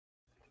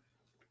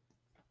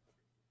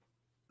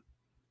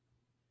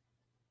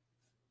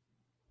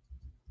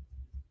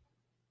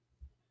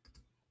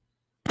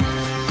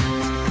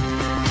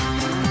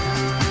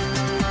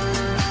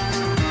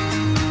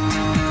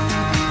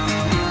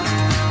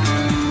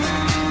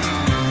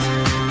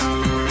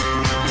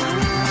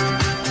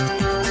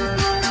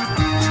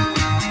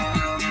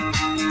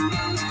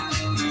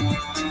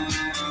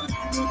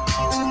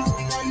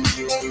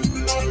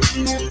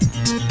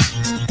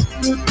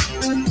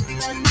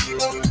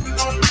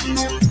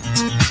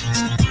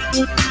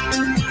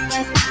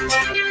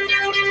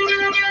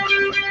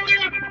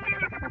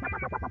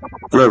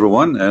Hello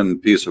everyone,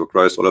 and peace of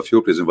Christ all of you.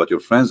 Please invite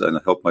your friends, and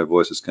I hope my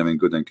voice is coming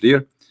good and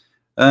clear.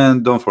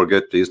 And don't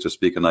forget, please, to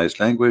speak a nice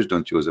language.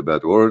 Don't use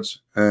bad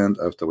words. And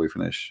after we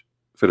finish,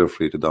 feel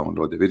free to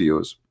download the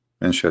videos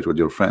and share it with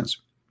your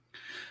friends.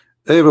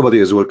 Everybody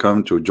is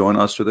welcome to join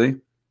us today,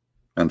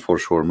 and for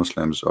sure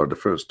Muslims are the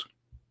first.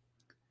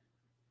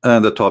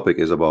 And the topic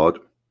is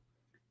about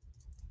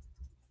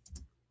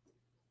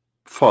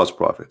false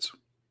prophets.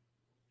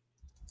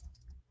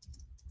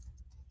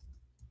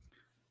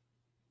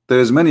 There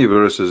is many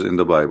verses in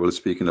the Bible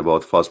speaking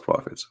about false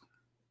prophets.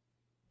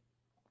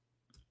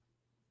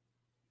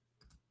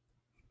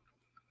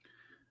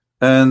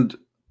 And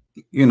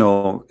you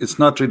know, it's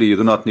not really, you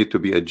do not need to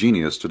be a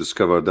genius to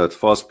discover that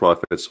false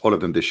prophets, all of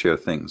them, they share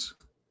things.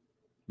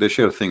 They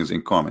share things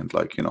in common,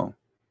 like, you know,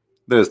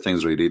 there's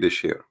things really they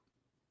share.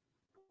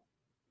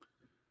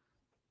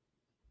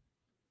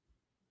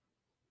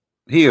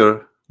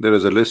 Here there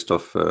is a list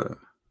of or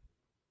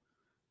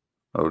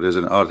there's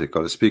an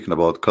article speaking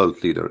about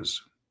cult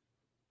leaders.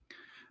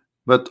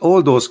 But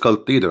all those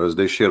cult leaders,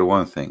 they share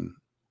one thing,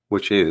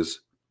 which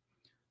is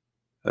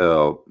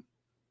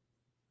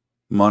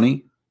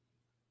money,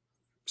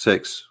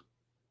 sex,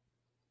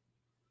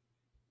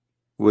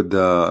 with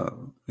the,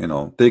 you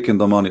know, taking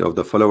the money of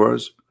the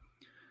followers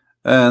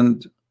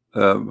and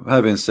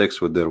having sex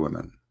with their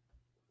women.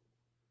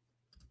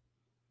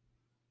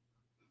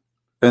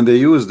 And they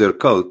use their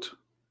cult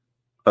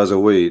as a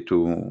way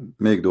to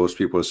make those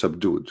people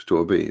subdued, to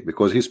obey,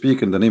 because he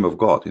speaks in the name of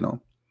God, you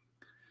know.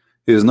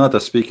 He is not a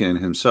speaking in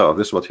himself.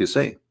 This is what he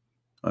say.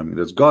 I mean,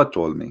 that's God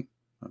told me,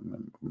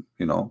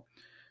 you know.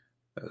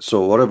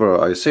 So whatever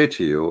I say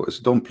to you, is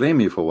don't blame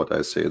me for what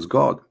I say. It's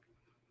God.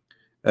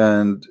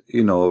 And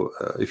you know,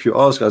 if you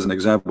ask, as an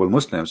example,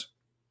 Muslims,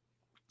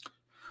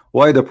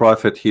 why the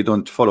prophet, he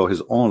don't follow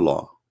his own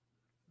law?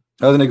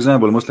 As an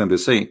example, Muslims, they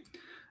say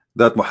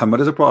that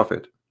Muhammad is a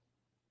prophet.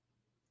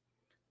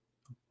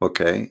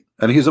 Okay,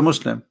 and he's a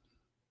Muslim.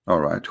 All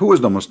right, who is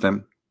the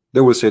Muslim?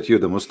 They will say to you,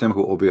 the Muslim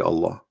who obey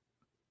Allah.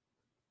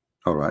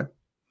 All right.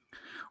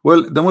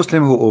 Well, the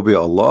Muslim who obey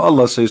Allah,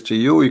 Allah says to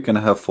you, you can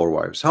have 4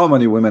 wives. How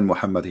many women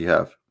Muhammad he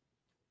have?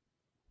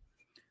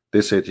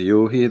 They say to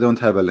you, he don't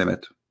have a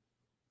limit.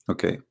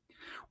 Okay.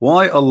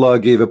 Why Allah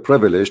gave a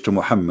privilege to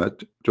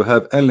Muhammad to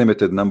have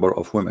unlimited number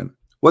of women?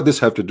 What does this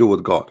have to do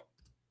with God?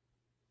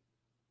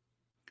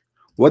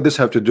 What does this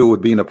have to do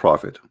with being a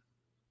prophet?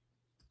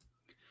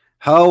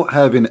 How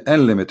having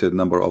unlimited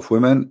number of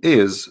women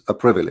is a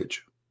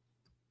privilege?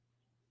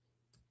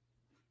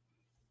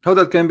 How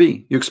that can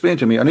be? You explain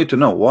to me. I need to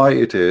know why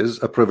it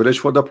is a privilege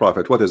for the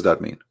prophet. What does that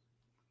mean?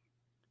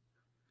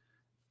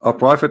 A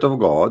prophet of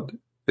God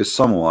is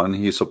someone,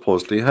 he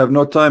supposedly have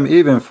no time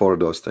even for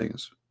those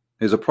things.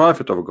 He's a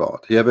prophet of God.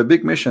 He have a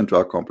big mission to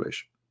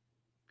accomplish.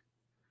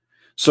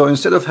 So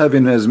instead of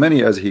having as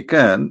many as he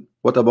can,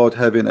 what about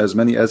having as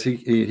many as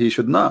he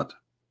should not?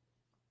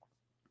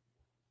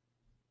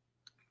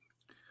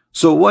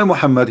 So why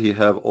Muhammad he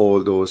have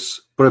all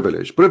those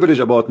privilege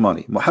about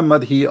money?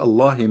 Muhammad,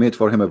 Allah made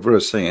for him a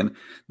verse saying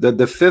that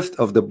the 5th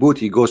of the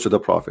booty goes to the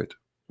prophet.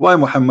 Why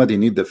Muhammad he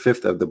need the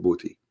 5th of the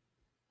booty?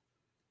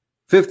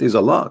 5th is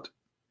a lot.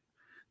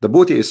 The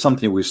booty is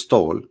something we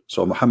stole,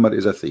 so Muhammad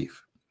is a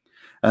thief.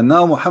 And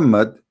now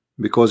Muhammad,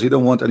 because he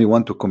don't want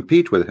anyone to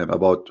compete with him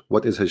about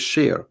what is his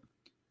share,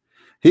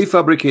 he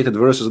fabricated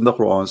verses in the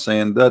Quran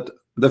saying that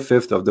the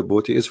 5th of the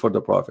booty is for the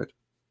prophet.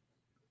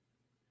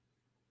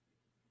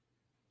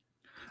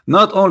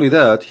 Not only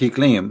that, he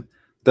claimed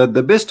that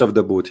the best of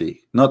the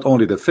booty, not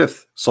only the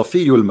 5th,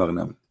 Safiyul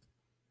Maghnam.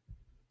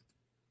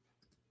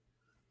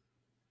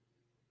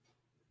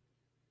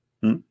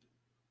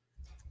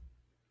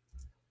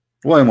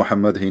 Why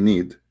Muhammad he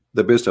need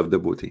the best of the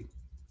booty?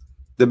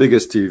 The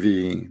biggest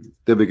TV,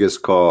 the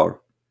biggest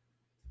car.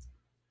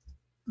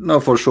 Now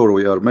for sure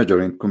we are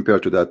measuring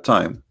compared to that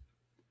time.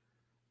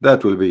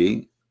 That will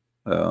be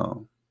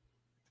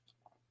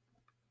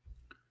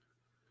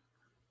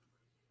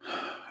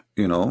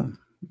you know,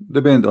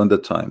 depend on the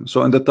time.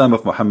 So in the time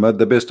of Muhammad,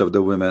 the best of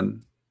the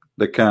women,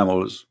 the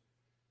camels,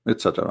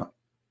 etc.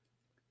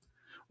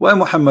 Why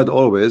Muhammad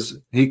always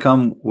he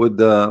come with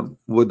the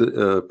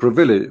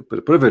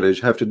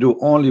privilege have to do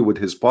only with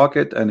his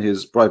pocket and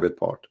his private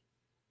part?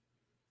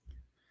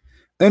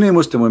 Any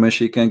Muslim woman,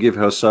 she can give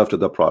herself to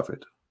the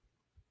prophet.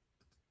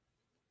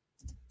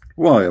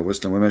 Why a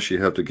Muslim woman she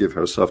have to give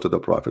herself to the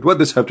prophet? What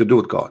does this have to do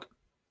with God?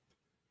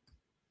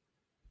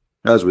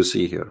 As we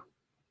see here,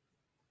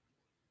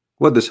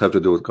 what does this have to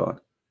do with God?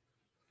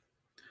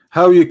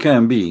 How I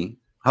can be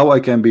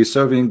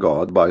serving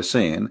God by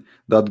saying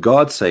that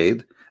God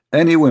said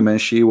any woman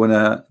she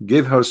wanna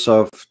give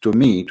herself to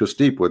me to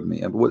sleep with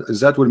me, and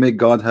is that will make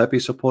God happy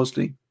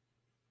supposedly?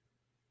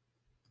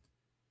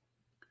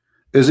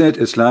 Isn't it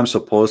Islam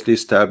supposedly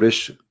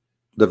establish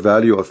the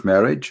value of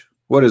marriage?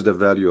 What is the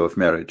value of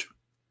marriage?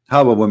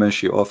 How a woman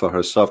she offer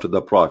herself to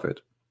the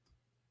prophet?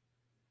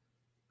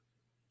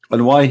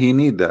 And why he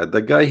need that?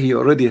 The guy he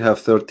already have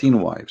 13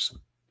 wives.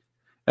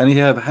 And he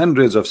have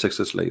hundreds of sex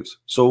slaves.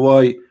 So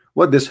why,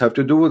 what does this have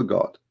to do with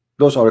God?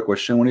 Those are a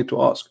question we need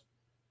to ask.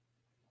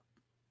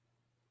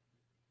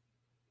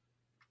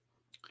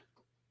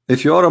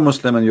 If you are a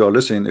Muslim and you are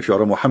listening, if you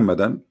are a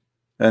Muhammadan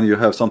and you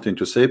have something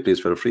to say, please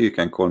feel free. You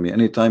can call me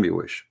anytime you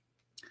wish.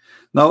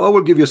 Now I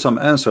will give you some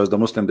answers. The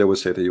Muslim, they will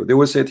say to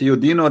you,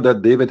 do you know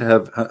that David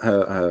have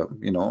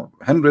you know,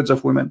 hundreds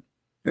of women?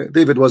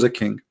 David was a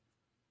king,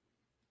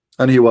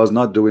 and he was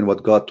not doing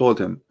what God told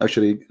him.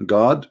 Actually,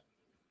 God,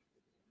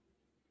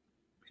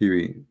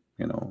 he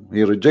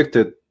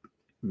rejected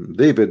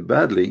David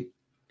badly.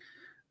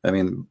 I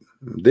mean,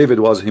 David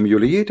was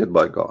humiliated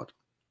by God.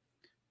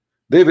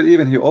 David,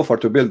 even he offered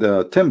to build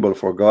a temple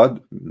for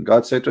God.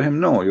 God said to him,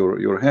 no,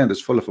 your hand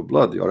is full of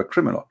blood. You are a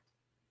criminal.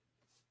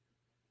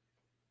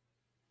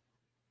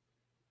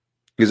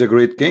 He's a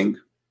great king,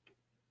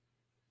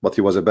 but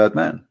he was a bad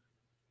man.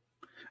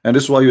 And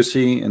this is why you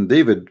see in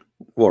David's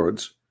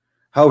words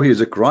how he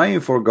is crying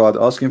for God,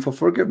 asking for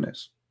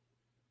forgiveness.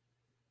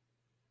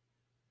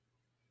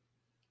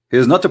 He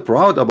is not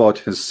proud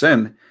about his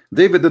sin.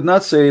 David did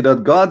not say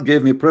that God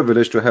gave me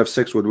privilege to have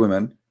sex with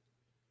women.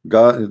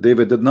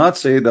 David did not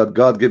say that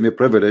God gave me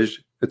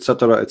privilege,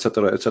 etc.,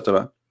 etc.,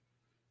 etc.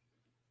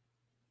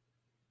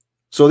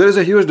 So there is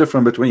a huge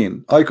difference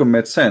between I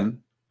commit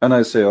sin and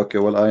I say, okay,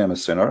 well, I am a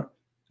sinner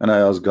and I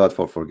ask God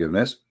for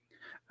forgiveness,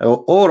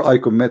 or I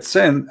commit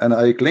sin and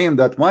I claim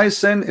that my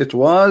sin, it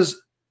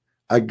was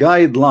a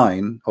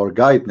guideline or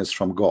guidance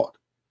from God.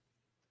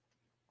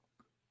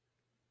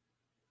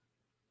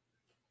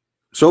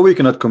 So we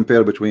cannot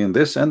compare between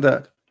this and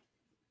that.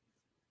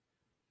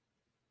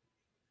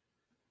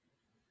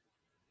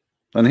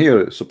 And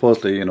here,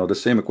 supposedly, you know, the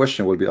same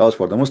question will be asked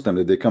for the Muslim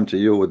if they come to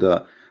you with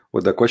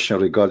the question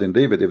regarding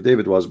David. If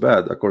David was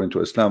bad according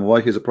to Islam,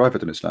 why he's a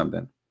prophet in Islam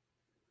then?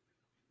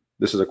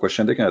 This is a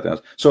question they cannot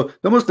answer. So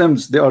the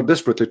Muslims, they are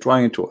desperately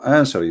trying to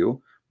answer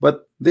you,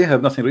 but they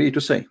have nothing really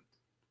to say.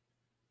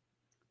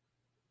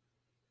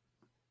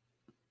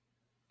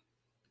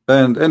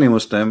 And any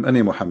Muslim,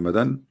 any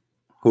Muhammadan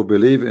who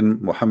believe in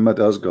Muhammad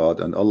as God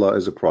and Allah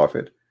as a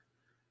prophet,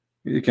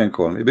 you can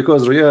call me,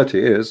 because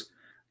reality is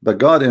the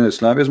God in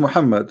Islam is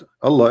Muhammad.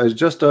 Allah is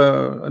just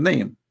a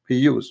name he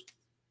used.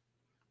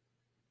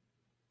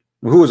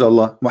 Who is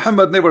Allah?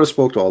 Muhammad never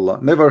spoke to Allah,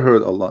 never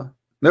heard Allah,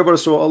 never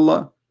saw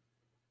Allah,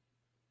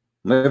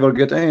 never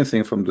get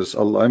anything from this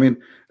Allah. I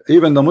mean,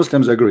 even the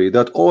Muslims agree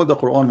that all the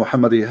Quran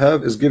Muhammad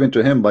have is given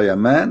to him by a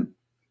man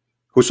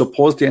who's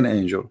supposedly an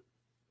angel.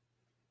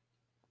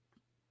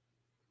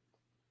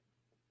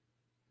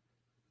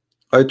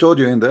 I told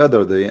you in the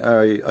other day,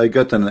 I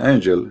got an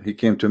angel, he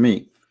came to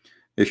me.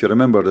 If you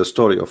remember the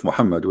story of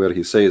Muhammad where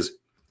he says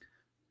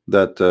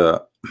that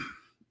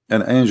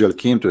an angel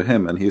came to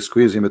him and he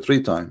squeezed him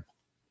 3 times.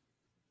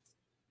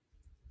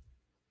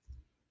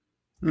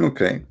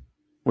 Okay,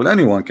 well,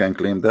 anyone can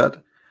claim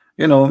that.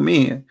 You know,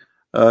 me,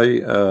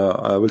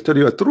 I will tell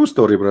you a true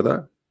story,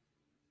 brother.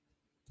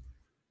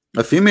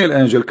 A female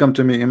angel come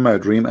to me in my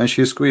dream and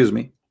she squeezed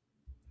me.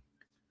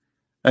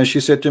 And she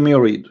said to me,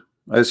 read.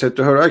 I said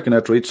to her, I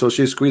cannot read, so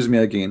she squeezed me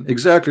again.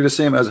 Exactly the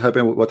same as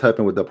what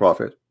happened with the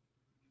prophet.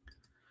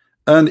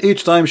 And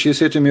each time she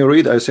said to me,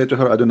 read, I said to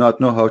her, I do not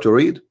know how to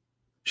read.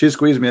 She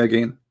squeezed me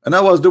again. And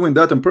I was doing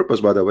that on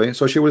purpose, by the way,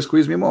 so she will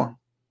squeeze me more.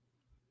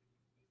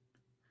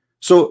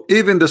 So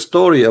even the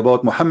story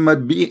about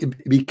Muhammad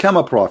become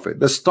a prophet,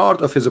 the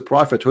start of his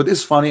prophethood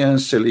is funny and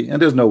silly,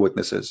 and there's no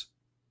witnesses.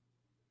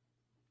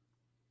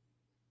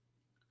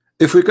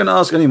 If we can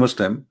ask any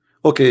Muslim,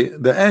 okay,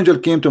 the angel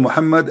came to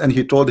Muhammad and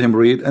he told him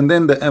read, and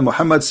then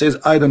Muhammad says,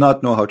 I do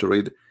not know how to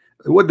read.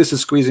 What this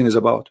squeezing is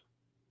about?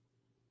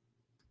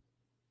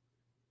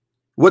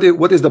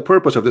 What is the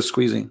purpose of this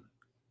squeezing?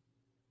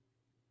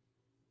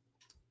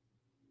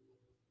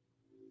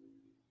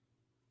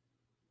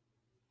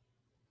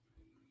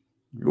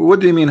 What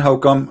do you mean, how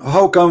come?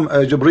 How come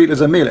Jibreel is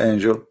a male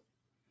angel?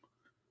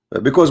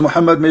 Because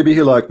Muhammad, maybe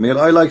he like male,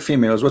 I like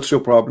females. What's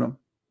your problem?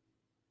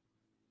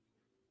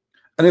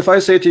 And if I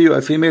say to you,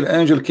 a female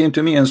angel came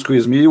to me and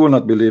squeezed me, you will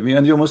not believe me,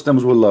 and you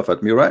Muslims will laugh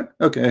at me, right?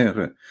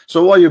 Okay.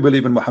 So why you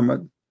believe in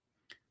Muhammad?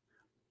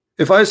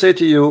 If I say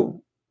to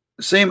you,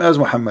 same as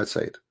Muhammad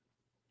said,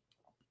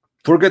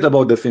 forget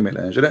about the female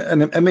angel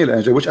and a male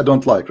angel, which I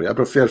don't like. Really. I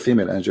prefer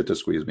female angel to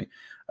squeeze me.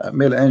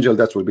 Male angel,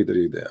 that will be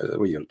the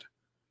weird.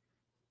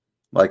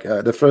 Like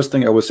the first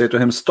thing I will say to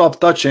him,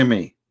 stop touching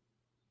me.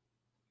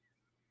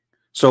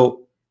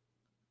 So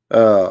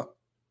an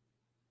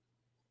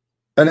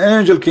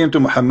angel came to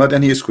Muhammad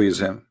and he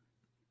squeezed him.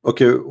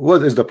 Okay,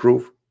 what is the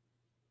proof?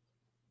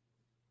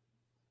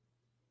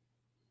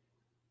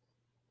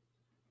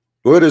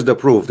 Where is the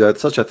proof that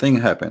such a thing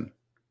happened?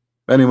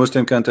 Any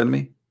Muslim can tell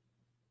me?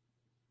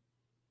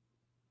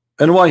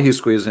 And why he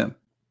squeezed him?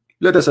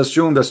 Let us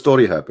assume the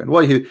story happened.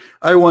 Why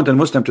I want a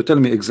Muslim to tell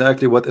me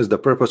exactly what is the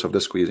purpose of the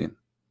squeezing.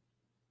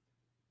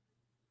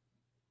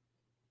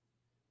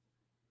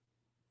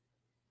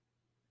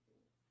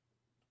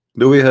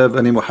 Do we have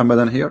any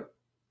Muhammadan here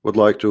would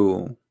like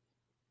to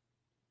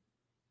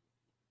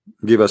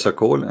give us a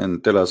call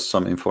and tell us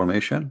some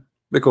information?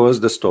 Because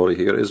the story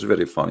here is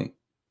very funny.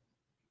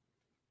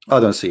 I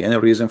don't see any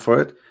reason for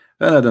it,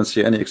 and I don't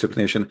see any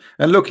explanation.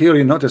 And look here,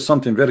 you notice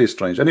something very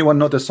strange. Anyone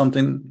notice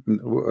something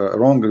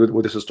wrong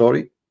with this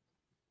story?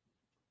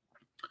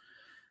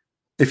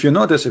 if you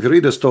notice, if you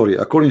read the story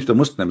according to the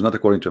Muslims, not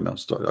according to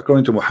Muslims, story,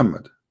 according to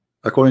Muhammad,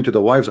 according to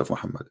the wives of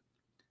Muhammad,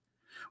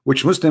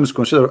 which Muslims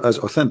consider as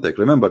authentic.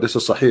 Remember, this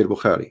is Sahih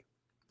Bukhari.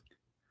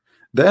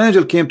 The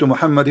angel came to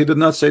Muhammad. He did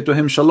not say to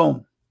him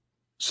Shalom,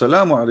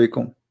 Salamu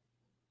alaikum,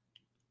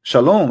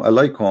 Shalom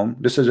alaikum.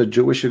 This is a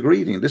Jewish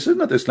greeting. This is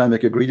not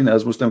Islamic greeting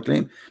as Muslims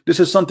claim. This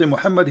is something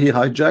Muhammad he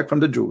hijacked from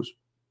the Jews.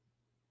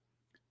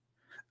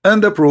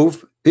 And the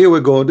proof, here we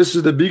go. This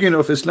is the beginning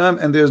of Islam,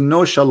 and there's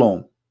no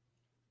Shalom.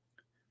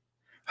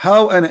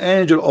 How an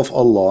angel of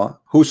Allah,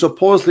 who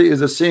supposedly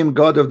is the same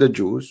God of the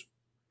Jews,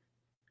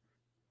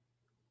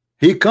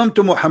 he come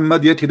to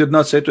Muhammad, yet he did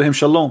not say to him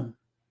Shalom.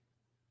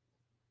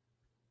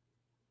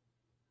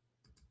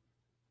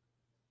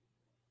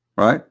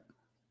 Right?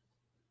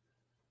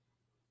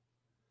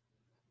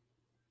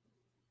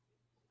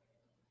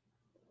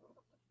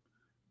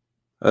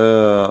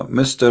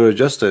 Mr.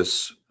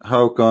 Justice,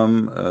 how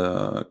come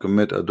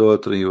commit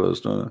adultery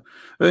was not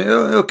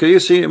okay? You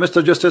see,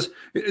 Mr. Justice,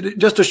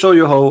 just to show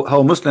you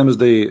how Muslims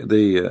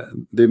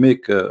they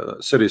make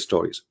silly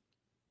stories,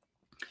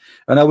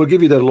 and I will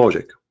give you their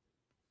logic.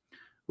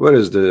 Where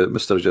is the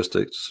Mr.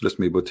 Justice? Let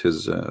me put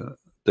his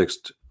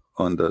text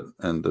on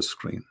the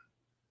screen.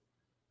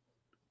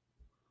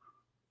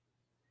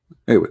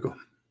 Here we go.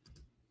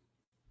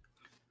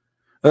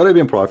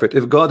 Arabian prophet,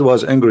 if God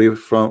was angry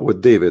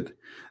with David,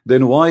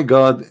 then why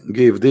God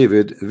gave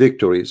David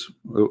victories?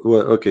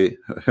 Well, okay.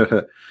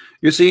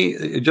 You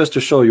see, just to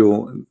show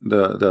you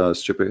the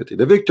stupidity,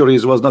 the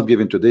victories was not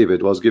given to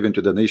David, was given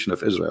to the nation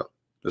of Israel.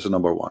 This is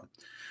number one.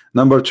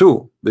 Number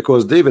two,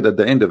 because David at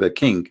the end of a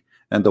king,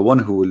 and the one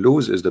who will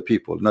lose is the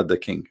people, not the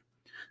king.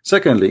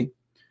 Secondly,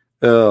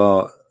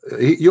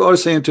 you are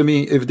saying to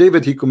me, if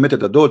David he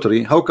committed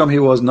adultery, how come he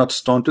was not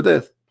stoned to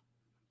death?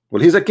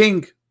 Well, he's a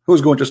king.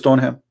 Who's going to stone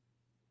him?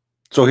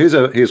 So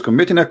he's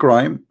committing a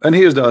crime, and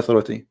he is the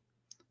authority.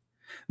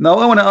 Now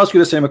I want to ask you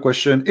the same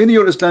question. In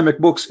your Islamic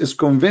books, it's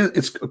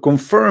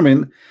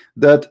confirming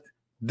that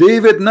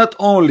David not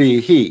only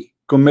he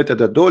committed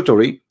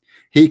adultery,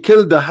 he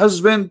killed the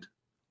husband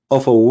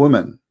of a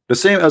woman, the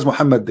same as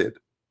Muhammad did.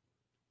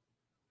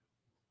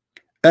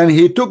 And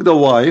he took the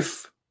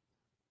wife,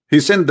 he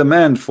sent the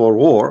man for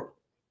war,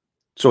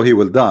 so he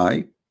will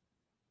die.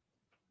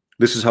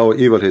 This is how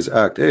evil his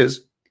act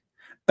is.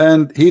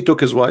 And he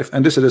took his wife,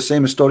 and this is the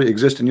same story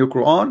exists in your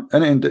Quran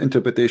and in the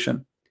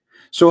interpretation.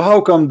 So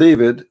how come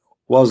David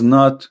was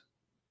not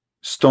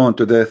stoned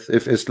to death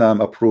if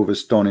Islam approves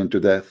stoning to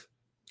death,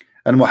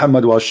 and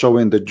Muhammad was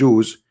showing the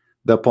Jews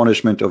the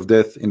punishment of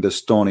death in the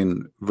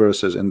stoning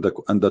verses in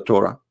the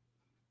Torah?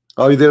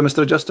 Are you there,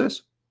 Mr.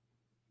 Justice?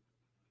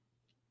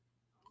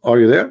 Are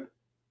you there?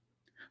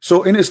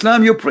 So in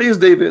Islam you praise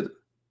David.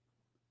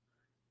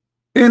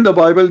 In the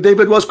Bible,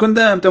 David was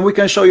condemned, and we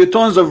can show you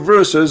tons of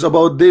verses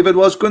about David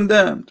was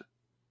condemned.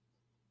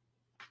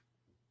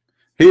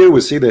 Here we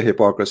see the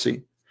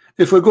hypocrisy.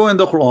 If we go in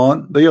the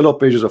Quran, the yellow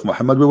pages of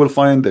Muhammad, we will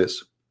find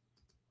this.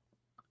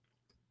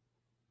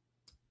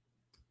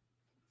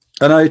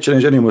 And I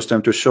challenge any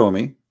Muslim to show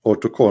me or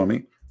to call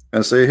me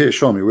and say, hey,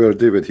 show me where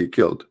David he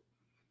killed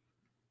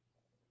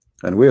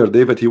and where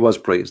David he was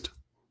praised.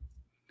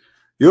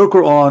 Your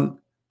Quran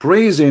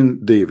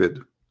praising David,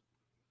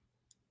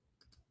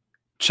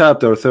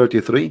 chapter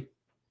 33,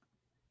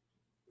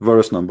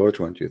 verse number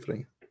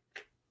 23.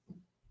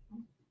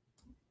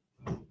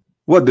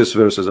 What this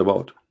verse is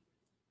about?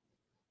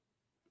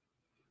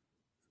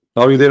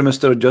 Are you there,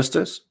 Mr.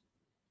 Justice?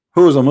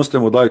 Who is a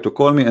Muslim would like to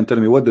call me and tell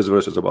me what this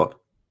verse is about?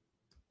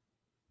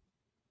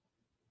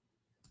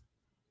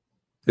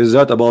 Is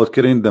that about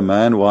killing the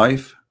man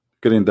wife,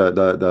 killing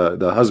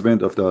the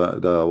husband of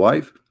the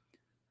wife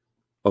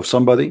of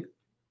somebody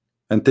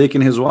and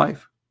taking his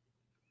wife?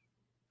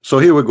 So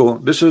here we go.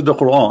 This is the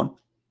Quran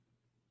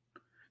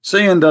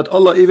saying that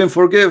Allah even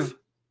forgive.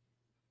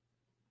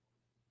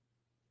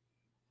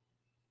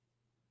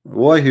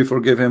 Why he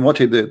forgive him? What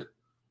he did?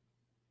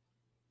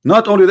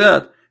 Not only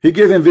that, he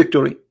gave him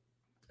victory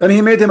and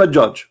he made him a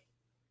judge.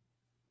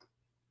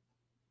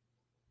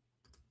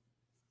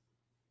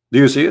 Do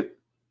you see it?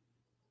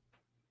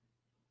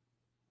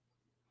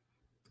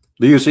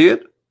 Do you see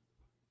it?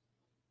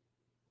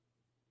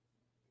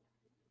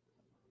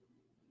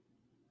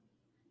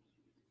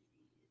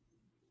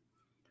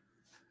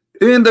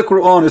 In the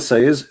Quran it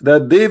says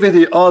that David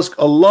he asked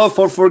Allah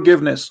for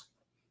forgiveness.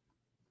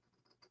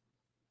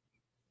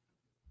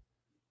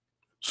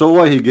 So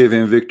why he gave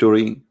him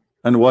victory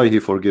and why he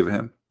forgive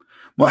him?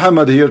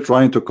 Muhammad here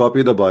trying to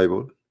copy the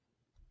Bible.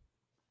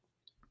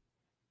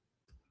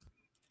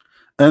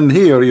 And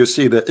here you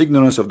see the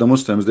ignorance of the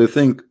Muslims. They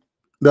think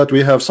that we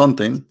have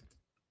something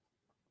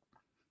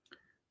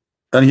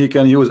and he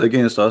can use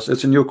against us.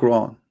 It's in your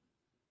Quran.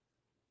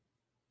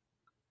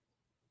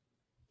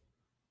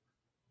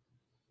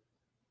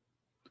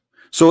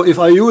 So if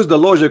I use the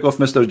logic of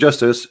Mr.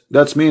 Justice,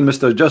 that's mean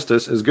Mr.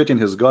 Justice is getting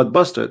his God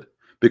busted,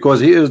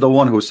 because he is the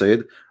one who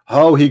said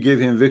how he gave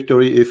him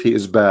victory if he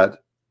is bad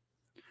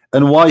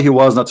and why he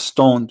was not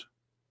stoned.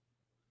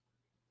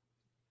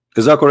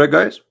 Is that correct,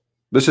 guys?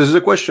 This is the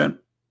question.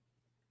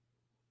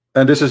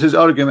 And this is his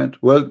argument.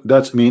 Well,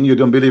 that's mean you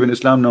don't believe in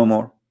Islam no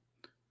more.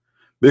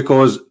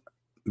 Because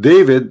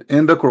David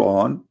in the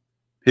Quran,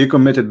 he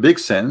committed big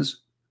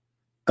sins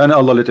and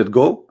Allah let it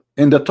go.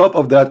 In the top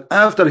of that,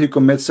 after he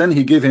commits sin,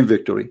 he gave him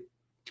victory.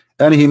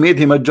 And he made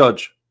him a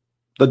judge.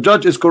 The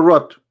judge is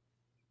corrupt.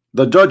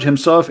 The judge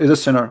himself is a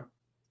sinner.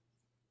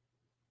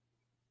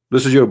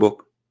 This is your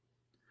book.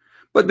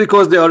 But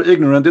because they are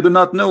ignorant, they do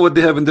not know what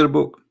they have in their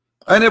book.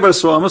 I never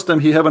saw a Muslim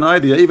he have an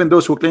idea, even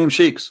those who claim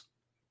sheikhs.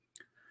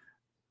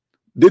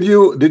 Did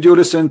you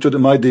listen to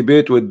my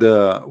debate with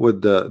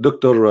the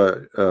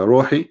Dr.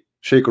 Rohi,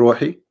 Sheikh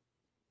Rohi,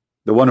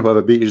 the one who have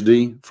a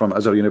PhD from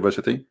Azhar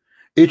University?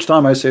 Each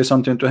time I say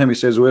something to him, he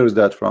says, "Where is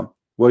that from?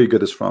 Where you get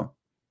this from?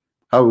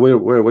 How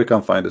where we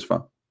can find this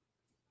from?"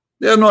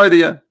 They have no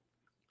idea.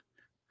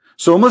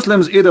 So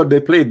Muslims, either they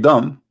play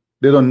dumb,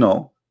 they don't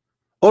know,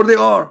 or they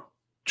are.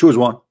 Choose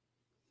one.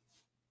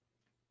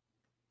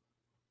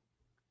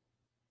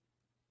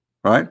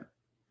 Right?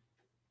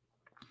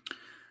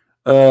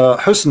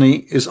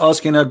 Husni is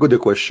asking a good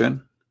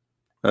question.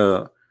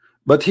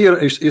 But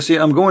here, you see,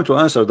 I'm going to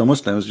answer the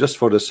Muslims just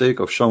for the sake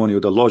of showing you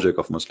the logic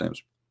of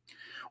Muslims.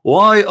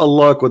 Why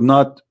Allah could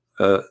not,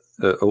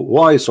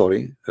 why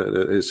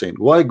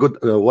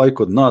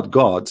could not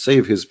God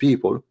save his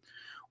people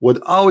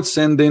without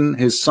sending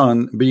his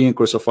son being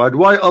crucified?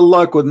 Why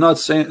Allah could not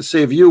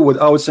save you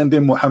without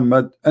sending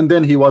Muhammad and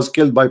then he was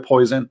killed by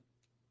poison?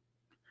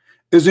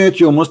 Isn't it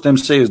you Muslim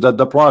says that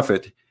the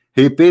prophet,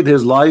 he paid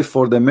his life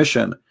for the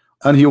mission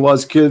and he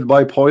was killed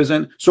by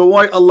poison? So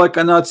why Allah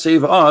cannot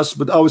save us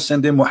without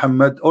sending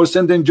Muhammad or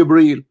sending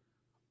Jibreel?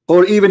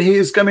 Or even he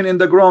is coming in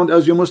the ground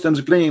as you Muslims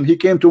claim. He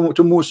came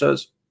to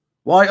Moses.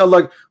 Why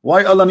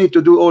Allah need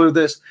to do all of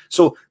this?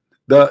 So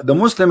the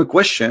Muslim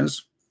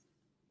questions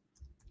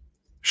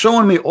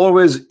showing me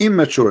always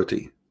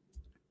immaturity.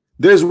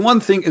 There's one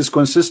thing is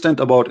consistent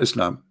about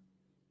Islam.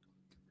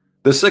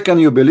 The second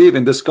you believe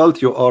in this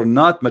cult, you are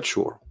not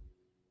mature.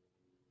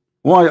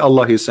 Why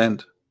Allah he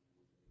sent?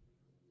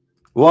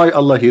 Why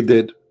Allah he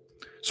did?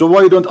 So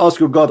why you don't ask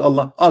your God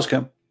Allah? Ask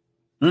him.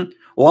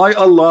 Why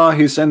Allah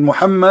he sent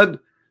Muhammad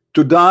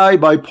to die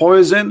by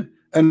poison,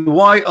 and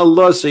why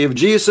Allah saved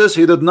Jesus,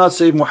 he did not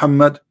save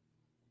Muhammad?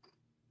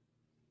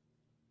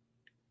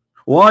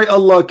 Why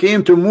Allah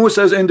came to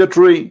Moses in the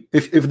tree?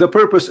 If the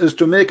purpose is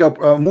to make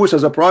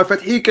Moses a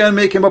prophet, he can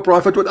make him a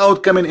prophet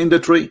without coming in the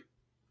tree.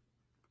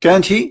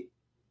 Can't he?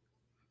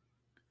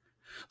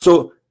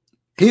 So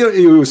here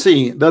you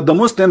see that the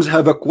Muslims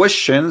have a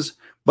questions,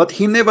 but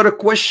he never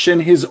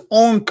questioned his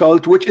own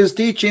cult, which is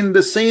teaching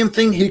the same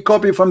thing he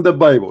copied from the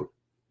Bible.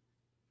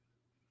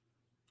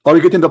 Are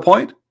you getting the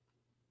point?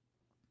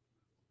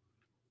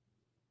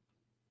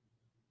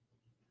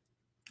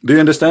 Do you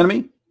understand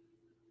me?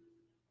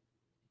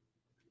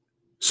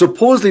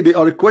 Supposedly they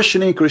are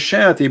questioning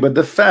Christianity, but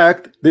the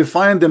fact they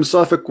find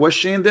themselves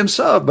questioning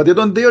themselves, but they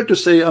don't dare to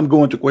say, I'm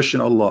going to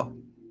question Allah.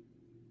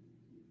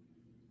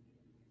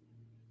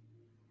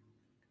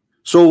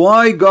 So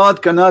why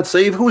God cannot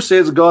save? Who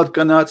says God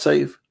cannot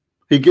save?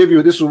 He gave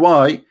you, this is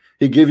why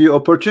he gave you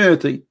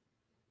opportunity.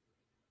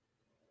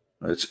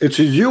 It's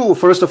you,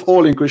 first of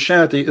all, in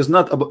Christianity. It's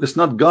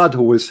not God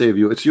who will save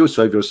you, it's you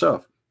save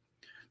yourself.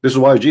 This is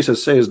why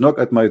Jesus says, knock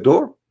at my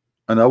door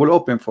and I will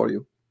open for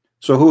you.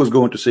 So who is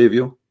going to save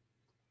you?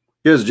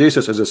 Yes,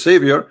 Jesus is a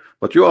savior,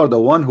 but you are the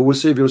one who will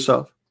save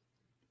yourself.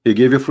 He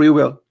gave you free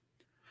will.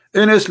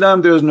 In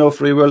Islam there is no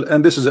free will,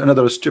 and this is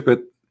another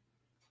stupid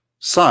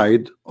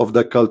side of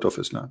the cult of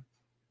Islam,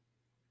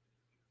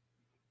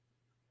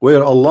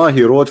 where Allah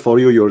he wrote for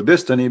you your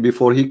destiny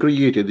before he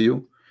created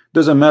you.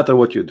 Doesn't matter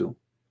what you do.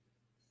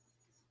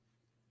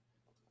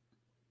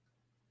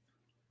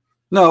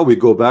 Now we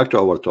go back to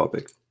our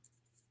topic.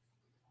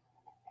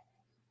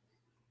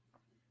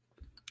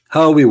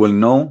 How we will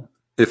know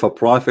if a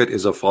prophet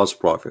is a false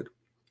prophet?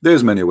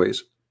 There's many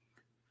ways.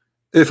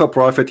 If a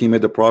prophet he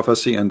made a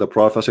prophecy and the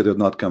prophecy did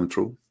not come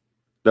true,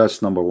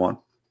 that's number one.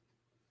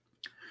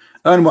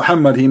 And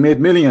Muhammad he made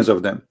millions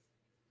of them.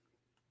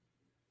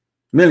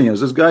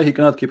 Millions. This guy he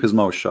cannot keep his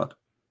mouth shut,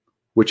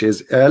 which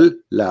is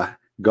El-Lah,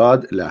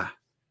 God-Lah.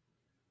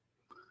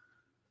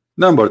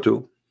 Number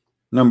two.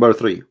 Number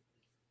three.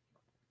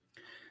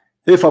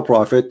 If a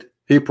prophet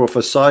he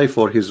prophesy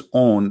for his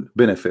own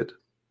benefit,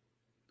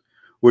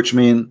 which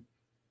mean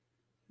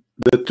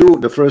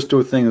the first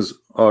two things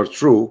are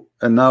true,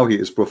 and now he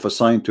is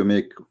prophesying to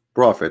make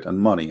profit and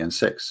money and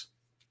sex,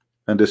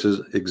 and this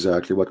is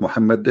exactly what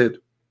Muhammad did.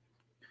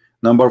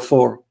 Number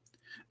four,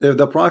 if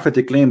the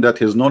prophet claimed that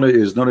his knowledge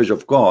is knowledge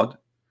of God,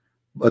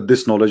 but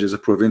this knowledge is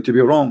proven to be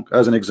wrong.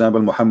 As an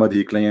example, Muhammad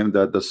he claimed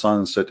that the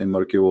sun set in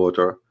murky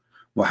water.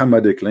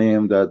 Muhammad he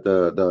claimed that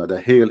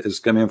the hail is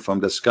coming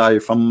from the sky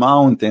from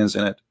mountains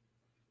in it.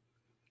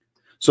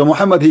 So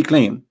Muhammad he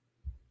claimed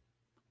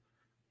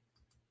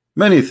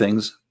many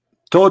things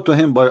taught to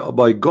him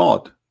by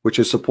God, which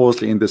is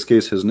supposedly in this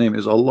case his name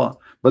is Allah,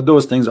 but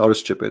those things are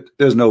stupid.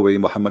 There's no way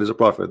Muhammad is a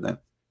prophet then.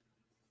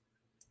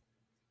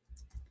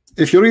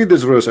 If you read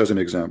this verse as an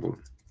example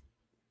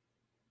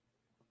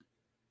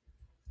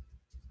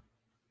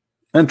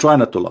and try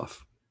not to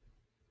laugh,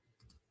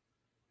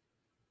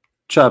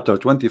 chapter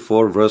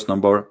 24, verse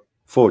number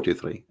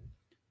 43.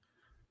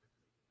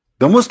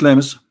 The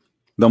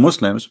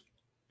Muslims,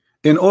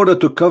 in order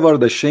to cover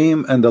the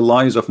shame and the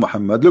lies of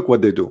Muhammad, look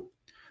what they do.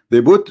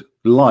 They put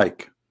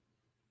like.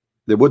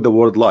 They put the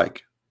word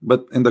like,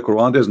 but in the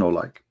Quran there's no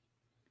like.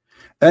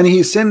 And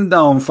he sent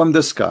down from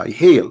the sky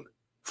hail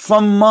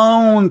from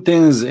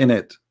mountains in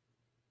it.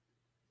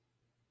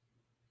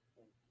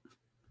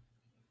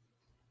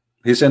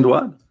 He sent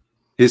what?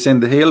 He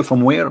sent hail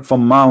from where?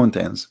 From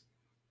mountains.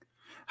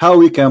 How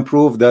we can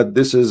prove that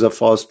this is a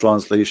false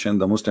translation,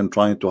 the Muslim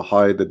trying to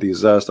hide the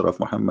disaster of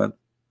Muhammad?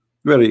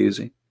 Very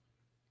easy.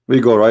 We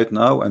go right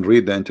now and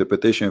read the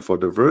interpretation for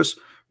the verse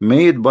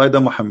made by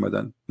the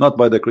Muhammadan, not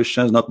by the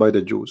Christians, not by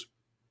the Jews.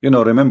 You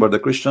know, remember, the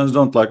Christians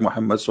don't like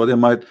Muhammad, so they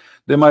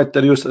might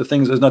tell you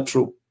things is not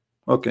true.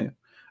 Okay,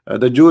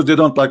 the Jews, they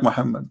don't like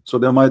Muhammad, so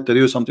they might tell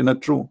you something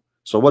not true.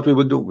 So what we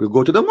will do? We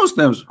go to the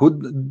Muslims who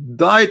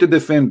died to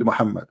defend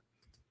Muhammad,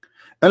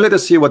 and let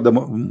us see what the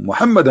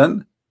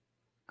Muhammadan,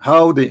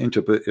 how they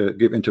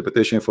give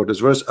interpretation for this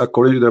verse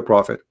according to their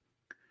prophet.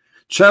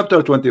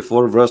 Chapter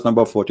 24, verse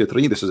number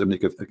 43. This is Ibn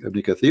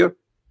Kathir.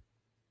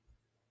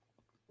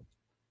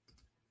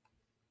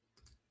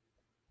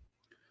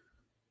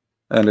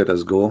 And let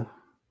us go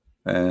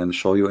and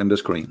show you in the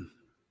screen.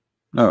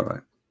 All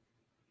right.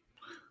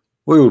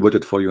 We will put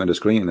it for you in the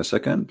screen in a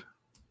second.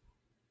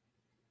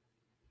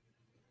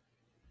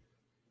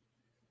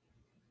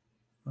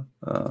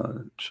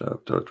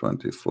 Chapter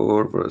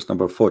 24, verse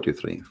number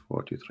 43.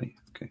 43.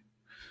 Okay.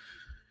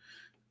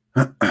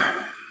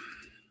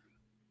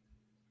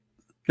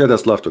 Let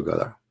us laugh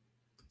together.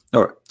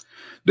 All right.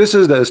 This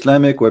is the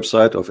Islamic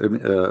website of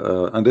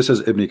and this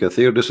is Ibn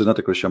Kathir. This is not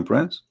a Christian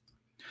prince.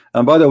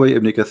 And by the way,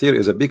 Ibn Kathir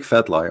is a big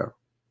fat liar.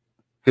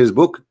 His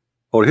book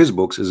or his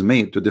books is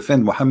made to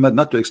defend Muhammad,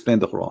 not to explain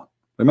the Quran.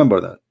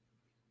 Remember that.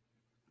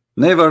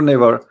 Never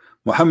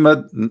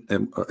Muhammad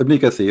Ibn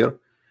Kathir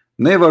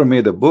never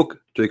made a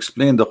book to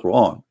explain the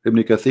Quran.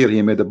 Ibn Kathir,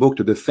 he made a book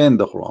to defend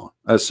the Quran.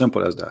 As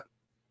simple as that.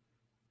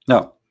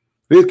 Now,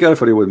 read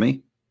carefully with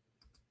me.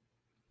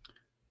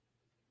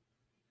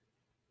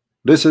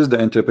 This is the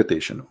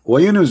interpretation.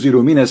 وَيُنْزِلُ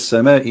مِنَ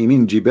السَّمَاءِ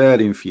مِنْ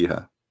جِبَالٍ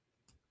فِيهَا.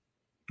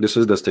 This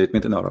is the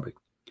statement in Arabic.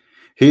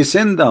 He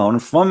sent down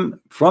from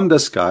the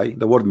sky.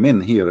 The word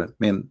min here,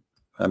 min.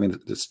 I mean,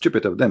 it's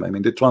stupid of them. I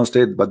mean, they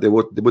translate, but they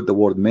put the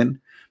word min.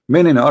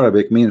 Min in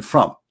Arabic mean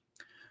from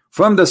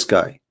the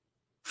sky,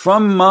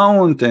 from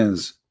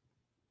mountains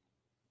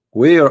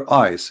where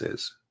ice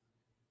is.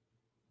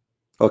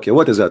 Okay,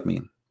 what does that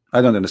mean?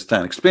 I don't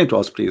understand. Explain to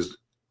us, please,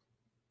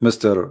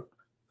 Mr.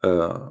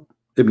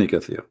 Ibn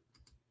Kathir.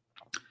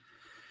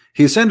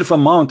 He sent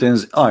from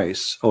mountains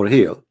ice or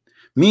hail.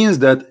 Means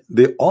that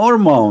there are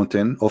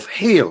mountain of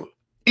hail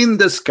in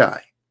the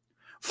sky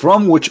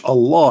from which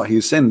Allah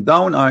he sent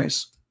down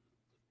ice.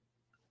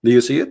 Do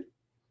you see it?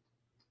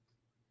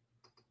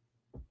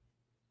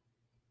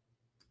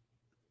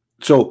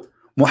 So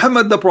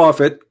Muhammad the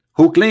prophet,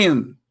 who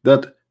claimed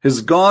that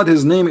his God,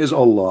 his name is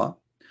Allah,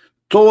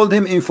 told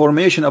him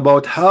information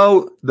about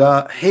how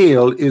the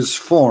hail is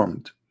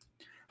formed.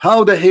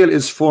 How the hail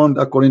is formed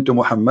according to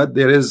Muhammad,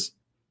 there is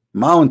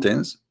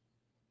mountains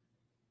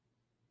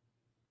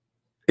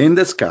in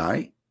the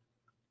sky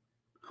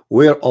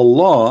where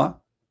Allah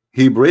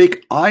he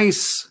break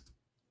ice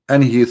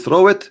and he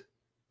throw it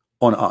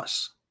on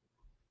us.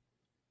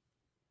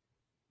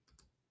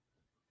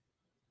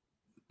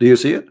 Do you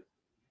see it?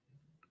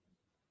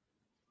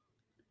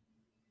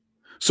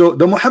 So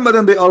the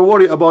Muhammadan, they are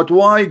worried about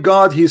why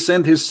God he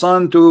sent his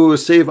son to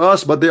save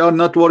us, but they are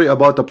not worried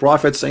about the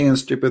prophet saying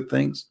stupid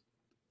things,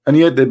 and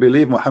yet they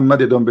believe Muhammad,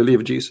 they don't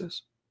believe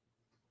Jesus.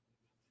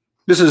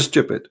 This is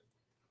stupid.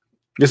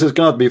 This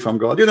cannot be from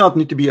God. You don't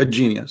need to be a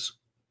genius,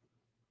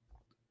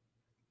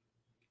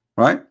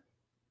 right?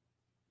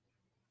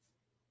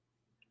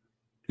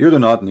 You do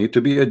not need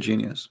to be a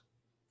genius.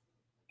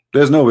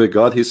 There's no way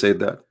God he said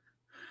that.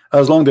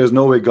 As long there's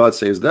no way God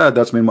says that,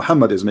 that's mean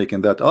Muhammad is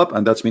making that up,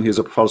 and that's mean he's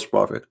a false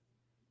prophet.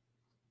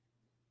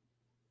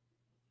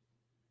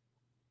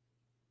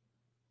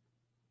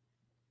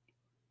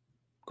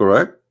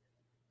 Correct?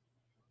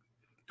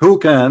 Who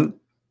can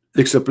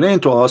explain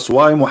to us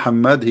why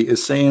Muhammad he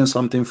is saying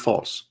something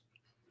false?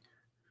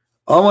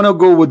 I want to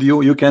go with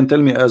you. You can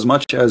tell me as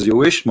much as you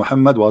wish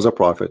Muhammad was a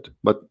prophet,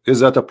 but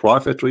is that a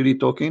prophet really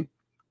talking?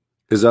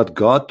 Is that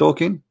God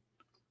talking?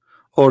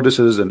 Or this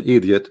is an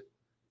idiot,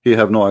 he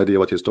have no idea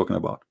what he's talking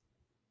about?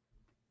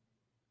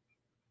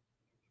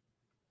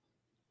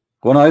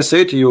 When I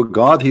say to you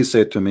God he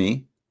said to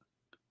me,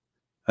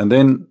 and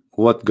then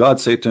what God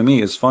said to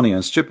me is funny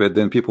and stupid,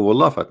 then people will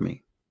laugh at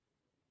me.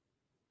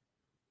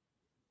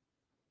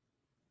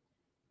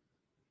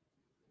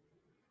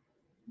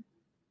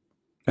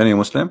 Any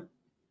Muslim?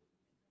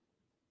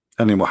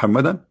 Any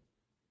Muhammadan?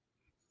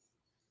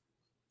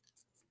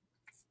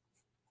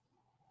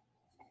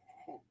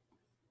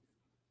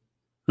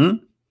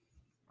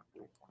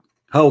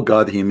 How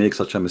God he makes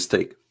such a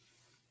mistake?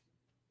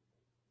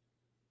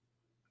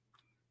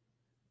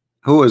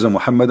 Who is a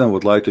Muhammadan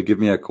would like to give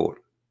me a call?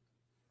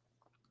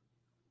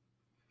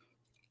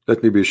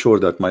 Let me be sure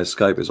that my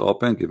Skype is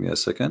open. Give me a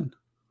second.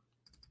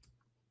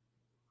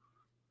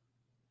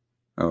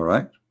 All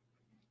right.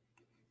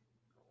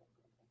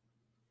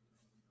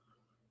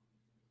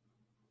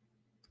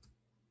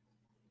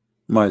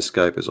 My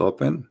Skype is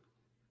open.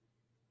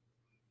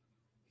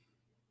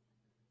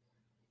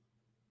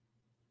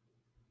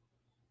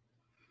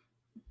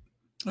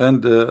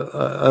 And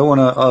I want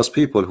to ask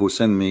people who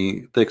send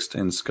me text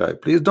in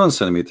Skype, please don't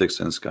send me text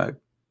in Skype.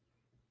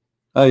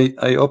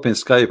 I open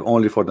Skype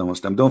only for the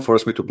Muslim. Don't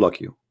force me to block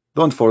you.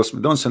 Don't force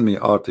me. Don't send me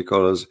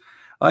articles.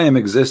 I am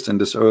exist in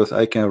this earth.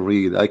 I can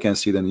read. I can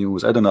see the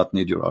news. I do not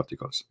need your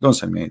articles. Don't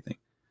send me anything.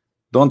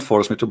 Don't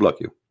force me to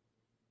block you.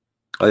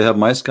 I have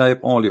my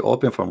Skype only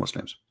open for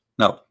Muslims.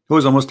 Now, who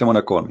is a Muslim want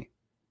to call me?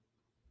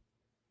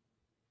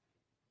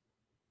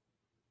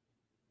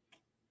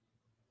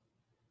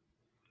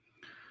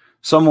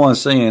 Someone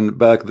saying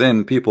back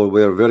then people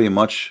were very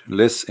much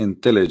less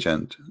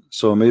intelligent,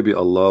 so maybe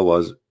Allah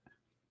was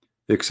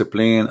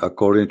explained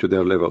according to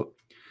their level.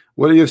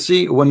 Well, you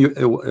see, when you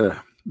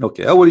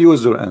okay, I will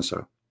use your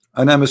answer,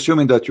 and I'm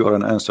assuming that you are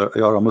an answer.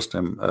 You are a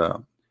Muslim,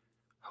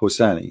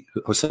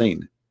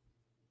 Hussein.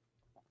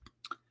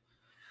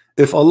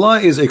 If Allah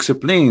is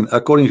explained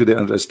according to their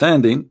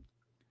understanding,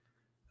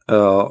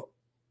 that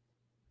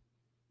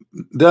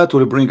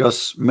will bring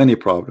us many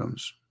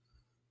problems.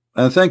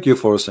 And thank you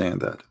for saying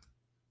that.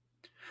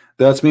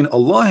 That means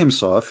Allah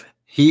himself,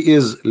 he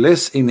is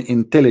less in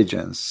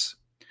intelligence.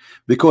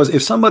 Because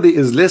if somebody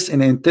is less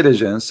in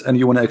intelligence and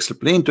you want to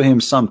explain to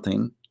him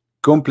something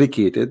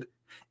complicated,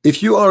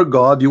 if you are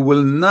God, you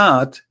will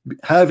not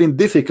having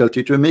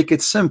difficulty to make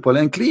it simple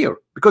and clear,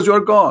 because you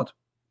are God.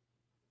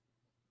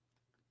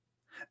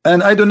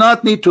 And I do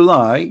not need to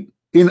lie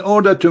in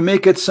order to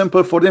make it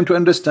simple for them to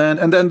understand,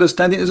 and the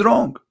understanding is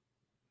wrong.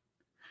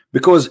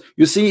 Because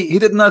you see, he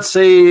did not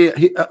say,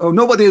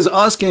 nobody is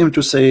asking him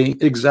to say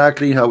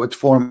exactly how it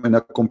formed in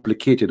a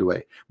complicated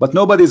way. But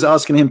nobody is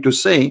asking him to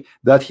say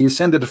that he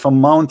sent it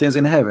from mountains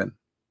in heaven,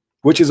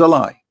 which is a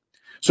lie.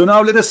 So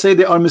now let us say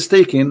they are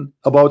mistaken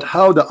about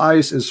how the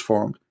ice is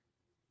formed.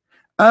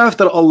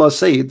 After Allah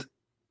said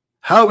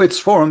how it's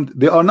formed,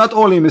 they are not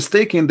only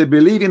mistaken, they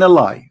believe in a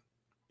lie.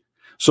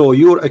 So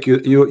your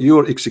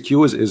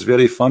excuse is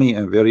very funny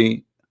and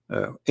very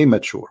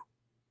immature.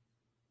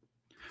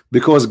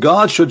 Because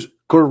God should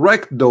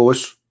correct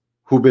those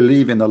who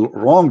believe in a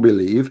wrong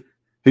belief.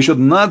 He should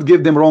not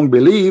give them wrong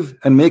belief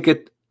and make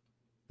it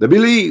the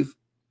belief.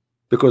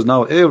 Because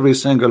now every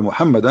single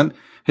Muhammadan,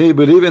 he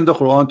believe in the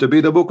Quran to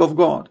be the book of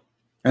God.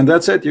 And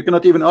that's it. You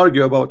cannot even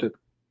argue about it.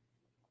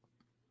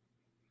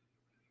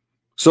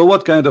 So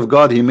what kind of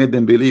God he made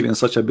them believe in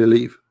such a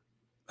belief?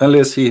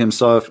 Unless he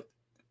himself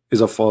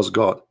is a false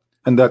God.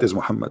 And that is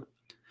Muhammad.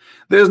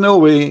 There is no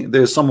way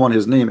there is someone,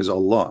 his name is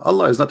Allah.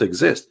 Allah does not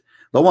exist.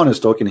 The one who's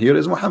talking here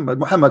is Muhammad.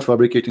 Muhammad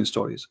fabricating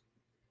stories.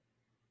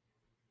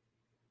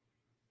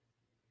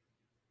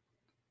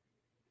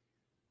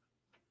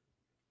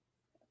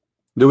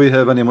 Do we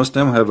have any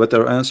Muslim who have a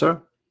better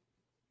answer?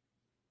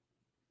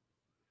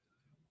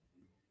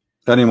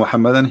 Any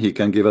Muhammadan, he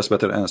can give us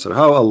better answer.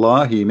 How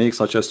Allah, he makes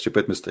such a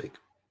stupid mistake?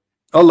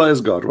 Allah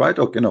is God, right?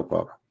 Okay, no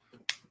problem.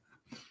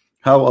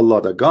 How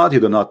Allah the God, he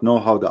do not know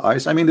how the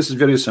ice. I mean, this is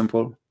very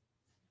simple.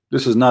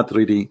 This is not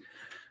really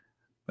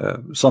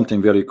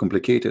something very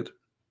complicated.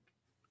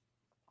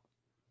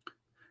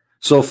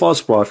 So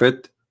false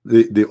prophet,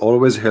 they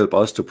always help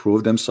us to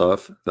prove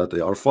themselves that they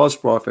are false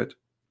prophet.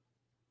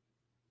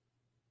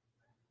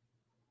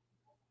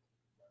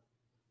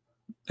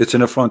 It's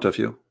in the front of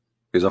you.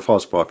 He's a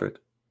false prophet.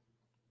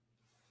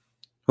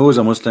 Who is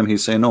a Muslim? He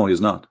say no,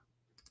 he's not.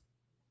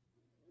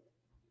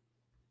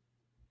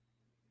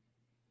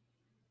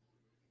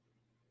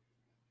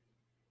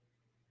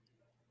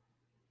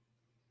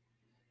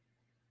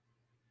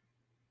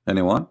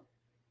 Anyone?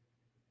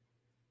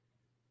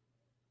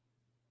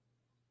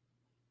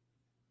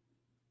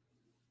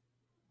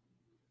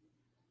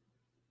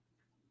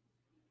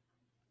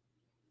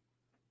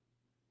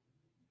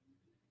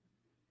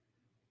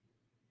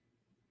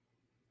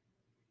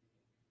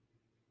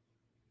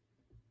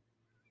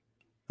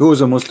 Who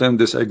is a Muslim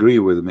disagree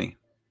with me?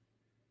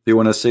 You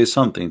want to say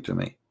something to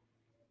me?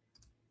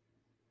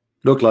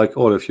 Look like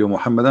all of you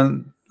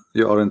Muhammadan,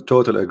 you are in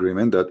total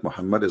agreement that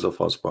Muhammad is a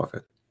false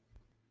prophet.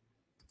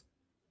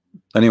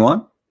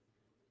 Anyone?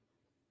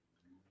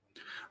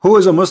 Who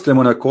is a Muslim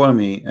want to call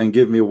me and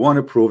give me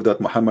one proof that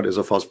Muhammad is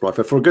a false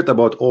prophet? Forget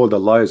about all the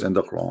lies in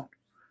the Quran.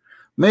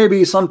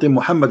 Maybe something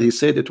Muhammad he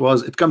said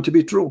it come to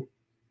be true.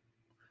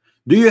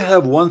 Do you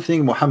have one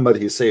thing Muhammad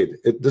he said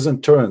it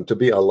doesn't turn to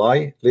be a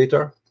lie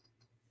later?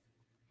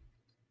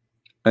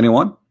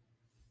 Anyone?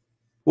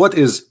 What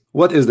is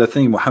the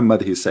thing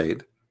Muhammad he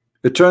said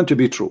it turned to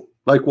be true?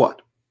 Like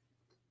what?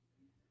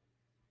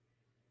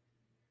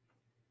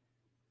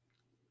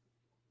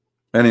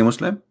 Any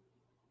Muslim?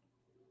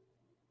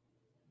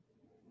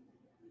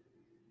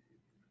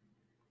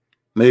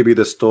 Maybe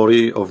the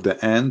story of the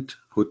ant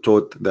who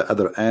taught the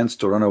other ants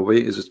to run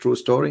away is a true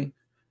story.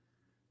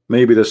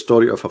 Maybe the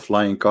story of a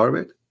flying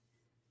carpet.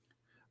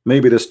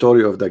 Maybe the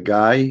story of the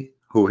guy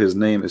who his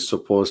name is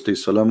supposedly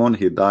Solomon,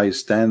 he dies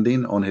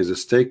standing on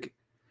his stick,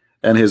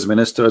 and his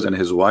ministers and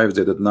his wives,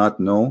 they did not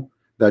know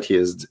that he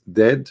is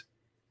dead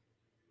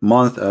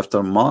month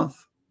after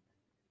month,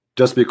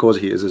 just because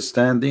he is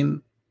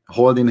standing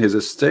holding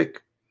his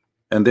stick,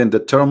 and then the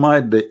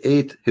termite, they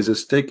ate his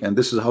stick, and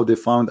this is how they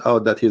found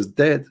out that he's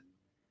dead.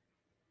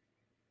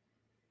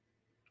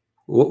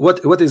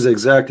 What is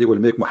exactly will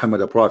make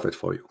Muhammad a prophet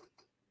for you?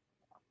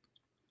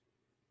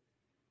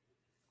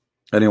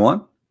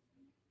 Anyone?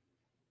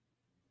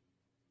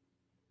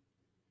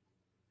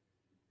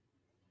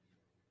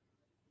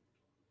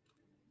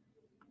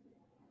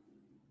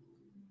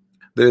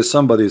 There is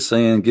somebody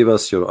saying, give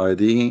us your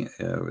ID,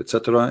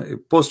 etc.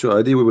 Post your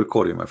ID, we will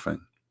call you, my friend.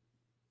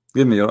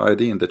 Give me your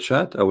ID in the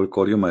chat, I will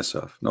call you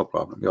myself. No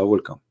problem, you are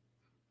welcome.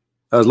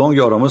 As long as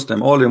you are a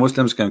Muslim, all the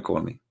Muslims can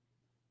call me.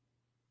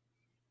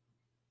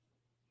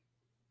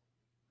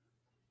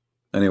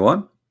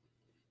 Anyone?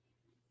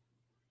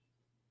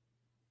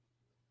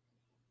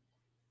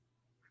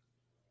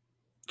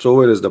 So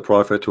where is the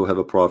prophet who have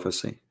a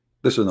prophecy?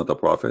 This is not a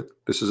prophet,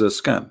 this is a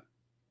scam.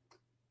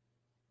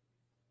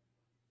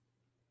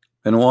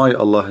 And why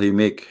Allah he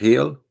make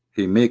hail?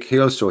 He make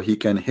hail so he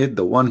can hit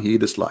the one he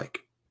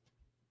dislike.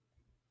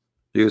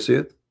 Do you see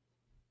it?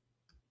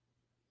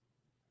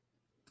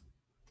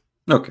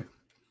 Okay.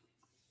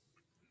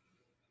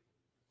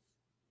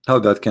 How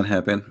that can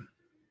happen?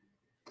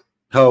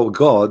 How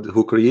God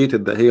who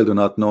created the hail do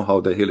not know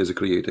how the hail is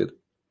created?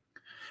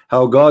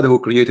 How God who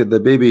created the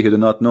baby, he do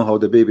not know how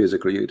the baby is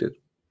created?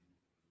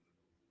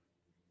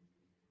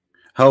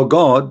 How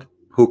God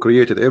who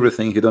created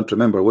everything, he don't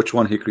remember which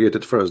one he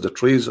created first, the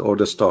trees or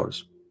the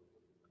stars?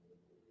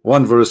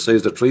 One verse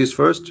says the trees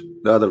first,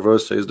 the other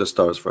verse says the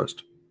stars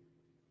first.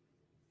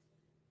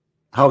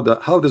 How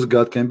does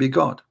God can be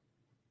God?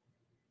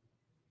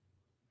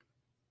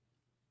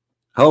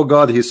 How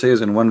God he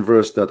says in one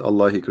verse that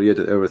Allah he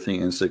created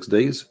everything in 6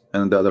 days,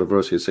 and the other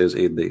verse he says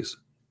 8 days.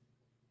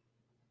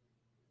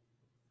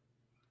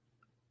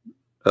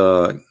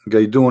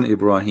 Gaidun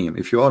Ibrahim,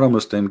 if you are a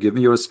Muslim, give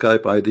me your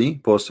Skype ID,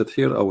 post it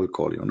here, I will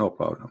call you, no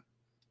problem.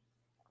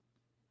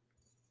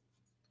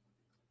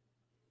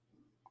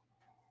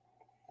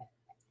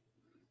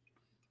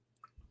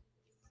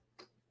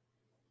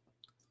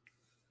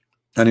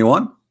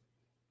 Anyone?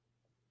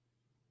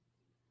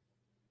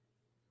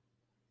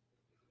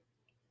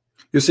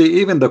 You see,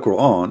 even the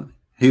Quran,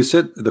 he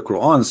said the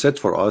Quran set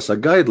for us a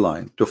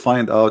guideline to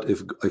find out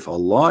if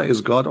Allah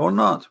is God or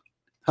not.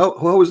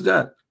 How is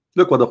that?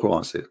 Look what the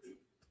Quran said.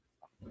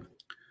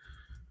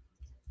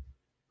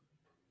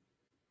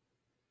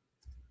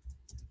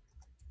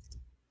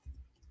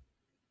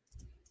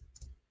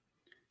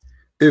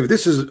 If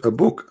this is a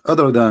book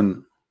other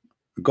than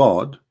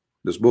God,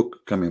 this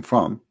book coming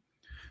from,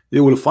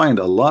 you will find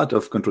a lot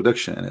of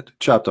contradiction in it.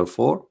 Chapter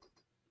 4,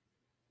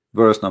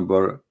 verse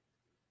number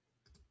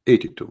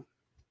 82.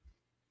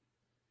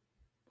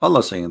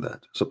 Allah saying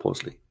that,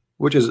 supposedly,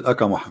 which is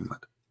Aka Muhammad.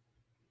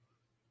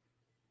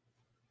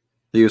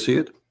 Do you see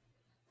it?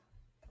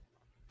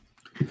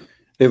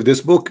 If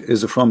this book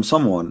is from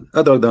someone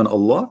other than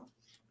Allah,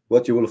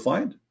 what you will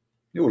find?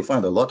 You will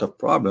find a lot of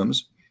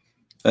problems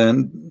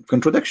and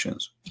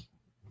contradictions.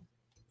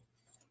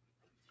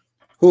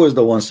 Who is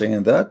the one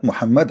saying that?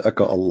 Muhammad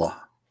Aka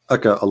Allah.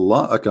 Aka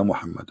Allah, Aka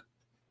Muhammad.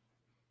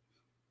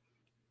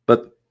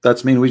 But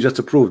that means we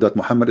just prove that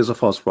Muhammad is a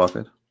false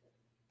prophet.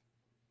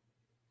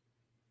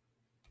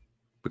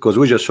 Because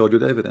we just showed you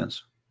the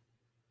evidence.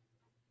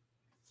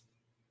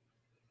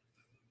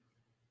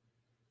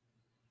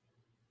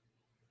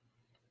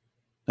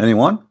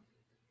 Anyone?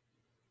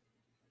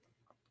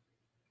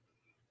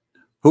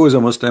 Who is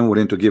a Muslim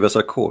willing to give us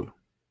a call?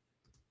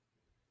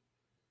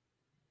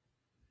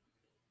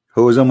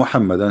 Who is a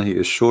Muhammadan? He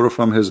is sure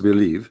from his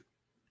belief.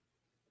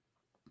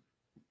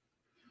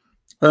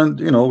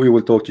 And you know, we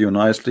will talk to you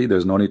nicely.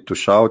 There's no need to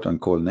shout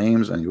and call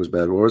names and use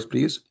bad words,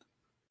 please.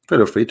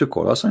 Feel free to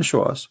call us and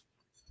show us.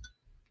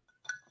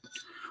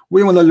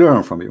 We want to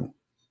learn from you.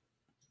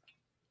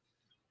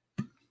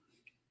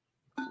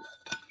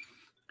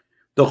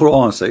 The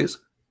Quran says,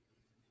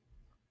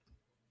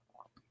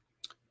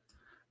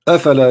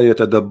 أَفَلَا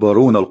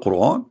يَتَدَبَّرُونَ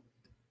الْقُرْآنَ.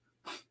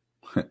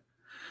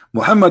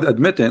 Muhammad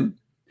admitting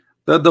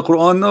that the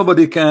Quran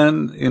nobody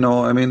can, you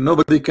know, I mean,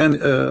 nobody can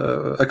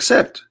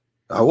accept.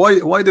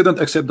 Why they don't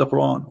accept the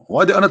Quran?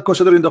 Why they are not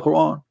considering the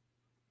Quran?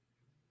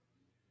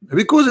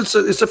 Because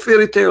it's a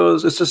fairy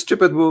tales, it's a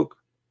stupid book.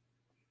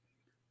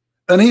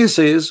 And he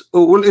says,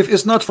 oh, well, if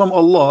it's not from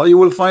Allah, you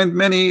will find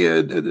many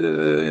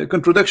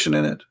contradiction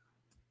in it.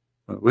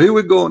 Well, here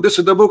we go. This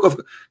is the book of,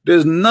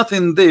 there's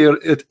nothing there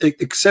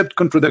except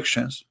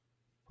contradictions.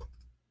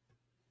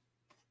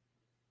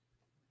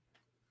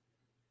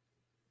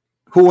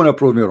 Who wanna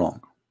prove me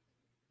wrong?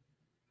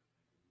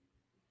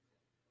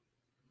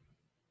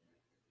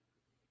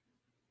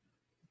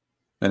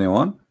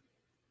 Anyone?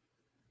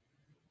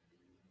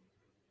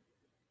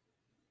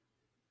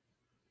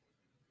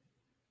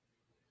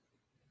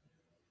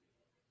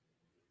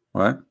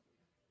 Right?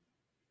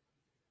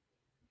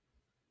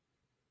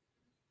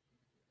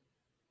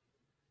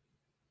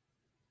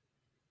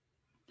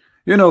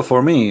 You know,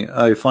 for me,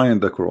 I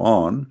find the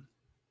Quran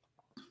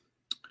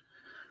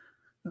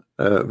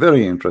a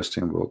very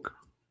interesting book,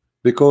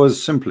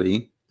 because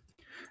simply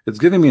it's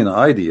giving me an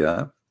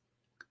idea,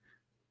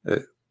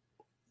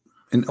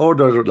 in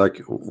order, like,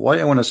 why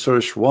I want to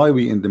search why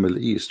we in the Middle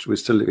East we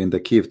still live in the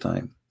cave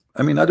time.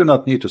 I mean, I do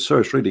not need to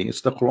search, really.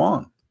 It's the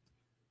Quran.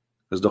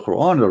 Is the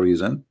Quran the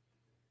reason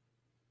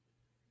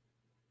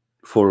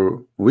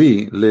for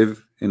we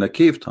live in a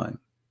cave time?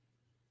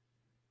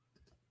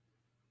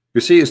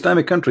 You see,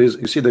 Islamic countries,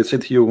 you see, they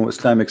said here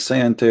Islamic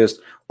scientists,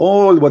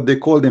 all what they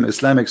call them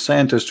Islamic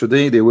scientists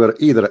today, they were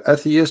either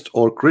atheists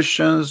or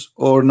Christians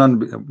or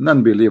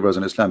non-believers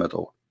in Islam at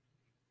all.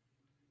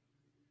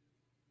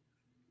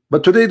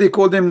 But today they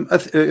call them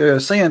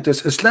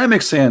scientists,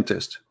 Islamic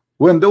scientists,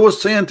 when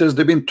those scientists,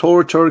 they've been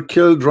tortured,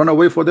 killed, run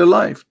away for their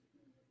life.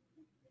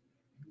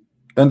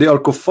 And they are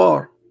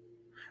kuffar.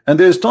 And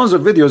there's tons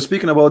of videos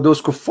speaking about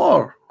those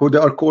kuffar, who they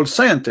are called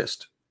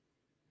scientists.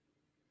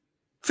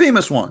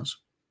 Famous ones.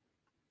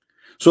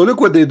 So look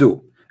what they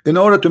do. In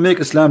order to make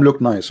Islam look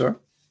nicer,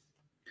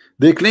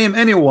 they claim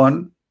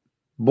anyone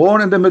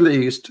born in the Middle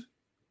East,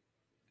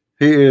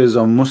 he is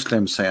a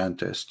Muslim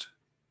scientist.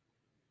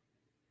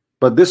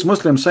 But this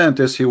Muslim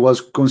scientist, he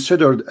was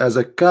considered as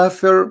a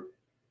kafir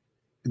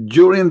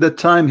during the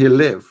time he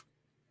lived.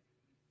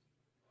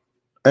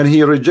 And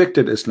he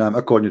rejected Islam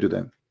according to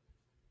them.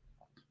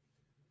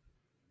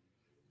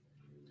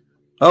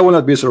 I will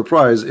not be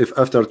surprised if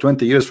after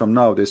 20 years from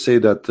now they say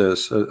that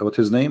what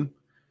his name,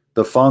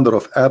 the founder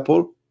of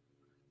Apple,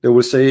 they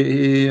will say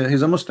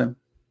he's a Muslim.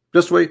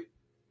 Just wait.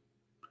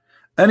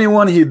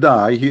 Anyone he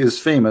die, he is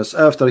famous.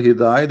 After he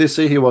died, they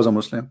say he was a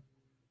Muslim.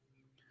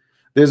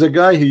 There's a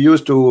guy who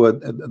used to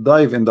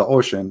dive in the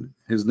ocean.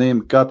 His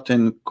name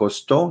Captain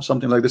Cousteau,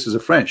 something like this, is a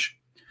French.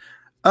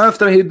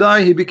 After he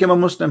died, he became a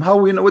Muslim. How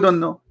we know? We don't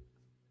know.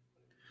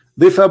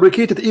 They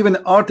fabricated even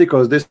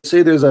articles. They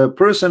say there's a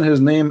person, his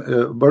name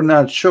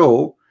Bernard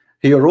Shaw.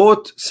 He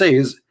wrote,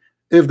 says,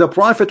 if the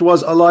Prophet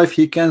was alive,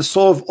 he can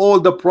solve all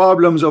the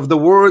problems of the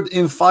world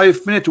in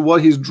 5 minutes while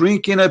he's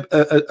drinking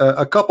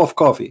a cup of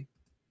coffee.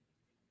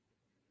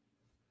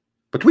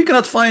 But we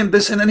cannot find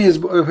this in any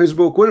of his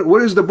book.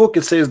 Where is the book?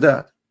 It says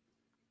that.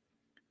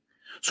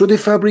 So they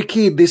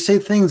fabricate. They say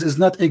things does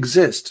not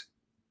exist,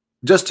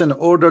 just in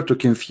order to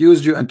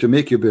confuse you and to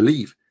make you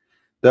believe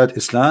that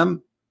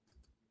Islam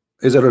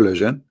is a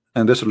religion,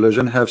 and this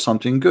religion have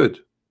something good.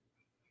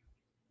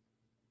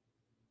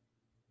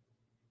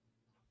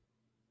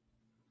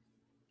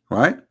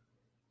 Right?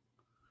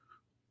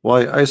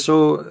 Why, I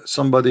saw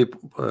somebody,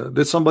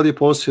 did somebody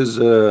post his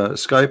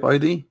Skype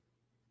ID?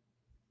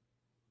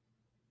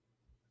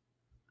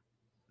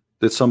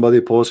 Did somebody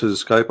post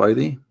his Skype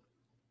ID?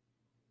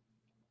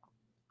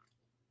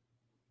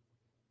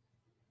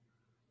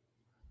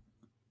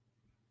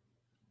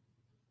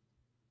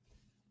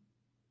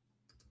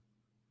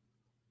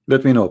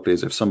 Let me know,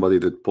 please, if somebody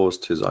did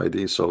post his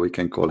ID so we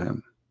can call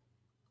him.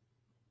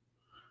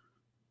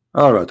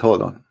 All right,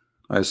 hold on.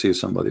 I see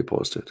somebody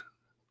posted.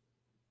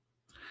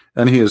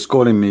 And he is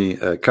calling me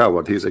a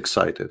coward. He's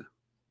excited.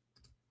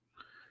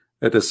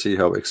 Let us see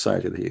how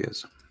excited he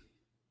is.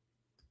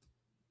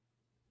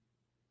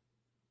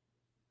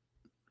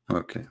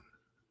 Okay.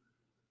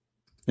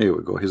 Here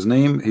we go. His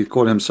name, he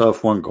called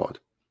himself One God.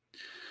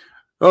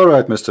 All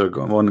right, Mr.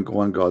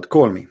 One God,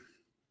 call me.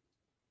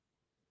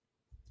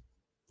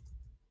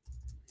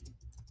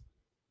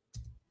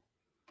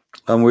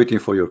 I'm waiting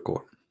for your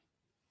call.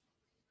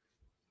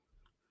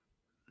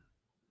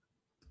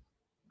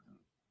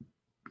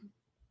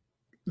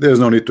 There's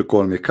no need to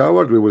call me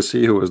coward. We will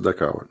see who is the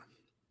coward.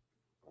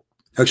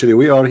 Actually,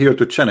 we are here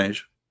to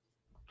challenge.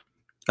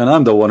 And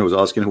I'm the one who's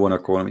asking who wanna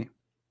call me.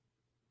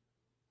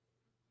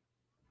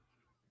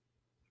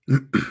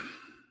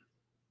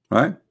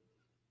 Right?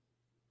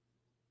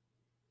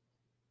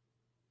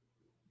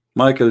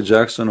 Michael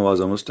Jackson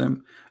was a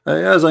Muslim.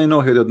 As I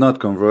know, he did not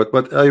convert,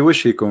 but I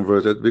wish he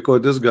converted,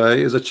 because this guy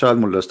is a child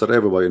molester.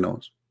 Everybody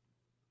knows.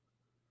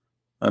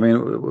 I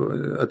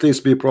mean, at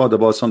least be proud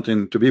about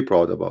something to be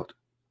proud about.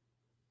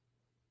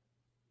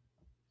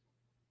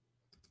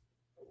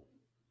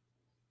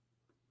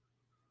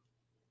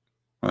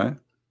 Right?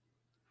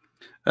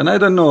 And I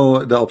don't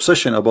know the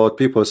obsession about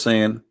people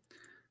saying,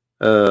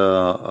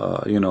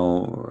 you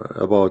know,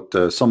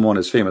 about someone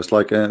is famous.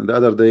 Like the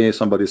other day,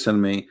 somebody sent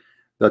me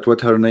that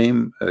what her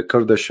name,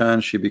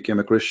 Kardashian, she became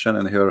a Christian,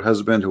 and her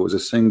husband, who was a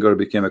singer,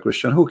 became a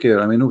Christian. Who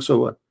cares? I mean, who, so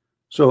what?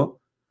 So,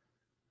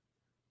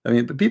 I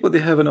mean, people, they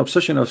have an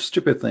obsession of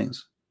stupid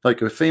things.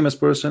 Like a famous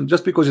person,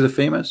 just because he's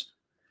famous,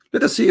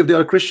 let us see if they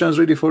are Christians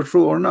really for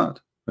true or not.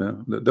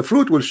 The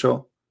fruit will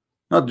show,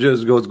 not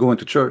just going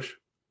to church.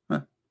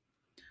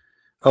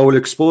 I will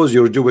expose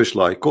your Jewish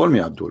lie. Call me,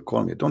 Abdul.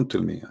 Call me. Don't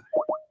tell me.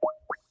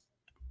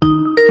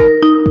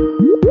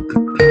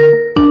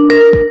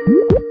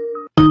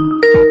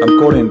 I'm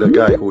calling the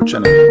guy who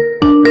channeled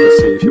me. Let's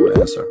see if he will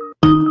answer.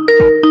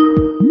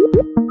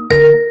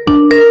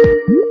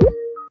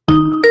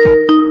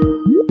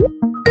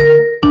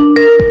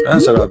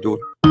 Answer, Abdul.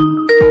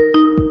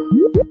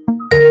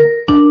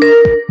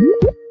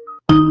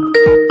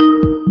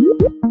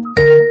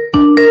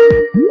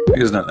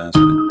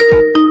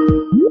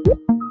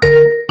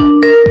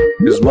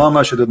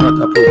 Mama, she did not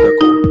approve the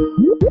call.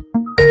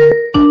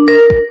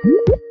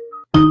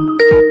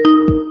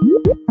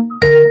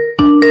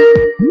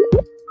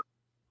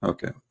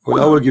 Okay.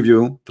 Well, I will give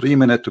you 3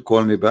 minutes to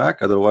call me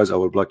back. Otherwise, I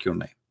will block your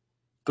name.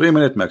 3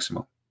 minutes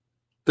maximum.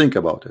 Think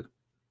about it.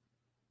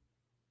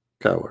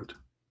 Coward.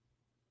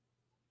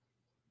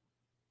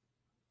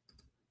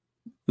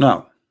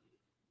 Now,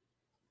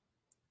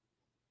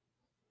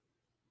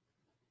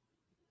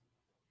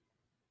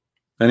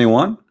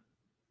 anyone?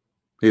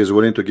 He is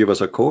willing to give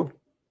us a call,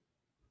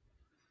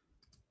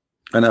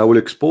 and I will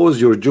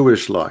expose your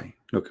Jewish lie.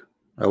 Look,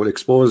 I will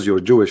expose your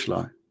Jewish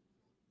lie.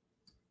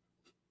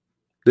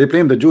 They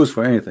blame the Jews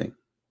for anything.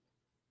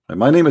 And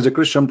my name is a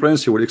Christian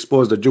Prince. He will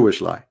expose the Jewish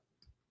lie.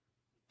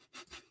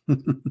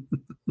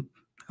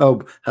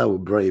 How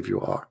brave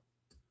you are.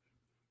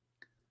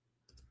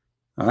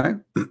 All right.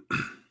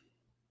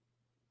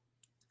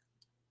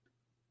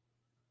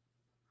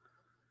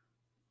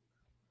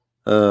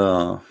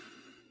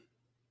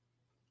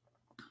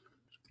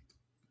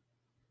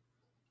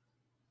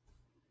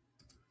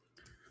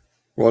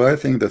 Well, I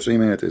think the 3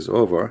 minutes is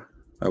over.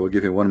 I will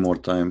give you one more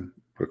time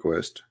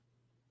request.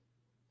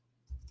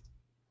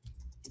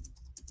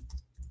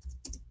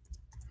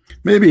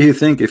 Maybe he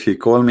think if he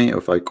call me,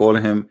 if I call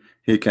him,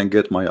 he can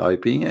get my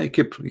IP. I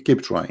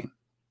keep trying.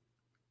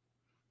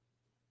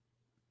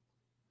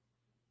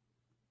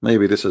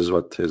 Maybe this is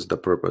what is the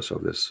purpose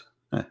of this.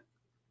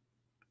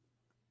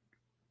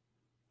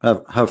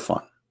 Have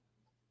fun.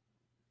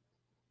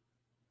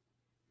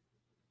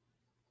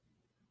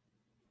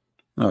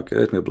 Okay,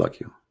 let me block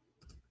you.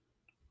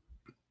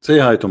 Say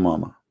hi to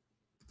Mama.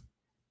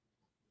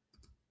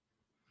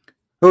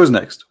 Who's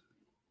next?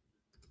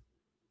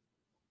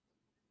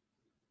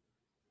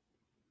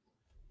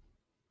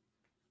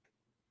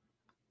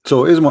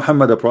 So is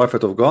Muhammad a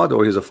prophet of God,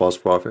 or he's a false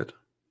prophet?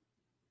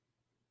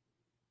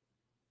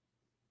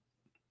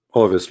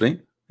 Obviously,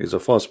 he's a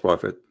false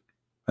prophet.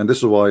 And this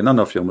is why none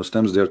of you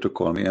Muslims dare to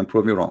call me and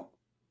prove me wrong.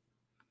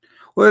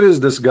 Where is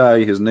this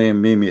guy, his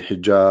name Mimi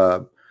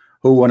Hijab,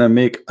 who wanna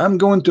make, I'm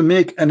going to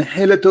make an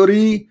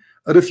hilatory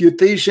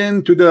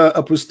refutation to the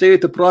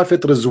apostate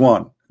prophet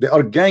Rizwan. They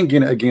are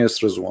ganging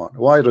against Rizwan.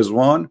 Why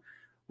Rizwan?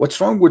 What's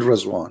wrong with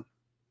Rizwan?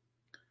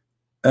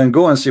 And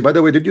go and see. By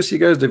the way, did you see,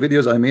 guys, the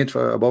videos I made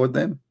about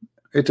them?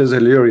 It is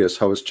hilarious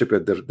how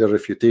stupid their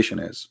refutation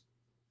is.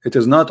 It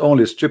is not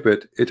only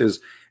stupid, it is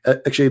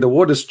actually, the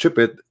word is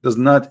stupid does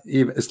not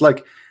even, it's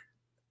like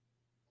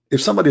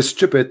if somebody is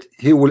stupid,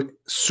 he will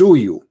sue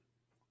you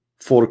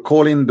for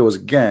calling those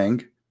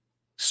gang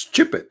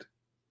stupid,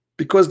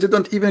 because they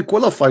don't even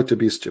qualify to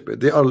be stupid.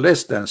 They are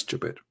less than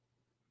stupid.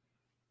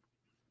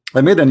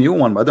 I made a new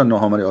one, but I don't know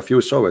how many of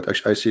you saw it.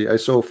 Actually, I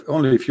saw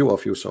only a few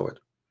of you saw it.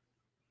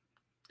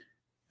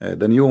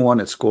 The new one,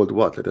 it's called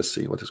what? Let us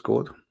see what it's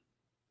called.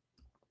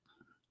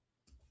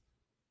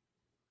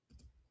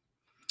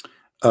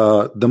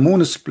 The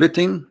moon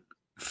splitting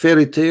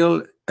fairy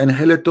tale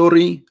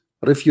annihilatory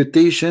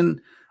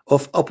refutation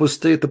of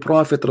apostate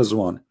prophet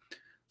Rizwan.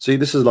 See,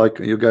 this is like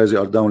you guys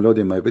are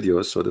downloading my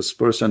videos. So this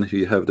person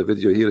who have the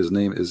video here, his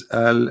name is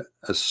Al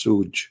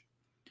Asuj.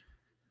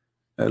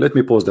 Let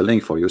me post the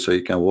link for you so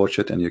you can watch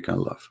it and you can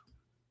laugh.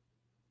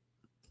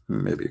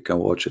 Maybe you can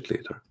watch it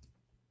later.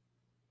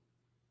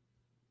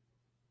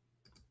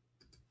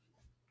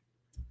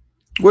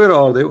 Where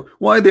are they?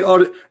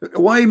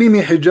 Why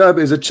Mimi Hijab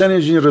is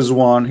challenging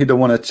Rizwan? He don't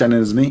want to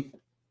challenge me.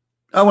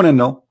 I want to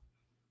know.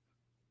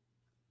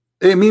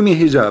 Hey Mimi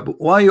Hijab,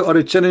 why you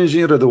are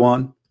challenging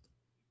Rizwan?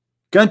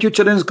 Can't you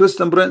challenge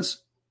Christian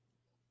Prince?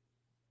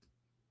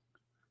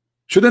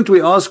 Shouldn't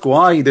we ask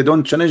why they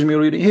don't challenge me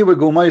really? Here we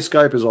go, my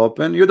Skype is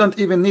open. You don't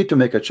even need to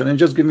make a challenge,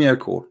 just give me a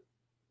call.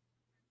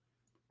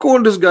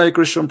 Call this guy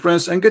Christian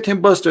Prince and get him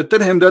busted.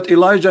 Tell him that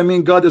Elijah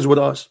mean God is with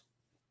us.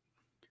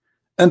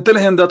 And tell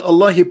him that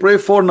Allah he pray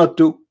for, not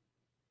to.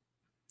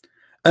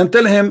 And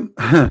tell him,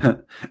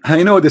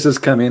 I know this is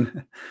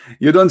coming.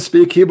 You don't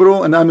speak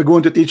Hebrew and I'm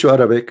going to teach you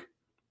Arabic.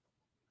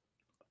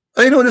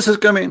 I know this is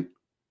coming.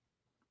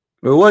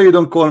 Well, why you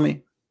don't call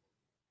me?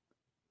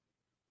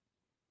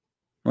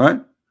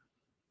 Right?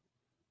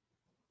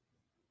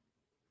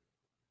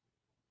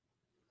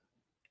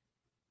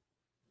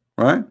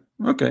 Right?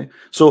 Okay.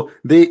 So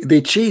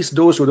they chase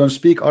those who don't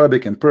speak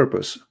Arabic on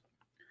purpose.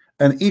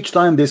 And each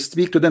time they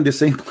speak to them, they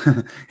say,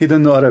 he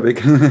don't know Arabic.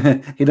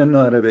 He don't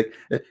know Arabic.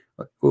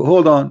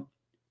 Hold on.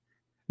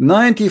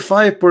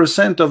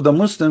 95% of the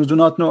Muslims do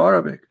not know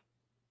Arabic.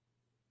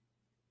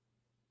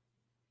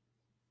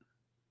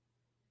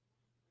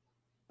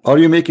 Are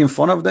you making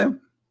fun of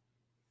them?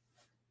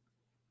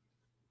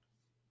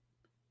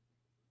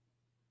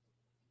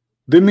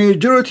 The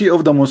majority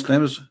of the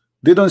Muslims,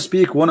 they don't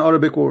speak one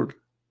Arabic word.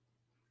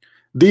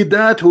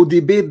 That who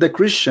debate the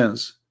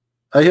Christians,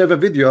 I have a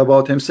video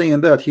about him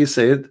saying that. He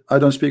said, I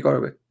don't speak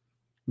Arabic.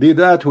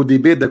 That who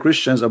debate the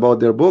Christians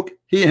about their book,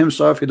 he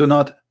himself, he do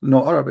not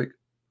know Arabic.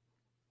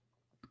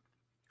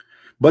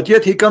 But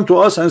yet he come to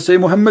us and say,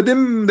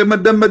 Muhammadim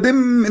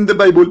in the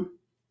Bible.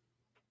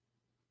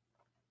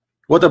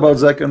 What about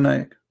Zakir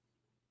Naik?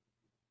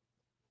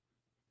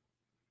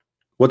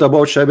 What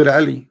about Shabir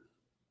Ali?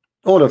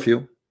 All of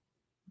you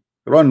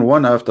run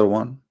one after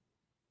one.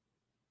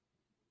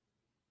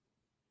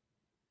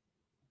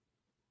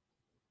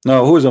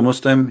 Now, who is a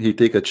Muslim? He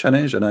take a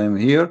challenge, and I am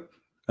here,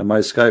 and my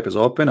Skype is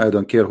open. I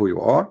don't care who you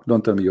are.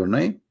 Don't tell me your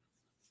name.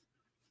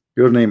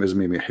 Your name is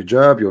Mimi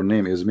Hijab. Your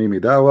name is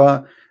Mimi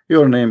Dawa.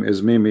 Your name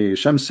is Mimi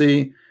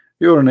Shamsi.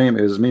 Your name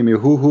is Mimi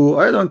Hoo.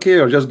 I don't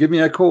care. Just give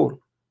me a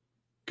call.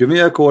 Give me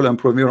a call and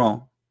prove me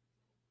wrong.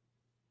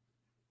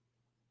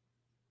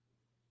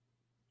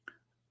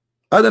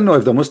 I don't know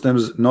if the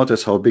Muslims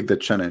notice how big the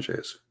challenge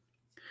is,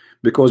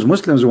 because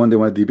Muslims, when they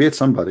want to debate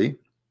somebody,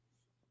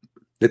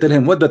 they tell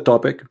him what the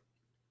topic,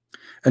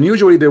 and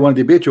usually they want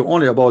to debate you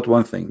only about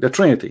one thing: the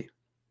Trinity.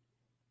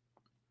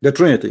 The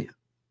Trinity.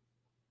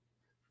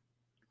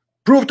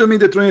 Prove to me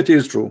the Trinity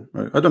is true.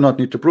 I do not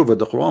need to prove it.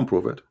 The Quran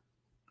prove it.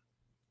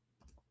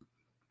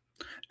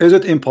 Is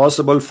it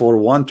impossible for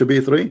one to be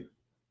three?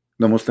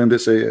 The Muslim, they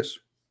say yes.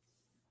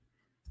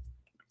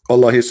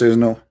 Allah, he says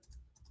no.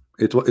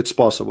 It's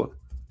possible.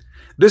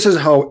 This is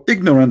how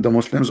ignorant the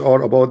Muslims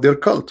are about their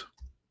cult.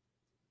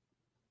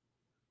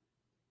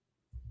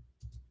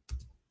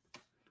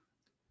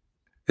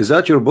 Is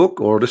that your book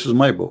or this is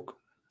my book?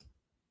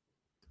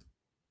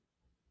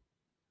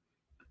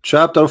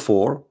 Chapter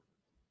 4,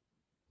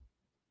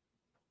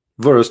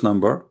 verse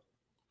number.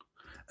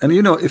 And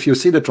you know, if you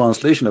see the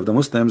translation of the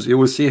Muslims, you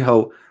will see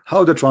how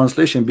the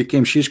translation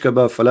became shish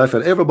kebab,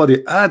 falafel.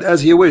 Everybody add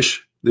as he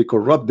wish. They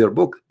corrupt their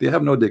book. They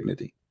have no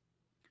dignity.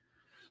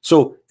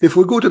 So if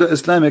we go to the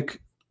Islamic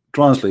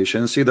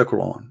translation, see the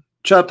Quran,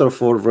 chapter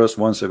 4, verse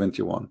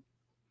 171.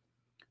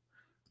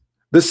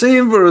 The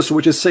same verse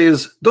which it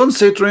says, don't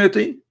say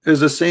Trinity, is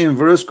the same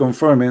verse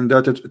confirming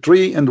that it's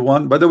 3 and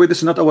 1. By the way, this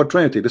is not our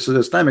Trinity. This is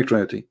Islamic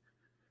Trinity.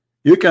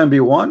 You can be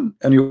one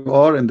and you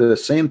are in the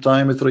same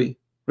time 3.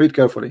 Read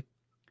carefully.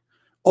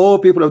 All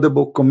people of the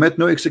book, commit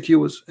no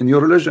excuse in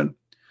your religion,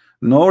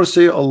 nor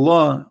say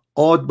Allah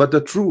aught but the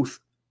truth.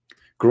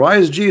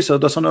 Christ Jesus,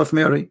 the son of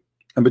Mary,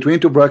 and between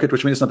two brackets,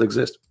 which means not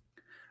exist,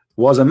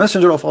 was a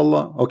messenger of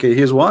Allah. Okay,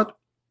 he's what?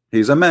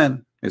 He's a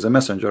man. He's a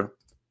messenger.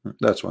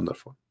 That's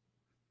wonderful.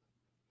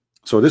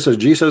 So this is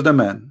Jesus the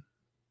man.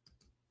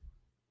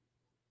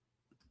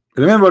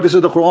 Remember, this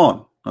is the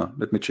Quran.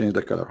 Let me change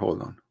the color.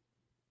 Hold on.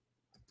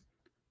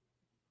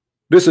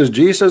 This is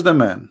Jesus the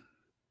man.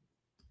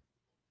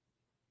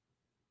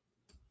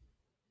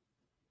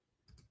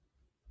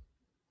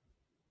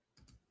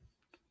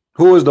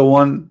 Who is the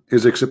one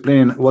is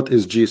explaining what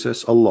is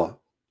Jesus? Allah.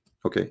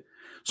 Okay.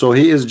 So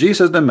he is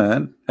Jesus the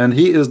man, and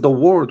he is the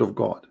word of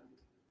God.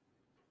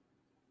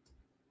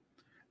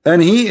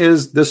 And he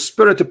is the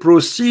spirit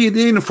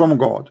proceeding from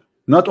God.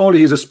 Not only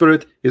he is a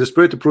spirit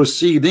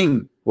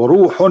proceeding.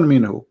 وَرُوحٌ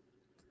مِّنْهُ.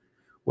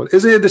 Well,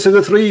 isn't it this is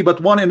a 3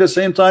 but 1 in the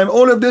same time?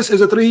 All of this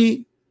is a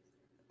 3.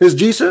 Is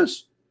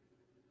Jesus.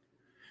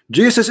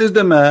 Jesus is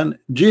the man,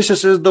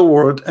 Jesus is the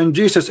word, and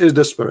Jesus is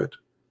the spirit.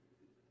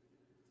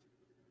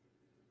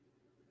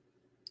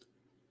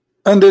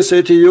 And they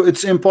say to you,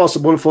 it's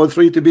impossible for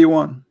 3 to be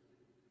 1.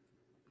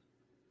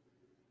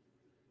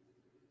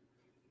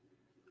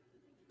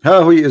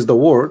 How he is the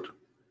word,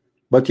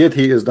 but yet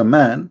he is the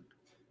man,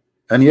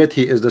 and yet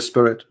he is the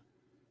spirit.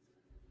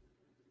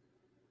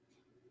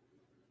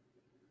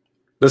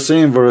 The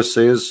same verse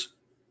says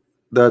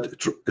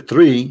that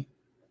 3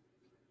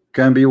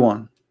 can be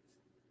 1.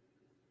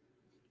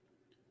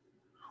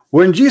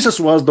 When Jesus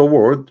was the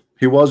word,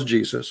 he was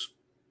Jesus.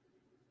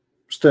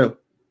 Still,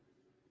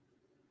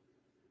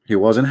 he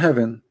was in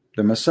heaven,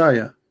 the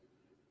Messiah.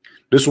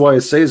 This is why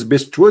it says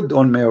bestowed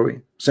on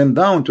Mary, sent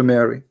down to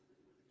Mary.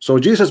 So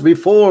Jesus,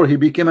 before he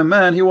became a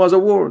man, he was a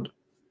word,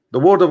 the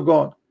word of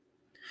God.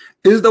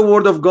 Is the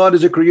word of God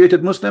is a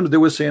created Muslims? They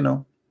will say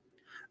no.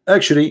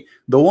 Actually,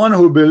 the one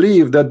who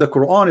believe that the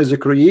Quran is a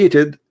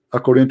created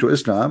according to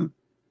Islam,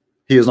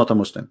 he is not a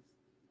Muslim.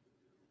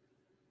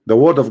 The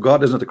word of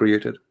God is not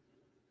created.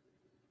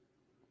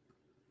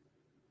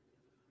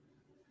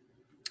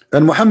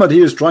 And Muhammad,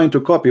 he is trying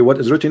to copy what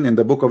is written in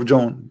the book of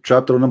John,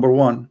 chapter number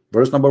 1,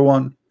 verse number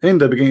 1. In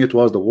the beginning it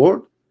was the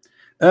word,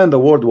 and the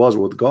word was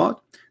with God,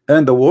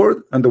 and the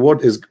word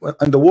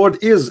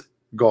is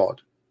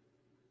God.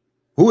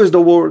 Who is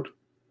the word?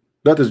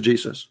 That is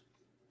Jesus.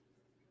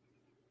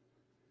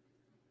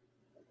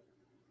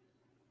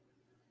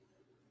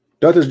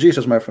 That is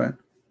Jesus, my friend.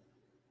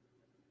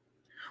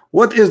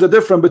 What is the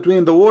difference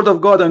between the word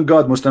of God and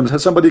God, Muslims?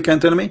 Has somebody can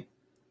tell me?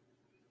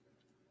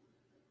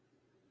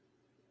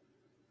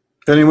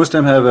 Any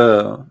Muslim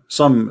have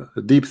some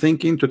deep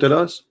thinking to tell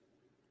us?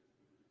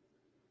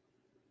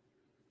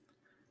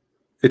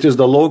 It is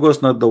the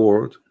logos, not the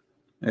word.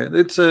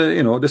 It's a,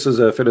 you know, this is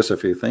a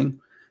philosophy thing.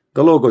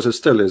 The logos is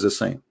still is the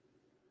same,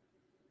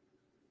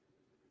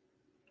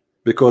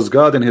 because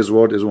God and his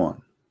word is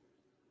one.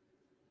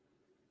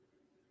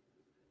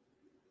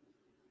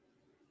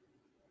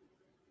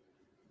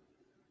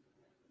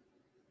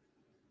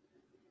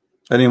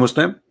 Any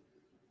Muslim?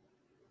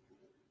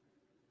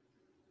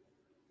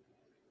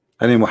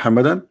 Any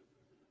Muhammadan?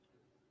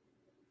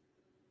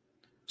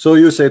 So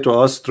you say to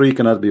us 3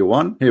 cannot be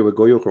 1. Here we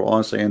go, your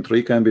Quran saying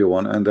 3 can be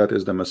 1, and that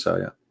is the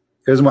Messiah.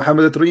 Is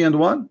Muhammad 3 and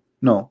 1?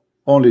 No,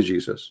 only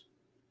Jesus.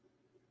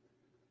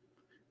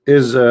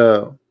 Is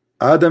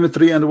Adam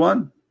 3 and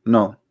 1?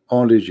 No,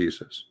 only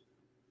Jesus.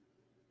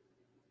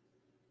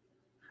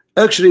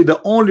 Actually,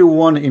 the only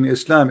one in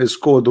Islam is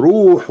called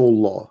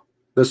Ruhullah.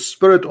 The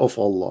Spirit of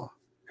Allah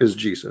is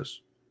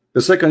Jesus.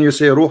 The second you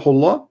say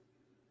Ruhullah,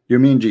 you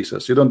mean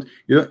Jesus. You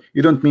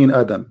don't mean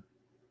Adam.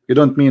 You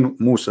don't mean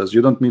Moses.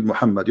 You don't mean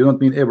Muhammad. You don't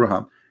mean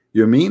Abraham.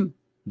 You mean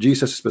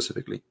Jesus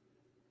specifically.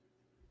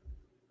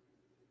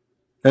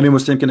 Any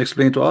Muslim can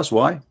explain to us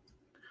why?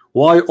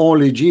 Why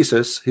only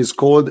Jesus is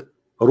called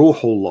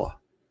Ruhullah,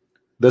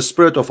 the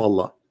Spirit of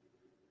Allah?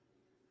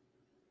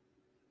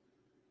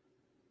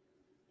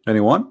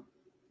 Anyone?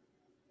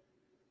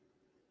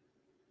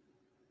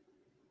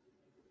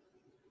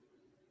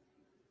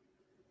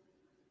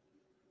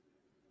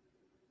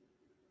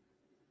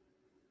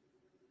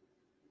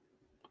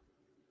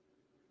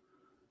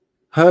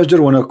 Hajar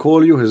wanna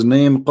call you, his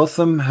name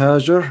Qatham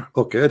Hajar.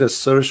 Okay, let's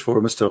search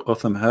for Mr.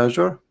 Qatham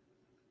Hajar.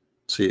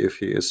 See if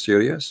he is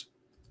serious.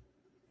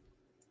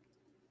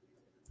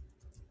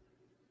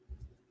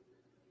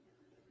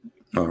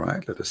 All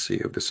right, let us see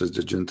if this is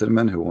the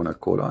gentleman who wanna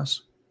call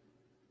us.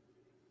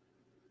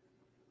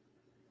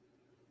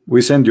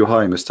 We send you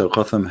hi, Mr.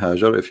 Qatham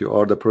Hajar. If you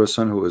are the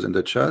person who is in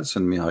the chat,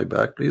 send me hi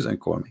back, please, and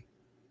call me.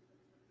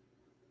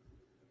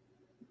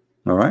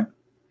 All right.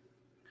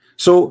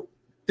 So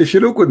if you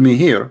look with me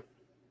here,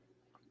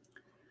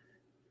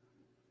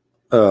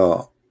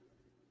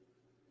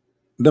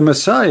 the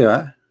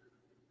Messiah,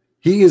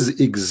 he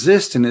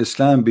exists in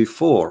Islam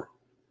before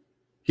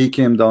he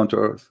came down to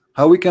earth.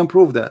 How we can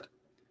prove that?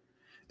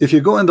 If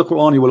you go in the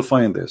Quran, you will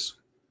find this.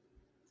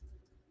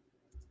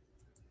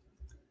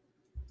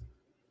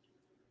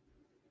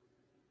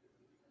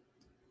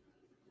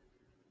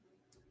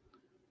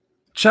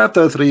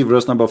 Chapter 3,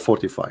 verse number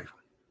 45.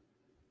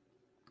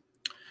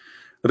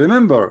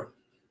 Remember,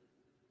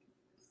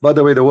 by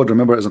the way, the word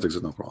remember doesn't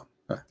exist in the Quran.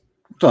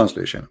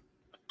 Translation.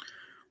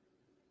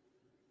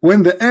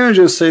 When the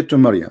angel said to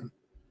Maryam,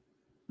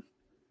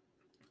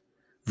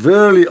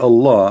 verily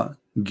Allah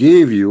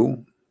gave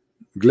you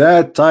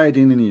glad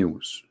tidings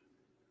news,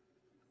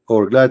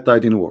 or glad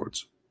tidings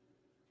words.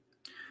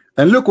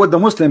 And look what the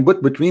Muslim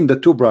put between the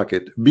two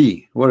brackets.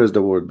 B. Where is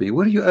the word B?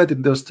 Where are you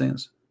adding those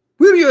things?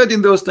 Where are you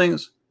adding those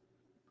things?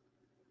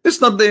 It's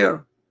not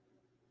there.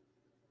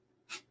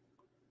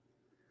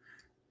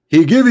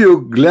 He gave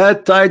you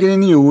glad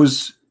tidings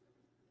news.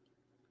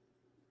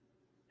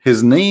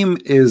 His name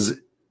is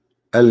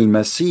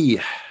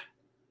Al-Masih.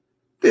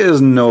 There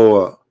is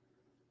no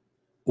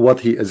what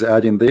he is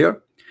adding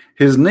there.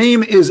 His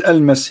name is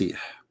Al-Masih.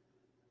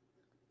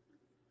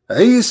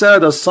 Isa,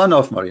 the son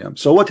of Maryam.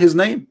 So what his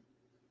name?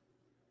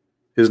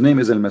 His name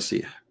is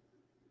Al-Masih.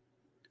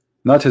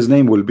 Not his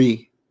name will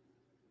be.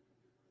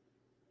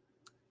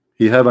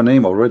 He have a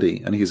name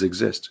already, and he's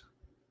exist.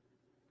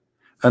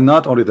 And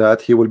not only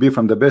that, he will be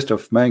from the best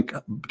of man,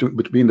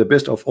 between the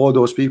best of all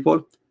those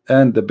people,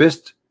 and the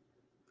best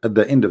at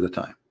the end of the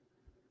time,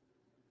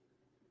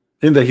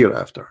 in the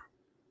hereafter.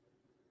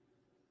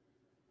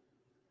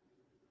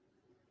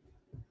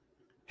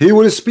 He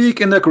will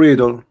speak in the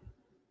cradle.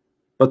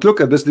 But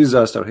look at this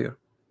disaster here.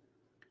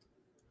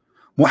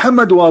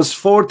 Muhammad was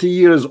 40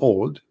 years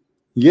old,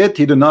 yet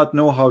he did not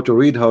know how to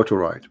read, how to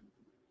write.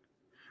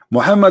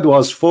 Muhammad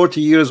was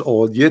 40 years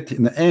old, yet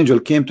an angel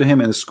came to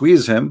him and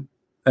squeezed him,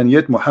 and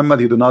yet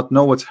Muhammad, he did not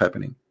know what's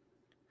happening.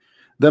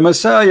 The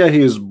Messiah,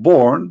 he is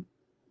born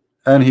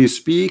and he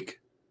speak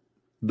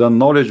the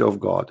knowledge of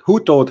God. Who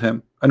taught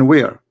him and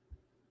where?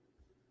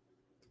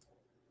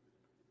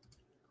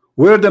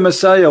 Where the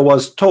Messiah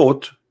was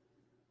taught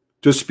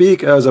to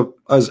speak as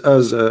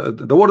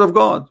the word of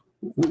God?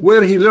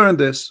 Where he learned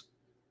this?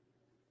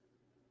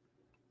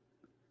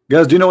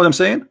 Guys, do you know what I'm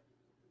saying?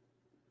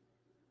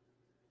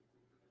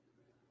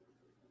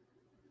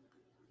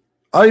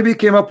 I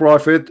became a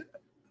prophet.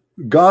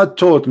 God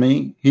taught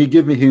me. He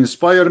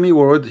inspired me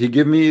word. He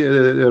gave me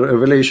a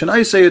revelation.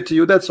 I say it to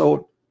you. That's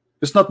all.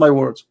 It's not my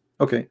words.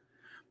 Okay.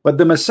 But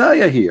the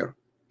Messiah here,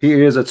 he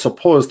is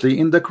supposedly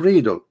in the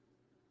cradle.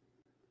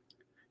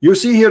 You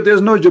see here,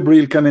 there's no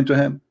Jibreel coming to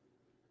him.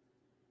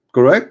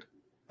 Correct?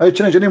 I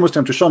challenge any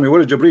Muslim to show me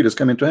where Jibreel is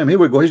coming to him. Here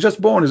we go. He's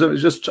just born.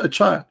 He's just a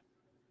child.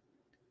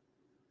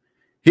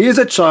 He is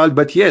a child,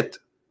 but yet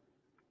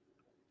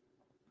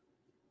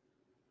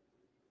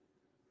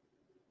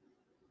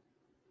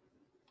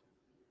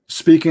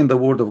speaking the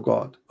word of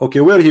God.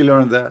 Okay, where he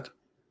learned that?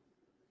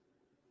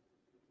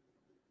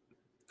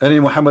 Any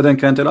Muhammadan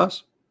can tell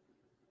us?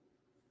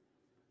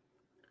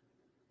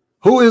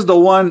 Who is the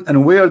one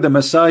and where the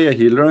Messiah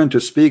he learned to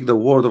speak the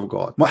word of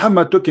God?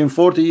 Muhammad took him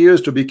 40 years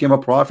to become a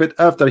prophet.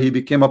 After he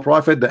became a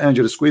prophet, the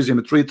angel squeezed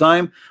him 3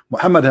 times.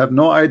 Muhammad have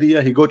no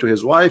idea. He go to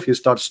his wife. He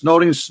starts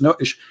snoring,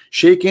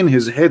 shaking.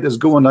 His head is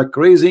going like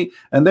crazy.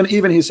 And then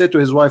even he said to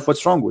his wife,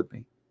 what's wrong with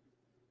me?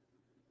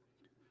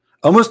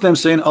 A Muslim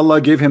saying Allah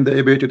gave him the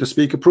ability to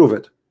speak. Prove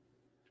it.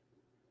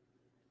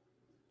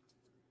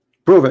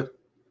 Prove it.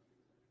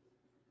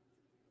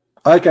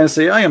 I can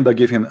say I am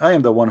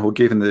the one who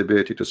gave him the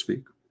ability to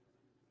speak.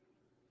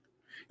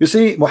 You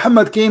see,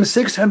 Muhammad came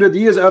 600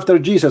 years after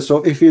Jesus,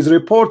 so if he's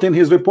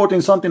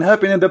reporting something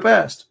happened in the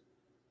past.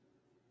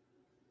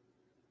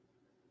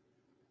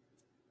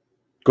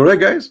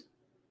 Correct, guys?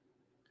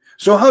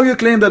 So how you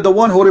claim that the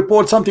one who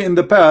reports something in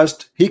the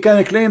past, he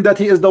can claim that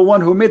he is the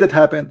one who made it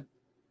happen?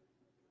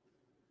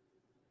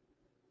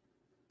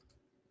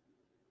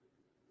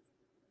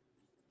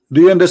 Do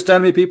you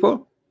understand me,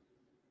 people?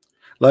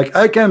 Like,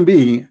 I can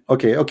be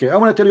okay, I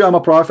want to tell you I'm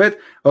a prophet.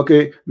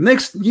 Okay,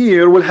 next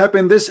year will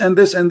happen this and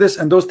this and this,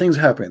 and those things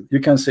happen. You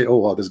can say, oh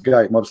well, this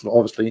guy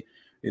obviously,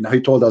 you know, he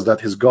told us that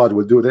his God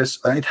will do this,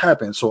 and it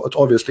happened, so it's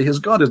obviously his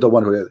God is the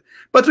one who did it.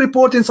 But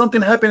reporting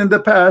something happened in the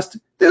past,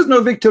 there's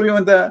no victory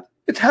on that.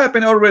 It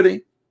happened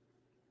already.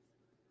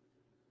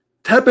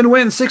 It happened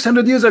when?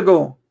 600 years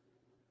ago.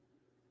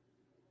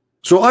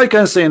 So I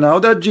can say now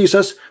that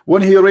Jesus,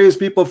 when he raised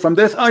people from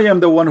death, I am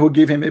the one who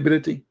gave him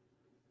ability.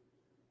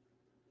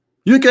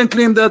 You can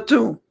claim that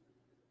too.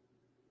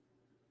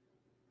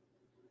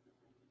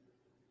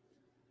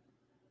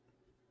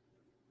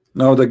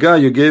 Now the guy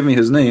you gave me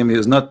his name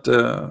is not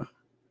this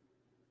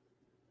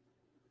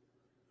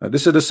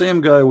is the same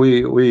guy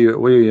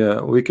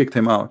we kicked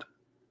him out.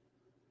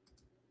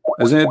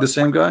 Isn't it the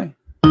same guy?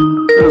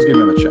 Let's give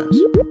him a chance.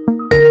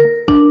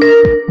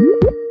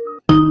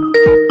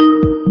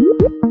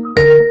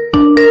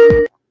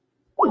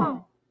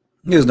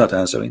 He's not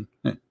answering.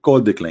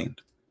 Call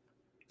declined.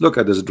 Look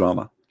at this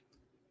drama.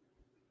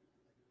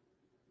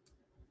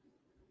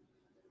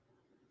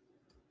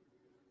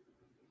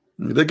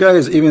 The guy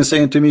is even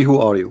saying to me, who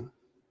are you?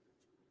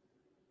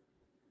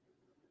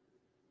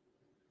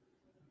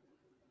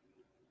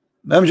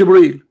 I'm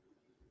Jibreel.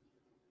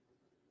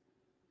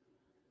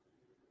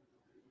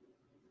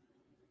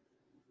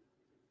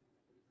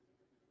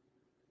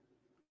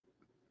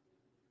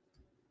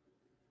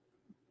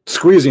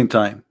 Squeezing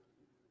time.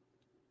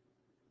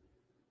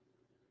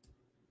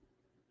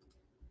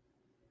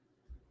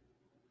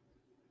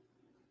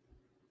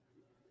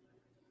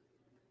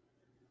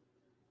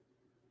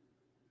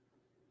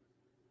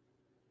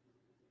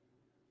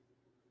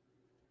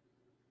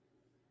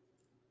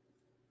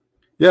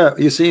 Yeah,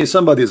 you see,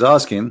 somebody is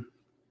asking,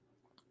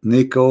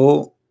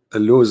 Nico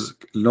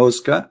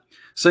Lozka,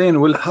 saying,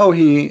 well, how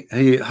he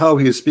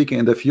is speaking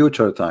in the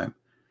future time.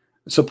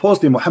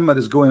 Supposedly Muhammad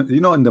is going,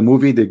 you know, in the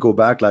movie they go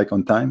back like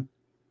on time.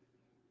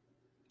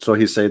 So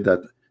he said that,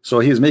 so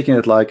he's making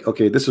it like,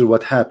 okay, this is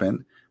what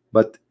happened,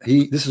 but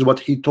this is what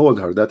he told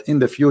her that in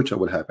the future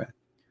will happen.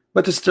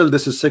 But still,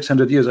 this is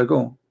 600 years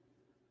ago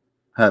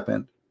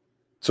happened.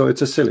 So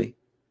it's a silly.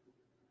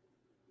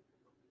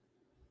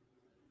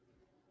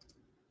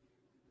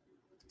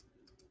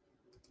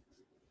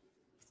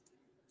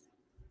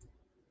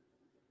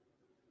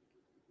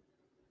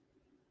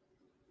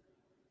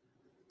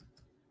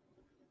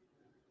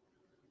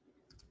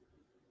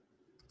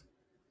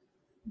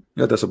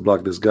 Let us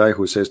block this guy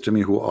who says to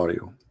me, who are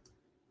you?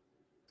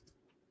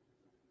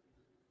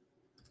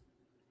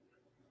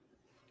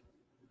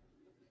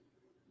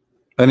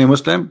 Any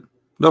Muslim?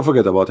 Don't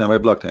forget about him. I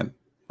blocked him.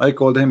 I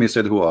called him. He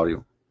said, who are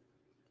you?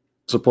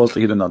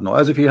 Supposedly he did not know,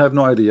 as if he have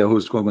no idea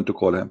who's going to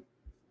call him.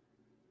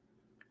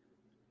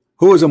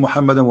 Who is a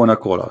Muhammadan wanna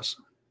call us?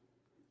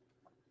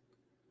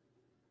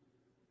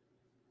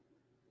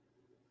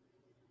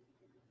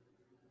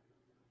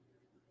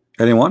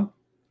 Anyone?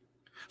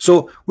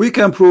 So we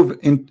can prove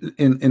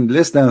in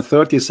less than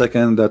 30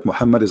 seconds that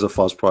Muhammad is a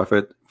false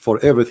prophet,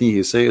 for everything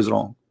he say is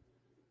wrong.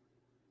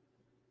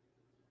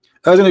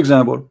 As an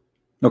example,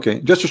 okay,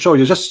 just to show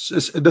you just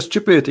the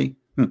stupidity.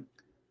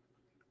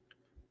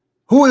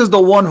 Who is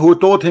the one who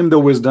taught him the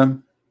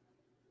wisdom?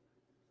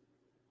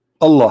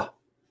 Allah.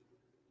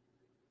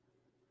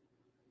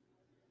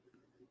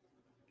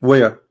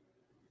 Where?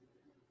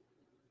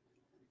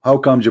 How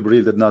come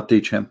Jibreel did not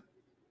teach him?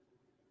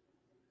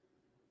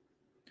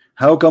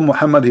 How come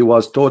Muhammad, he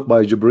was taught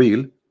by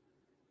Jibreel,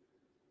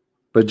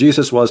 but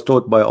Jesus was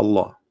taught by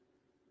Allah?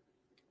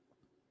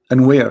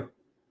 And where?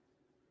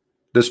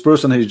 This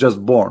person is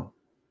just born.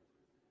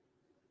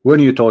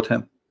 When you taught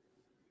him?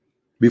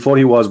 Before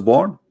he was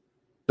born?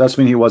 That's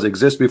when he was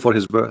exist before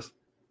his birth.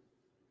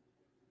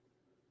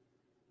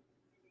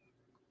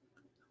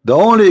 The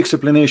only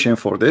explanation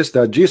for this,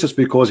 that Jesus,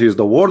 because he is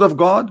the word of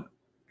God,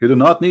 he do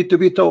not need to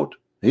be taught.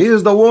 He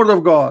is the word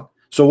of God.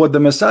 So what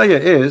the Messiah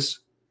is,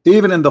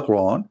 even in the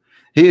Quran,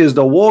 he is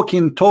the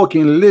walking,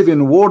 talking,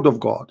 living word of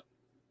God.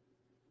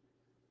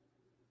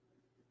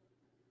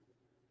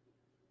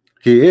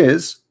 He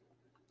is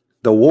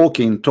the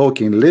walking,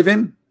 talking,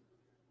 living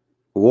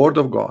word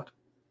of God.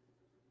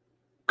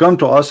 Come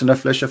to us in the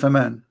flesh of a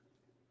man.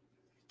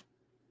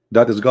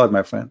 That is God,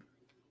 my friend.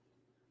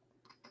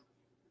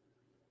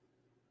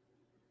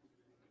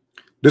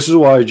 This is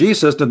why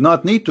Jesus did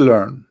not need to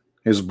learn.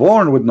 He is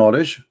born with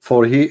knowledge,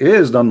 for he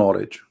is the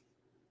knowledge.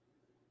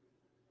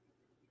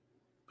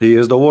 He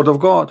is the word of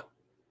God.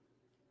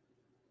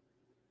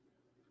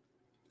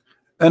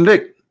 And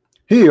Rick,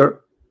 here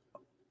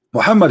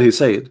Muhammad, he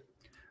said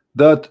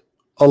that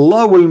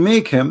Allah will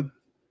make him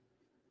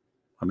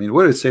I mean,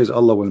 where it says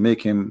Allah will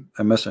make him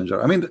a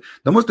messenger. I mean,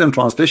 the Muslim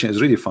translation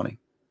is really funny.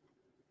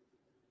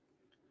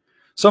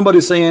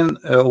 Somebody saying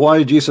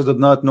why Jesus did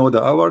not know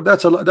the hour.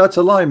 That's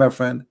a lie, my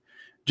friend.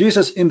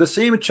 Jesus, in the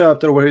same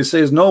chapter where he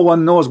says no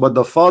one knows but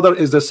the Father,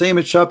 is the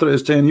same chapter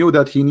is telling you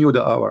that he knew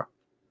the hour.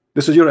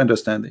 This is your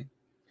understanding.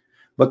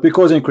 But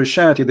because in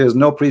Christianity there is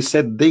no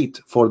preset date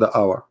for the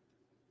hour,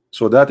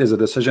 so that is a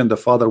decision the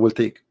Father will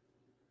take.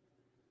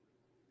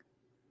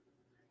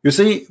 You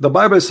see, the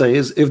Bible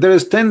says if there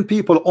is 10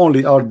 people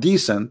only are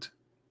decent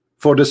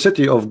for the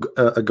city of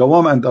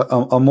Gawam and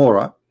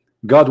Amora,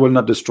 God will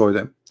not destroy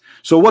them.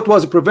 So what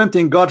was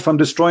preventing God from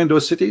destroying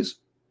those cities?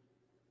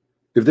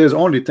 If there's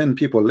only 10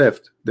 people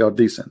left, they are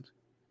decent.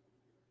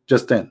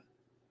 Just 10.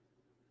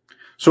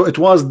 So it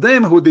was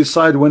them who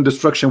decide when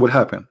destruction would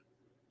happen.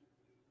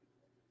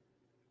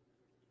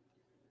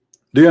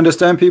 Do you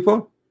understand,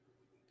 people?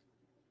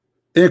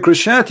 In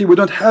Christianity, we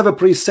don't have a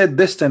preset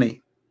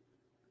destiny.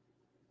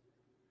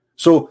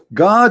 So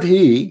God,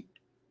 he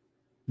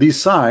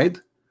decide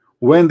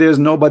when there's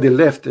nobody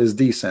left is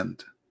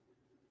decent,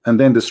 and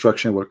then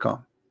destruction will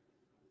come.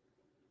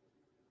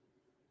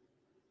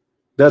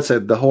 That's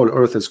it. The whole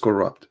earth is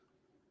corrupt.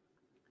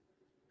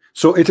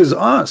 So it is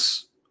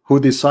us who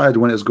decide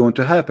when it's going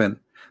to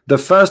happen. The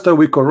faster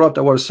we corrupt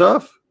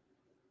ourselves,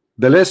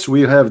 the less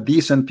we have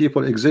decent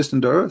people exist in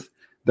the earth,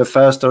 the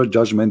faster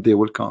judgment day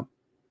will come.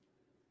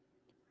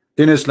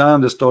 In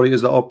Islam, the story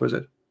is the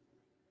opposite.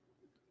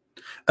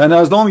 And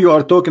as long you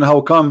are talking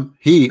how come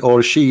he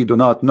or she do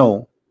not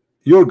know,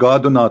 your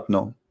God do not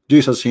know.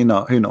 Jesus, he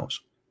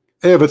knows.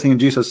 Everything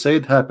Jesus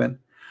said happened.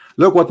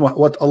 Look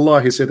what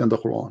Allah he said in the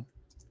Quran.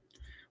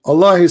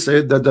 Allah he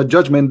said that the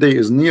judgment day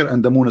is near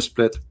and the moon is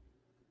split.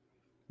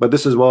 But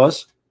this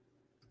was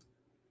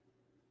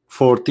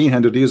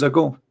 1400 years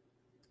ago,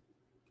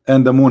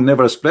 and the moon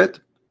never split,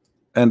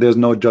 and there's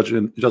no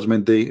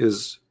judgment day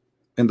is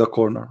in the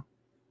corner.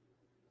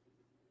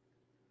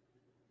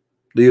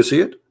 Do you see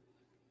it?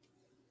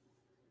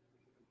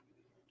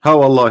 How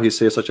Allah he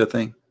says such a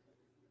thing?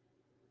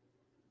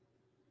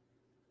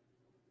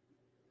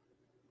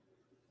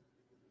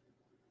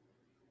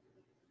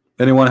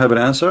 Anyone have an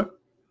answer?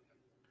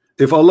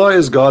 If Allah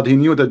is God, he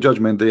knew the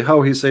judgment day.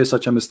 How he says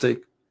such a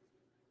mistake?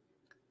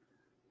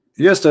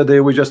 Yesterday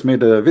we just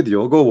made a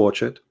video. Go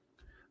watch it.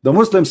 The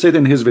Muslim said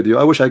in his video,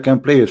 I wish I can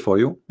play it for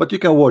you, but you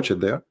can watch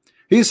it there.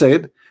 He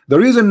said the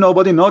reason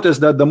nobody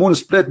noticed that the moon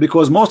split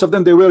because most of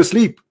them they were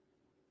asleep.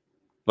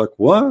 Like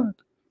what?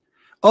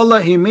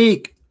 Allah he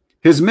make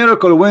his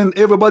miracle when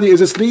everybody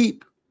is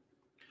asleep.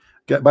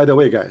 By the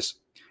way, guys,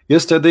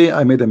 yesterday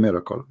I made a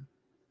miracle.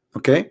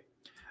 Okay,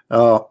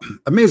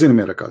 amazing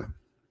miracle.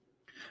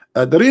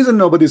 The reason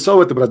nobody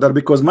saw it, brother,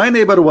 because my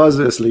neighbor was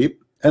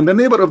asleep, and the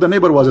neighbor of the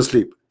neighbor was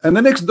asleep, and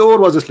the next door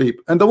was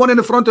asleep, and the one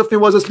in front of me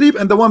was asleep,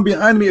 and the one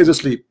behind me is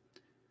asleep,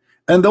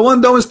 and the one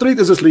down the street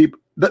is asleep.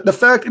 The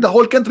fact the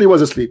whole country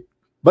was asleep.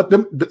 But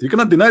you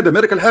cannot deny the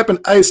miracle happened.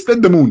 I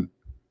split the moon.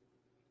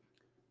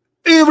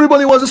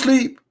 Everybody was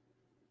asleep.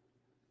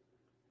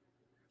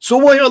 So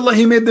why Allah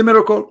he made the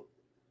miracle?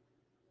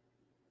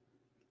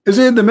 Is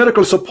it the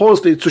miracle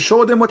supposedly to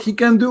show them what he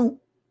can do?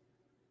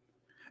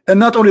 And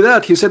not only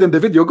that, he said in the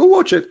video, go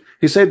watch it.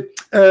 He said,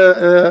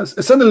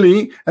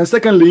 suddenly and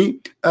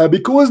secondly,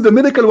 because the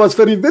miracle was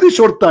very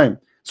short time.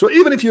 So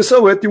even if you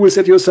saw it, you will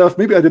say to yourself,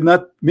 maybe I did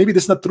not, maybe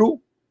this is not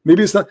true.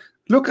 Maybe it's not.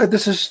 Look at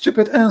this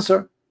stupid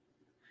answer.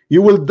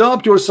 You will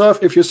doubt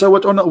yourself if you saw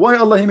it or not. Why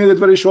Allah he made it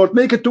very short?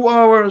 Make it 2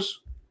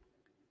 hours.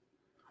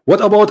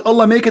 What about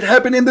Allah make it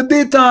happen in the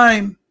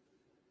daytime?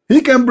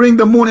 He can bring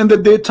the moon in the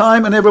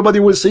daytime and everybody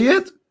will see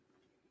it.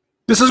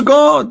 This is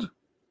God.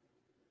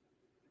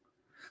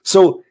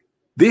 So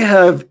they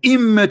have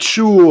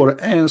immature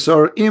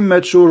answer,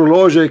 immature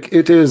logic.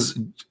 It is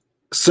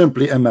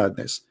simply a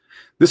madness.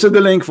 This is the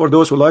link for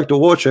those who like to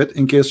watch it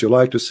in case you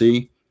like to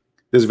see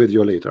this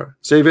video later.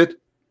 Save it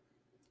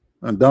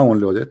and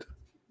download it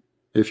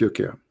if you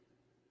care.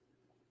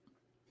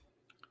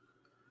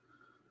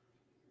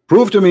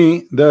 Prove to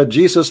me that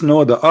Jesus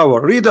know the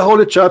hour. Read the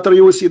whole chapter,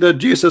 you will see that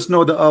Jesus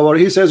know the hour.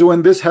 He says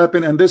when this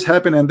happened and this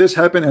happened and this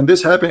happened and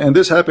this happened and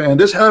this happened and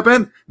this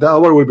happened, the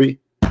hour will be.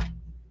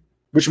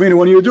 Which means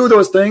when you do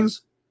those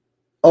things,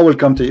 I will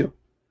come to you.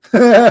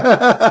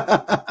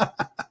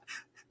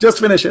 Just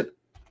finish it.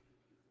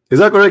 Is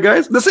that correct,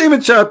 guys? The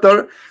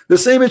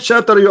same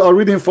chapter you are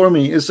reading for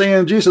me is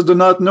saying Jesus do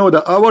not know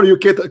the hour. You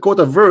quote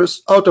a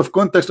verse out of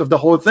context of the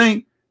whole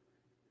thing.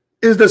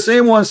 Is the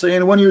same one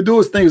saying when you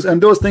do things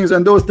and those things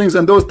and those things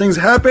and those things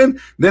happen,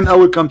 then I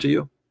will come to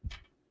you.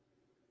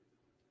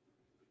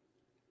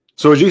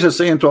 So Jesus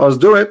saying to us,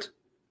 do it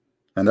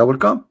and I will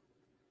come.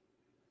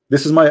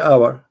 This is my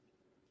hour.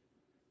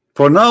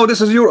 For now, this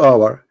is your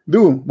hour.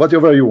 Do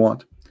whatever you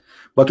want.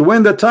 But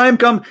when the time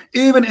comes,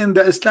 even in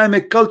the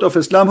Islamic cult of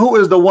Islam, who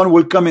is the one who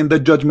will come in the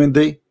judgment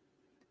day?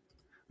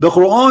 The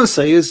Quran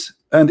says,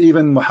 and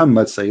even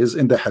Muhammad says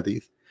in the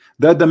hadith,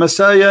 that the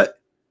Messiah,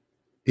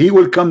 he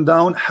will come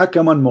down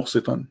hakaman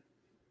muqsitan.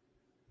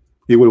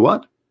 He will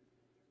what?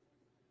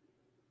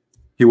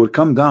 He will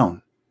come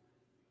down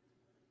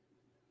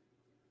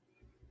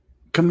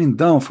Coming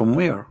down from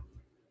where?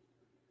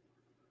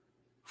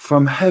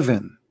 From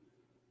heaven.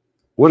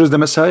 What is the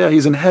Messiah?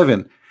 He's in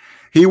heaven.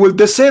 He will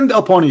descend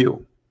upon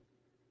you.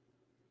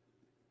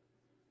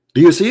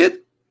 Do you see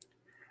it?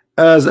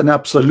 As an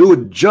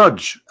absolute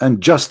judge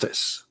and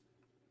justice.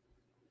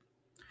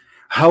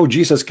 How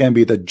Jesus can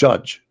be the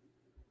judge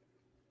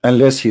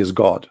unless he is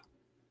God?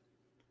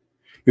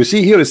 You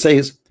see here it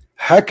says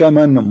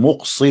Hakaman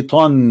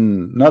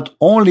muqsitan. Not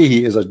only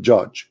he is a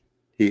judge,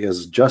 he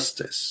is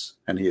justice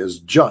and he is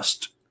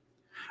just.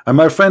 And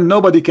my friend,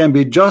 nobody can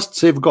be just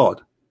save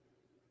God.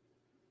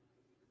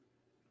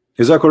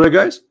 Is that correct,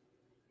 guys?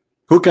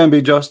 Who can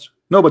be just?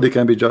 Nobody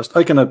can be just.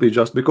 I cannot be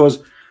just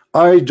because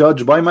I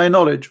judge by my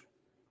knowledge.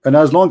 And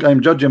as long as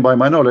I'm judging by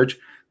my knowledge,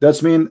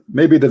 that's mean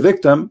maybe the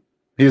victim,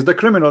 he's the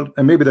criminal,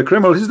 and maybe the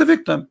criminal is the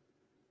victim.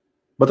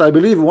 But I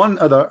believe one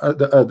other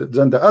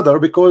than the other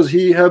because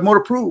he had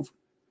more proof.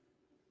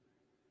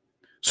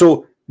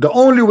 So the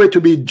only way to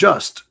be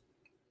just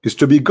is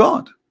to be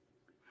God.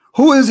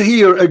 Who is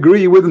here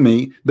agree with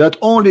me that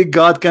only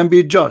God can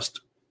be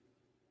just?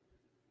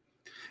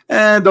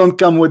 And don't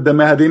come with the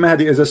Mahdi.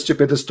 Mahdi is a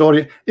stupid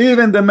story.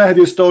 Even the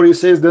Mahdi story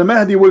says the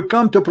Mahdi will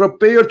come to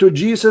prepare to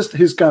Jesus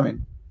his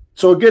coming.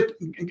 So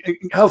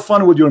have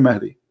fun with your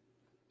Mahdi.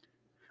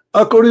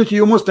 According to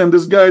you Muslim,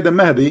 this guy the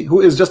Mahdi,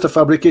 who is just a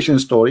fabrication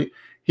story,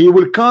 he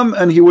will come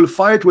and he will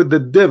fight with the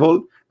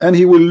devil and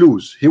he will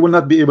lose. He will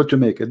not be able to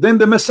make it. Then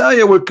the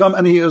Messiah will come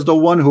and he is the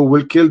one who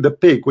will kill the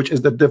pig, which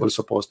is the devil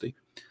supposedly.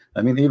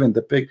 I mean, even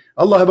the pig.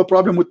 Allah have a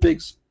problem with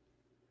pigs.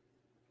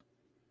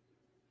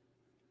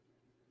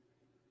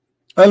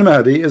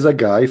 Al-Mahdi is a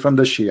guy from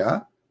the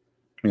Shia,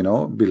 you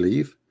know,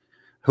 belief,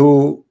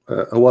 who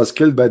was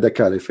killed by the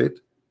Caliphate.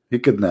 He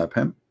kidnapped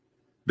him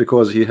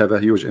because he have a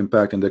huge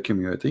impact in the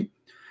community.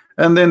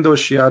 And then those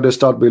Shia, they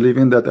start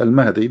believing that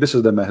Al-Mahdi, this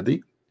is the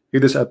Mahdi, he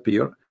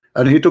disappeared.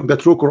 And he took the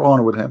true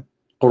Quran with him,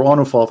 Quran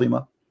of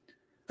Fatima.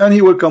 And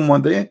he will come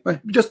one day.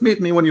 Just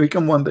meet me when you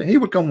come one day. He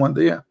will come one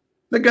day, yeah.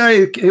 The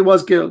guy, he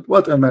was killed.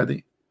 What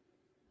Al-Mahdi?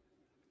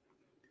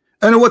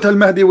 And what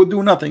Al-Mahdi would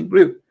do? Nothing,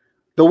 really.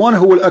 The one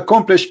who will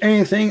accomplish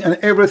anything and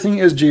everything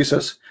is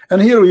Jesus.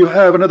 And here you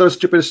have another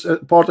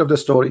stupid part of the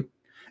story.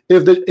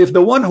 If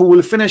the one who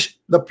will finish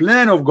the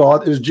plan of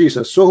God is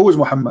Jesus, so who is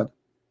Muhammad?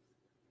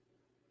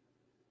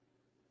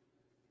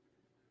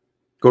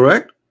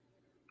 Correct?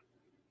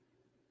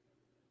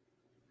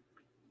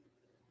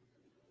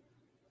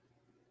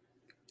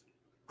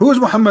 Who is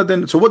Muhammad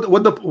then? So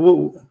what the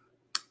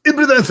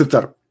brother and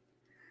sister,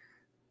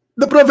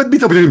 the prophet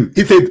beat upon him.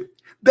 He said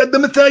that the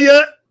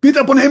Messiah beat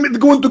upon him is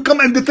going to come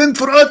and defend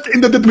for us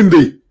in the judgment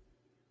day.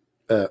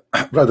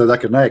 Brother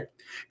Zakir Naik,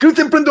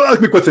 Christian friend, don't ask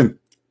me question.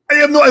 I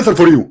have no answer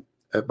for you.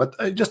 But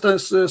just a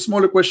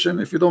smaller question,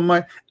 if you don't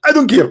mind. I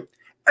don't care.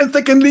 And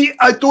secondly,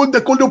 I told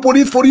the call the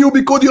police for you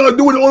because you are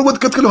doing all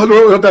what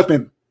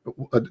harassment.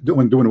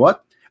 Doing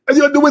what? And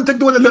you are doing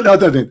sexual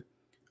harassment.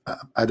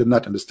 I did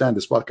not understand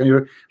this part. Can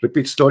you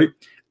repeat story?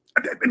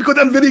 Because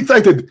I'm very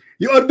excited.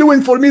 You are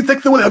doing for me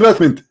sexual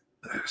harassment.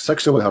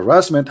 Sexual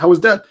harassment? How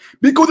is that?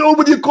 Because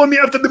always you call me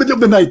after the middle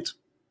of the night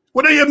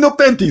when I have no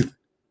panties.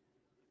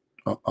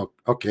 Oh,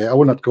 okay, I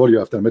will not call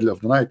you after the middle of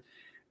the night.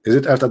 Is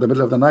it after the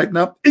middle of the night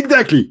now?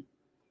 Exactly.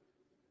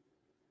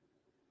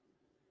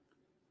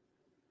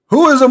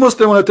 Who is a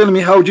Muslim want to tell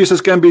me how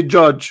Jesus can be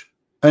judge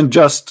and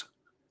just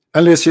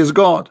unless he is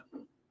God?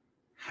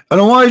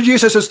 And why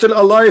Jesus is still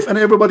alive and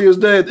everybody is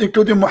dead,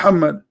 including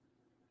Muhammad?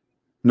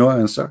 No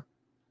answer.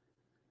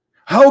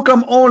 How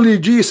come only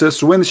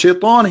Jesus, when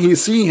Shaitan he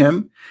see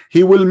him,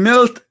 he will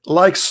melt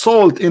like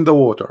salt in the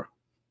water?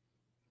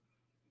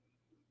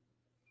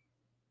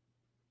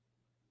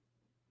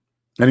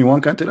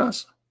 Anyone can tell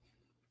us?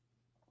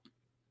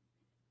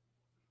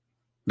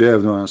 They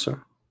have no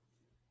answer.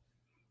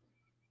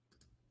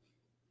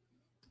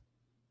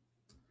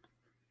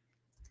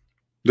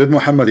 Did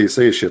Muhammad he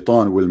say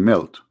Shaitan will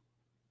melt?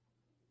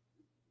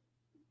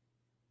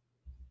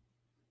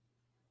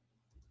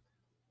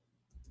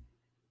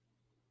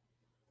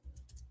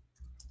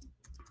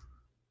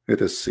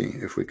 Let us see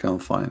if we can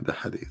find the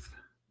hadith.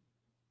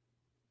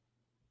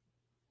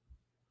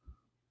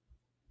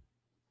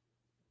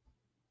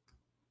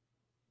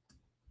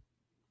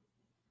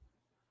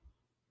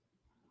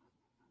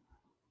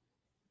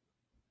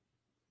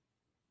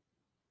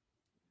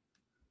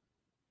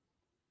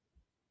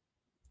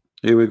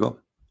 Here we go.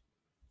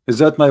 Is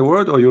that my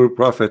word or your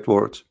prophet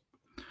words?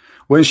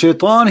 When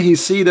Shaitan he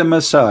see the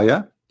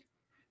Messiah,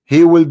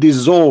 he will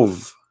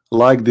dissolve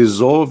like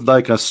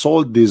a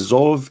salt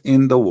dissolve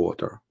in the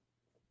water.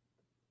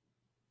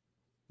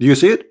 Do you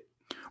see it?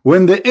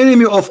 When the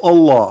enemy of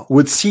Allah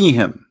would see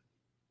him,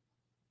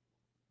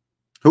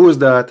 who is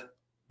that?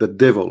 The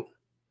devil.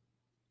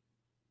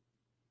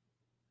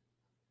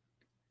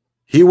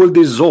 He will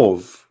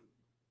dissolve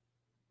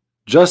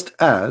just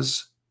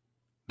as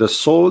the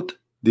salt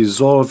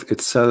dissolve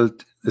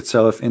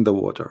itself in the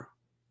water.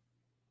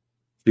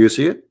 Do you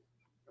see it?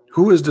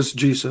 Who is this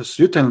Jesus?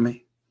 You tell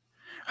me.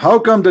 How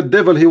come the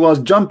devil he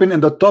was jumping in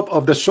the top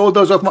of the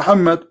shoulders of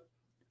Muhammad?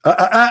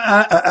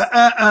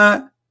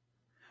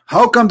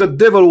 How come the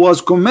devil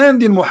was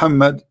commanding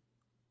Muhammad,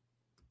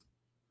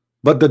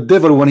 but the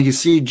devil, when he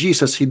see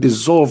Jesus, he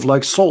dissolved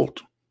like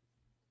salt?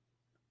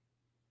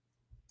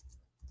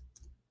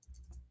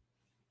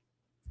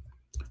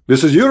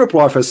 This is your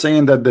prophet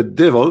saying that the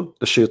devil,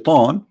 the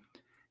shaitan,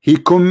 he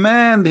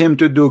command him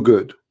to do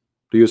good.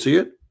 Do you see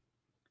it?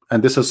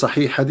 And this is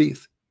Sahih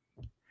Hadith.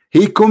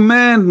 He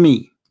command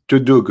me to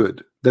do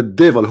good. The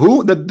devil.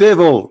 Who? The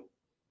devil.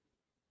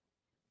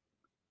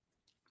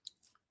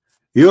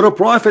 You're a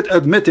prophet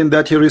admitting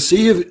that he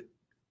received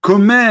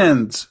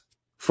commands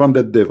from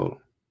the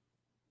devil.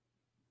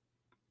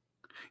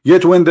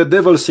 Yet when the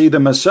devil see the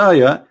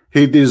Messiah,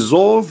 he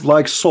dissolved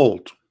like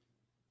salt.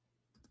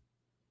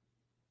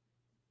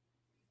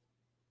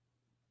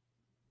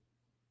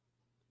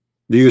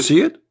 Do you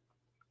see it?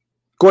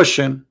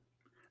 Question.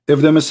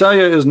 If the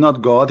Messiah is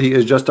not God, he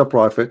is just a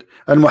prophet,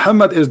 and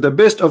Muhammad is the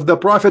best of the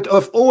prophet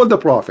of all the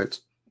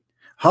prophets,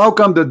 how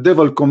come the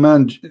devil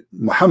command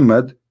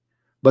Muhammad,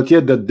 but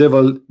yet the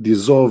devil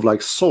dissolve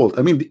like salt?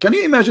 I mean, can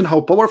you imagine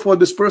how powerful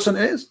this person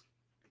is?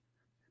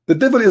 The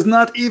devil is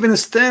not even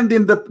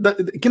standing,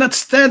 cannot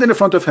stand in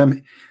front of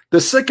him.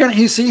 The second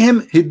he see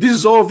him, he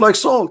dissolve like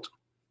salt.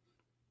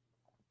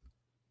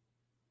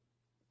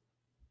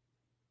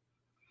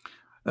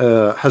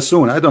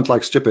 Hassoun, I don't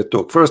like stupid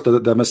talk. First,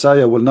 the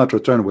Messiah will not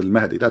return with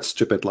Mahdi. That's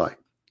stupid lie.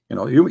 You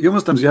know, you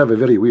Muslims, you have a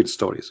very weird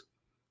stories.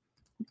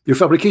 You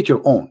fabricate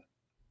your own.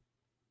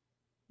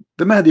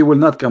 The Mahdi will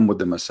not come with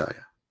the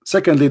Messiah.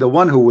 Secondly, the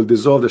one who will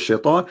dissolve the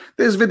shaitan,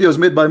 there's videos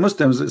made by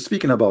Muslims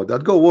speaking about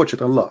that. Go watch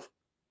it and laugh.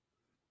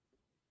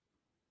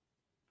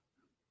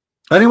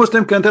 Any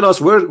Muslim can tell us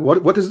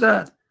what is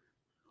that?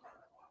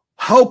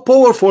 How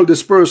powerful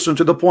this person,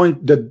 to the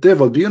point the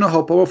devil, do you know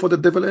how powerful the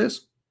devil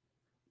is?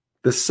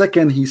 The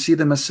second he see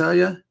the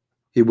Messiah,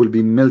 he will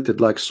be melted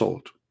like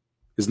salt.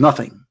 He's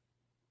nothing.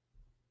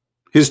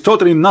 He's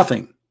totally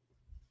nothing.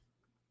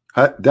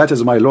 That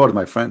is my Lord,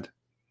 my friend.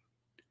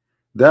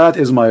 That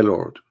is my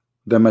Lord,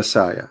 the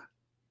Messiah.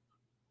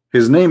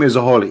 His name is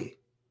holy.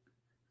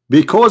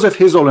 Because of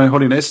his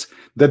holiness,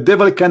 the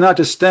devil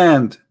cannot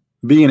stand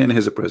being in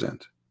his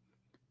presence.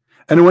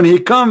 And when he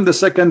come, the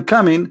second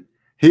coming,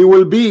 he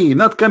will be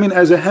not coming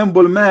as a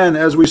humble man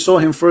as we saw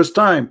him first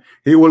time.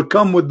 He will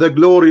come with the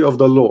glory of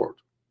the Lord.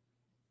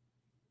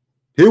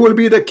 He will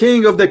be the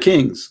King of the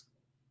kings.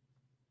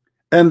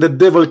 And the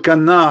devil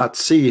cannot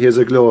see his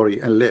glory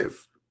and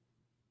live.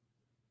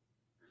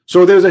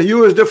 So there's a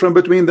huge difference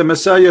between the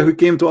Messiah who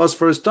came to us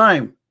first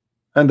time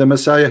and the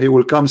Messiah he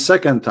will come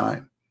second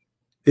time,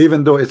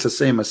 even though it's the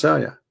same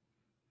Messiah.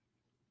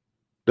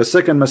 The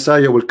second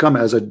Messiah will come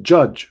as a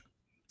judge,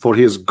 for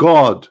he is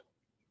God.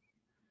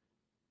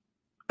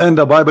 And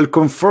the Bible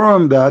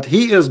confirmed that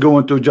he is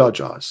going to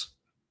judge us.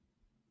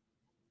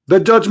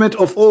 The judgment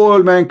of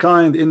all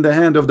mankind in the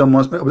hand of the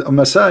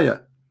Messiah.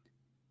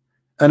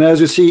 And as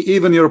you see,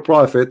 even your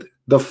prophet,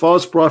 the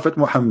false prophet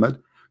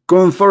Muhammad,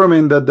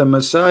 confirming that the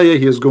Messiah,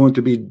 he is going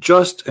to be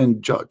just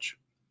and judge.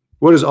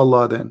 Where is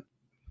Allah then?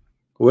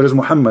 Where is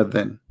Muhammad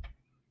then?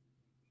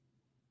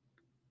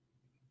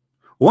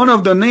 One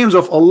of the names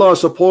of Allah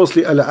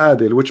supposedly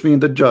Al-Adil, which means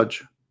the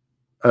judge,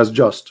 as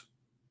just.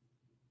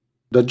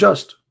 The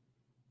just.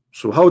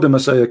 So how the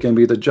Messiah can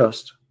be the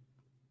just?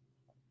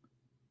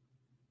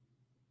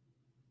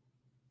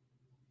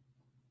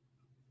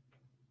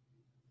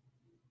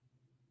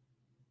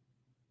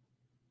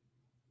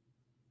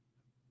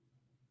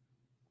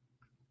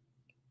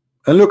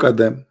 And look at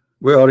them.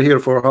 We are here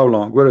for how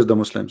long? Where is the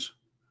Muslims?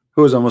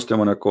 Who is a Muslim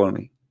when I call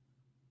me?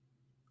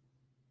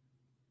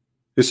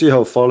 You see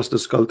how false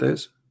this cult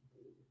is?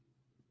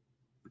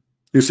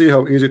 You see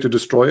how easy to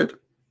destroy it?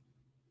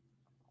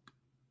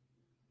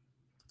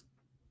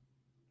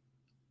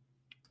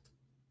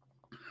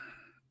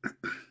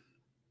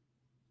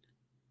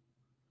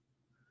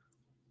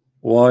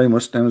 Why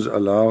Muslims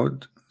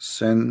allowed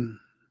sin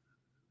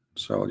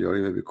Saudi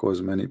Arabia?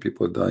 Because many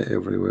people die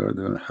everywhere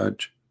during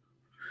Hajj.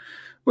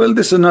 Well,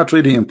 this is not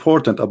really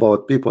important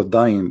about people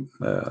dying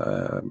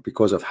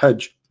because of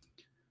Hajj,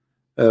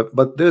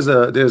 but there's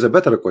a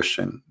better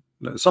question.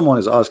 Someone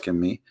is asking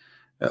me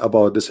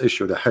about this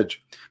issue, the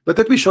Hajj. But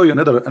let me show you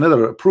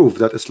another proof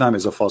that Islam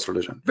is a false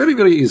religion. Very,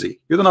 very easy.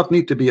 You do not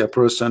need to be a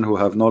person who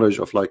have knowledge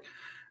of like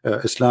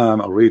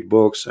Islam or read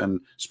books and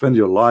spend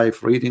your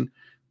life reading.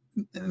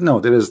 No,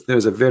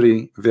 there's a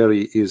very,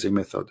 very easy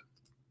method,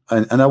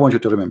 and I want you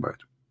to remember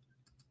it.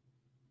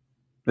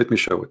 Let me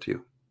show it to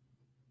you.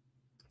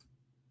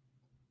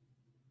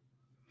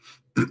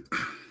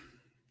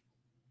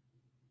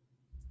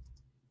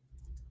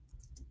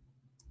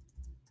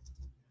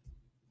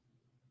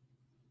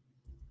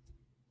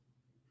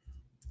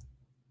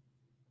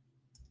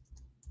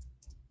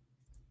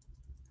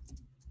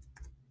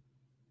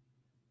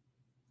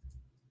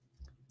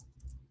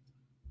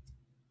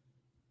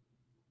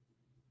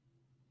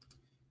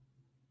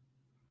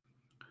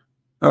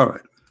 All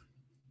right.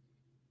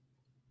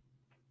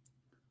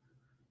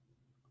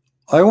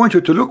 I want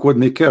you to look with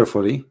me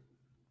carefully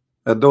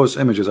at those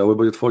images. I will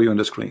put it for you on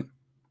the screen.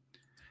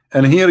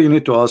 And here you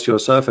need to ask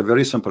yourself a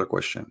very simple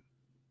question.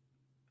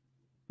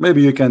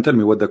 Maybe you can tell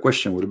me what the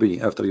question will be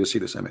after you see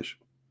this image.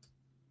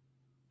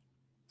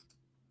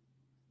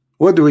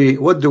 What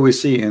do we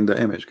see in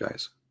the image,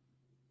 guys?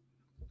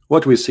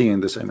 What we see in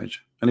this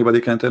image?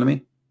 Anybody can tell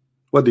me?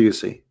 What do you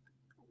see?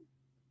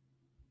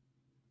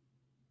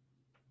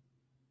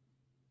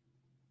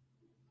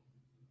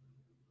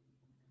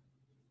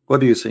 What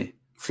do you see?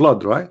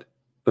 Flood, right?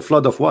 The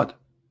flood of what?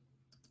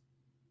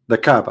 The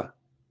Kaaba.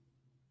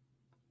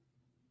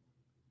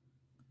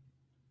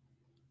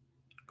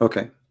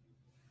 Okay.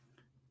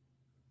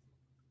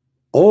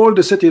 All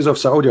the cities of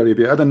Saudi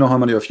Arabia, I don't know how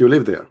many of you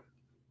live there.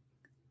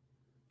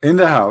 In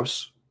the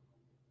house,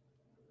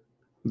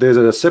 there's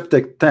a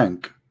septic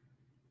tank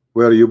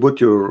where you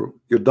put you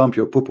dump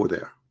your poo-poo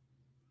there.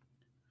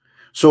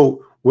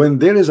 So when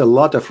there is a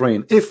lot of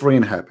rain, if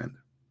rain happened,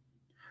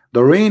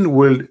 the rain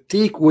will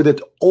take with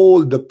it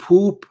all the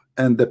poop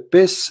and the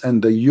piss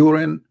and the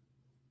urine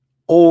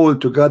all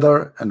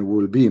together and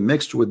will be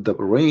mixed with the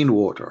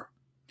rainwater.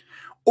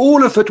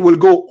 All of it will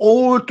go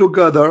all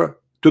together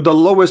to the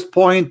lowest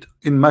point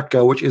in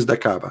Mecca, which is the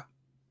Kaaba.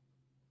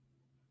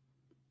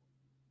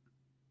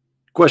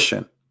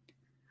 Question: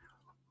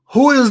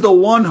 who is the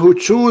one who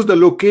chose the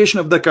location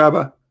of the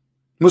Kaaba?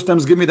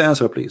 Muslims, give me the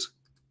answer, please.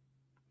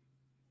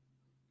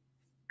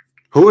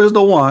 Who is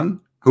the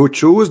one who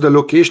chose the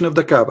location of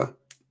the Kaaba?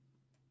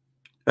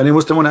 Any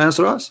Muslim want to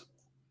answer us?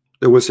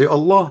 They will say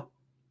Allah.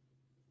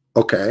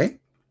 Okay.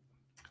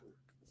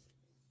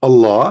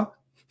 Allah.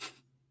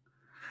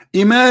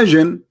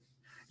 Imagine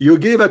you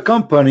gave a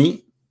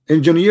company,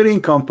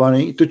 engineering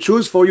company, to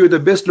choose for you the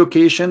best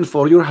location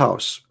for your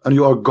house, and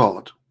you are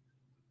God.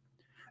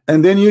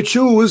 And then you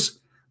choose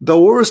the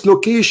worst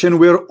location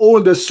where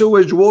all the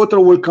sewage water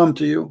will come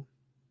to you.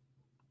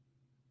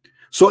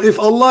 So if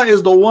Allah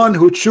is the one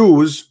who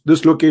choose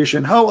this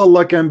location, how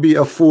Allah can be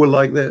a fool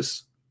like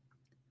this?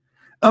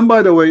 And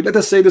by the way, let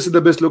us say this is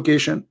the best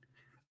location.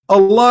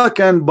 Allah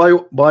can by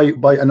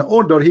an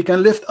order, he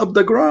can lift up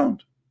the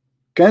ground.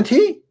 Can't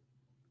he?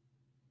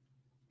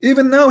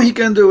 Even now he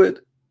can do it.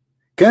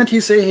 Can't he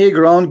say, hey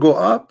ground, go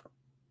up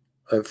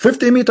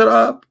 50 meter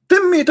up,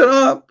 10 meter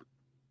up,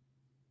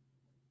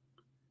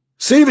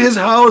 save his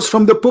house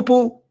from the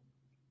poo-poo?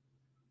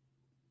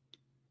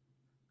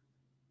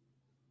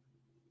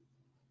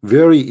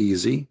 Very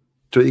easy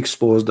to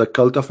expose the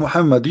cult of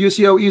Muhammad. Do you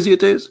see how easy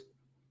it is?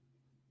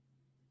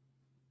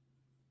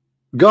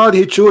 God,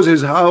 he chose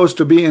his house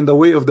to be in the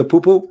way of the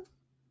poo-poo.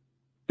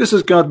 This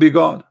is cannot be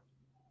God.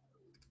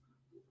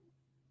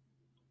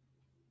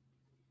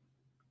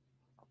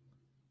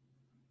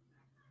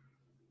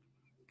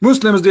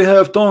 Muslims, they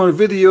have torn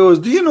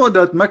videos. Do you know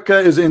that Mecca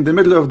is in the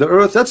middle of the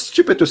earth? That's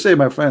stupid to say,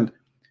 my friend.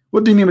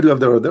 What do you mean middle of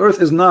the earth? The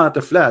earth is not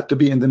a flat to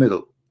be in the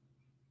middle.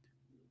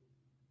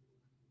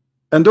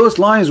 And those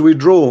lines we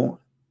draw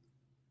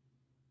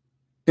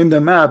in the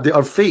map, they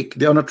are fake.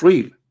 They are not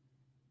real.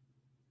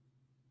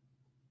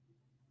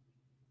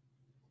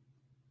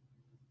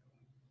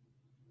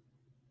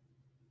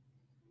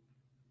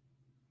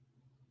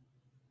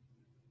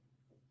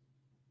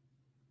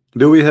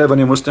 Do we have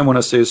any Muslim want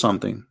to say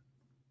something?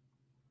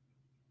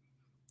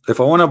 If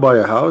I want to buy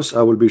a house,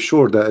 I will be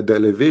sure that the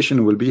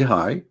elevation will be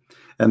high,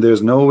 and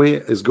there's no way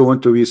it's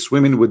going to be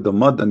swimming with the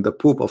mud and the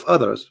poop of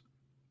others,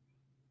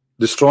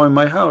 destroying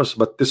my house.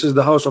 But this is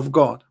the house of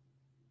God.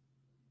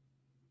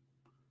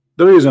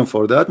 The reason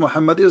for that,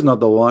 Muhammad is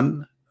not the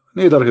one,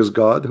 neither his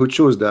God, who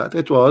chose that.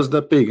 It was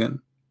the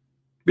pagan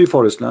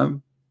before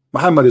Islam.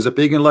 Muhammad is a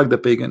pagan like the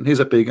pagan. He's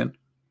a pagan.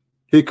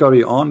 He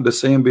carry on the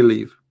same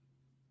belief.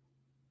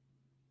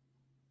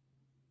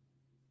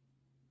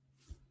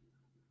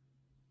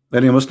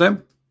 Any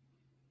Muslim?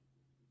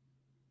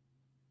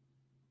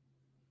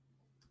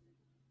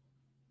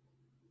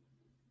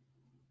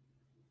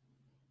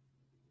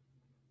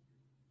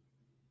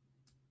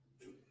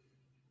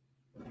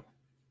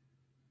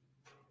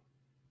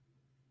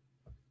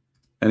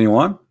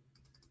 Anyone?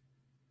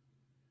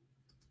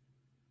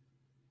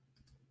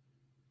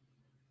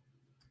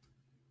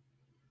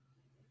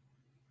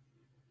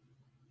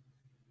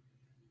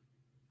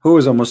 Who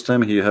is a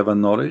Muslim? He have a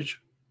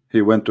knowledge.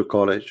 He went to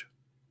college.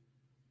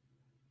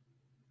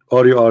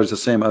 Or you are the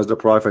same as the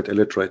prophet,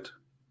 illiterate.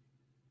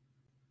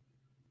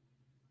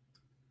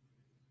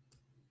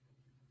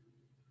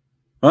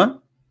 Huh?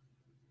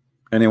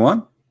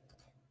 Anyone?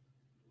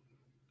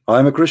 I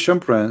am a Christian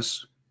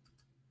prince,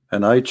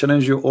 and I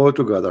challenge you all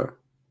together,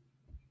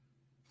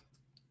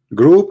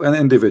 group and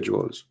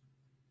individuals,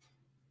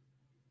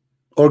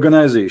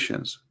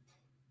 organizations,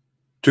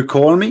 to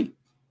call me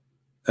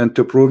and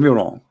to prove me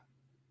wrong.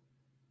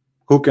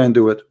 Who can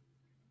do it?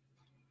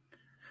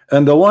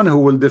 And the one who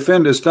will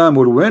defend Islam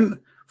will win.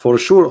 For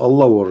sure,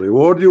 Allah will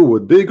reward you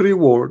with big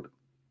reward.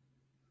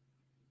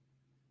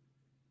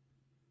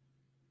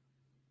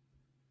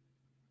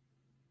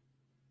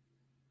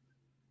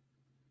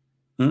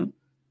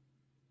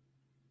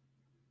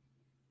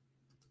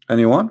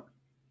 Anyone?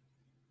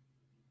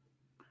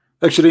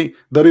 Actually,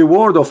 the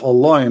reward of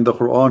Allah in the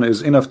Quran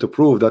is enough to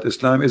prove that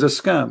Islam is a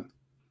scam.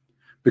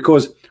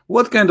 Because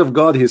what kind of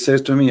God he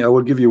says to me, I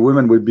will give you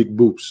women with big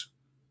boobs?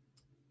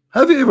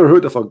 Have you ever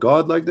heard of a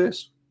God like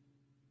this?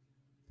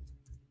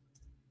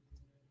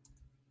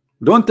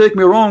 Don't take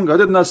me wrong. I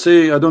did not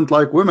say I don't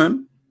like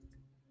women.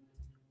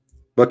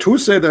 But who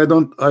said I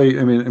don't?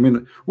 I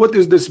mean, what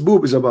is this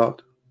boob is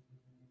about?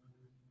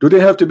 Do they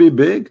have to be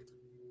big?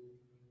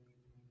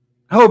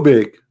 How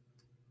big?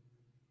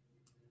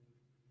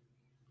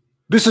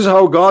 This is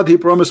how God, he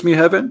promised me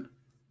heaven.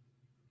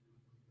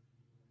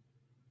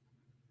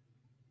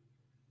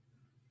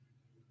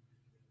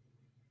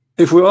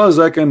 If we ask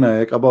Zach and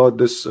Nick about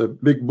this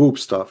big boob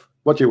stuff,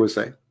 what you will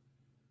say?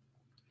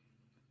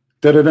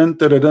 Ta-da-dum,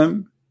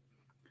 ta-da-dum,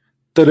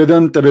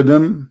 ta-da-dum,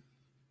 ta-da-dum,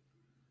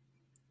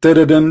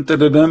 ta-da-dum,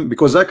 ta-da-dum.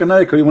 Because Zach and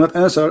Nick, he will not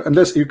answer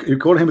unless you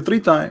call him 3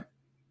 times.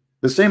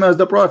 The same as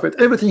the Prophet.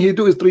 Everything he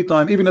do is 3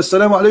 times. Even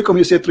Assalamu alaikum,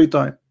 he said 3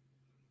 times.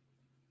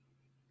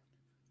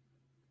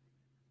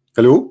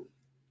 Hello?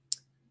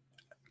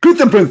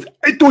 Christian Prince,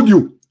 I told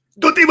you,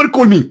 don't even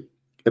call me.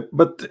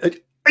 But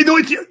I know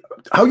it's you.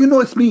 How you know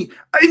it's me?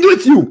 I know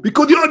it's you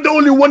because you are the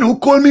only one who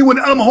call me when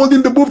I'm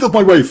holding the boobs of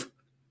my wife.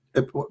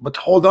 But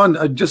hold on,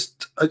 I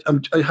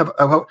have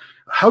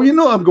how you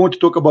know I'm going to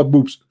talk about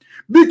boobs?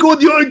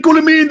 Because you are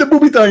calling me in the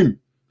booby time.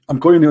 I'm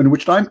calling you in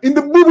which time? In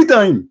the booby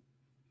time.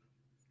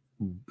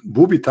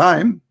 Booby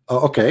time?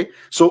 Okay.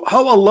 So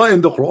how Allah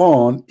in the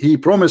Quran, he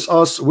promised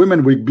us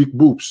women with big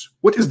boobs.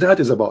 What is that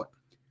is about?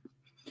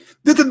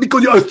 This is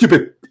because you are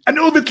stupid. And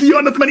obviously you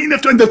are not man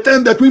enough to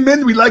understand that we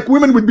like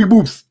women with big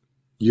boobs.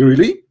 You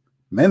really?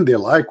 Men, they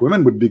like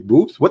women with big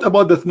boobs. What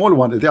about the small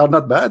one? They are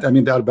not bad. I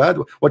mean, they are bad.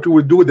 What we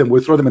will do with them? We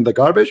throw them in the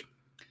garbage.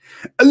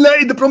 Allah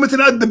is the promise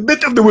at the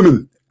bit of the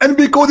women. And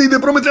because he the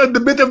promise at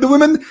the bit of the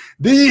women,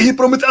 he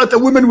promised at a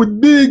woman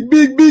with big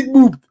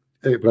boobs.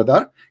 Hey,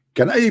 brother,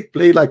 can I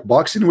play like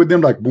boxing with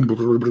them? Like boom,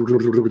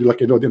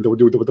 like you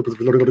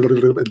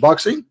know,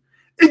 boxing?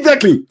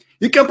 Exactly.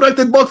 You can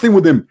practice boxing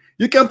with them.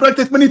 You can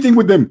practice many things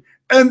with them.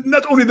 And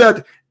not only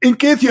that, in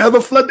case you have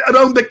a flood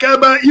around the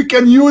Kaaba, you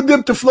can use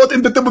them to float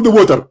in the top of the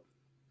water.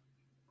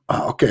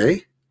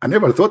 Okay. I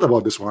never thought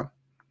about this one.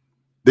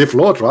 They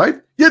float,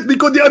 right? Yes,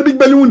 because they are big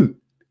balloon.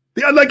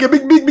 They are like a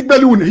big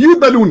balloon, a huge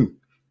balloon.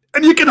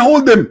 And you can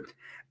hold them.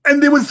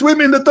 And they will swim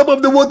in the top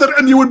of the water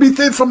and you will be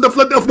saved from the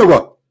flood of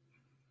Noah.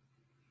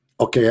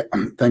 Okay.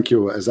 Thank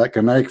you,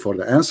 Zakir Naik, for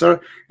the answer.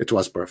 It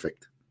was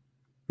perfect.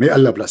 May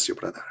Allah bless you,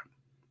 brother.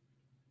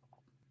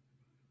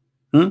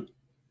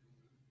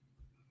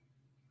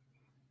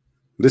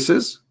 This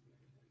is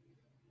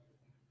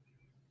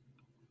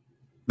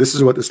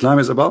what Islam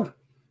is about.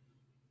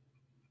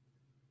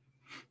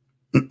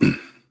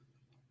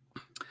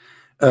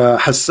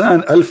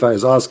 Hassan Alpha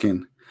is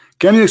asking,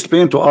 can you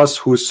explain to us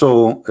who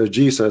saw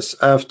Jesus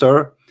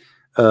after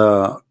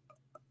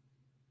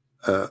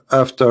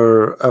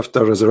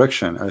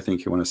resurrection? I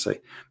think you want to say,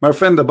 my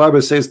friend, the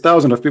Bible says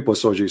thousands of people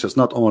saw Jesus,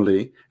 not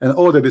only, and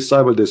all the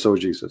disciples, they saw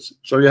Jesus.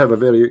 So you have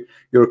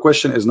your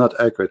question is not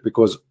accurate,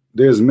 because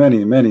there's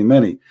many,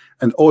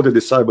 and all the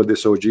disciples, they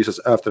saw Jesus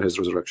after his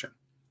resurrection.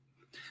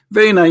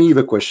 Very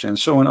naive question,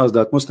 showing us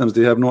that Muslims,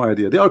 they have no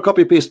idea. They are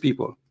copy-paste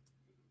people.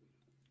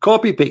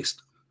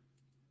 Copy-paste.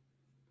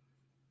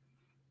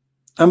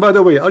 And by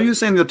the way, are you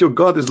saying that your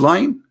God is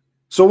lying?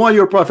 So why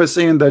your prophet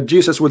saying that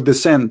Jesus will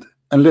descend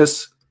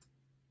unless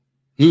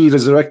he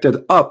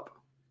resurrected up?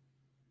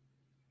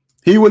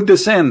 He will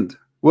descend.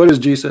 Where is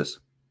Jesus?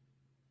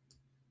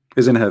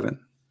 He's in heaven.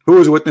 Who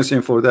is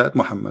witnessing for that?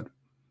 Muhammad.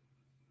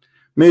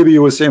 Maybe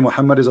you will say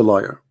Muhammad is a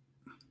liar.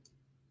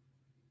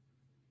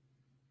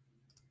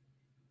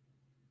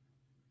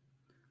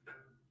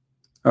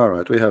 All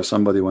right, we have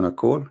somebody want to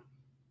call.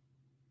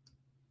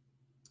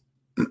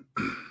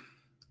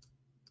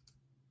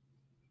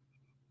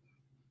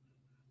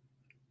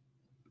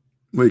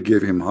 We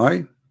gave him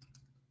hi.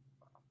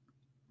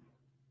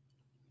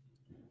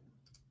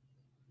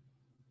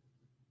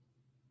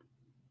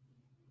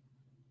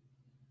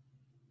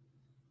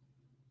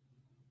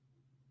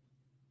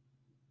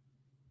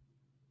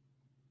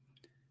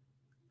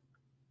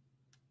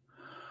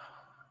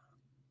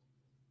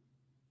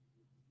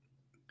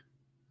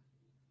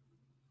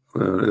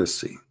 Well, let's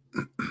see.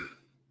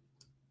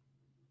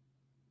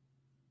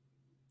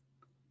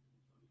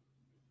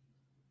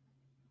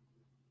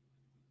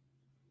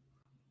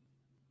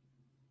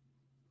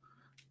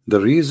 The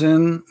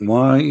reason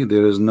why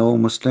there is no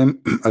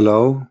Muslim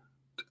allowed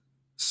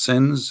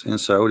sins in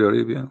Saudi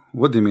Arabia.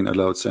 What do you mean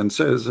allowed sins?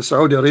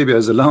 Saudi Arabia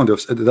is the land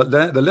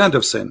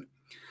of sin,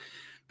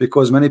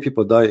 because many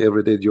people die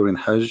every day during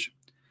Hajj.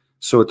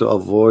 So to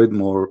avoid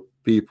more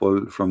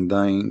people from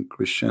dying,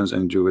 Christians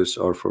and Jews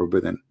are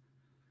forbidden.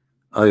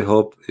 I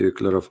hope you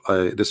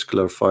clarify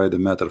the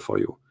matter for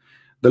you.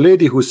 The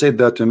lady who said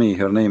that to me,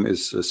 her name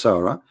is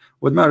Sarah.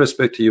 With my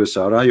respect to you,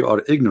 Sarah, you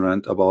are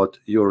ignorant about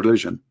your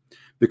religion,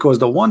 because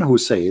the one who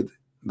said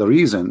the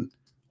reason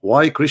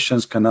why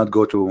Christians cannot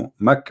go to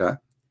Mecca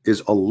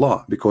is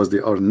Allah, because they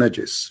are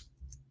najis.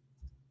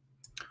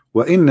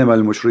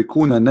 وَإِنَّمَا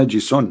الْمُشْرِكُونَ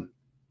نَجِسٌ.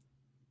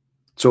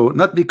 So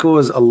not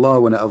because Allah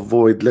want to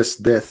avoid less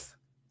death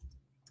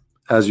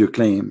as you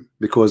claim,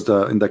 because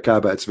in the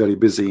Kaaba it's very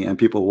busy and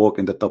people walk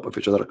in the top of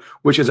each other,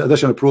 which is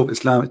additional proof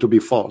Islam to be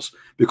false.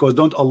 Because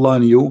don't Allah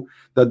knew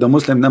that the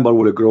Muslim number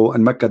will grow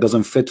and Mecca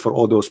doesn't fit for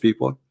all those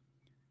people?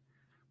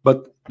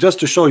 But just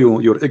to show you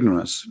your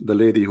ignorance, the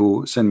lady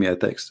who sent me a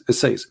text, it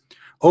says,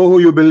 "Oh, who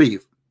you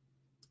believe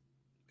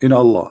in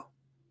Allah,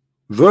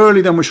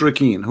 verily the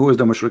mushrikeen." Who is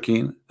the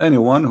mushrikeen?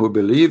 Anyone who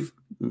believe,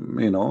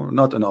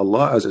 not in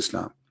Allah as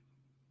Islam.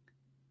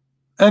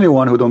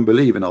 Anyone who don't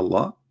believe in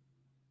Allah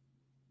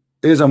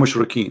is a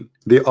mushrikeen.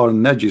 They are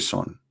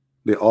najison.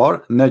 They are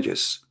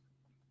najis,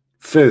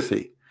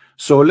 filthy.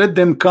 So let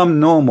them come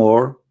no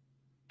more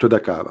to the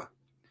Kaaba.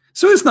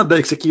 So it's not the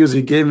excuse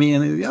he gave me.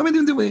 And I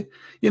mean, the way,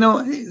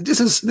 this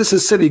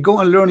is silly. Go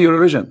and learn your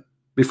religion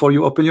before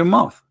you open your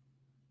mouth.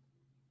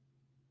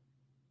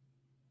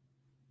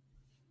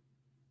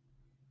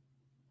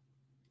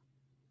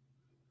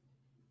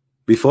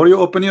 Before you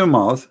open your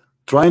mouth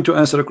trying to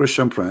answer a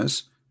Christian prince,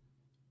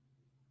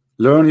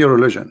 learn your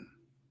religion.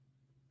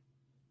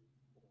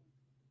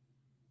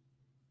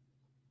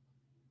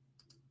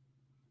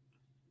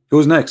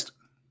 Who's next?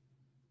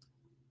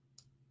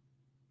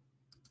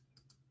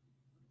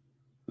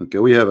 Okay,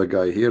 we have a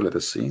guy here. Let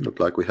us see. Look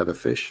like we have a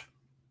fish.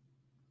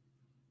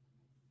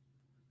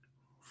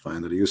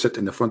 Finally, you sit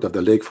in the front of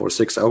the lake for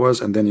 6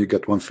 hours and then you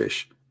get one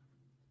fish.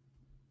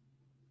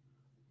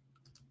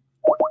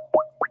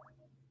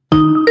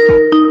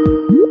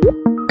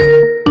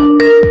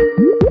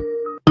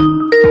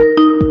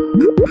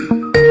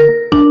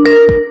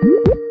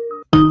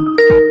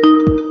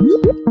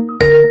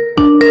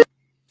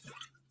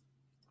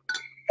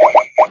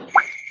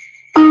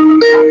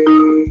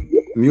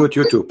 Mute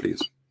YouTube,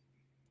 please.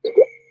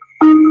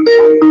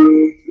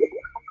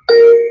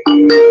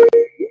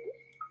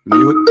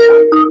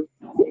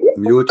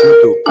 Mute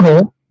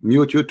YouTube.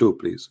 Mute YouTube,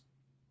 please.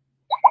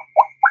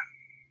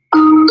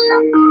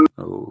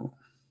 Oh.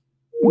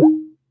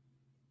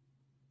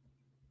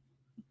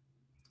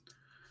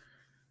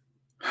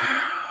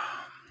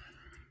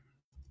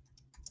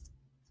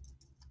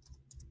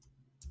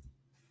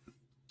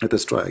 Let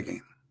us try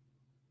again.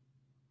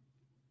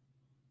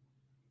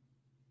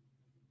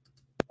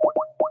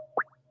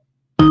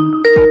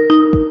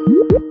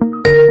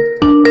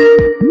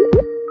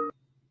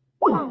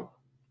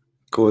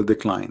 Call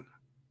decline.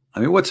 I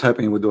mean, what's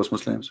happening with those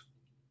Muslims?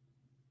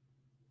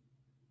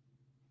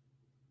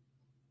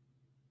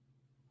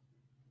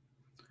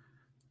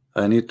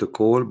 I need to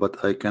call,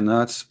 but I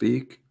cannot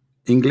speak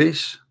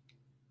English.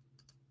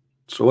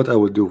 So what I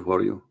will do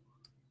for you?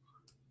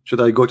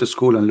 Should I go to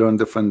school and learn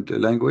different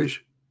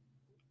language?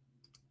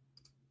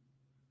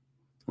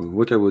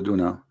 What I will do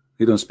now?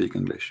 You don't speak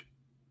English.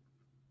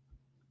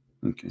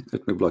 Okay,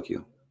 let me block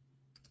you.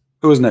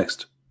 Who's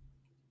next?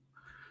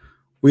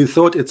 We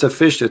thought it's a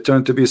fish, it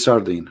turned to be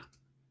sardine.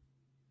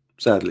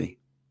 Sadly.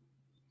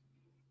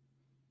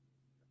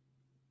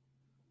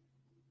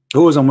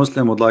 Who is a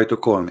Muslim would like to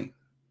call me?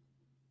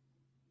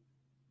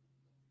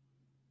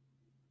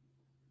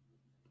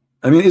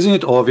 I mean, isn't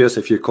it obvious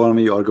if you call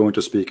me you are going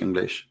to speak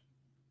English?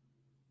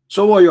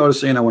 So why you are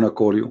saying I want to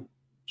call you?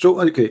 So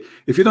okay,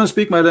 if you don't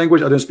speak my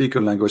language, I don't speak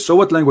your language. So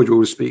what language will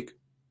we speak?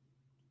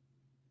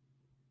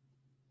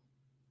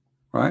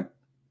 Right?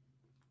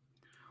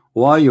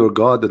 Why your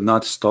God did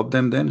not stop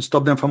them then?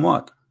 Stop them from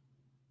what?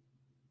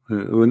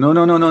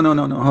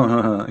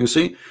 No. You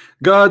see,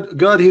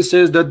 God, He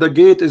says that the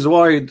gate is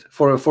wide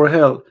for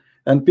hell,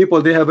 and people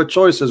they have a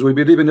choices. We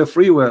believe in a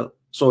free will.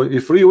 So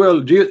if free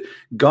will,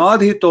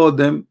 God, He told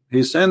them,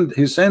 He sent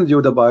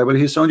you the Bible,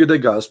 He sent you the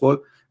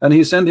gospel, and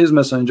He sent His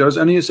messengers,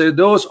 and He said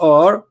those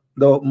are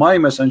my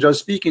messengers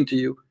speaking to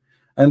you,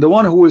 and the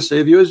one who will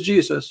save you is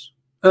Jesus.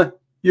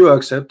 You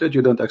accept it,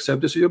 you don't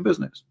accept this is your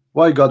business.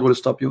 Why God will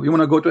stop you? You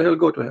want to go to hell,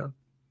 go to hell.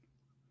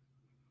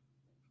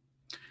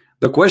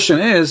 The question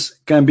is,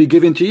 can be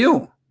given to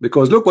you,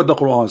 because look what the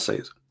Quran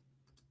says.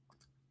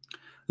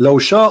 لو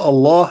شاء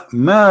الله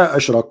ما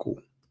أشركوا.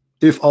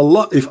 If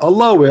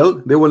Allah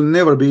will, they will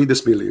never be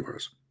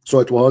disbelievers. So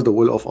it was the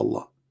will of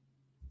Allah.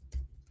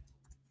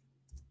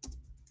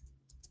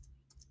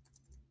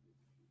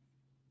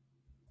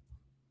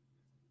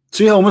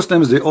 See how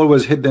Muslims they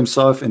always hit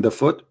themselves in the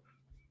foot.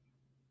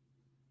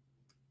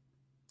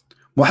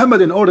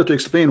 Muhammad, in order to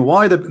explain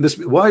why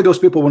those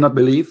people will not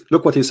believe,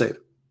 look what he said.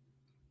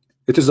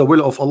 It is the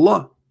will of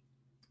Allah.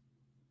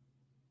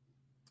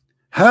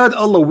 Had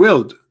Allah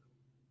willed,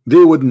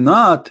 they would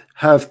not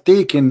have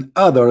taken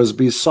others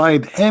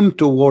beside Him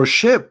to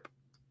worship.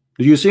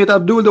 Do you see it,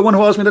 Abdul, the one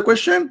who asked me the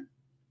question?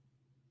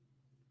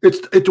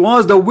 It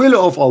was the will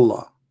of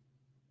Allah.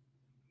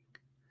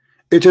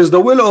 It is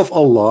the will of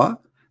Allah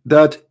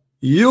that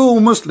you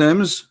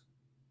Muslims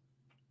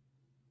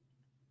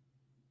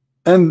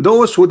and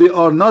those who they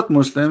are not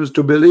Muslims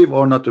to believe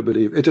or not to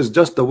believe. It is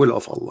just the will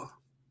of Allah.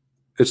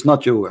 It's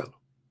not your will.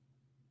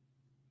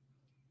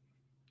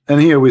 And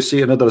here we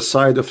see another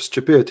side of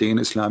stupidity in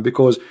Islam,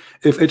 because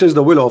if it is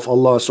the will of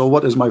Allah, so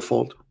what is my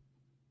fault?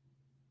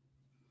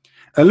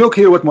 And look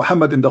here what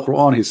Muhammad in the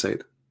Quran he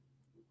said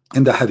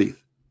in the hadith.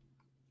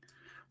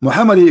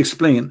 Muhammad he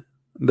explained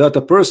that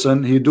a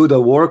person he do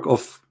the work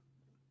of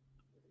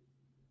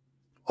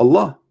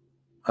Allah,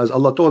 as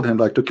Allah told him,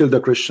 like to kill the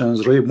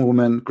Christians, rape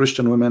women,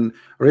 Christian women,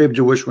 rape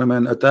Jewish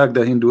women, attack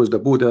the Hindus, the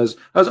Buddhas,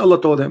 as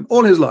Allah told him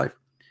all his life.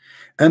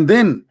 And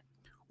then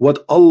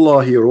what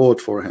Allah he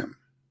wrote for him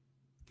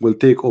will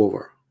take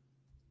over,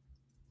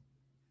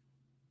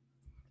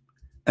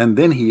 and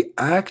then he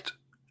act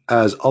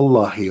as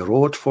Allah he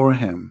wrote for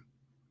him,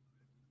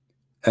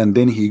 and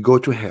then he go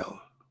to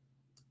hell.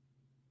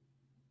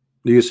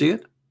 Do you see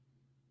it?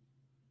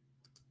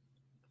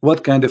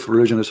 What kind of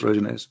religion this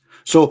religion is?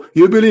 So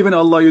you believe in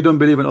Allah, you don't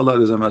believe in Allah, it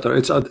doesn't matter.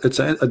 It's at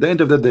the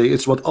end of the day,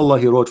 it's what Allah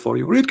he wrote for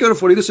you. Read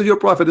carefully. This is your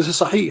prophet. This is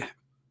Sahih.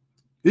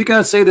 You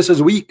can't say this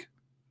is weak.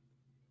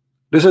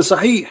 This is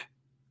Sahih.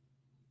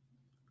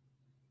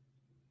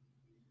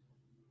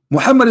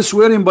 Muhammad is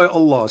swearing by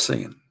Allah,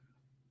 saying,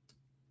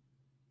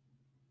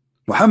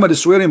 Muhammad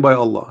is swearing by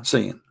Allah,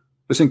 saying,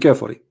 listen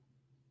carefully.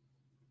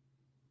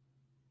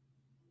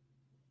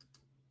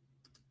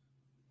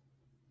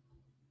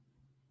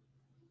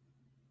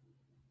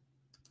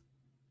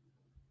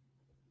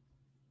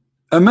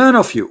 A man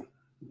of you,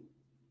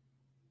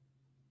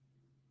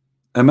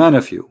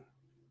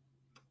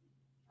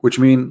 which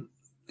means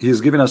he's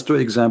given us two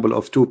examples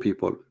of two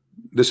people.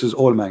 This is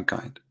all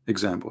mankind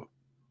example.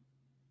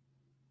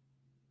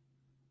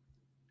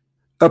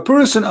 A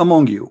person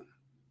among you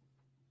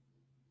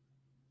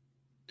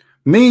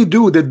may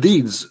do the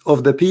deeds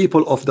of the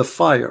people of the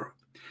fire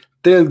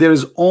till there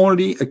is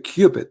only a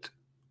cubit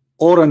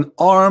or an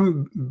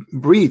arm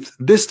breadth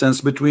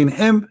distance between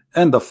him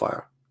and the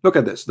fire. Look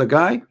at this. The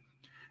guy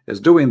is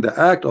doing the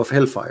act of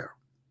hellfire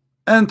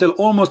until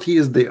almost he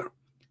is there,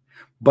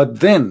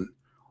 but then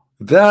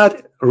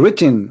that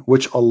written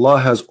which Allah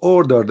has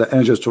ordered the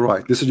angels to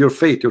write, this is your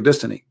fate, your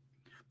destiny,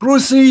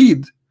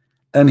 proceed,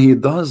 and he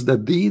does the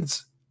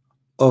deeds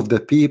of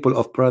the people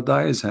of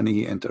paradise and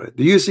he enter it.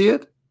 Do you see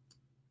it?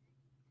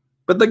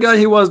 But the guy,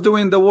 he was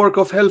doing the work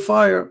of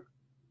hellfire.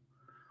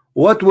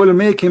 What will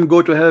make him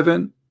go to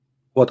heaven?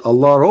 What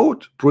Allah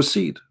wrote,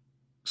 proceed.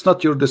 It's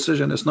not your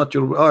decision, it's not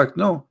your act,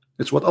 no.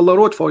 It's what Allah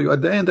wrote for you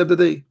at the end of the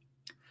day.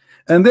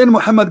 And then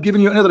Muhammad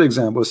giving you another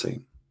example,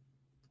 saying,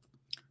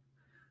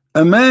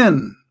 a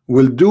man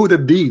will do the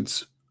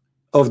deeds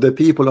of the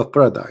people of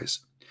paradise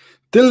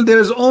till there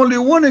is only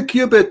one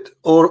cubit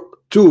or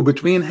two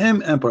between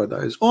him and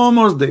paradise.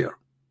 Almost there.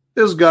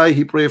 This guy,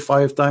 he pray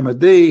 5 times a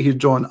day, he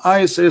joined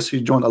ISIS,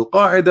 he joined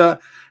Al-Qaeda,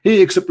 he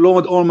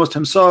exploded almost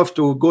himself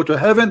to go to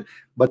heaven,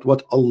 but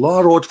what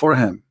Allah wrote for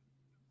him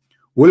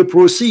will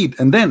proceed,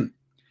 and then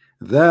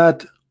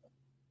that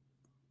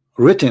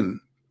written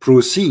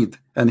proceed,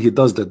 and he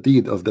does the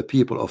deed of the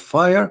people of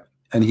fire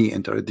and he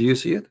entered. Do you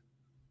see it?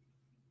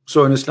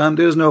 So in Islam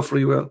there is no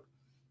free will.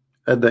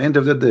 At the end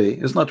of the day,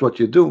 it's not what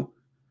you do.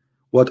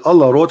 What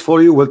Allah wrote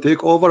for you will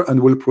take over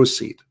and will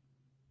proceed.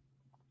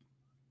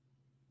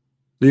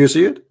 Do you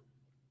see it?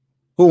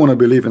 Who want to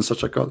believe in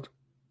such a cult?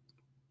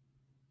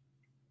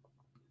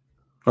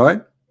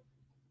 Right?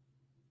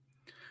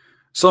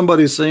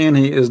 Somebody saying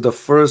he is the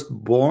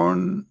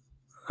firstborn.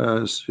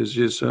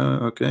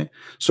 Okay,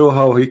 so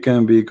how he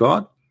can be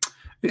God?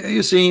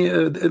 You see,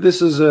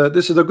 this is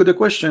a good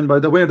question, by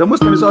the way. The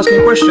Muslim is asking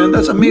a question.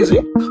 That's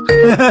amazing.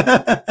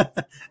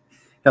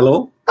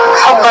 Hello.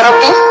 حب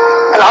ربي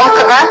العمق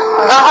ده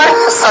ظهر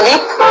في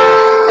الصليب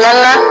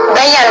لما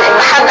بين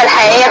المحبة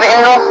الحقيقية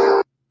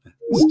بأنه.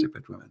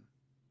 Stupid woman.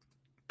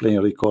 Playing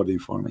a recording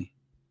for me.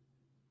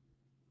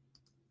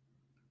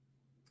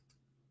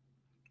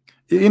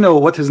 You know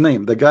what his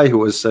name? The guy who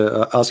was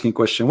asking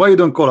question. Why you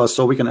don't call us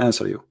so we can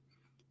answer you?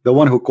 The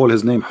one who called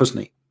his name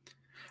Husni.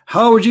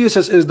 How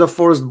Jesus is the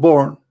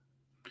firstborn?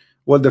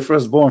 Well, the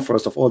firstborn,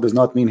 first of all, does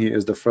not mean he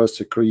is the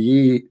first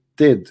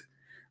created.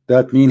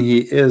 That means he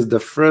is the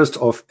first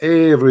of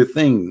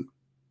everything.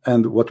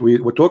 And what we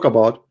talk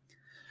about,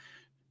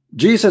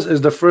 Jesus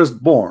is the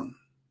firstborn.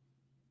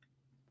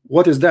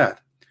 What is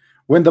that?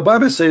 When the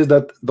Bible says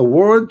that the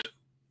Word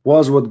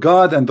was with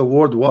God and the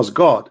Word was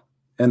God,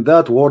 and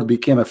that Word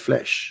became a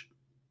flesh.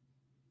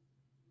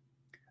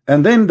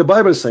 And then the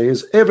Bible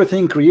says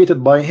everything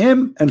created by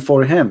him and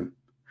for him,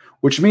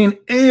 which means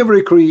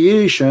every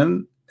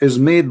creation is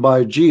made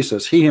by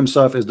Jesus. He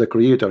himself is the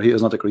creator. He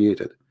is not a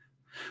created.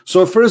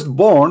 So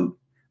firstborn,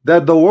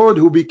 that the Word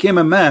who became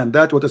a man,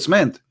 that's what it's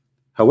meant.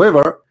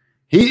 However,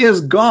 he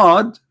is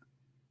God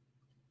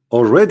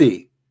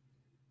already,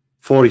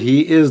 for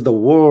he is the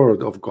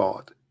Word of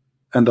God.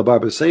 And the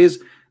Bible says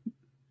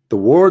the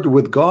Word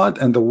with God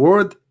and the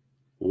Word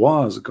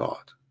was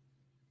God.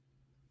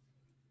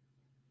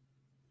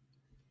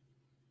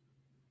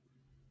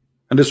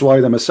 And this is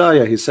why the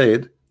Messiah, he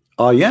said,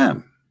 I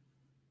am.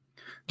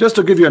 Just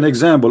to give you an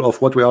example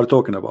of what we are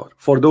talking about.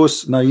 For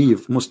those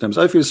naive Muslims,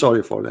 I feel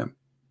sorry for them.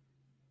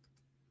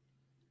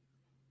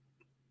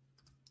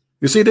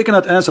 You see, they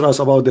cannot answer us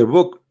about their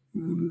book.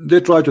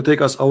 They try to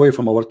take us away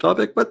from our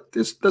topic, but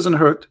this doesn't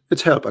hurt.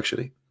 It's help,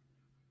 actually.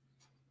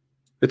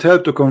 It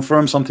helped to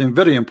confirm something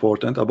very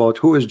important about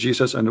who is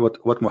Jesus and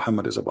what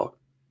Muhammad is about.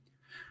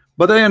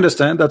 But I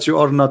understand that you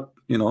are not,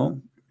 you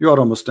know, you are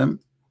a Muslim.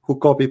 who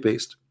copy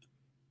paste.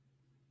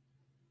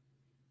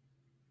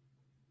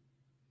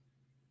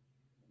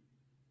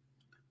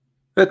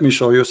 Let me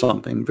show you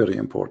something very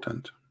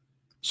important,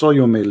 so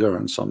you may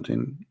learn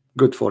something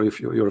good for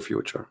your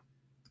future.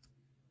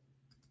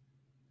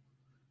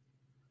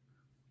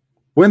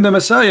 When the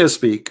Messiah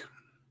speak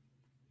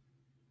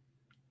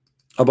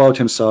about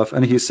himself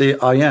and he say,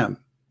 I am,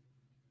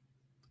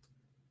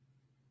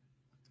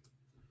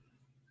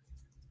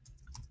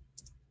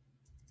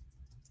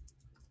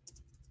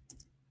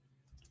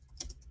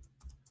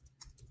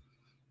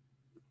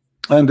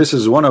 and this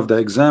is one of the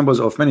examples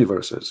of many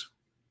verses.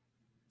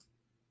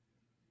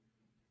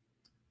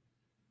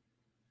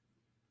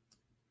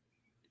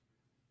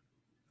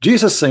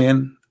 Jesus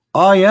saying,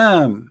 I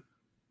am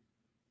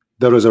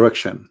the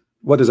resurrection.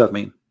 What does that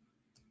mean?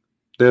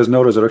 There is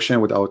no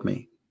resurrection without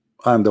me.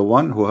 I am the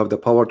one who have the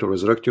power to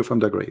resurrect you from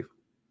the grave.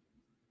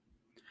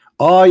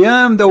 I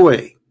am the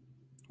way.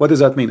 What does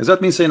that mean? Does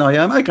that mean saying I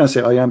am? I can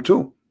say I am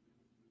too.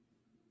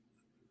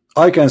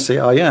 I can say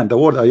I am. The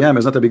word I am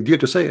is not a big deal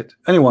to say it.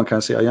 Anyone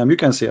can say I am. You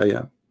can say I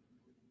am.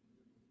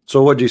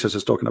 So what Jesus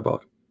is talking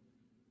about?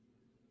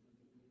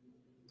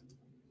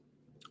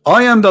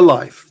 I am the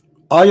life.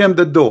 I am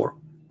the door.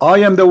 I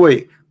am the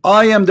way.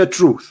 I am the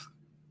truth.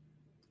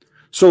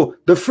 So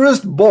the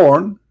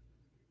firstborn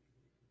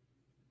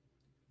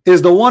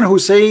is the one who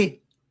say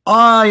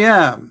I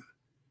am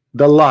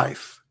the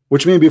life,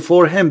 which means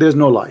before him there is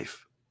no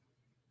life.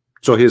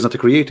 So he is not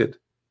created.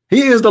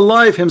 He is the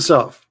life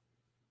himself.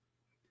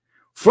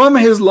 From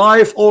his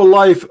life all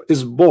life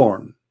is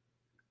born.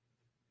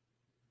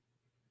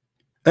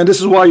 And this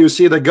is why you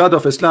see the God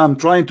of Islam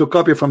trying to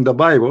copy from the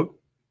Bible,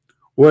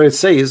 where it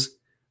says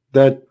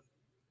that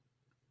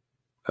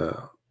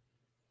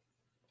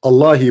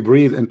Allah, he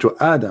breathed into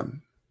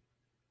Adam,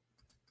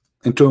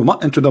 into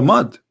the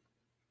mud,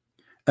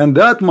 and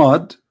that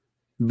mud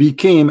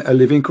became a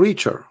living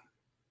creature.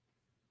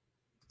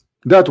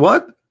 That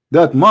what?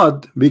 That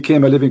mud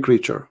became a living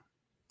creature.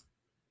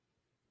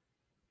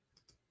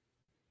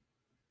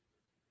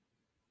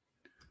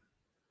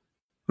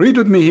 Read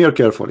with me here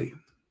carefully.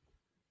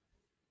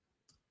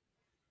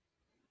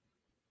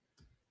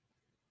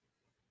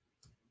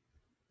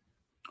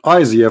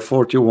 Isaiah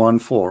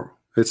 41:4.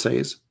 It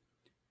says,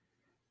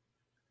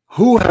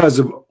 who has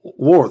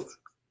worth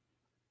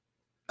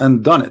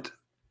and done it,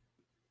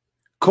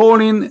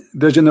 calling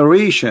the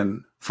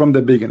generation from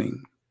the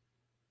beginning,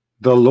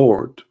 the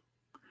Lord,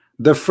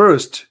 the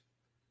first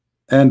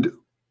and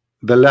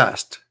the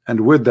last,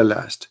 and with the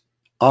last,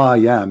 I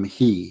am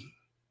he.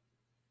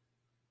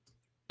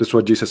 That's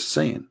what Jesus is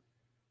saying.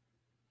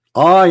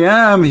 I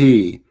am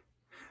he,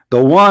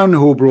 the one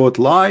who brought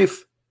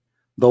life,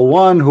 the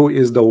one who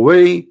is the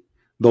way,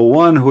 the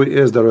one who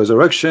is the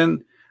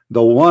resurrection,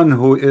 the one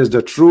who is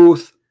the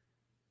truth.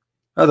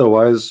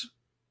 Otherwise,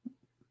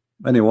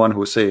 anyone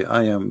who say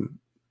I am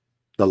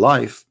the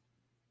life,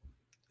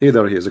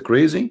 either he is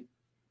crazy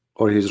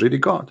or he is really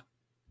God.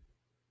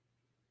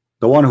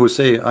 The one who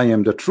say I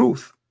am the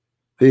truth,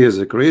 he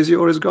is crazy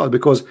or is God,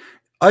 because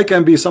I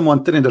can be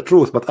someone telling the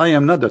truth, but I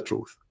am not the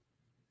truth.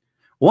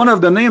 One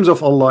of the names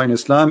of Allah in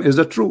Islam is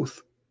the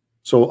truth.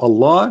 So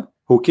Allah,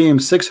 who came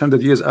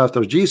 600 years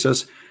after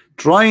Jesus,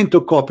 trying to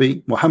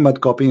copy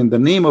Muhammad, copying the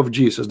name of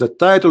Jesus, the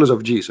titles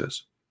of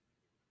Jesus.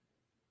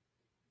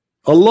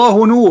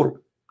 Allahu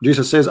Nur,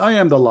 Jesus says I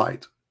am the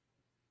light.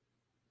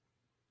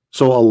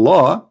 So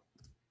Allah,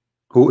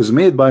 who is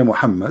made by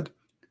Muhammad,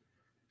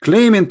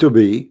 claiming to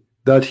be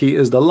that he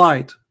is the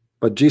light,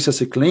 but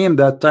Jesus claimed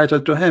that title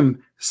to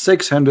him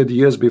 600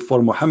 years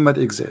before Muhammad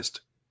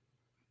exists.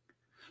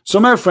 So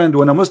my friend,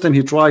 when a Muslim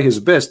he try his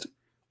best,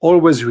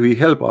 always he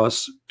help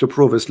us to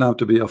prove Islam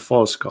to be a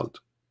false cult.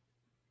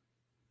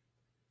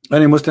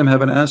 Any Muslim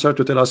have an answer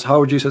to tell us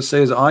how Jesus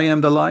says I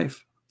am the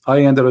life, I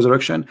am the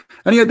resurrection,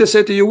 and yet they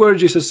say to you where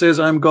Jesus says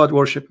I am God,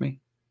 worship me?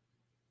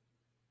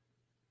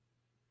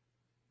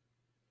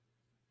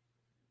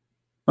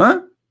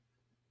 Huh?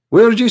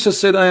 Where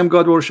Jesus said I am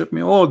God, worship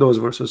me? All those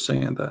verses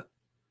saying that.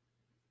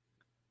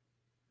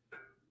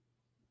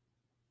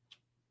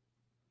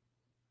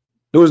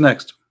 Who's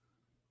next?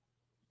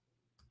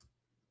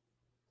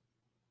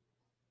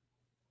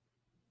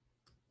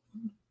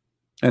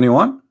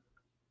 Anyone?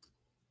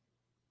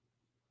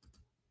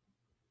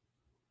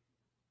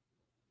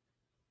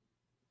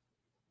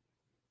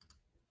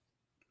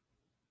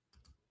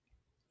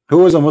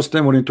 Who is a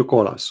Muslim willing to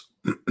call us?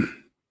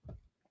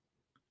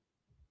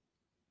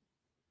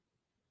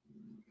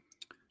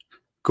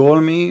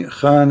 Call me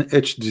Khan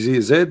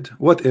HZZ.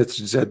 What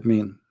HZ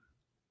mean?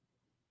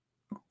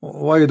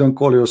 Why you don't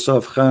call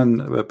yourself Khan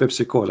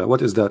Pepsi Cola?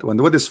 What is that?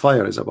 What this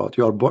fire is about?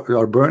 You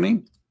are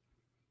burning?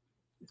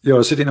 You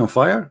are sitting on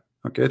fire?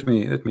 Okay,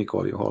 let me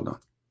call you. Hold on.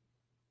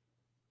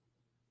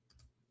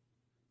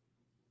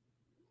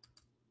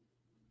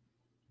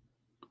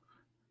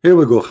 Here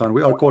we go, Khan.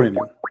 We are calling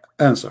you.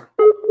 Answer.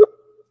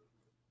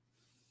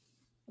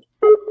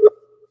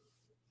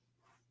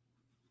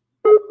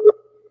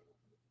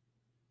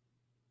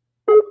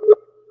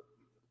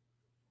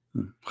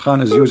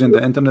 Khan is using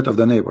the internet of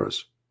the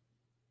neighbors.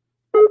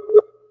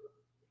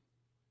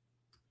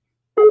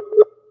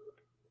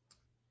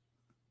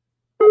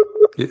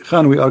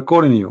 Khan, we are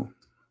calling you.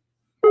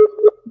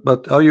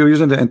 But are you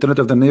using the internet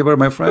of the neighbor,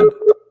 my friend?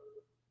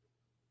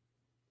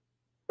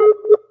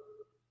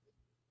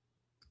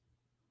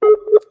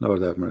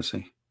 Lord have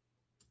mercy.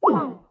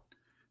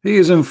 He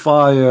is in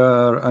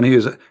fire, and he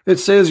is. It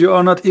says you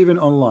are not even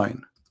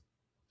online.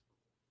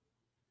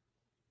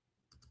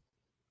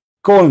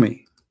 Call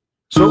me.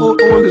 So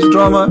all this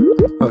drama.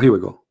 Oh, here we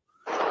go.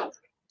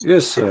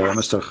 Yes,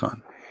 Mr.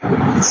 Khan.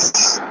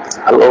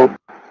 Hello.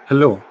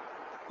 Hello.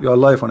 You are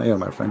live on air,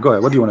 my friend. Go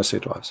ahead. What do you want to say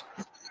to us?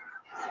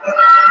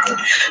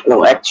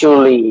 No,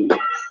 actually,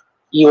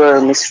 you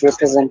are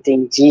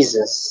misrepresenting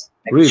Jesus.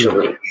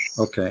 Actually. Really?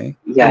 Okay.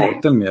 Yeah.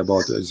 Tell me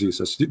about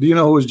Jesus. Do you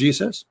know who is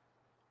Jesus?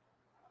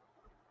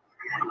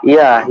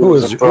 Yeah. Who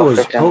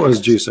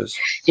is Jesus?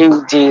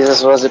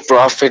 Jesus was a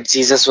prophet.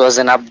 Jesus was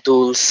an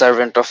Abdul,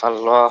 servant of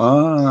Allah.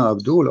 Ah,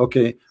 Abdul.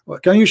 Okay.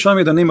 Can you show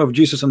me the name of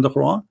Jesus in the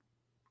Quran?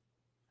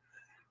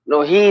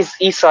 No, he is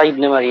Isa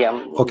ibn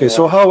Maryam. Okay,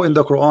 so how in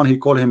the Quran he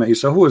called him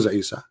Isa? Who is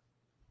Isa?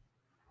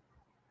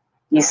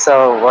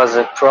 Isa was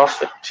a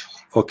prophet.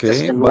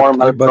 Okay,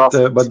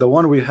 prophet. But the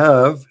one we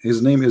have,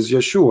 his name is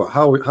Yeshua.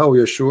 How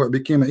Yeshua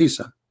became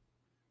Isa?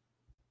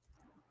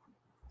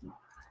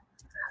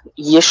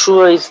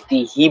 Yeshua is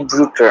the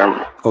Hebrew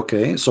term.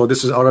 Okay, so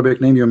this is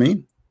Arabic name you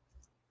mean?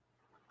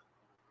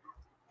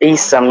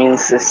 Isa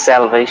means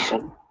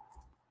salvation.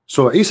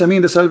 So Isa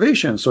means the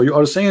salvation. So you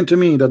are saying to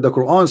me that the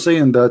Quran is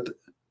saying that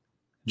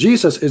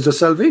Jesus is the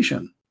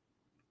salvation.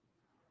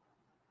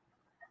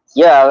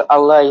 Yeah,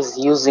 Allah is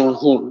using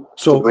him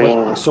to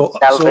bring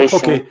salvation.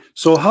 Okay,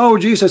 so how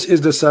Jesus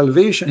is the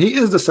salvation? He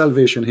is the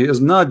salvation. He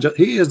is not just,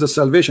 he is the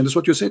salvation. That's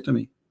what you say to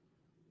me.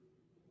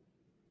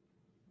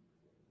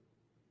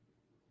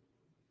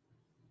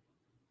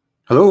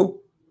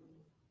 Hello?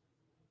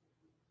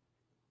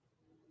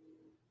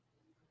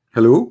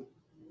 Hello?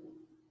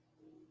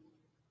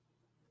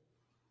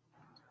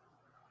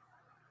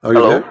 Are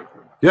you there?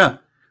 Yeah.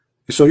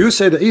 So you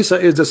say that Isa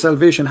is the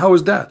salvation. How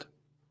is that?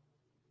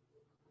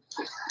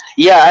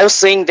 Yeah, I was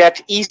saying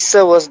that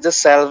Isa was the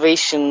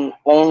salvation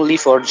only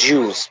for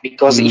Jews,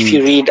 because if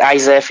you read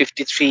Isaiah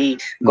 53,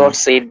 God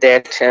said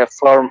that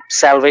for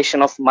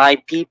salvation of my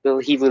people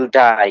he will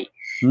die.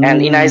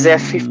 And in Isaiah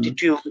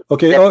 52,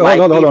 okay,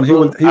 hold on. He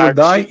will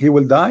die. He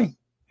will die.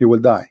 He will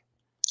die.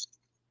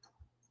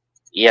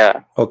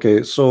 Yeah.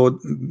 Okay, so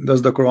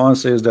does the Quran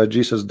says that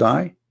Jesus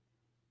died?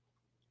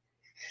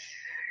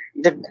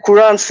 The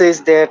Quran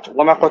says that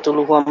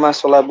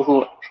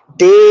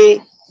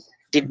they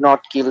did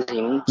not kill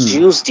him.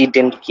 Jews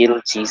didn't kill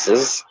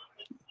Jesus.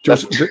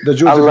 The Jews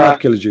did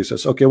not kill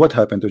Jesus. Okay, what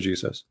happened to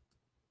Jesus?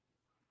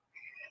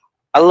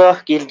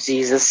 Allah killed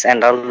Jesus,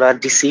 and Allah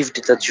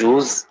deceived the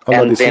Jews.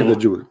 Allah deceived the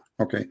Jews.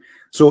 Okay,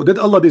 so did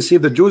Allah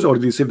deceive the Jews or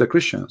deceive the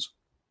Christians?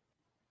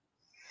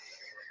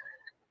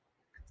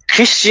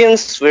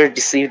 Christians were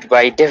deceived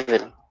by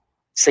devil,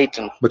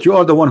 Satan. But you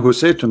are the one who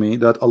said to me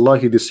that Allah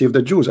he deceived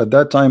the Jews. At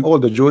that time, all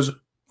the Jews,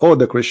 all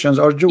the Christians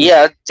are Jews.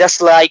 Yeah,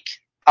 just like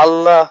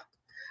Allah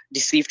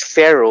deceived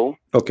Pharaoh.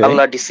 Okay.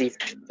 Allah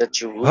deceived the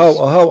Jews.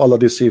 How Allah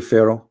deceived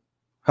Pharaoh?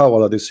 How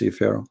Allah deceived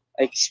Pharaoh?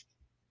 Like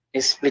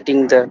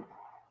splitting the.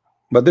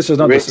 But this is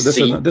not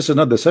this is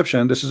not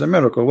deception. This is a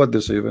miracle. What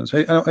deceivance?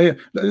 Hey,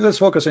 let's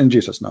focus on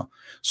Jesus now.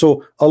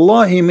 So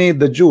Allah he made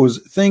the Jews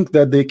think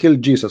that they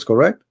killed Jesus,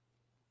 correct?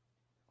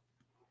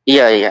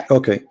 Yeah.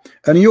 Okay,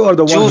 and you are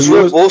the Jews one who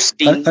were used,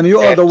 boasting and you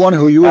are the one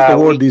who used the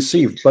word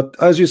deceived. But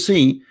as you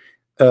see,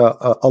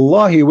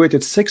 Allah he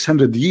waited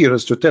 600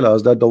 years to tell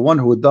us that the one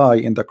who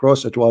died in the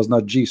cross, it was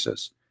not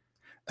Jesus,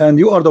 and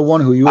you are the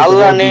one who used the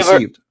word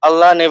deceived.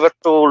 Allah never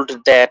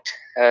told that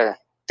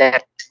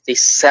that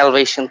this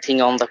salvation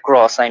thing on the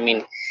cross. I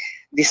mean,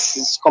 this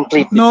is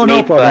completely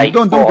no problem.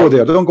 Don't go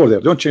there. Don't go there.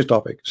 Don't change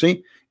topic.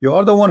 See, you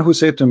are the one who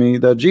said to me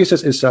that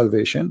Jesus is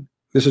salvation.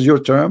 This is your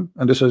term,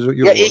 and this is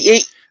your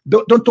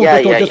don't just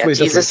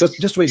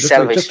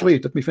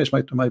wait. Let me finish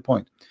my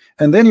point.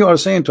 And then you are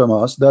saying to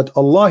us that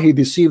Allah he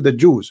deceived the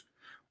Jews,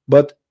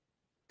 but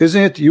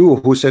isn't it you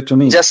who said to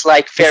me, just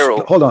like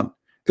Pharaoh? Hold on,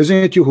 isn't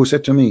it you who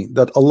said to me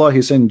that Allah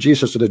he sent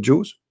Jesus to the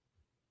Jews?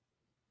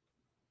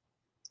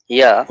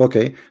 Yeah.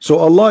 Okay, so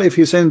Allah, if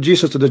he sent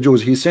Jesus to the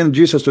Jews, he sent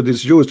Jesus to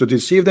these Jews to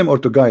deceive them or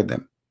to guide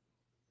them?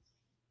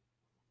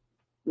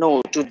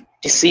 No, to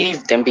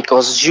deceive them,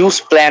 because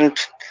Jews planned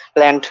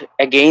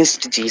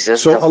against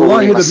Jesus. So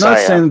Allah he did not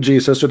send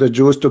Jesus to the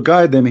Jews to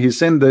guide them. He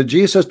sent the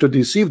Jesus to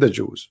deceive the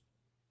Jews.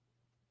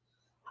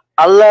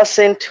 Allah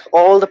sent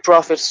all the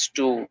prophets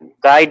to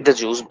guide the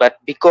Jews, but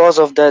because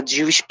of the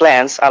Jewish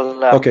plans,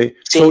 Allah. Okay,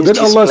 so did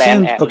Allah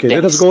send? Okay,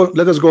 let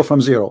us go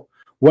from zero.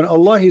 When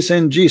Allah he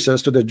sent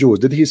Jesus to the Jews,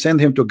 did he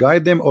send him to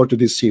guide them or to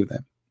deceive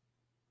them?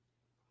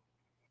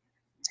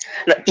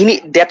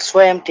 That's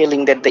why I'm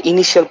telling that the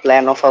initial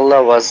plan of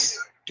Allah was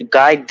to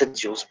guide the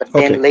Jews, but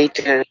then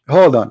later.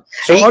 Hold on.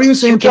 So are you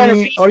saying to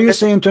me? Are you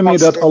saying to me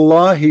that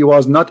Allah he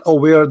was not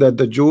aware that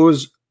the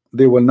Jews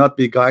they will not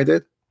be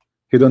guided?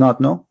 He do not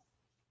know.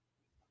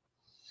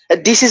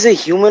 This is a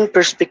human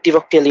perspective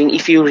of telling.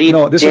 If you read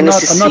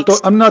Genesis is not.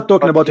 I'm not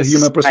talking about a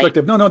human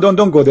perspective. No,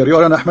 don't go there. You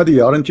are an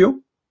Ahmadiyya, aren't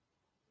you?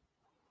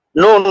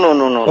 No, no,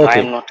 no, no.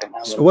 Okay. I'm not an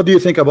Ahmadi. So what do you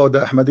think about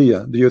the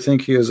Ahmadiyya? Do you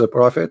think he is a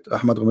prophet,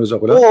 Ahmad bin Mirza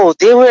Ghulam? Oh,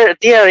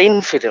 they are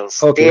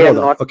infidels. Okay, they hold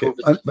are on. not. Okay,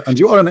 and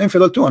you are an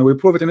infidel too, and we'll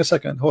prove it in a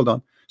second. Hold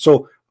on.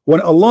 So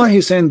when Allah he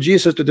sent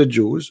Jesus to the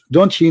Jews,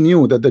 don't he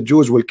knew that the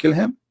Jews will kill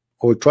him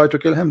or try to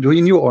kill him? Do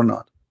he knew or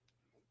not?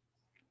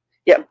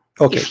 Yeah.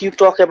 Okay. If you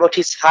talk about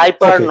his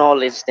hyper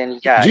knowledge, then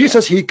yeah.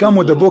 Jesus he come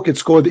with the book.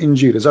 It's called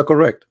Injil. Is that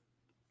correct?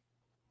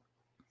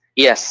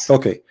 Yes.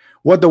 Okay.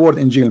 What the word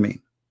Injil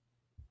mean?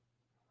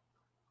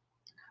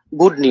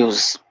 Good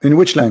news. In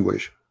which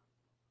language?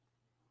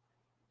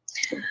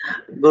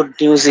 Good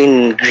news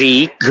in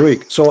Greek.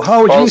 Greek. So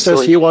how Also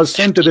Jesus he was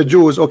sent to the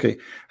Jews? Okay.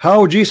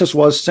 How Jesus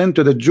was sent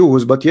to the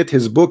Jews, but yet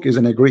his book is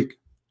in a Greek?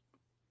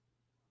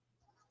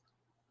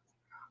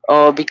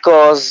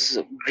 Because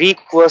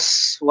Greek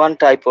was one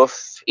type of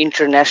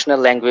international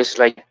language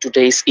like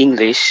today's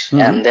English,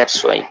 and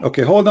that's why.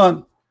 Okay, hold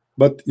on.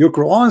 But your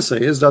Quran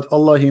says that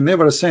Allah he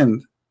never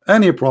sent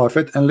any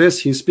prophet unless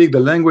he speak the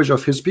language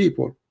of his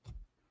people.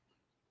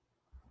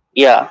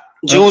 Yeah,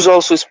 Jews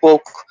also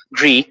spoke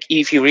Greek.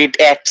 If you read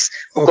Acts,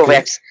 book of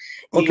Acts.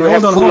 Okay,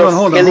 hold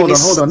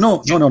on.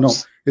 No.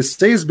 It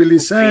says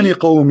bilisani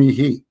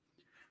qawmihi.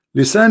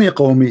 Lisani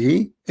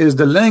qawmihi is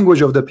the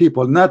language of the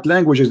people, not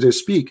languages they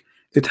speak.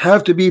 It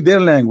have to be their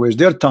language,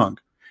 their tongue.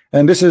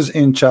 And this is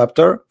in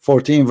chapter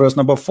 14, verse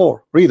number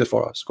 4. Read it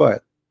for us. Go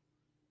ahead.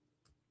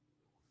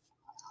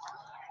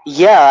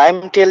 Yeah,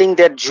 I'm telling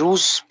that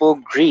Jews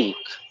spoke Greek.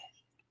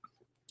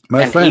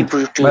 My friend,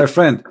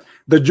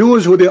 the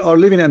Jews who they are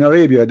living in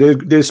Arabia,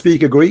 they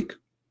speak Greek?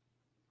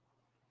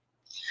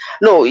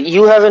 No,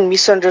 you have a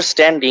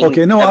misunderstanding.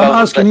 Okay, no, I'm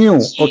asking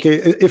you. Okay,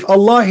 if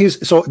Allah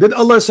so did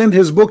Allah send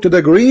his book to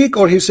the Greek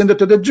or he sent it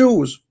to the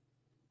Jews?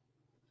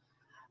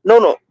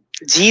 No.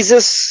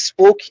 Jesus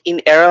spoke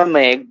in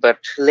Aramaic, but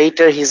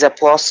later his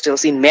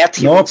apostles in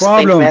Matthew. No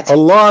problem.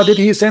 Allah, did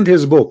he send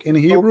his book in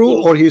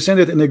Hebrew or he sent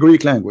it in the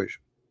Greek language?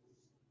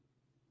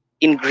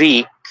 In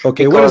Greek.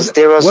 Okay,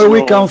 where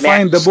we can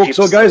find the book?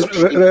 So guys,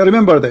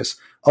 remember this.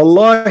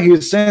 Allah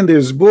he sent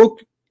his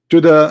book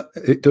to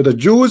the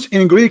Jews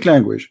in Greek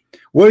language.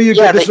 Where you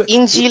get this?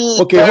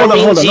 Injil. Okay, hold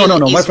on.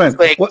 No, my friend.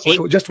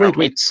 Just wait.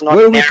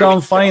 Where we can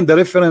find the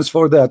reference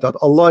for that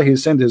Allah he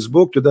sent his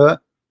book to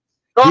the.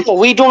 No,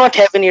 we do not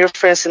have any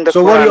reference in the Quran.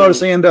 So why you are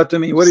saying that to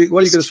me? Where do you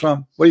get this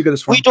from? Where you get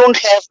this from? We don't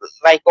have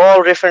like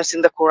all reference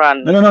in the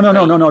Quran. No.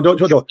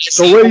 Don't.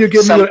 So where you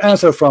get your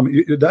answer from?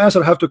 The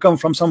answer have to come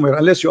from somewhere,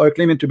 unless you are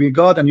claiming to be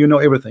God and you know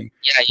everything.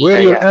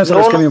 Where your answer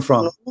is coming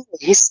from?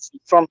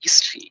 From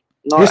history.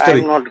 No,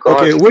 history. I'm not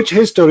God. Okay, which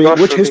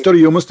history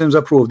you Muslims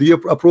approve? Do you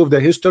approve the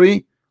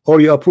history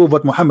or you approve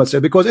what Muhammad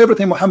said? Because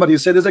everything Muhammad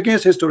said is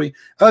against history.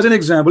 As an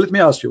example, let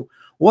me ask you.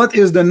 What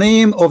is the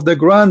name of the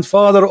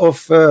grandfather of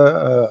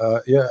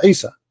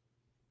Isa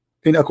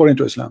according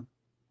to Islam?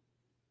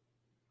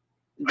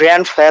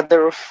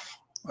 Grandfather of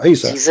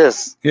Isa.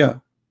 Jesus. Yeah.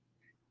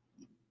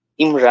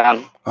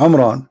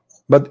 Imran.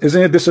 But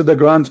isn't it this is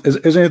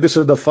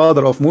the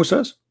father of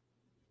Moses?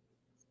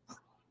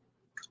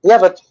 Yeah,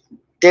 but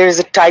there is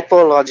a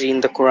typology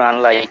in the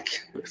Quran, like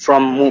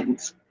from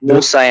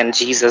Musa and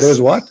Jesus.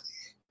 There's what?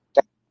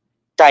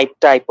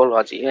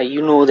 Typology.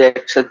 You know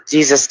that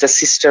Jesus, the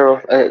sister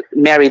of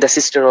Mary, the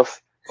sister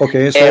of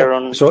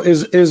Aaron. So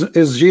is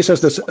Jesus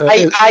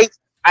the?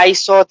 I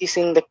saw this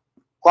in the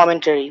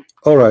commentary.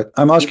 All right,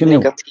 I'm asking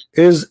you: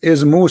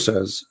 is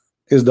Moses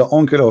the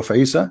uncle of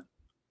Isa?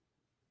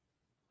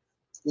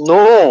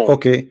 No.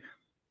 Okay.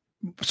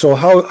 So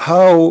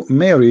how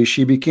Mary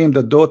she became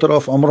the daughter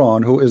of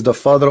Imran, who is the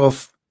father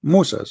of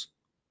Moses?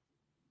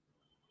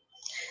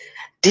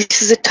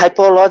 This is a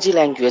typology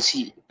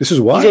language. This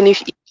is what? Even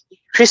if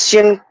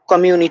Christian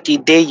community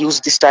they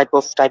use this type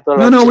of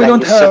typology. No, we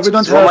don't have.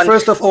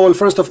 First of all,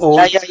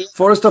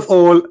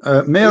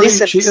 Mary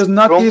she is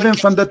not even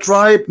from the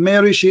tribe.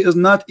 Mary she is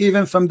not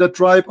even from the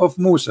tribe of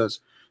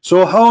Moses.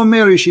 So how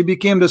Mary she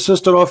became the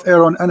sister of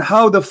Aaron, and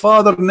how the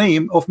father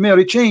name of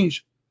Mary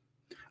changed?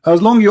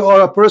 As long you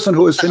are a person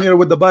who is familiar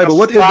with the Bible,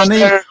 what is the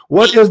name?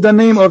 What is the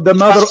name of the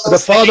mother, the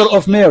father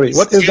of Mary?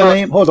 What is the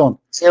name? Hold on.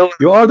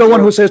 You are the one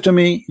who says to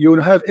me you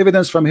have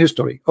evidence from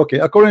history. Okay,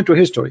 according to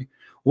history,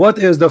 what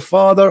is the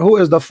father? Who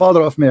is the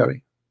father of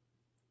Mary?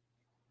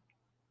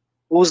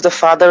 Who's the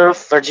father of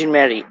Virgin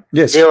Mary?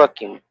 Yes.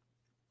 Joachim.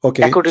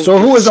 Okay. So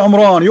who is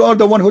Imran? You are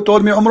the one who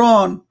told me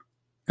Imran.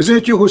 Isn't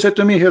it you who said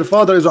to me her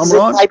father is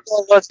Imran?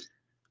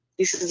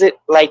 This is it.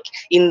 Like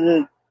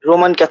in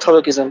Roman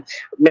Catholicism,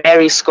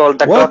 Mary is called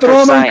the what daughter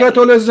Roman sign.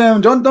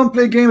 Catholicism? Don't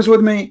play games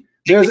with me.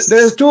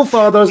 There's two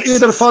fathers,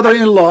 either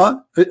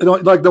father-in-law,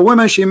 like the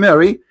woman she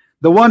married,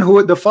 the one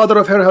who the father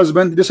of her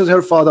husband. This is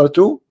her father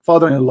too,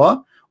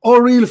 father-in-law,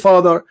 or real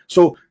father.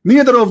 So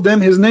neither of them.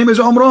 His name is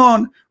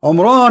Imran.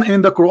 Imran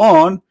in the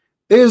Quran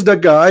is the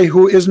guy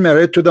who is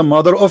married to the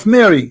mother of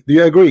Mary. Do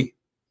you agree?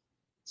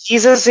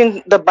 Jesus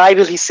in the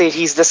Bible, he said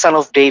he's the son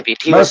of David.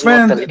 My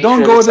friend,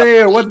 don't go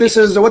there. What this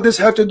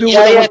have to do with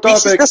our topic?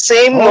 This is the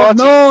same logic.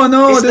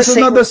 No, this is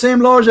not the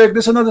same logic.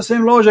 This is not the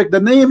same logic. The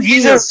name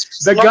here,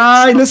 the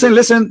guy.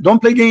 Listen.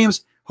 Don't play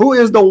games. Who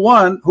is the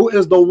one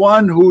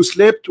who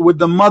slept with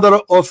the mother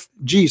of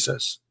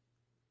Jesus?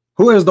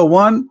 Who is the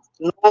one?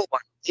 No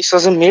one. This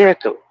was a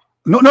miracle.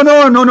 No.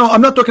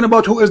 I'm not talking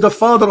about who is the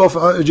father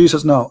of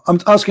Jesus now. I'm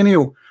asking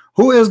you,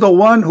 who is the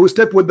one who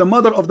slept with the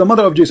mother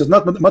of Jesus?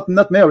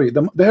 Not Mary,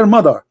 her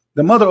mother,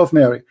 the mother of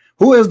Mary.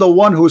 Who is the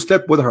one who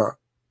slept with her?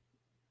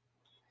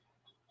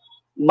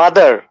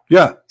 Mother.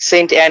 Yeah.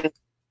 Saint Anne and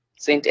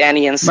Saint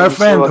My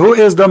friend, who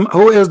is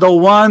the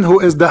one who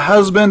is the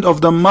husband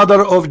of the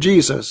mother of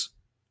Jesus?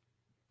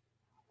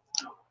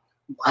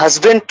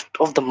 Husband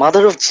of the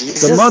mother of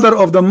Jesus? The mother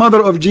of the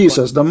mother of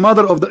Jesus, the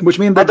mother of the, which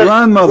means the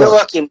grandmother.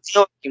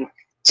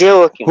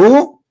 Joachim.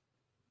 Who?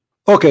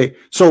 Okay,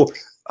 so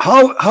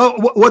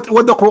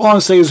what the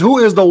Quran says, who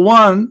is the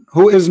one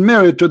who is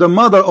married to the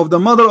mother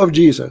of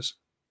Jesus?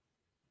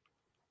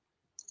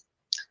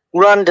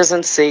 Quran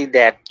doesn't say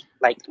that.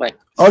 Like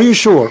are you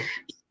sure?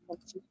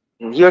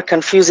 You're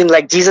confusing,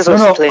 like Jesus was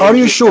No, claiming. are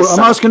you sure? I'm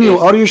asking you,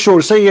 are you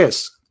sure? Say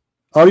yes.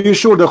 Are you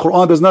sure the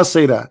Quran does not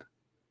say that?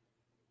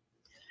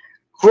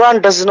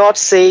 Quran does not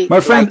say. My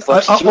friend,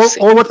 like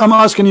or what I'm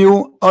asking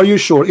you, are you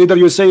sure? Either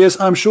you say yes,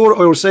 I'm sure,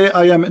 or you say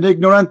I am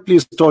ignorant,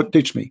 please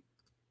teach me.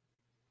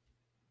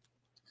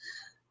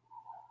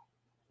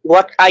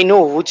 What I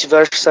know, which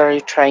verse are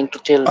you trying to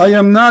tell me? I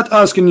am not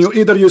asking you,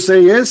 either you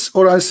say yes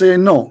or I say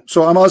no.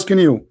 So I'm asking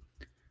you,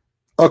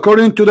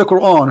 according to the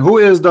Quran, who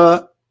is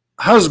the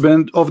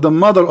husband of the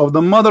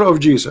mother of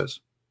Jesus?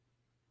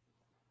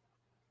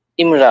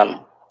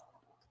 Imran.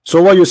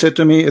 So why you said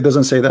to me it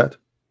doesn't say that?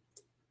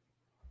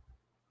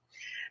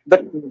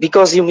 But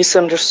because you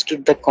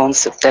misunderstood the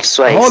concept, that's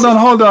why. Hold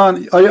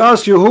on. I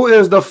asked you, who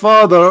is the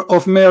father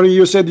of Mary?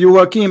 You said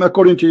Joachim,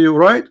 according to you,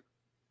 right?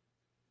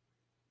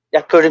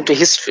 According to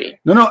history.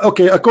 No,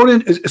 okay.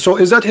 So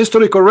is that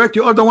history correct?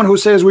 You are the one who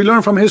says we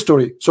learn from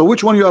history. So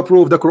which one you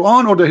approve, the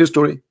Quran or the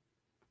history?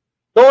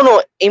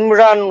 No.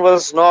 Imran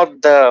was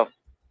not the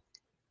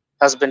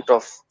husband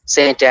of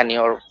Saint Anne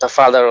or the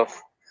father of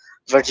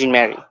Virgin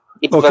Mary.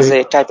 It was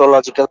a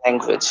typological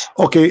language.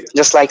 Okay.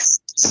 Just like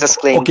Jesus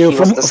claimed he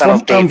was the son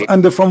of David.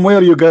 And from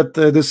where you got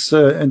this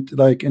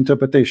like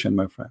interpretation,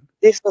 my friend?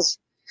 This was,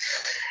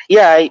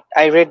 yeah,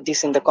 I read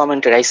this in the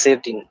commentary. I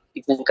said in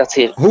Ibn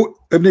Kathir. Who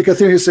Ibn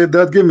Kathir? He said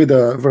that. Give me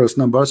the verse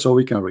number so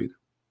we can read.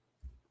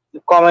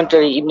 The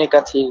commentary Ibn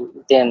Kathir,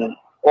 then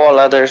all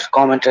other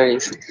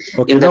commentaries.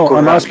 Okay, no,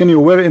 I'm asking you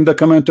where in the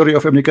commentary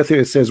of Ibn Kathir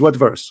it says what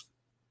verse?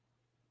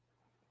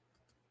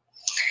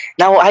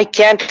 Now I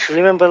can't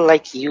remember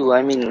like you.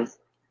 I mean,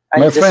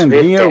 my friend,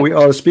 here we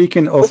are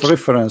speaking of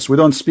reference. We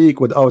don't speak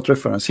without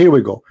reference. Here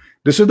we go.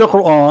 This is the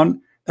Quran,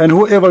 and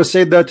whoever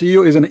said that to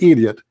you is an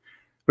idiot.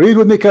 Read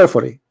with me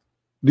carefully.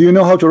 Do you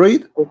know how to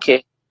read?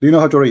 Okay. Do you know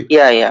how to read?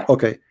 Yeah.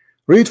 Okay.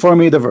 Read for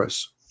me the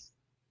verse.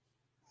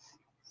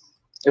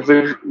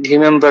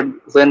 Remember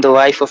when the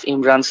wife of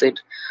Imran said,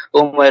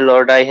 "Oh my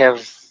Lord, I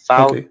have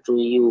vowed to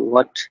you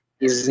what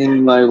is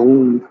in my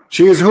womb."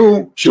 She is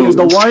who? She is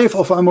the wife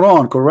of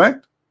Imran,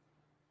 correct?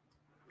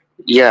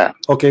 Yeah.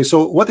 Okay,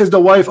 so what is the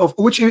wife of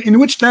in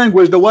which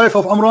language the wife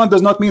of Imran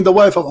does not mean the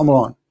wife of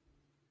Imran?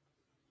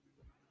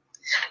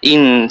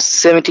 In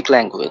Semitic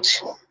language.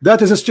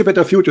 That is stupid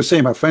of you to say,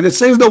 my friend. It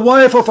says the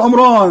wife of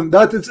Imran.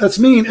 That's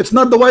mean. It's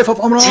not the wife of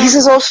Imran.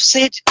 Jesus also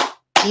said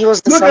he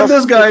was the Look son at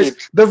this, guys.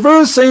 The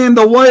verse saying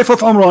the wife of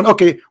Imran.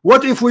 Okay,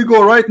 what if we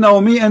go right now,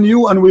 me and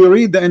you, and we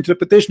read the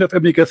interpretation of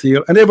Ibn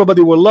Kathir, and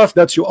everybody will laugh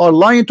that you are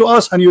lying to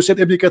us, and you said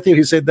Ibn Kathir,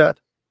 he said that.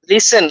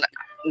 Listen.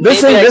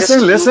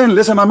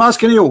 Listen. I'm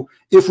asking you,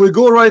 if we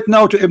go right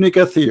now to Ibn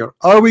Kathir,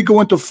 are we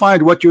going to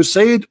find what you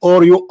said,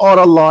 or you are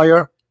a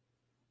liar?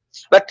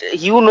 But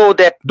you know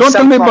that. Don't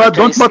tell me, but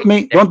don't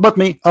butt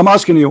me. I'm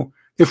asking you,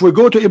 if we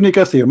go to Ibn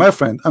Kathir, my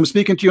friend, I'm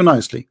speaking to you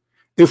nicely.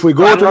 If we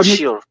go I'm to not Ibn,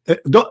 sure.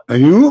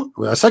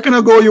 A second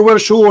ago you were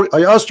sure.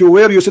 I asked you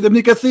where, you said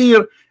Ibn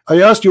Kathir.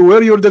 I asked you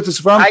where this is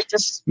from. I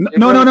just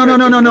no.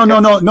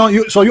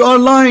 So you are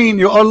lying.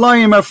 You are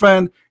lying, my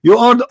friend.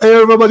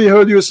 Everybody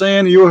heard you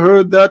saying you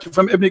heard that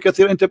from Ibn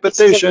Kathir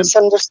interpretation.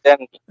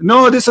 Misunderstanding.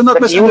 No, this is not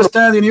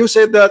misunderstanding. You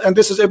said that, and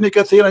this is Ibn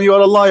Kathir, and you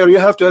are a liar. You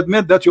have to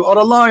admit that you are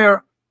a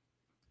liar,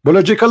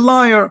 biological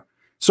liar.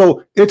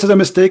 So it's a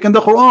mistake in the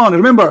Quran.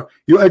 Remember,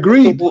 you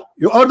agreed.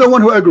 You are the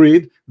one who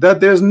agreed that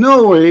there's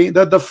no way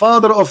that the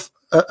father of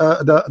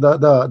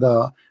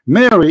the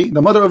Mary,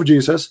 the mother of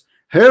Jesus,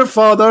 her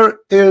father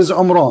is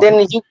Imran.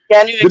 Then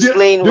can you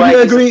explain why?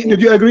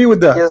 Did you agree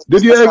with that?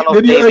 Did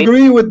you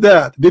agree with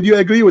that? Did you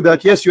agree with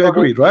that? Yes, you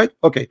agreed, right?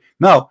 Okay.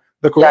 Now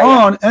the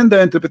Quran and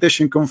the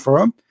interpretation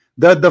confirm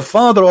that the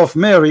father of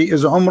Mary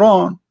is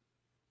Imran.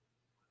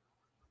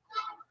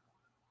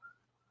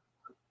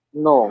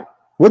 No.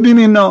 What do you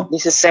mean now?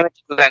 This is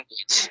Semitic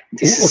language.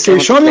 Okay,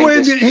 show me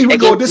where here we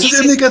go. This is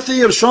Ibn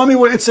Kathir. Show me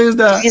where it says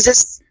that.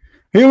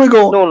 Here we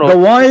go. No. The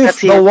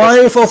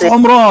wife of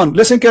Imran.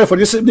 Listen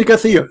carefully. This is Ibn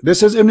Kathir.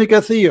 This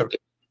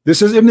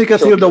is Ibn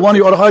Kathir, the one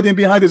you are hiding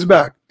behind his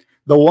back.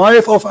 The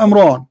wife of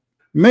Imran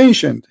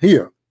mentioned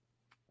here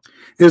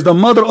is the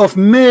mother of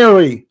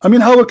Mary. I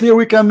mean, how clear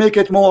we can make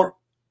it more?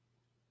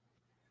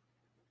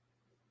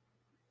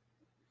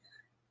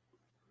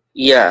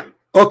 Yeah.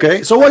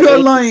 Okay, so why you are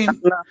lying?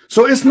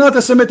 So it's not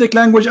a Semitic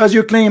language as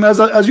you claim,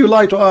 as you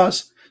lie to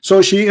us.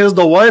 So she is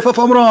the wife of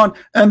Imran,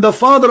 and the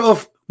father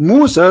of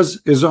Moses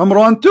is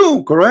Imran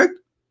too, correct?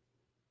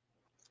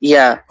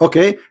 Yeah.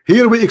 Okay,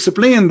 here we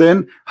explain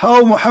then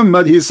how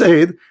Muhammad, he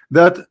said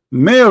that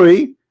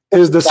Mary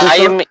is the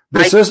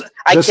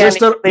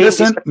sister.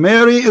 Listen,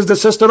 Mary is the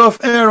sister of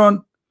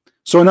Aaron.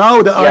 So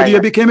now the idea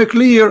became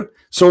clear.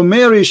 So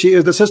Mary, she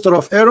is the sister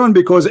of Aaron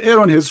because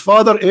Aaron, his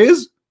father,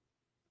 is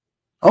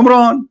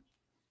Imran.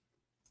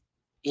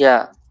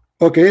 Yeah.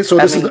 Okay, so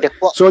this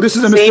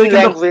is a mistake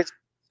in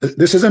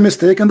this is a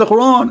mistake in the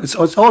Quran.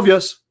 It's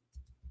obvious.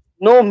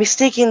 No,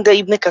 mistake in the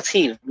Ibn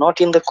Kathir,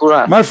 not in the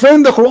Quran. My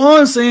friend, the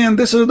Quran saying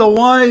this is the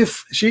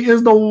wife. She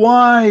is the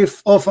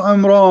wife of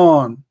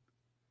Imran.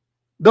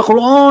 The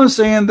Quran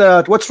saying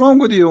that. What's wrong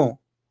with you?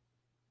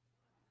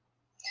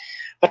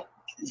 But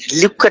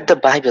look at the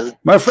Bible.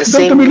 My friend,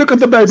 don't tell me look at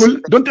the Bible.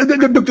 Don't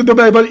look at the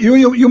Bible.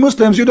 You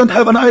Muslims, you don't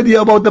have an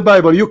idea about the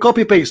Bible. You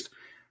copy paste.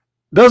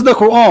 Does the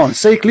Quran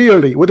say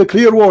clearly with the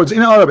clear words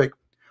in Arabic?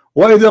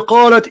 وَإِذَا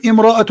قَالَتْ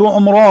إِمْرَأَةُ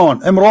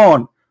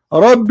Imran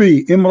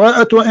Rabbi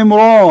Imra'atu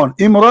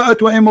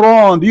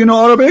Imran. Do you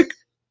know Arabic?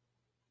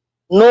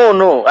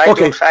 No, I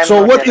okay, don't.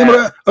 So what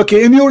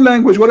okay, in your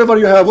language, whatever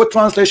you have, what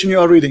translation you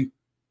are reading?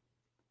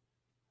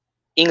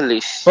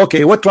 English.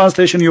 Okay, what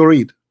translation you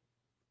read?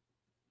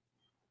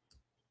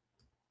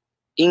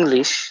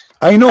 English.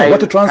 I know what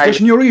the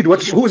translation you read.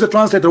 Who is the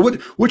translator?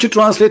 Which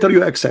translator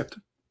you accept?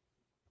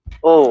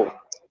 Oh,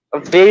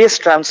 various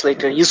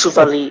translator, Yusuf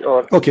Ali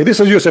or. Okay, this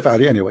is Yusuf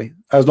Ali anyway.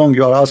 As long as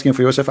you are asking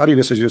for Yusuf Ali,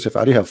 this is Yusuf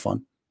Ali. Have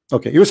fun.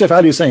 Okay, Yusuf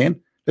Ali is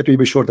saying, let me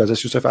be sure that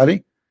this Yusuf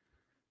Ali.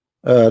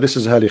 This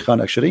is Ali Khan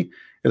actually.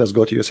 Let us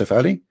go to Yusuf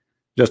Ali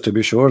just to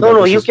be sure.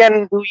 No, you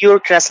can do your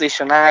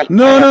translation.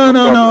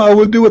 No. I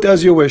will do it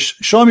as you wish.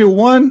 Show me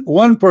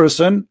one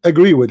person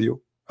agree with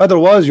you.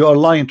 Otherwise, you are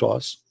lying to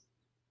us.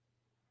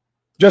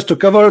 Just to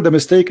cover the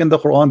mistake in the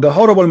Quran, the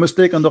horrible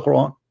mistake in the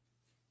Quran.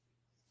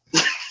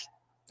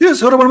 Yes,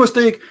 horrible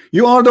mistake.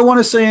 You are the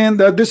one saying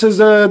that this is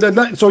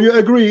so you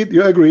agreed.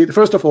 You agreed.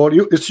 First of all,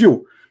 it's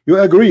you. You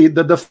agreed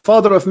that the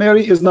father of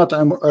Mary is not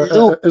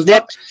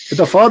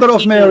the father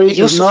of Mary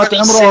is not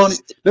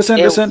Imran.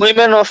 Listen.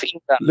 Women of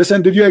Imran.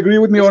 Listen, did you agree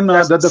with me or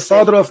not that the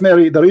father of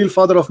Mary, the real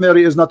father of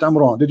Mary, is not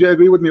Imran? Did you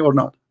agree with me or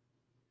not?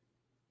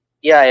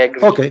 Yeah, I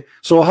agree. Okay,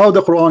 so how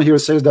the Quran here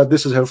says that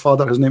this is her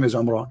father, his name is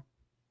Imran?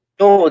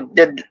 No,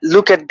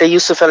 look at the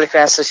Yusuf Ali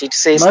translation. It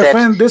says my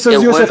friend, this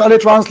is Yusuf Ali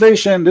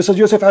translation. This is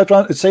Yusuf Ali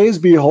translation. It says,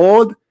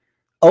 behold,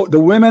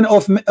 the women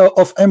of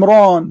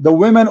Imran, the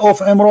women of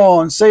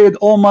Imran said,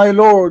 oh my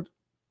Lord,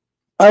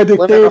 I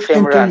dictate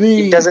into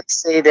thee. It doesn't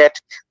say that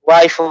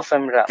wife of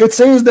Imran. It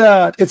says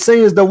that. It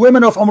says the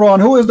women of Imran.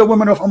 Who is the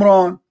women of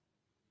Imran?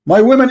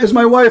 My woman is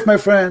my wife, my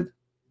friend.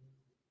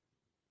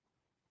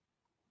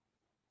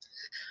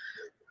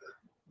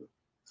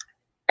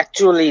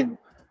 Actually,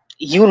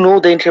 you know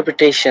the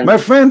interpretation. My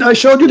friend, I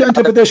showed you the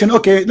interpretation.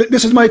 Okay,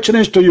 this is my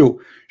challenge to you.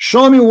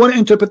 Show me one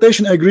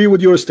interpretation agree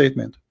with your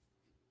statement.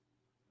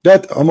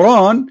 That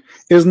Imran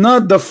is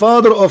not the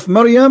father of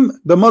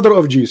Maryam, the mother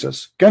of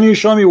Jesus. Can you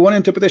show me one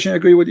interpretation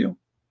agree with you?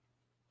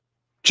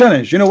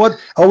 Challenge. You know what?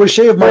 I will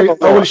shave my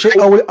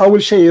I will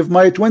shave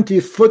my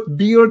 20-foot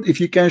beard if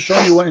you can show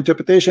me one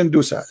interpretation.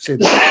 Do so. Say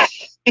that.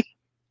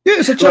 Yeah,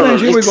 it's a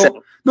challenge. Here we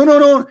go.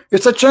 No.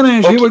 It's a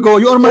challenge. Here we go.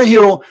 You are my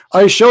hero.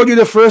 I showed you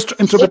the first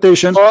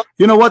interpretation.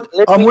 You know what?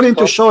 I'm willing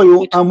to show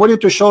you. I'm willing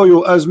to show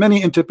you as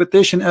many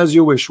interpretation as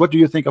you wish. What do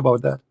you think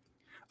about that?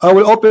 I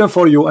will open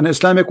for you an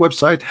Islamic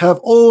website. Have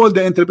all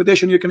the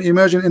interpretation you can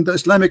imagine in the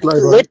Islamic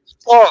library.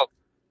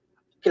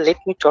 Let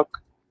me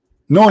talk.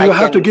 No, you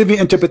have to give me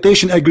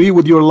interpretation. Agree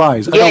with your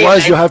lies.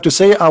 Otherwise, you have to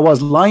say I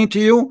was lying to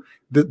you.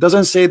 That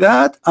doesn't say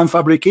that. I'm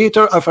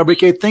fabricator. I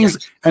fabricate things,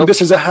 and this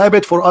is a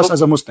habit for us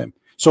as a Muslim.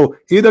 So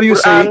either you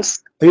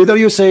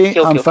say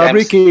I'm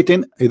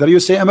fabricating, either you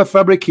say I'm a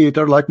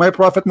fabricator like my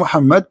Prophet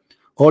Muhammad,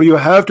 or you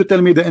have to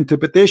tell me the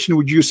interpretation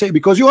would you say,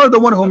 because you are the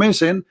one who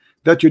mentioned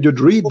that you did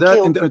read that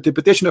in the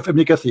interpretation of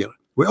Ibn Kathir.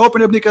 We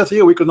open Ibn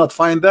Kathir, we could not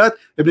find that.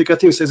 Ibn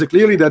Kathir says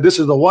clearly that this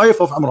is the wife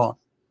of Imran.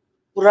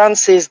 Quran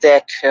says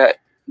that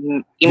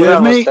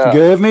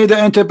give me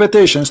the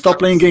interpretation. Stop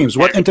playing games.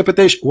 What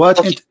interpretation?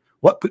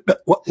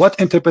 What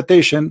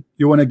interpretation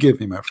you want to give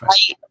me, my friend?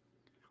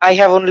 I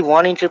have only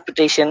one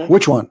interpretation.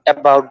 Which one?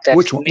 About that.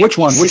 Which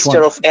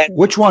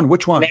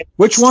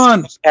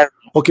one?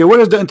 Okay, where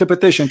is the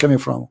interpretation coming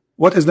from?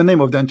 What is the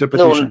name of the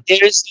interpretation? No,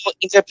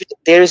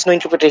 there is no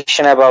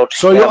interpretation about.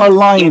 So you are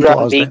lying to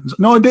us.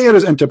 No, there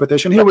is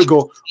interpretation. Here we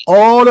go.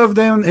 All of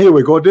them. Here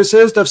we go. This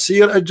is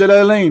Tafsir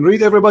al-Jalalain.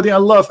 Read everybody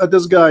and laugh at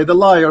this guy, the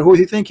liar, who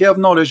he think he have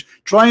knowledge,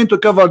 trying to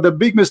cover the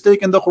big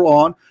mistake in the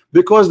Quran.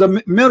 Because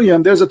the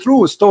Miriam, there's a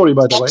true story,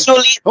 by the way.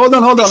 Hold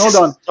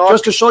on.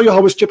 Just to show you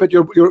how stupid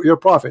your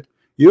prophet.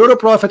 You're a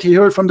prophet. He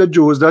heard from the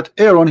Jews that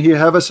Aaron, he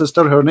have a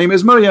sister. Her name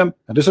is Miriam,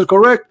 and this is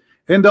correct.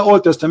 In the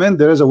Old Testament,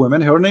 there is a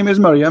woman. Her name is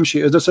Maryam. She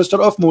is the sister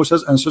of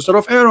Moses and sister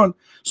of Aaron.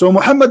 So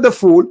Muhammad the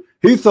fool,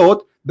 he thought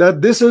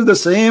that this is the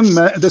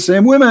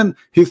same women.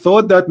 He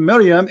thought that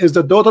Maryam is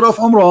the daughter of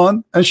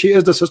Imran and she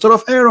is the sister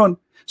of Aaron.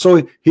 So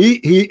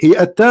he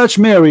attached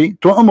Mary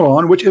to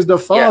Imran, which is the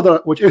father,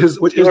 which is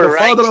the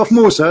father of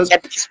Moses.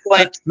 At this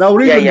point, now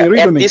read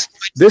with me.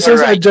 This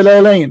is a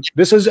Jalalain.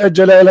 This is a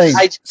Jalalain.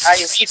 I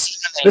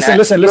read.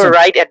 Listen. You're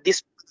right at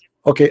this.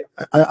 Okay,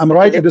 I'm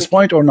right at this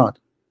point or not?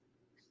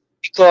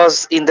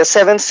 Because in the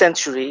 7th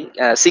century,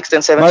 6th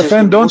and 7th my century,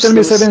 friend, don't tell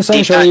me 7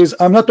 centuries.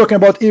 I'm not talking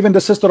about even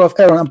the sister of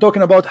Aaron. I'm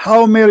talking about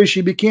how Mary,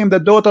 she became the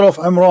daughter of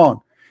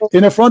Imran.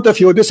 In front of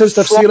you, this is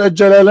Tafsir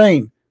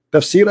al-Jalalain.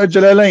 Tafsir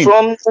al-Jalalain.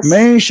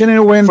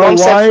 Mentioning when the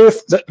wife...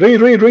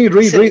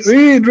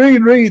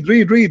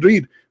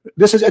 Read.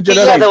 This is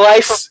al-Jalalain. Yeah, the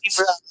wife of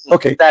Imran.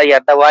 Okay.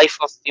 The wife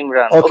of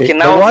Imran. Okay,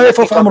 now the wife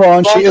of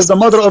Imran, she is the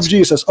mother of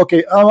Jesus.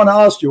 Okay, I want to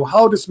ask you,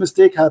 how this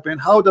mistake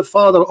happened? How the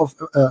father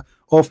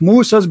of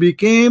Moses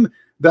became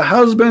the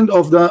husband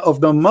of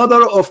the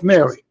mother of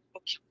Mary?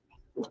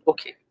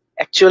 Okay.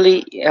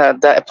 Actually,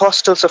 the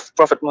apostles of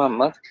Prophet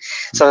Muhammad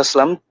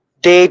Sallallahu,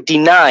 they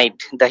denied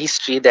the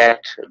history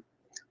that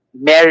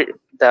Mary,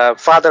 the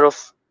father of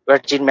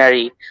Virgin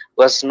Mary,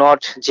 was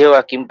not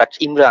Joachim but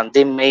Imran.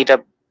 They made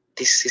up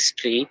this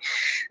history.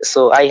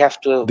 So I have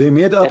to... They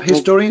made up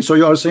history? So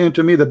you are saying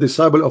to me that the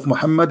disciple of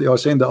Muhammad, you are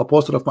saying the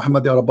apostle of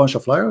Muhammad, they are a bunch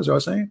of liars, you are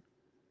saying?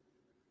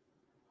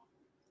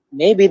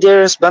 Maybe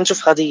there's a bunch of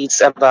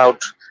hadiths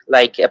about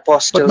like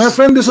apostles. But my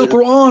friend, this is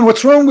Quran.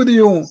 What's wrong with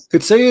you?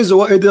 It says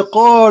وَإِذْ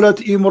قَالَتْ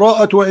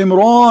إِمْرَأَةُ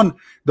Imran.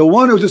 The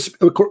one who just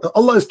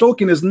Allah is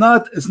talking is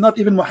not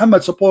even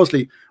Muhammad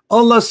supposedly.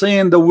 Allah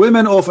saying the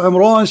women of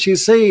Imran, she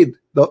said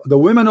the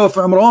women of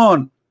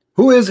Imran.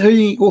 Who is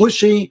he? Who is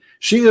she?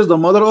 She is the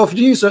mother of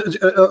Jesus,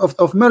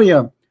 of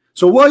Maryam.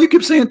 So why you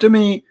keep saying to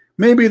me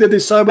maybe the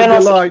disciple they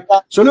lied?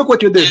 So look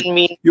what you did.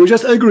 You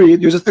just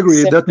agreed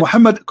that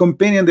Muhammad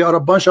companion, they are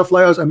a bunch of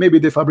liars and maybe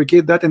they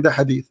fabricate that in the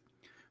hadith.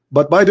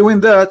 But by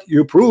doing that,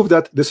 you prove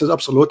that this is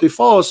absolutely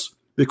false,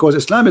 because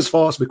Islam is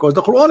false, because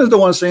the Quran is the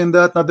one saying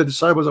that, not the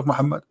disciples of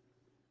Muhammad.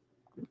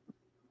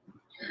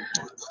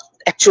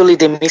 Actually,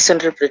 they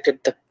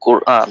misinterpreted the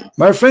Quran.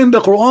 My friend,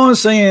 the Quran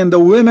saying the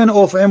women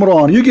of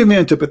Imran. You give me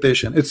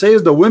interpretation. It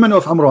says the women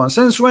of Imran.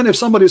 Since when, if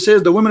somebody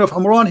says the women of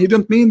Imran, he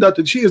didn't mean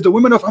that she is the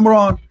women of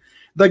Imran.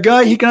 The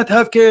guy, he cannot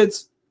have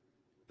kids.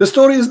 The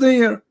story is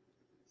there.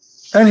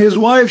 And his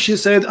wife, she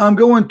said, I'm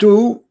going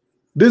to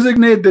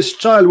designate this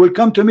child will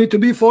come to me to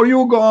be for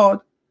you, God.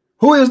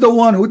 Who is the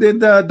one who did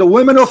that? The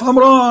women of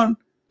Imran.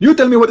 You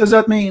tell me, what does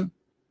that mean?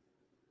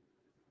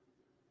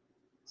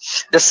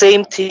 The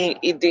same thing.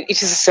 It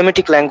is a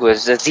Semitic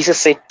language. Jesus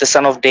said the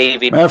son of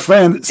David. My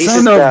friend,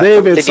 son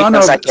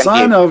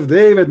of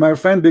David, my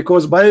friend,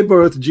 because by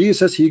birth,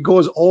 Jesus, he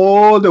goes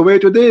all the way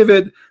to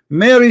David.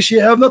 Mary, she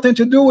have nothing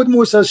to do with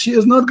Moses. She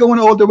is not going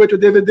all the way to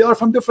David. They are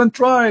from different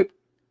tribe.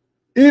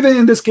 Even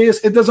in this case,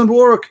 it doesn't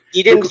work.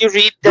 Didn't you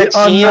read that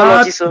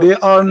they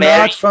are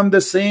not from the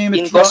same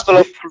in Gospel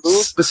of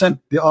Luke? Listen,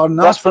 they are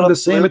not from the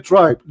same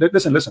tribe.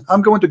 Listen,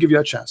 I'm going to give you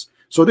a chance.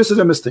 So this is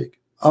a mistake.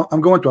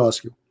 I'm going to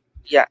ask you.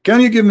 Yeah. Can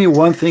you give me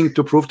one thing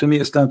to prove to me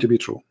Islam to be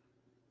true?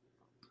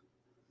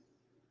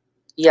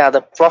 Yeah,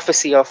 the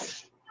prophecy of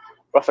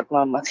Prophet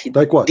Muhammad.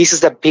 Like what? This is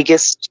the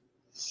biggest.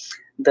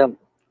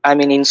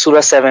 In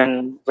Surah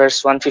 7,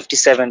 verse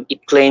 157,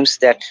 it claims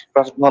that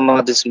Prophet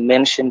Muhammad is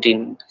mentioned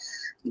in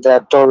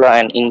the Torah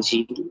and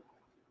Injil.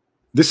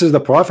 This is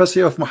the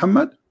prophecy of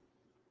Muhammad?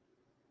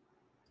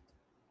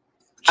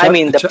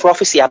 The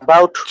prophecy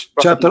about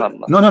Prophet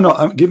Muhammad.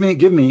 No.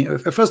 Give me.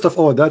 First of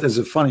all, that is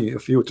funny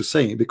of you to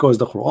say, because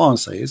the Quran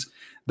says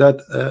that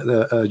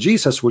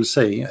Jesus will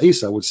say,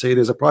 Isa will say,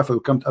 there's a prophet who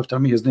comes after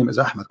me. His name is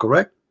Ahmad,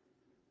 correct?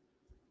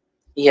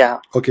 Yeah.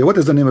 Okay, what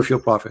is the name of your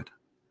prophet?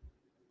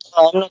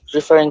 I'm not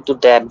referring to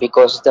that,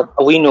 because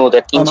we know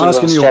that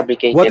Injil was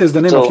fabricated. What is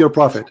the name of your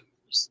prophet?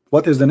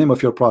 What is the name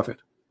of your prophet?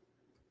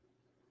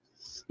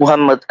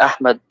 Muhammad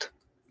Ahmad.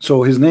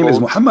 So his name is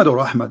Muhammad or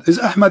Ahmad? Is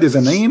Ahmad is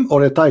a name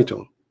or a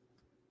title?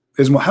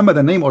 Is Muhammad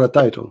a name or a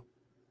title?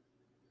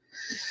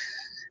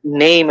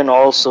 Name and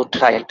also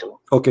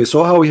title. Okay,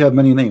 so how we have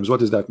many names?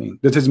 What does that mean?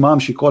 Did his mom,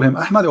 she call him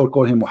Ahmad or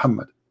call him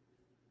Muhammad?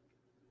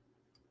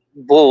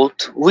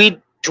 Both. We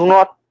do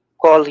not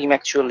call him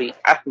actually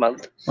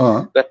Ahmad.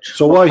 But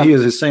so why he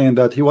is saying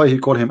that? Why he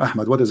call him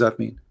Ahmad? What does that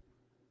mean?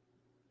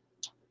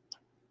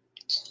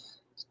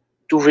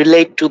 To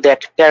relate to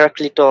that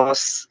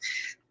Parakletos,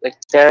 like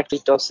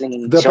Parakletos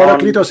in the John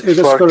Parakletos is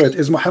 14. A spirit.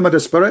 Is Muhammad a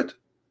spirit?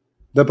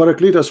 The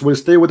Parakletos will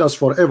stay with us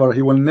forever.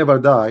 He will never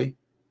die,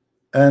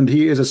 and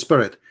he is a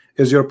spirit.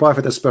 Is your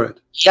prophet a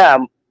spirit? Yeah,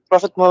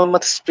 Prophet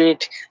Muhammad's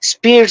spirit.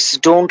 Spirits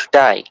don't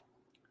die.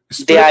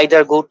 They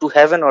either go to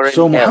heaven or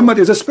so in Muhammad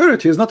hell. Is a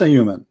spirit. He is not a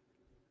human.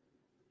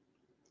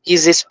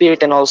 He's a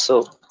spirit and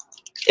also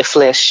a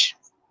flesh.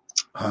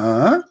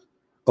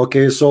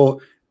 Okay,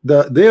 so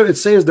there it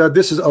says that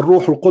this is a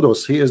Ruh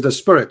al-Qudus. He is the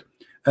spirit.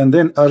 And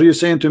then are you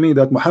saying to me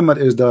that Muhammad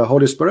is the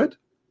Holy Spirit?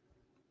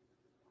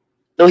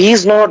 No,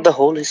 he's not the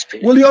Holy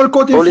Spirit. Well, you are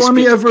quoting Holy for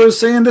me a verse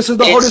saying this is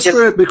the Holy It's just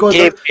Spirit because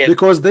Gabriel.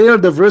 because there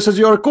the verses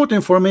you are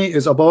quoting for me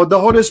is about the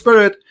Holy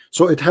Spirit.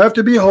 So it have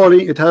to be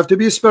holy. It have to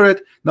be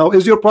spirit. Now,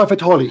 is your prophet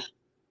holy?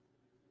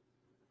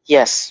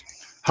 Yes.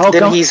 How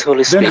Then come? he's Holy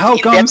Then Spirit. how In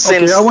come? that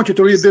Okay, sense, I want you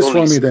to read he's this for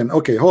Holy me. Spirit. Then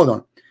okay, hold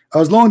on.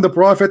 As long the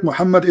prophet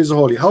Muhammad is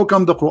holy, how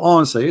come the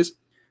Quran says,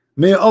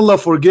 "May Allah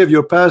forgive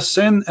your past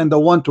sin and the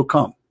one to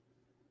come"?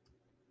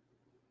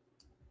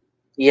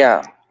 Yeah.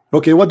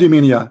 Okay, what do you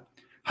mean? Yeah,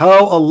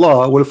 how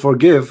Allah will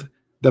forgive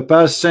the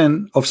past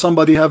sin of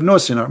somebody have no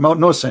sinner,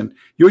 no sin?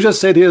 You just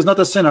said he is not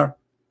a sinner.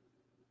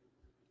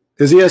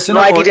 Is he a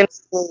sinner? No, I or didn't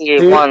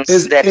say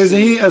once that is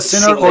he a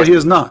sinner or sinless. he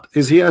is not?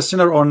 Is he a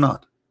sinner or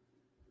not?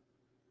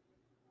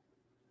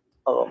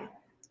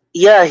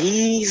 Yeah,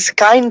 he's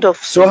kind of.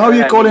 So how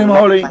you call him not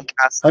holy? like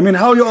us. I mean,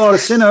 how you are a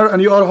sinner and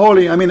you are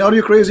holy? I mean, are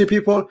you crazy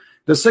people?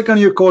 The second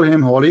you call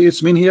him holy,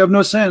 it's mean he have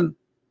no sin.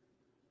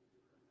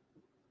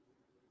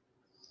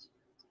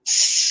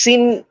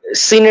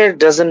 Sinner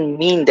doesn't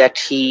mean that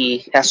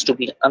he has to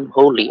be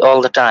unholy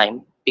all the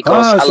time,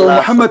 because So Allah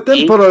Muhammad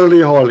forgave.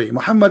 temporarily holy.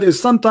 Muhammad is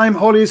sometime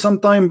holy,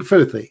 sometime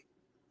filthy.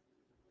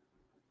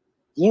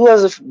 He was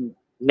a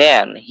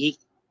man. He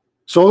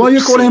So why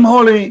you call him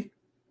holy?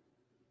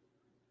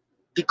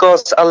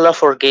 because Allah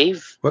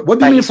forgave. What do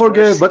by you mean his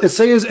forgive? mercy. But it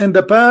says in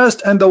the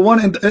past and the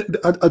one in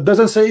it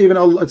doesn't say even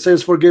Allah, it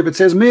says forgive. It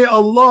says may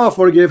Allah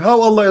forgive.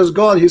 How Allah is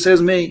God? He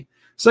says may.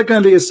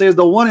 Secondly, it says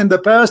the one in the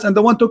past and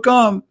the one to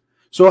come.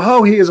 So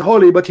how he is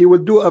holy, but he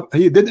would do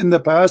he did in the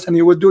past and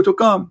he would do to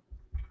come.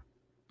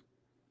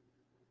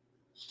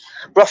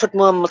 Prophet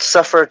Muhammad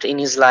suffered in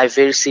his life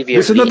very severely.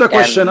 This is not the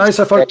question. I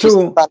suffered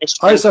too.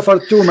 I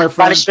suffered too, my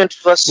friend. Punishment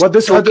was What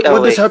this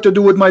have to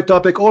do with my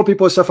topic? All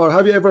people suffer.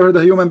 Have you ever heard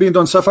a human being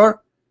don't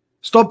suffer?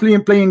 Stop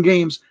playing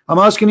games. I'm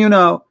asking you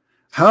now,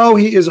 how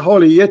he is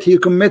holy yet he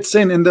commits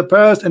sin in the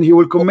past and he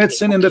will commit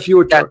sin in the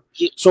future.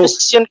 So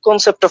Christian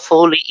concept of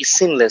holy is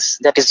sinless.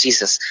 That is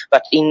Jesus.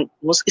 But in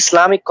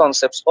Islamic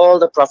concepts, all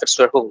the prophets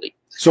were holy.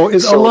 so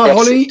is So Allah that's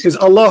holy? it. Is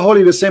Allah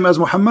holy the same as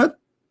Muhammad?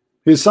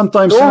 He's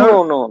sometimes sinner?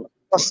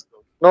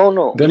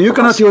 No. Then you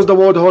cannot use the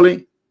word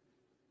holy.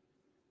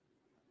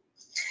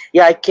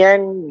 Yeah, I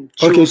can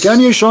choose. Okay, can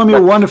you show me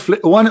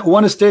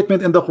one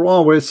statement in the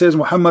Quran where it says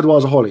Muhammad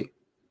was holy?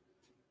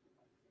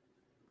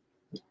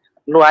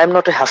 No, I'm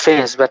not a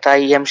Hafiz, but I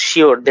am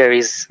sure there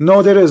is.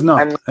 No, there is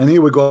not. And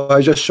here we go.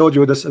 I just showed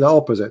you this, the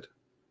opposite.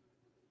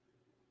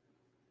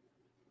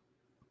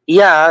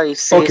 Yeah, it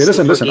says. Okay,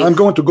 listen. I'm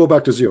going to go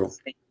back to zero.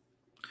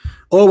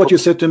 All what you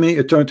said to me,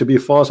 it turned to be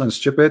false and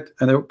stupid,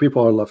 and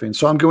people are laughing.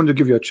 So I'm going to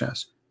give you a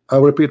chance. I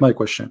will repeat my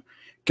question.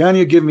 Can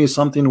you give me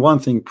something, one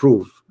thing,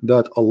 prove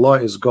that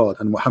Allah is God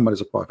and Muhammad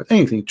is a prophet?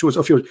 Anything, choose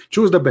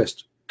the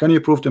best. Can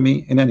you prove to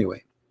me in any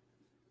way?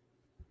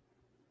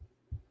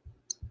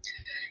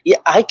 Yeah,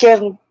 I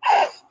can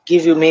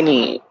give you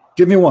many.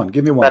 Give me one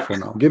for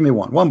now. Give me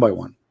one by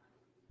one.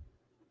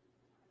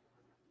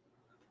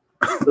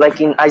 Like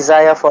in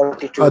Isaiah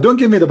 42. Don't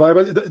give me the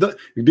Bible.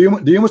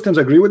 Do you Muslims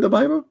agree with the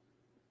Bible?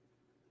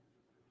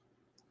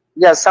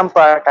 Yeah, some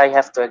part I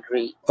have to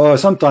agree.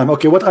 Sometime.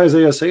 Okay, what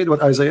Isaiah said?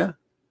 What Isaiah?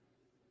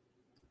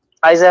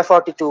 Isaiah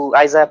 42.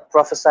 Isaiah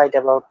prophesied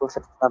about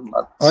Prophet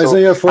Muhammad.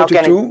 Isaiah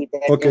 42.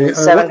 Okay.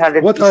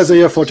 What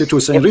Isaiah 42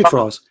 saying? Read for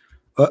us.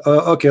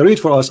 Okay, read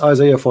for us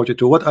Isaiah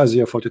 42. What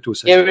Isaiah 42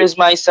 says? Here is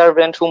my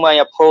servant whom I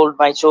uphold,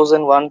 my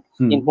chosen one,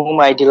 in whom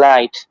I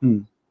delight.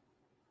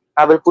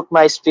 I will put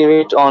my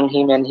spirit on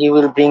him, and he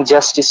will bring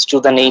justice to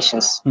the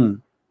nations.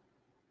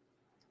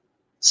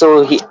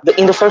 So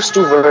in the first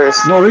two verses.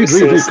 No, read.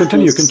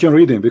 Continue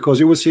reading, because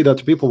you will see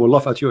that people will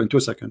laugh at you in 2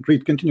 seconds.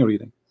 Read. Continue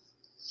reading.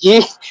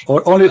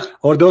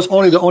 Or those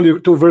the only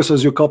two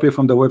verses you copy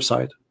from the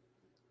website.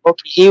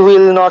 Okay, he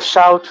will not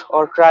shout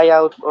or cry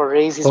out or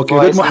raise his voice. Okay,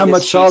 did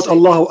Muhammad shout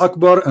Allahu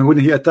Akbar and when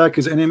he attacked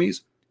his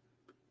enemies?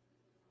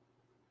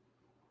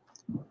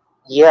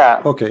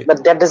 Yeah. Okay.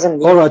 But that doesn't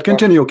mean. All right,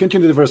 continue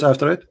the verse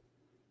after it.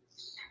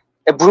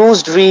 A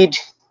bruised reed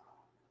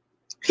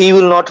he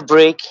will not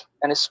break,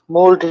 and a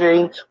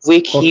smoldering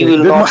wick he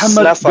will not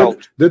snuff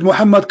out. Did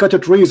Muhammad cut the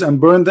trees and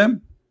burn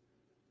them?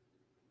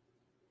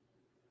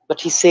 But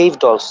he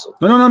saved also.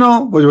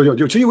 No.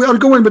 You see, we are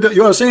going, but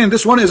you are saying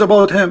this one is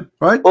about him,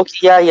 right?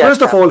 Okay, yeah.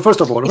 First of all,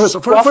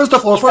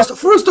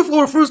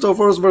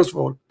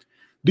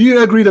 do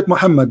you agree that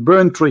Muhammad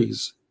burned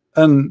trees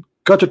and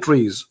cut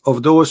trees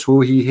of those who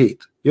he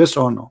hate? Yes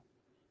or no?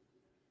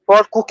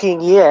 For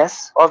cooking,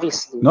 yes,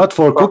 obviously. Not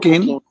for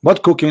cooking.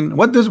 What cooking?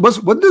 What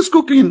this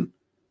cooking?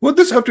 What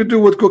does have to do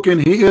with cooking?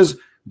 He is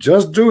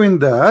just doing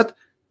that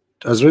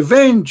as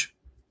revenge.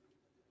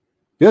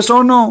 Yes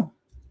or no?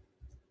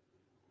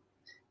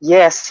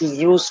 Yes, he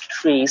used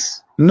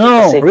trees.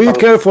 No, read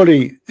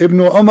carefully. Ibn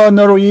Umar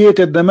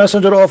narrated the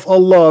messenger of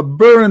Allah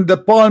burned the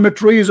palm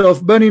trees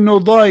of Bani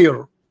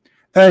Nudair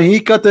and he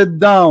cut it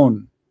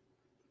down.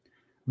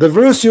 The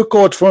verse you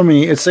quote for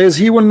me, it says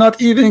he will not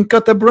even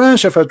cut a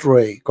branch of a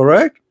tree,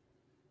 correct?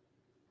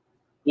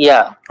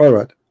 Yeah. All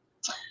right.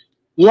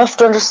 You have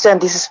to understand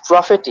this is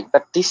prophetic,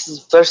 but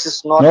this verse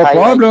is not. No highlighting.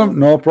 problem,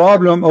 no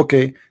problem.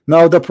 Okay,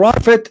 now the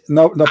prophet.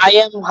 Now I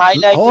am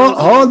highlighting.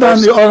 Hold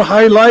on, you are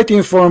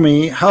highlighting for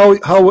me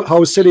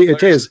how silly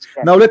it is.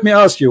 Now let me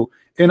ask you.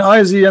 In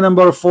Isaiah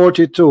number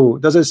 42,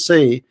 does it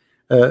say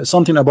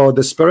something about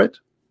the spirit?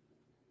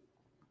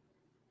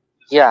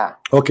 Yeah.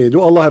 Okay.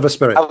 Do Allah have a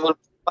spirit?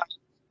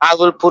 I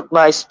will put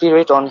my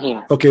spirit on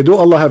him. Okay. Do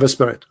Allah have a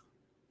spirit?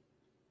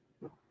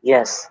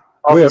 Yes.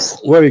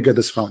 Obviously. Where you get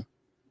this from?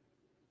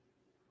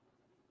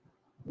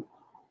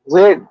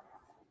 Where?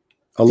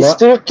 Allah, the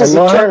spirit is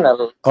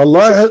eternal.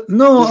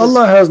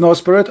 Allah has no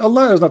spirit.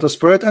 Allah is not a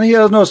spirit, and He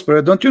has no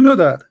spirit. Don't you know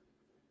that?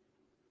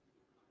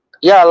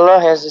 Yeah, Allah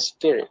has a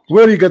spirit.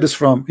 Where you get this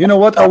from? You know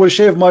what? I will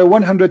shave my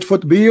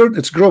 100-foot beard.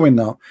 It's growing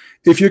now.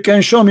 If you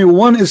can show me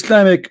one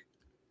Islamic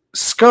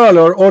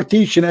scholar or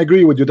teaching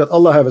agree with you that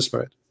Allah have a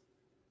spirit.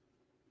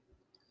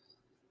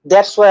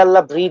 That's why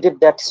Allah breathed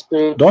that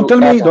spirit. Don't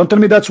tell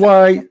me that's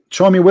why.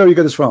 Show me where you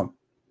get this from.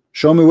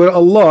 Show me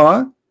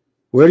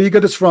where you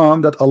get this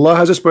from that Allah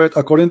has a spirit.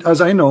 According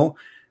as I know,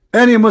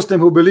 any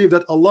Muslim who believes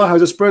that Allah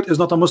has a spirit is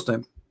not a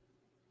Muslim.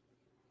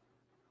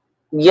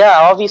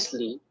 Yeah,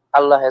 obviously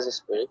Allah has a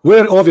spirit.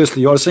 Where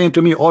obviously? You are saying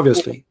to me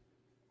obviously.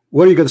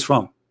 Where you get this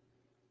from?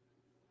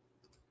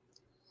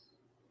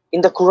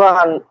 In the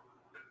Quran,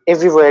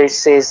 everywhere it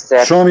says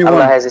that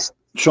Allah has a spirit.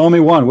 Show me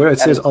one where it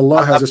says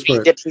Allah has a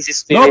spirit.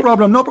 No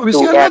problem, no problem.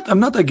 See,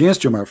 I'm not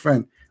against you, my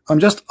friend. I'm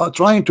just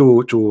trying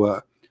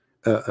to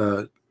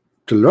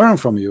learn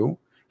from you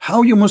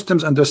how you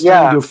Muslims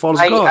understand your false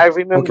God. I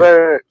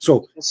remember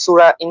so in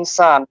Surah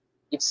Insan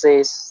it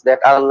says that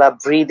Allah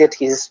breathed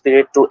His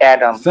spirit to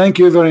Adam. Thank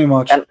you very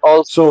much. And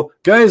also, so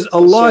guys,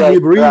 Allah He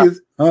breathed.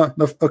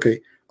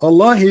 Okay,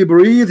 Allah He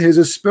breathed His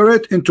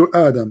spirit into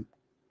Adam.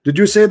 Did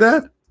you say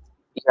that?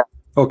 Yeah.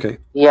 Okay.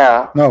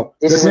 Yeah. Now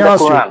let me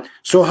ask you.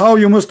 So how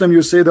you Muslim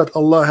you say that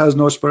Allah has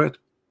no spirit?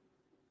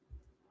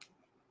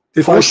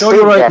 If I show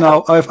you right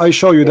now, if I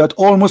show you that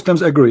all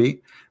Muslims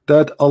agree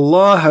that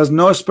Allah has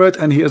no spirit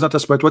and He is not a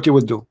spirit, what you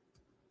would do?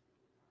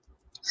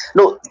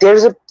 No, there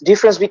is a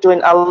difference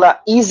between Allah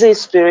is a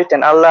spirit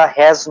and Allah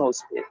has no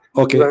spirit.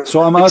 Okay,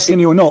 so I'm asking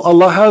you, no,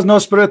 Allah has no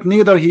spirit,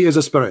 neither He is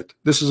a spirit.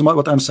 This is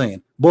what I'm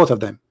saying. Both of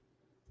them.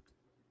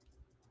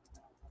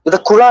 The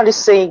Quran is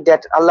saying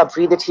that Allah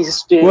breathed His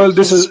spirit. Well,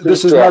 this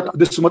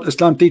is what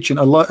Islam teaching.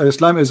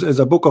 Islam is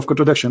a book of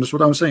contradiction. That's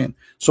what I'm saying.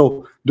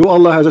 So, do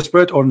Allah has a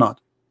spirit or not?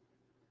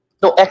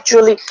 No,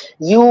 actually,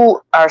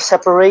 you are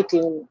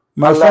separating.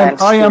 My Allah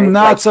friend, I am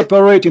not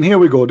separating. Here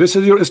we go. This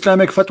is your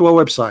Islamic fatwa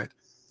website.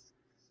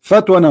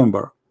 Fatwa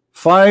number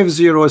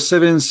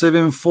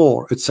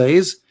 50774. It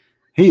says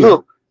here.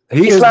 Look,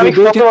 he is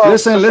debating.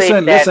 Listen.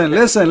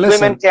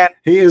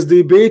 He is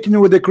debating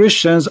with the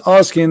Christians,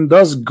 asking,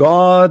 "Does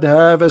God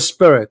have a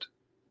spirit?"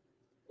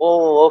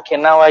 Oh, okay.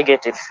 Now I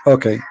get it.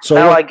 Okay. So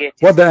now I get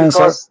it. What the answer?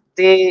 Because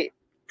they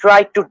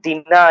try to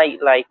deny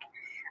like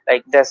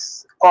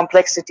this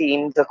complexity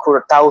in the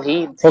Quran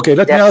Tawheed. Okay.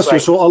 Let me ask you.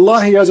 So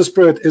Allah He has a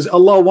spirit. Is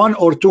Allah one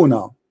or two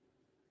now?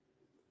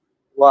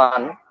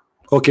 One.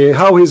 Okay.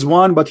 How He's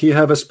one, but He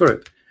have a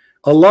spirit?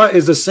 Allah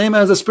is the same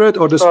as the spirit,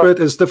 or the spirit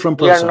is different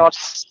person? We are not.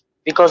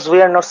 Because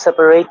we are not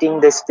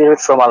separating the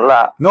spirit from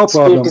Allah. No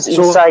problem. Spirit is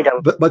inside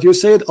Allah. But you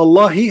said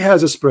Allah He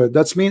has a spirit.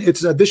 That means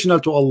it's additional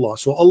to Allah.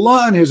 So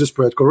Allah and His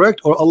spirit,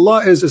 correct? Or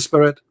Allah is a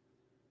spirit?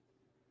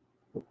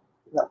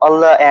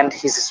 Allah and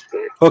His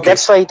spirit. Okay.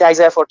 That's why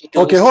Isaiah 42.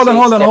 Okay, hold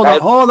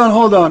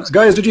on.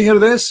 Guys, did you hear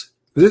this?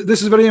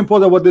 This is very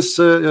important what this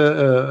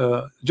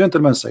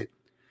gentleman said.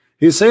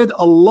 He said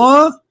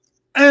Allah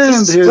and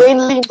His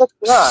plainly in the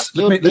Quran.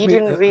 You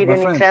didn't read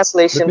any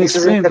translation. This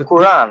is in the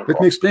Quran. Let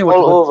me explain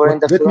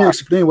Let me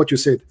explain what you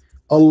said.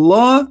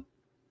 Allah.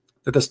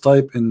 Let us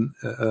type in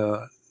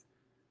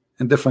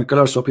different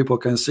colors so people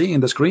can see in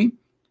the screen,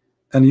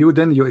 and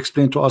you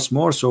explain to us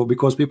more. So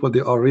because people,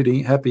 they are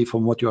really happy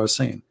from what you are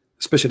saying,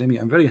 especially me.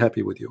 I'm very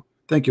happy with you.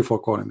 Thank you for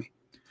calling me.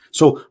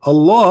 So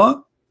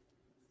Allah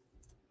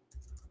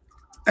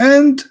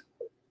and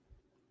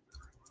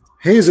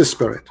His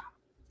spirit.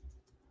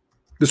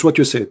 This is what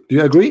you said. Do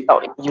you agree?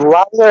 You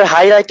are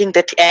highlighting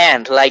that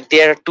and like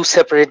they are two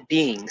separate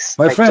beings.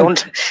 My friend.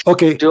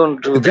 Okay.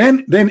 Don't do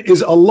that. Then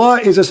is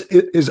Allah is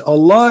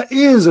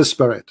a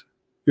spirit?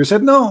 You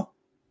said no.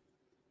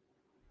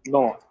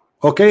 No.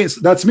 Okay,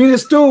 so that means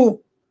it's two.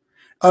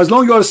 As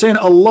long as you are saying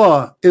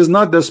Allah is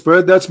not the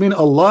spirit, that means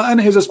Allah and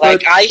His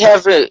spirit. Like I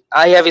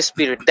have a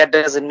spirit. That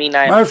doesn't mean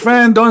I am. My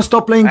friend, don't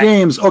stop playing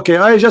games. Okay,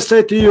 I just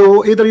said to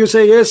you, either you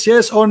say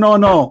yes, or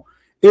no.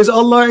 Is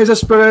Allah is a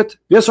spirit?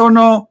 Yes or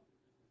no?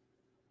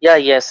 Yeah,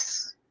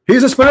 yes.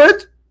 He's a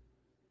spirit?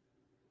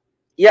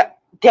 Yeah,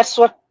 that's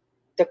what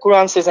the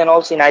Quran says, and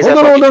also in Isaiah.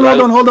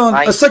 Hold on.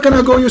 A second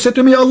ago you said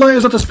to me Allah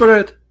is not a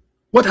spirit.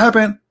 What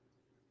happened?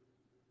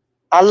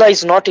 Allah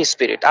is not a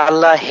spirit.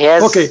 Allah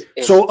has. Okay,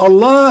 so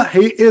Allah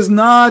He is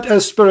not a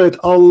spirit.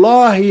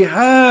 Allah He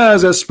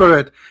has a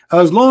spirit.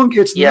 As long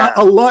it's not,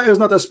 Allah is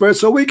not a spirit,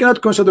 so we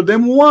cannot consider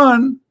them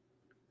one.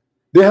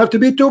 They have to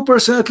be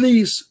 2% at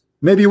least.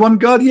 Maybe one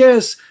God,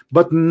 yes,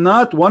 but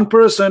not one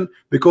person,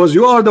 because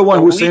you are the one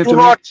who saying to me.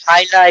 We do not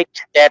highlight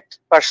that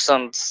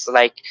persons,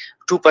 like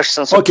two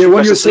persons. Okay,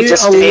 when you say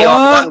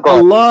Allah,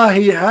 Allah,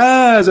 He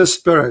has a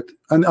spirit,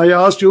 and I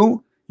asked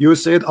you, you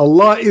said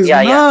Allah is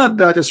not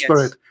that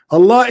spirit. Yes.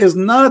 Allah is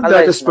not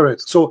Allah that spirit.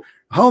 Not. So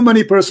how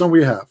many persons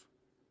we have?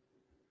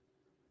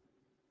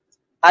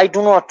 I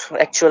do not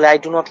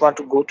want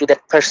to go to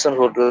that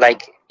personhood.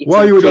 Like,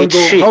 why you don't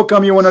go? How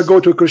come you want to go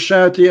to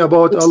Christianity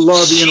about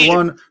Allah being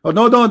one? Oh,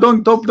 no,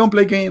 don't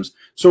play games.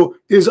 So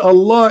is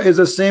Allah is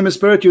the same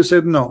spirit? You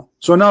said no.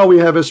 So now we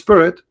have a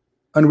spirit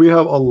and we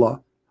have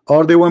Allah.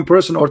 Are they one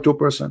person or two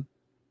person?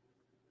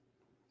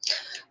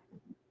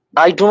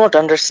 I do not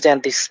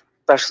understand this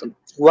person.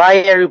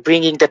 Why are you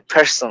bringing that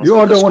person? You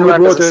are the one who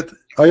brought it.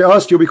 I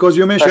asked you because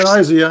you mentioned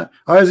Isaiah.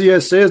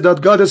 Isaiah says that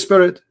God is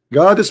spirit.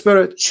 God is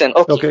spirit. Listen,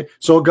 okay.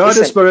 So God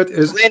is spirit.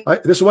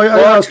 This is why I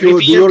asked you,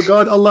 do your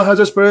God Allah has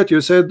a spirit?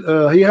 You said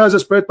He has a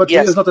spirit, but He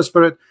is not a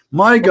spirit.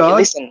 My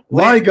God,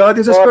 my God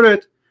is a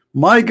spirit.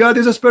 My God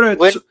is a spirit.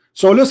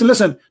 So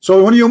listen.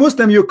 So when you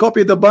Muslim, you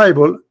copy the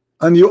Bible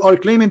and you are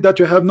claiming that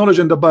you have knowledge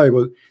in the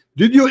Bible.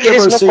 Did you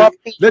ever see?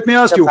 Let me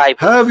ask you: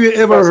 have you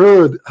ever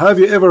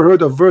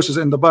heard of verses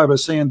in the Bible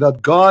saying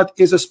that God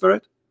is a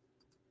spirit?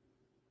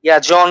 Yeah,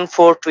 John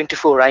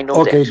 4:24. I know.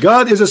 Okay, that.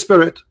 God is a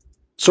spirit.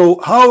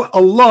 So how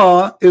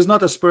Allah is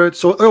not a spirit?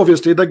 So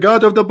obviously the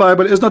God of the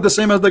Bible is not the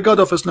same as the God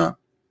of Islam.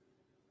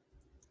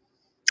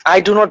 I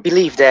do not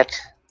believe that.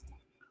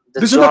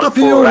 This is not up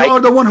to you. You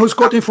are the one who's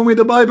quoting for me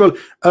the Bible.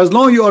 As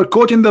long as you are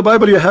quoting the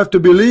Bible, you have to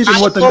believe in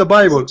what's in the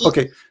Bible.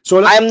 Okay,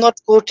 so I'm not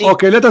quoting.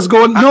 Okay, let us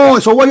go. No,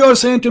 so what you are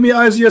saying to me,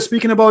 Isaiah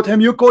speaking about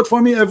him, you quote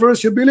for me a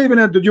verse, you believe in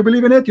it. Did you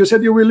believe in it? You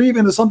said you believe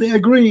in something,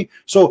 agree.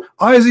 So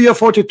Isaiah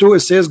 42, it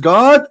says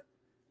God,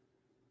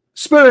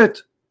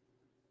 spirit.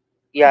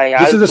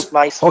 Yeah. This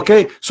is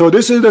okay, so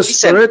this is the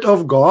spirit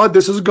of God.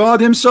 This is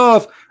God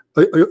Himself.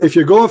 If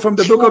you go from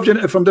the book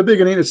of from the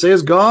beginning, it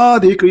says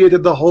God, He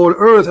created the whole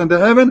earth and the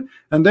heaven,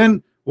 and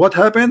then what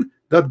happened?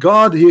 That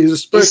God,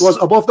 His spirit was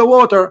above the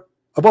water,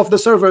 above the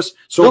surface.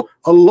 So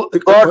Allah,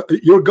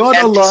 your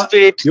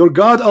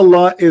God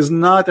Allah is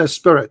not a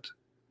spirit,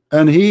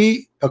 and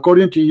He,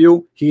 according to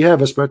you, He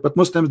have a spirit. But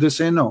Muslims, they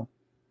say no,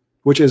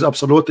 which is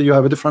absolutely, you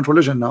have a different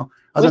religion now.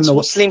 I don't know.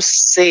 Muslims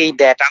say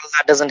that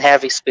Allah doesn't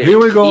have a spirit. Here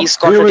we go. He's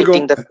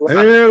contradicting the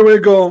Quran. Here we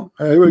go.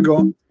 Here we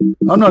go.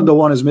 I'm not the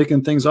one who's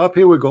making things up.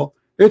 Here we go.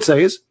 It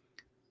says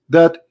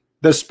that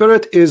the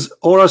spirit is,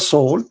 or a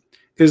soul,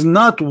 is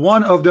not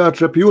one of the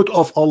attribute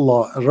of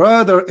Allah.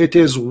 Rather, it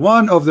is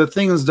one of the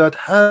things that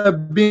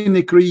have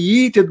been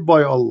created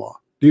by Allah.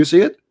 Do you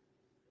see it?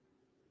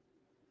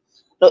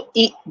 No,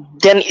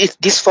 then if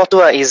this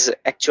fatwa is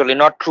actually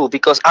not true,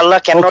 because Allah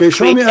cannot create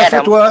show me a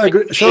Adam.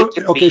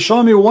 Fatwa,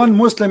 show me one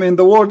Muslim in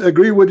the world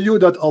agree with you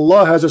that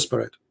Allah has a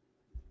spirit.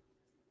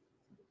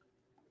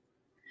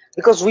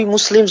 Because we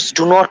Muslims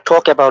do not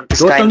talk about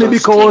this kind of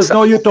things.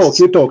 No, you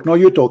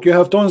talk. You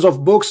have tons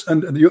of books,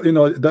 and you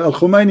know the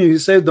Al-Khomeini, he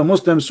says the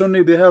Muslim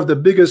Sunni, they have the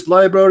biggest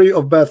library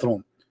of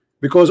bathroom,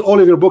 because all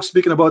of your books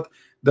speaking about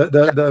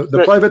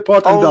the private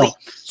part and down.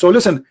 So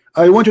listen,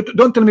 I want you to,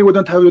 don't tell me we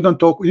don't have, you don't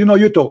talk. You know,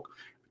 you talk.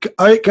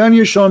 Can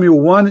you show me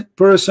one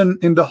person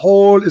in the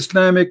whole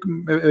Islamic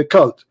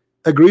cult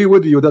agree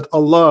with you that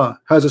Allah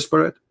has a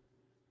spirit?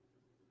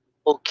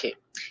 Okay,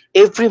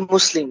 every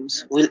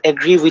Muslims will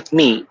agree with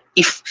me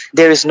if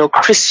there is no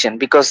Christian,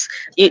 because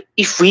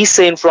if we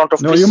say in front of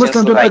Christians, you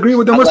Muslim don't agree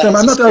with the Muslim.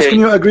 I'm not asking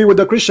you agree with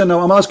the Christian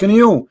now. I'm asking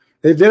you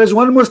if there is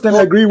one Muslim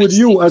agree with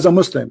you as a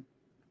Muslim,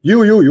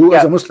 you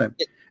as a Muslim.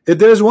 If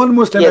there is one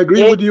Muslim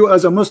agree with you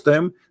as a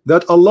Muslim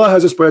that Allah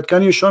has a spirit,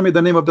 can you show me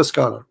the name of the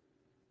scholar?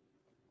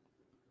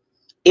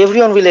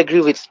 Everyone will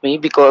agree with me,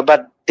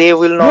 but they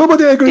will not.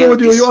 Nobody agree with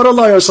you. You are a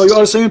liar. So you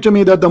are saying to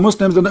me that the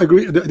Muslims don't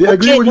agree. They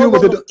agree with you.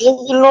 They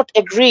will not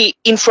agree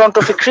in front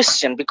of a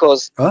Christian,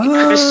 because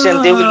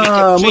Christian, they will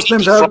not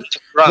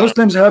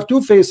Muslims have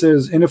two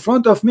faces. In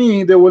front of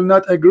me, they will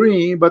not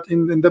agree, but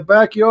in the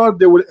backyard,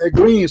 they will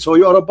agree. So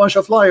you are a bunch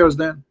of liars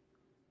then.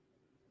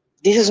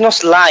 This is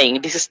not lying.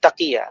 This is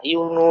taqiyya. You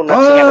know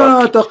nothing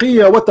about it.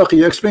 Taqiyya. What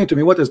taqiyya? Explain to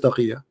me. What is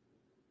taqiyya?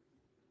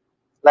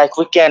 Like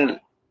we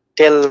can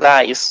tell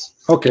lies.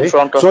 Okay,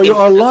 so you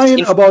are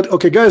lying about,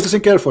 okay guys, listen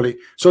carefully.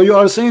 So you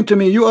are saying to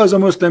me, you as a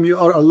Muslim, you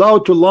are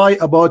allowed to lie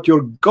about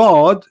your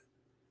God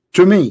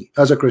to me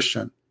as a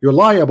Christian. You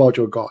lie about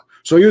your God.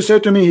 So you say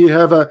to me he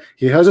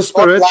has a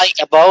spirit. Lie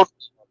about.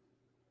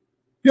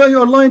 Yeah, you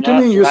are lying to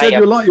me. You said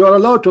you are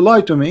allowed to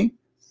lie to me.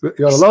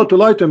 You are allowed to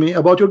lie to me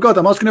about your God.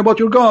 I'm asking about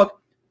your God.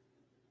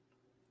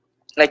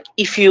 Like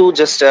if you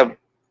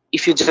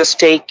just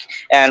take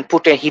and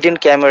put a hidden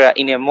camera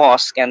in a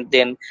mosque and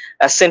then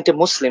send a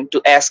Muslim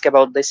to ask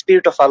about the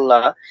spirit of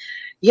Allah,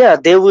 yeah,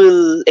 they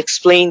will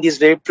explain this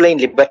very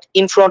plainly. But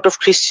in front of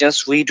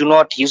Christians, we do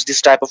not use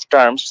this type of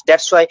terms.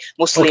 That's why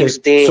Muslims,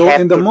 they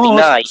have to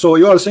deny. So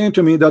you are saying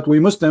to me that we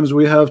Muslims,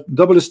 we have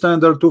double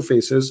standard, two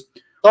faces.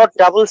 not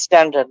double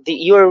standard.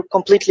 You're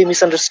completely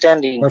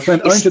misunderstanding. My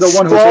friend, aren't you the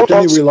one who said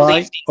to me we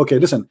lie? Okay,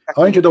 listen.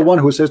 Aren't you the one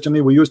who says to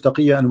me we use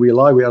taqiyya and we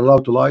lie? We are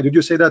allowed to lie. Did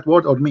you say that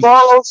word or me?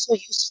 Paul also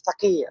used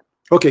taqiyya.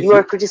 Okay, you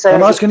are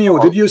criticizing. I'm asking you.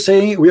 Did you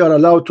say we are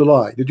allowed to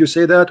lie? Did you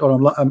say that, or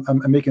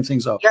I'm making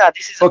things up? Yeah,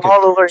 this is okay.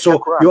 all over so the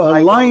Quran. You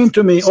are lying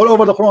to me all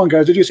over the Quran,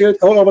 guys. Did you say it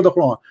all over the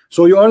Quran?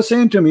 So you are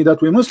saying to me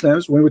that we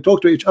Muslims, when we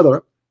talk to each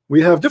other,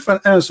 we have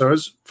different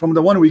answers from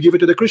the one we give it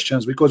to the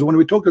Christians, because when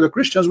we talk to the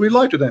Christians, we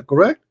lie to them.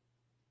 Correct?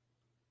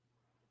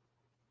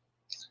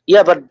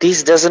 Yeah, but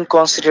this doesn't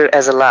consider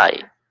as a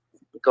lie.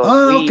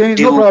 Okay,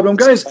 no problem,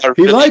 guys.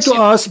 He lied to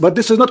us, but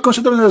this is not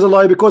considered as a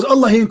lie because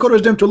Allah, He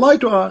encouraged them to lie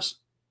to us.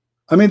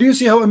 I mean, do you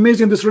see how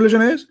amazing this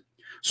religion is?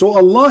 So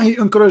Allah, He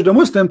encouraged the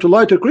Muslim to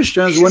lie to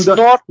Christians. This is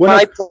not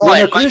my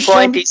point. My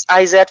point is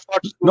Isaiah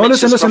 42. No,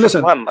 listen.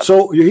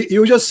 So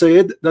you just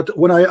said that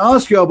when I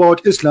ask you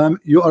about Islam,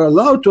 you are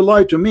allowed to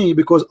lie to me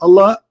because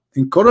Allah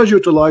encouraged you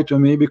to lie to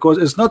me because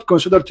it's not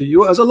considered to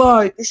you as a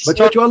lie, but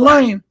yet you are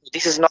lying.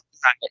 This is not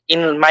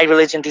in my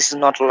religion. This is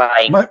not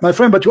lying, my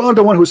friend. But you are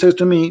the one who says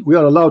to me we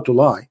are allowed to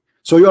lie.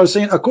 So you are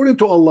saying according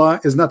to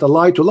Allah is not a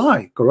lie to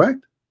lie,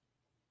 correct?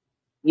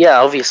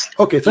 Yeah, obviously.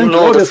 Okay, thank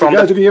you. Guys,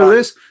 did you hear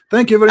this?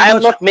 Thank you very much.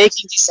 I'm not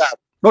making this up.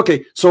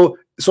 Okay, so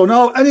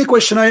now any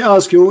question I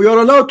ask you, you're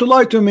allowed to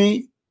lie to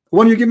me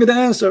when you give me the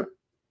answer.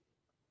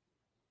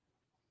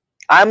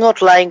 I'm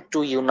not lying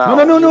to you now.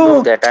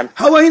 No.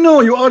 How I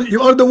know? You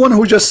are the one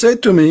who just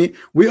said to me,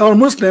 we are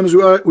Muslims,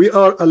 we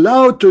are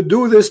allowed to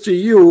do this to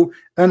you,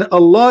 and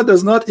Allah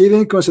does not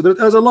even consider it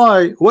as a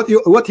lie.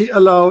 What He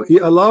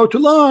allowed to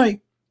lie.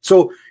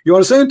 So you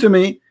are saying to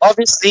me,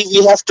 obviously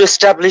we have to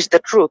establish the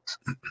truth.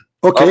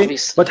 Okay,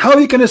 obviously. But how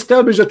you can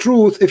establish the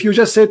truth if you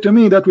just said to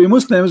me that we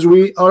Muslims,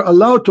 we are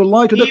allowed to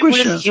lie to the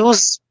Christians?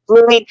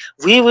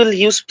 We will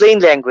use plain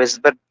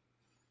language, but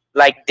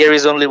like there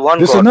is only one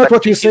God. This is not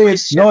what you said.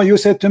 No, you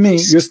said to me.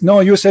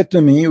 You said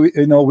to me.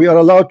 We are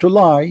allowed to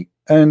lie,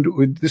 and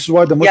this is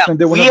why the Muslims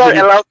they will not. We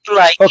are allowed to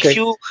lie. Okay.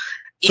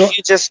 If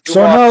you just do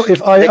now,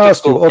 if I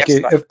ask you,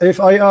 okay, if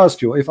I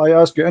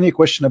ask you any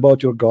question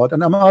about your God,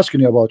 and I'm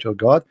asking you about your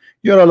God,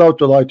 you're allowed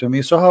to lie to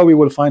me. So how we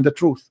will find the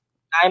truth?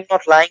 I'm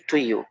not lying to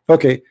you.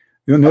 Okay,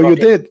 you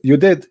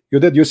did.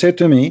 You said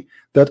to me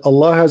that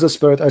Allah has a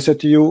spirit. I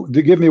said to you,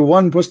 give me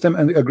one Muslim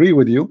and agree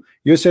with you.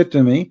 You said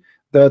to me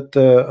that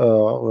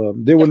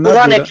they will not. The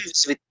Quran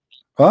agrees with me.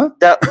 Huh?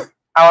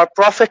 Our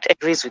Prophet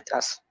agrees with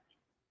us.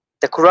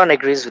 The Quran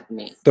agrees with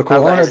me. The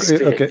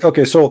Quran.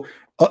 Okay. So,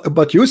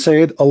 but you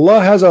said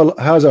Allah has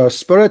a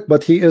spirit,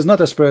 but He is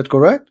not a spirit,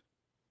 correct?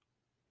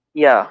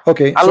 Yeah.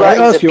 Okay. Allah so I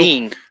ask is a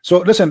being. So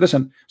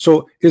listen.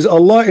 So is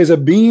Allah is a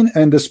being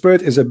and the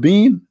spirit is a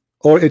being,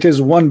 or it is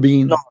one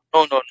being? No.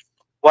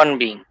 One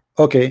being.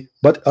 Okay.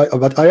 But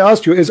I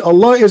asked you, is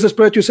Allah is a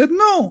spirit? You said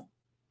no.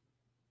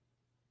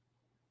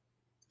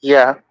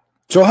 Yeah.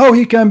 So how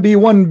He can be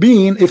one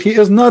being if He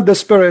is not the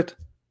spirit?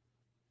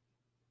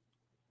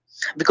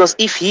 Because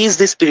if He is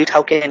the spirit,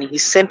 how can He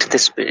send the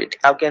spirit?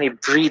 How can He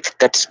breathe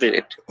that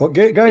spirit?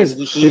 Okay, guys,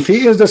 if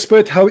He is the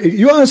spirit, how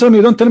you answer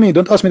me? Don't tell me.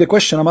 Don't ask me the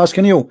question. I'm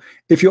asking you.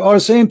 If you are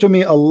saying to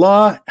me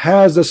Allah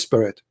has the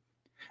spirit,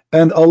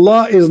 and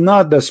Allah is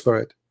not the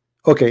spirit,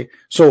 okay.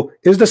 So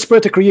is the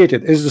spirit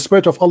created? Is the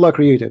spirit of Allah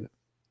created?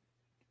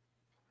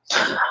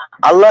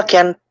 Allah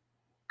can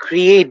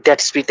create that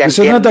spirit. This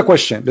is not the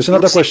question. This is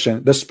not the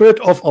question. The spirit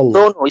of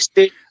Allah. No,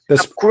 spirit. The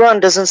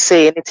Quran doesn't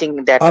say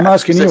anything that. I'm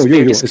asking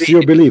you. It's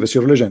your belief. It's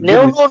your religion.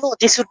 No.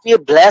 This would be a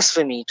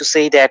blasphemy to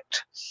say that.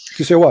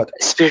 To say what?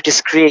 Spirit is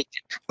created.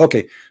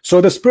 Okay.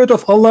 So the spirit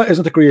of Allah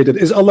isn't created.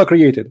 Is Allah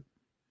created?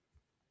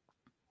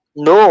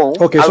 No.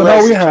 Okay. So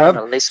now we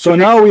have. So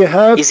now we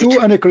have two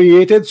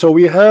uncreated. So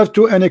we have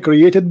two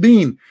uncreated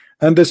being,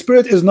 and the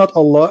spirit is not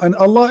Allah, and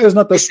Allah is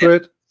not the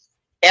spirit.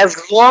 As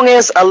long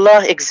as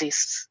Allah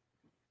exists,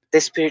 the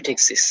spirit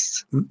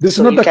exists. This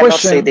is not the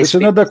question. This is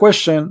not the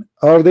question.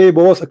 Are they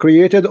both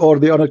created or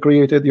they are not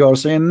created? You are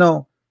saying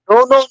no.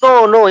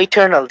 No.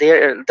 Eternal.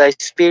 They're the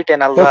spirit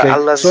and Allah. Okay.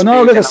 Allah's so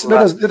now let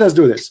us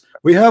do this.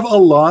 We have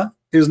Allah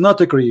is not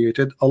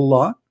created.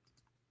 Allah.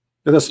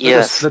 Let us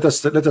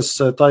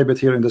type it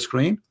here in the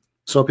screen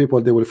so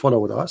people they will follow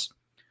with us.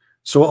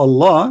 So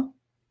Allah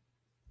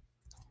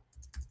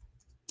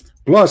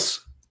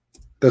plus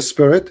the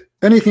spirit.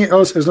 Anything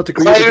else is not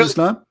created in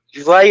Islam.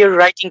 Why you're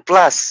writing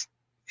plus?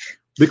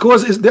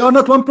 Because they are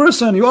not one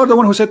person. You are the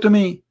one who said to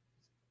me.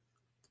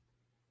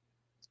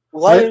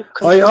 Why?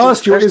 I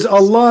asked you, is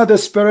Allah the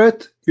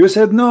spirit? You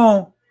said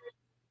no.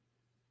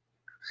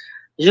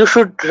 You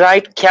should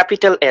write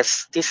capital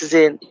S. This is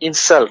an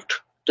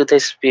insult to the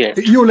spirit.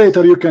 You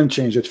later you can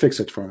change it, fix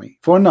it for me.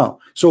 For now.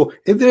 So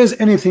if there is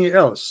anything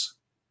else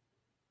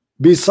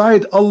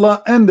beside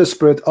Allah and the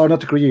spirit are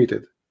not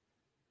created.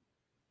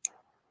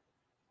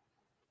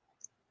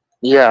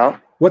 Yeah.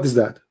 What is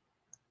that?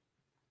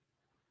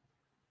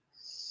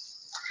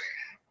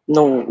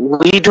 No,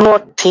 we do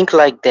not think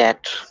like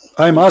that.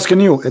 I'm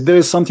asking you if there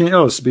is something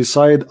else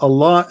beside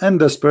Allah and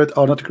the spirit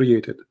are not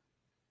created.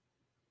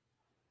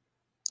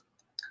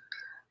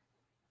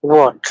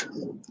 What?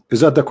 Is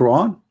that the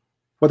Quran?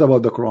 What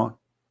about the Quran?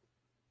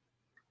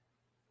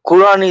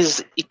 Quran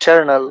is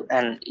eternal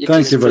and it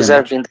Thank is you very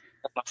preserved much. in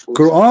the Mahfuz.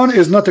 Quran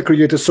is not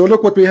created. So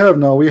look what we have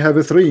now. We have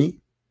a three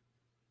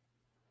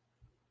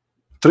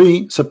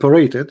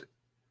separated,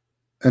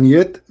 and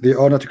yet they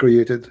are not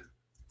created.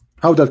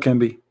 How that can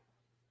be?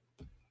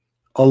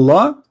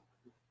 Allah,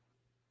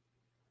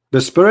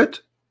 the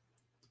Spirit,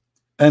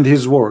 and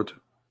His Word,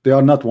 they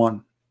are not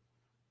one.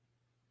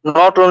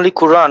 Not only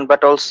Quran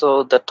but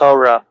also the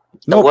Torah.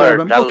 The No word,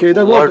 problem. Okay,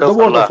 the word of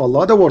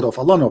Allah, the word of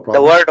Allah, no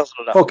problem. The word of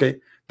Allah.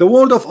 Okay, the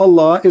word of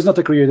Allah is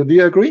not created. Do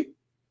you agree?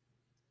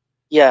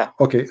 Yeah.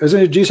 Okay,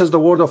 isn't it Jesus the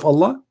word of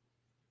Allah?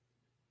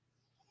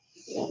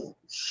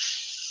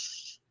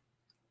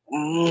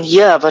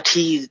 Yeah, but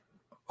he.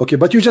 Okay,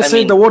 but you just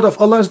said the word of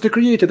Allah is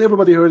created.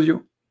 Everybody heard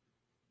you.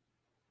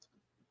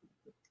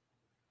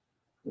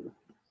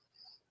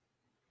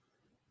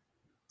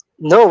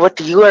 No, but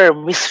you are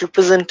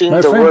misrepresenting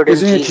My the friend, word of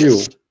isn't it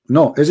Jesus. you?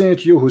 No, isn't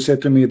it you who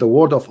said to me the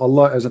word of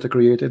Allah isn't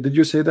created? Did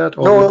you say that?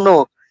 Or no,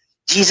 no.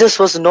 Jesus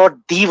was not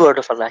the word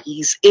of Allah.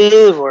 He is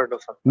a word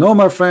of Allah. No,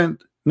 my friend.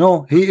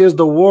 No, he is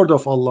the word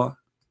of Allah.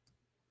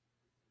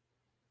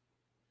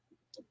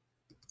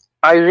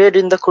 I read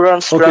in the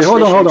Quran's okay,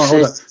 translation. hold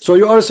on. So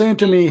you are saying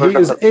to me he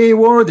is a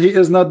word, he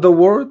is not the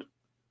word?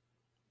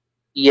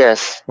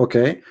 Yes.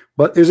 Okay,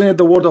 but isn't it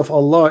the word of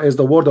Allah is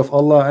the word of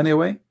Allah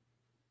anyway?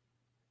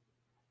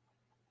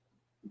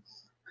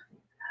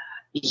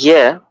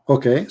 Yeah.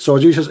 Okay, so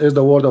Jesus is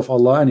the word of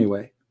Allah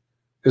anyway.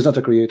 Is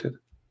not created.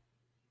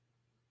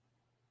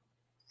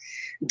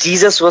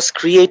 Jesus was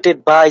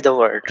created by the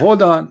word.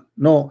 Hold on.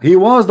 No, he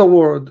was the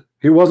word.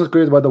 He wasn't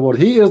created by the word.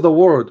 He is the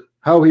word.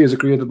 How he is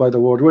created by the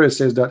word? Where it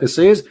says that? It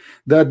says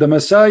that the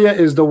Messiah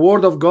is the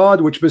word of God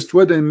which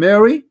bestowed in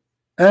Mary,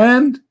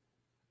 and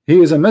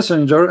he is a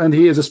messenger, and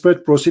he is a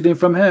spirit proceeding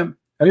from him.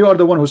 And you are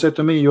the one who said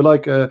to me you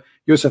like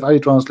Yusuf Ali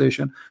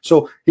translation.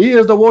 So he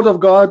is the word of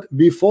God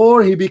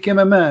before he became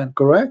a man,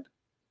 correct?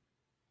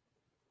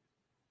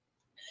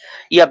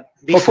 Yeah,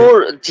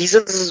 before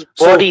Jesus'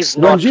 body is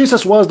not. When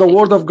Jesus was the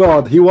word of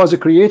God, he was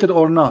created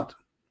or not?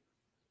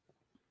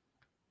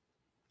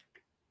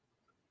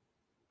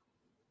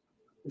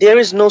 There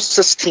is no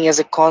such thing as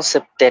a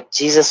concept that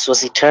Jesus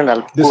was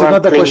eternal. This is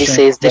not the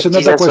question. This is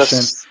not the question.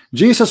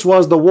 Jesus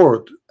was the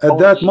word at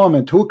that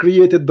moment. Who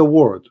created the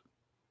word?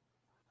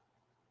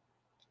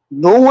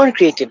 No one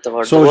created the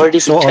word. The word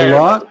is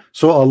eternal.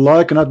 So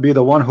Allah cannot be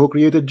the one who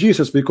created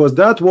Jesus, because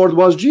that word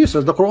was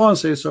Jesus. The Quran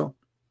says so.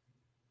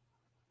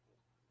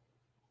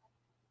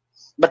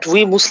 But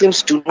we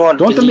Muslims do not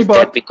believe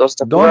that, because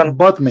the Quran. Don't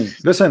but me.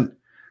 Listen,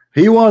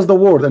 he was the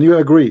word, and you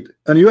agreed.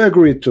 And you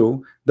agreed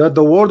too that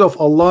the word of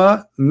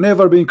Allah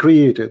never been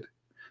created.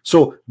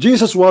 So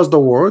Jesus was the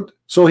word,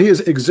 so he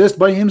exists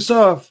by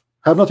himself,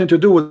 have nothing to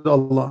do with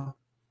Allah.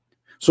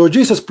 So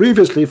Jesus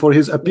previously, for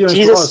his appearance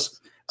to us,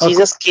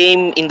 Jesus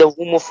came in the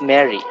womb of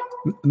Mary.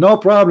 No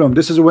problem.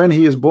 This is when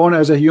he is born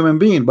as a human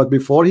being. But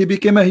before he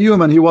became a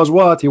human, he was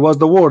what? He was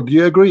the word. Do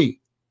you agree?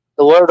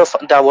 The word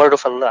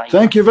of Allah.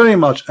 Thank you very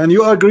much. And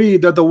you agree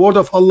that the word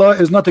of Allah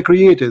is not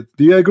created.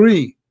 Do you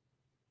agree?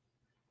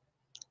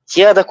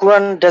 Yeah, the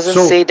Quran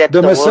doesn't say that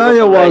the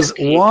Messiah was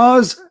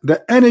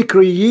the any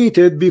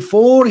created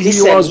before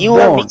he was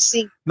born.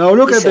 Now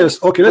look at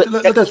this. Okay,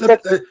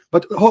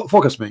 but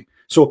focus me.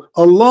 So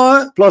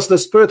Allah plus the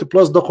Spirit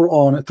plus the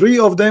Quran,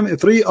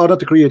 three are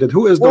not created.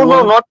 Who is the one?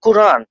 No, not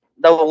Quran.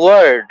 The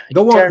word.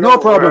 The word. No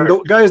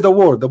problem. Guys, the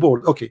word.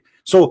 Okay.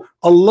 So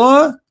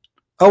Allah,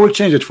 I will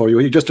change it for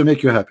you just to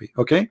make you happy.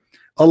 Okay.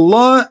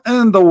 Allah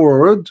and the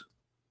word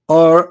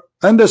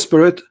and the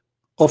Spirit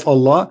of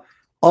Allah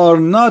are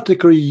not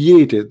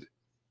created.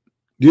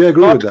 Do you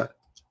agree with that?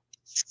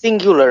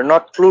 Singular,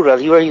 not plural.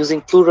 You are using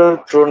plural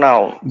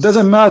pronoun.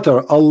 Doesn't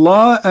matter.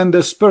 Allah and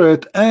the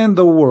Spirit and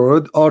the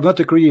word are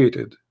not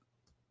created.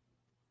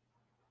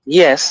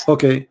 Yes.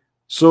 Okay.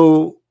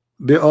 So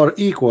they are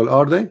equal,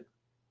 are they?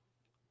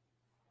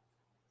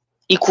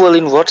 Equal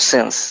in what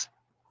sense?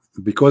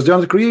 Because they are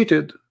not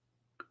created.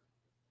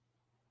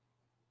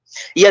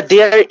 Yeah,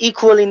 they are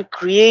equal in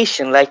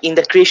creation. Like in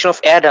the creation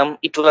of Adam,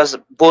 it was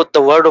both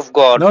the word of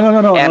God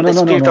and the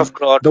Spirit of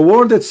God. The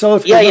word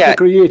itself is not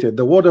created.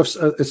 The word of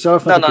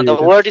itself not created.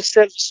 The word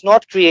itself is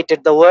not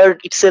created. The word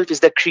itself is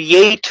the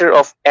creator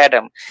of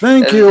Adam.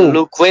 Thank you.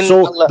 Look, when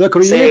so Allah the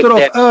creator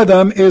of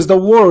Adam is the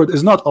word,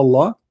 is not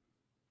Allah.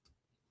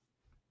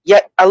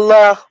 Yeah,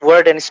 Allah,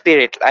 word and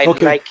spirit.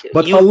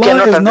 But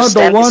Allah is not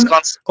the one.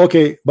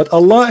 Okay, but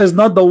Allah is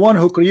not the one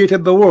who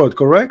created the world,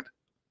 correct?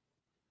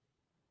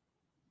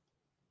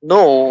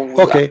 No,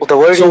 okay. The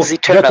word is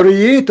eternal. The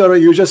creator,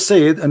 you just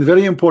said, and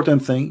very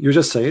important thing, you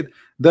just said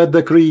that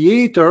the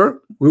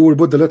creator, we will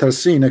put the letter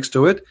C next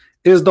to it,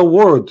 is the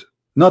word,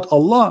 not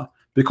Allah,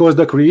 because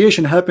the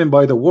creation happened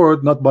by the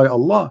word, not by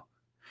Allah.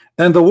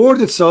 And the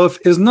word itself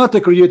is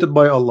not created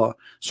by Allah.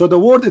 So the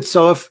word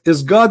itself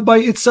is God by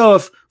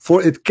itself,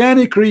 for it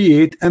can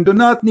create and do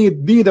not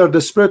need neither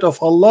the Spirit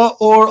of Allah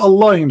or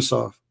Allah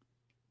himself.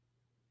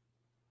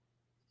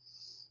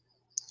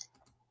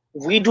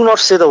 We do not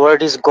say the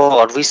word is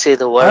God. We say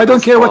the word. I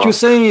don't care God. what you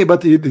say,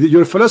 but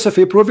your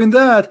philosophy proving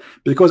that,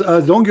 because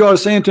as long you are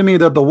saying to me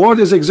that the world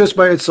is exist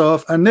by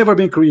itself and never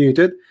been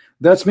created,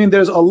 that means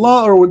there's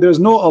Allah or there's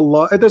no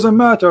Allah. It doesn't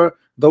matter.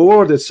 The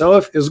word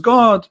itself is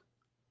God.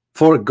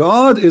 For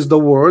God is the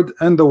word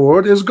and the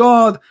word is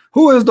God.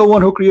 Who is the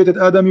one who created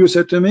Adam? You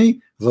said to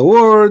me, the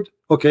word.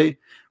 Okay.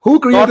 Who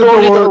created Not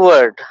only the word? the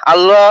word,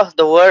 Allah,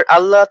 the word,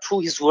 Allah through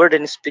His word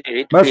and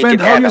Spirit. My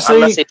friend, how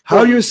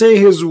Adam. you say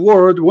His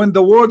word when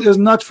the word is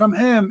not from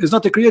Him, is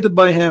not created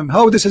by Him?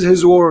 How this is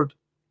His word?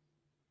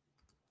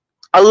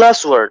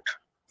 Allah's word.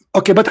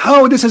 Okay, but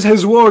how this is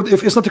His word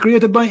if it's not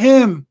created by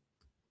Him?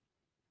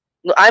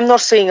 No, I'm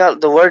not saying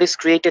the word is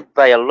created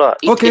by Allah.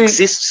 It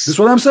exists. This is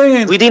what I'm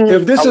saying. Within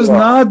if this Allah, is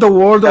not the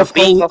word of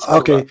Allah, of Allah,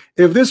 okay.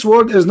 If this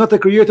word is not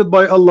created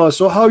by Allah,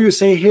 so how you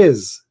say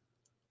His?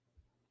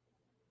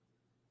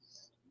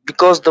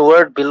 Because the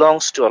word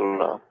belongs to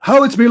Allah.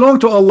 How it belong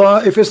to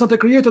Allah if it's not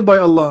created by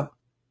Allah?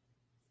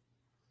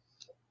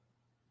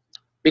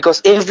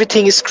 Because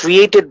everything is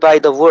created by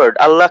the word.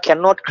 Allah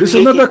cannot create. This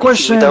is not the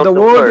question. The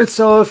word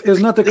itself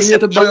is not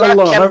created by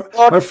Allah.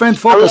 My friend,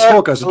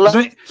 focus.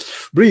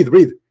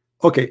 Breathe.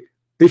 Okay.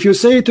 If you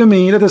say to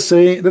me, let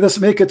us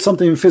make it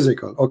something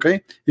physical.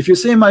 Okay. If you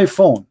say my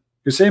phone,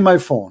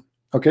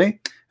 okay,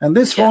 and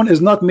this phone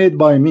is not made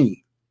by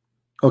me.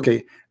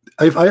 Okay.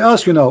 If I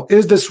ask you now,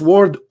 is this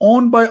word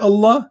owned by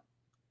Allah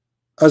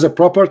as a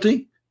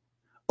property,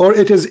 or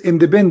it is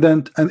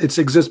independent and it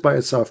exists by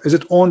itself? Is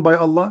it owned by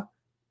Allah?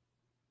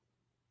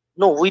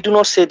 No, we do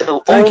not say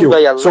that Thank you.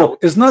 By Allah. So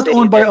it's not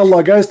owned by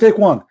Allah, guys. Take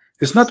one.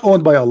 It's not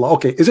owned by Allah.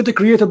 Okay. Is it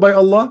created by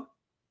Allah?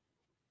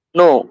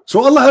 No.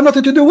 So Allah has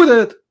nothing to do with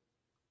it.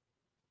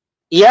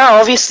 Yeah,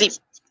 obviously.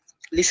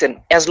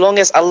 Listen, as long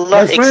as Allah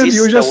my friend, exists,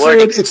 you just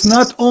said it's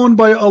not owned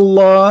by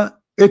Allah.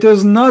 It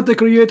is not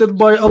created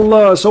by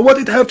Allah. So what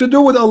it have to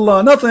do with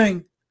Allah?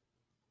 Nothing.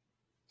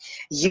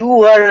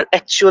 You are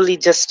actually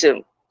just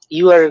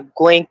you are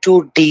going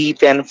too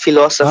deep and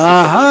philosophical.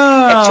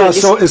 Actually,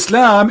 so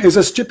Islam is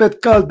a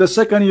stupid cult. The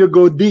second you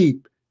go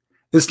deep,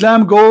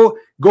 Islam go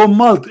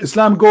malt.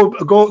 Islam go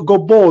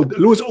bald,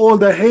 lose all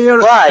the hair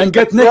and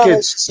get naked.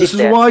 This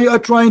is why you are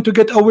trying to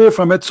get away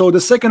from it. So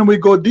the second we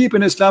go deep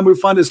in Islam, we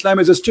find Islam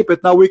is a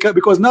stupid. Now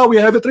because now we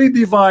have a three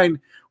divine.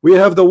 We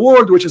have the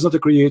word which is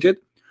not created.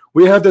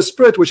 We have the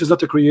spirit which is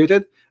not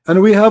created,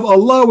 and we have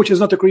Allah which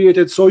is not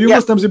created. So you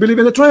Muslims believe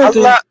in the Trinity.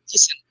 Allah,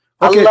 listen,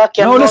 okay. Allah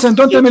now listen,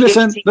 don't tell me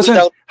listen.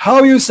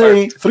 How you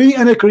say three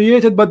and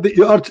created, but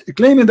you are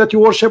claiming that you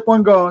worship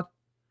one God,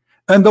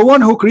 and the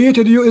one who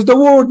created you is the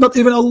word, not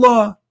even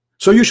Allah.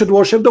 So you should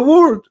worship the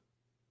word.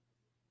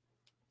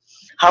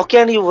 How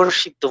can you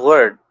worship the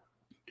word?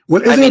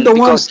 Well, isn't it the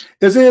one?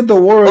 Isn't it the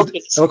word?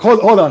 Okay,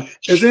 hold on.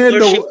 Isn't it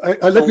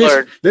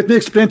the? Let me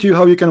explain to you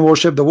how you can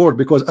worship the word.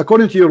 Because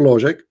according to your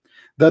logic,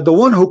 that the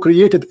one who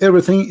created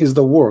everything is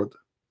the word.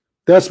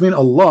 That means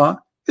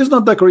Allah is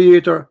not the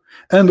creator,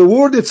 and the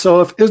word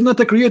itself is not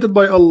created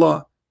by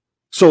Allah.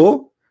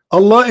 So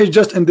Allah is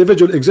just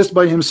individual, exists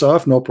by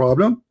himself, no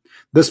problem.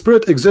 The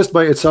spirit exists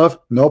by itself,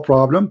 no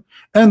problem.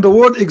 And the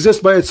word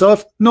exists by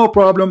itself, no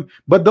problem.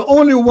 But the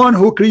only one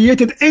who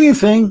created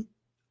anything,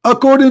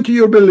 according to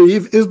your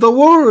belief, is the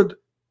word.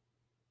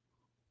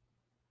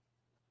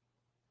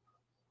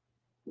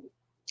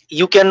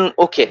 You can,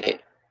 okay.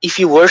 If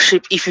you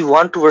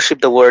want to worship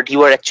the word,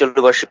 you are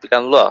actually worshiping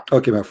Allah.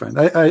 Okay, my friend.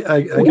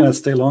 I cannot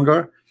stay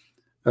longer.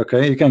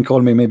 Okay, you can call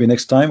me maybe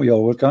next time. You are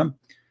welcome.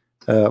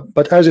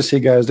 But as you see,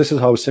 guys, this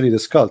is how silly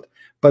this cult.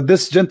 But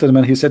this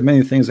gentleman, he said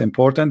many things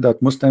important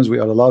that Muslims, we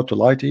are allowed to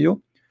lie to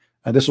you,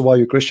 and this is why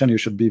you Christian, you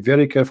should be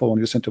very careful when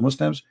you listen to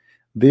Muslims.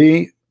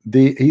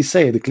 He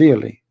said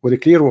clearly with the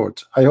clear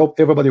words. I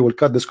hope everybody will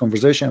cut this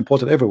conversation and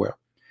post it everywhere.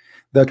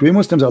 That we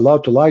Muslims are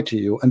allowed to lie to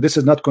you, and this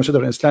is not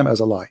considered in Islam as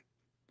a lie.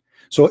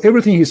 So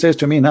everything he says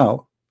to me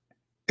now,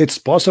 it's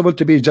possible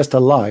to be just a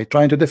lie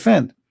trying to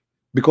defend,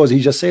 because he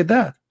just said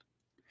that.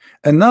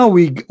 And now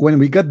when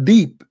we got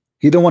deep,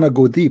 he don't want to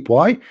go deep.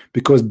 Why?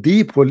 Because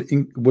deep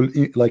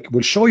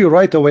will show you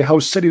right away how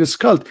silly this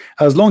cult.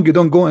 As long as you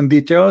don't go in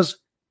details,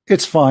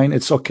 it's fine,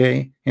 it's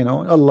okay. You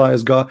know, Allah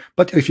is God.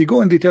 But if you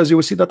go in details, you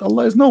will see that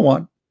Allah is no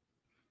one.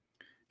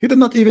 He did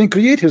not even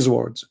create his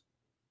words,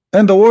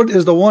 and the word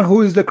is the one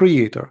who is the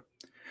creator.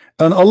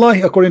 And Allah,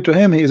 according to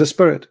him, he is a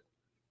spirit.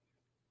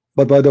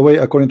 But by the way,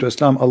 according to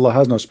Islam, Allah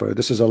has no spirit.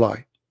 This is a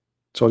lie.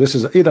 So this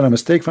is either a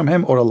mistake from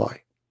him or a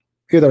lie.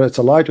 Either it's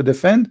a lie to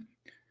defend,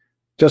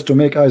 just to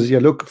make Isaiah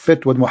look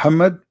fit with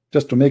Muhammad,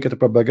 just to make it a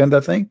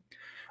propaganda thing,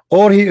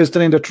 or he is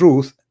telling the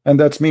truth, and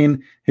that's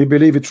mean he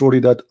believes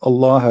truly that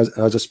Allah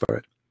has a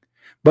spirit.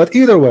 But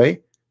either way,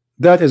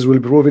 that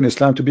will prove in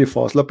Islam to be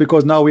false. Look,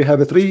 because now we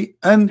have a three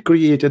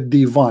uncreated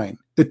divine,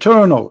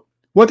 eternal.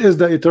 What is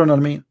the eternal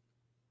mean?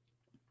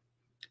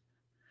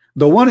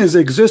 The one is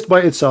exist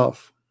by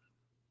itself.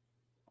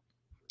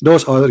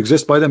 Those are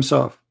exist by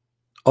themselves.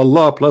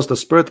 Allah plus the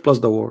spirit plus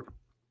the word.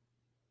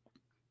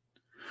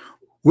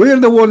 Where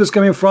the word is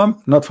coming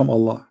from? Not from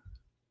Allah.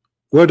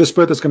 Where the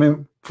spirit is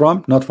coming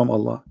from? Not from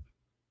Allah.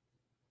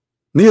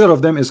 Neither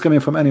of them is coming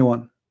from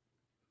anyone.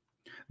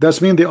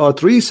 That means there are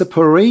three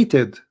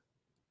separated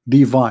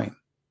divine,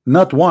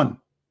 not one.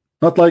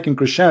 Not like in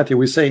Christianity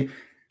we say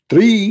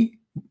three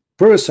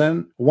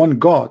person, one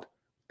God.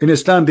 In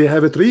Islam they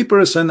have a three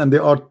person and they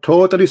are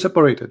totally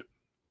separated.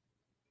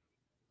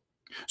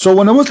 So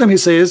when a Muslim he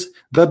says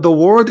that the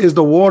word is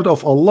the word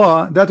of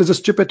Allah, that is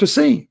stupid to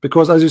say,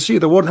 because as you see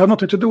the word have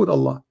nothing to do with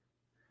Allah.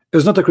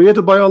 It's not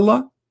created by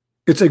Allah.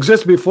 It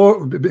exists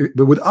before,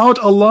 without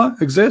Allah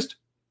exist,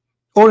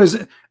 or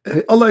is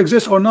Allah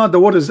exists or not, the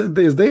word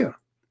is there.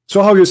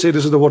 So how you say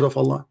this is the word of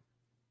Allah?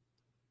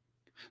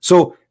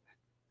 So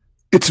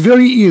it's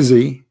very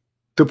easy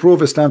to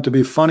prove Islam to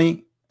be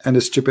funny and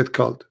a stupid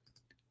cult.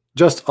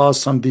 Just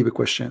ask some deep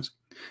questions.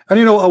 And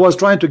you know, I was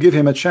trying to give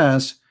him a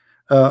chance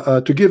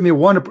to give me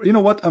one. You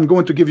know what, I'm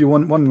going to give you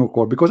one more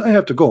call because I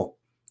have to go.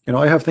 You know,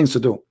 I have things to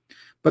do.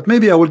 But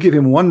maybe I will give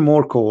him one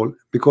more call,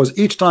 because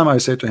each time I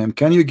say to him,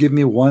 can you give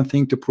me one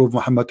thing to prove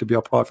Muhammad to be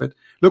a prophet?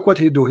 Look what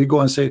he do. He go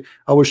and say,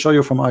 I will show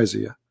you from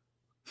Isaiah.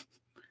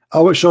 I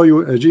will show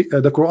you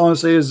the Quran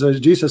says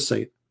Jesus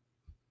said.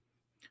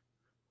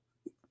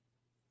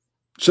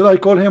 Should I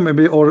call him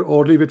maybe,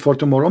 or leave it for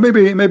tomorrow?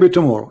 Maybe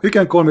tomorrow. You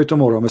can call me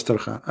tomorrow, Mr.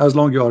 Khan. As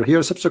long you are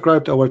here,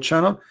 subscribe to our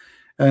channel,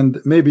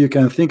 and maybe you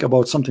can think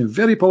about something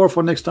very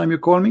powerful next time you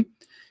call me,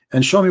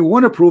 and show me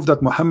one proof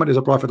that Muhammad is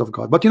a prophet of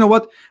God. But you know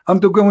what? I'm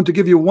going to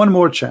give you one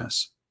more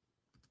chance.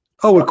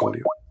 I will call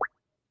you.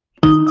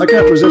 I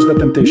can't resist the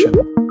temptation.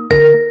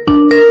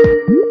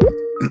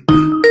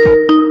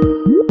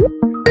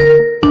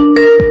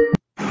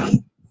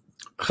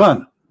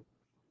 Khan.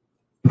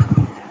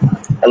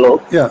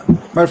 Hello. Yeah,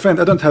 my friend,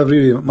 I don't have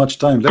really much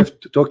time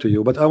left to talk to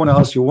you, but I want to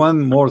ask you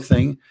one more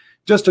thing,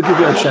 just to give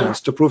you a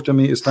chance to prove to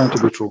me Islam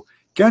to be true.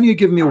 Can you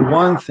give me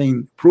one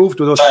thing, prove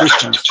to those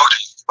Christians?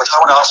 But I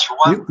want to ask you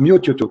one.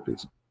 Mute YouTube,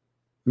 please.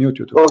 Mute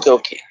YouTube.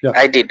 Okay. Yeah.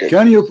 I did it.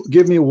 Can you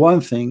give me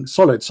one thing,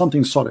 solid,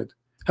 something solid?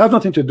 Have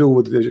nothing to do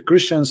with the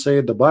Christians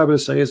say, the Bible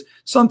says,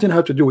 something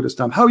have to do with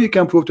Islam. How you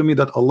can prove to me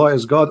that Allah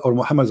is God or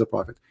Muhammad is a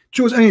prophet?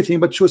 Choose anything,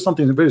 but choose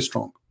something very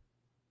strong.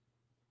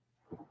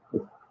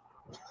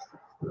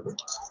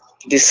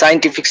 The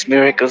scientific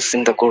miracles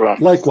in the Quran.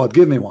 Like what?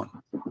 Give me one.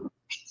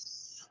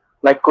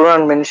 Like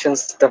Quran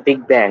mentions the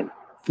Big Bang.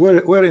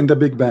 Where in the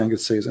Big Bang it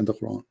says in the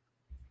Quran?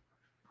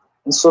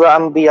 In Surah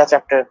Anbiya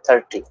chapter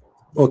 30.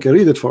 Okay,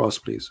 read it for us,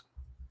 please.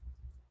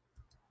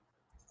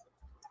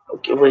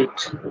 Okay, wait.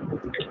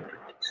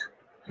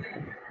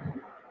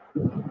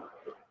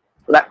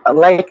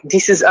 Like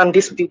this is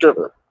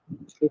undisputable.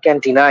 You can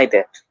deny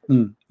that.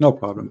 No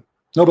problem.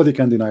 Nobody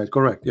can deny it.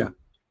 Correct. Yeah.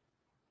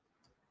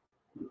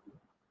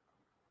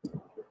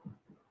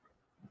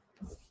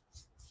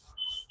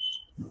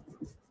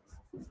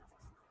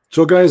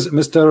 So guys,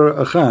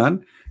 Mr.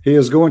 Khan, he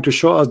is going to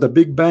show us the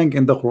Big Bang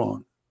in the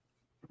Quran.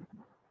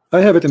 I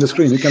have it in the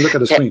screen. You can look at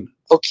the screen.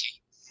 Okay.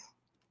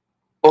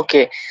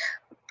 Okay.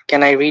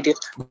 Can I read it?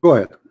 Go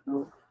ahead.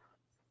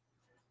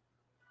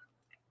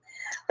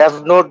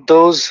 Have not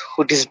those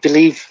who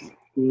disbelieve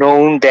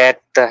known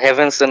that the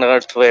heavens and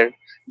earth were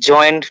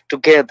joined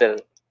together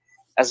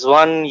as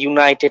one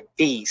united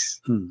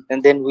piece,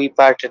 and then we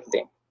parted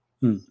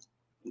them.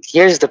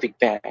 Here's the Big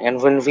Bang,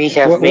 and when we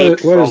have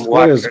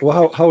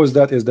how is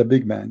that is the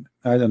Big Bang?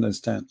 I don't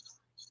understand.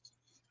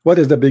 What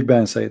is the Big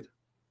Bang said?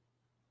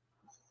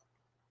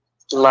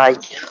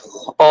 Like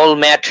all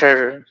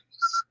matter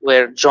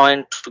were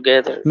joined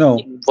together. No,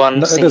 in one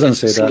it doesn't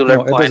say that.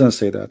 No, point. it doesn't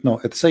say that. No,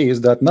 it says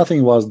that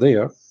nothing was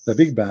there. The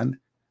Big Bang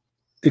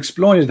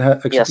explosion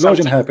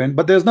happened,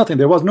 but there's nothing.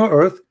 There was no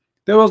earth.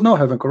 There was no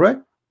heaven.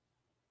 Correct?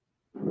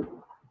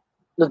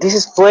 No, this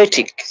is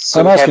poetic.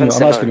 So I'm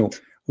asking you.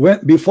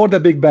 When before the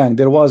Big Bang,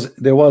 there was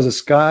a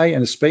sky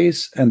and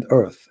space and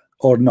earth,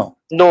 or no?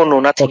 No,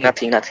 nothing,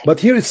 okay. nothing.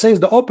 But here it says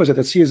the opposite.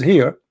 It says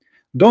here,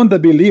 don't the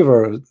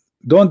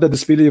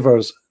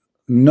disbelievers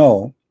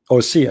know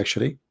or see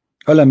actually?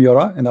 Alam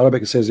yara, in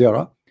Arabic it says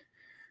yara.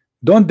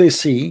 Don't they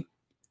see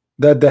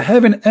that the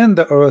heaven and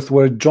the earth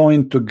were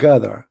joined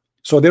together?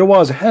 So there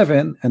was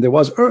heaven and there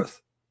was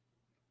earth,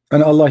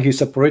 and Allah He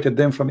separated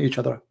them from each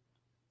other.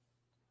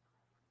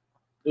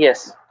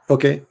 Yes.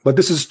 Okay, but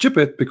this is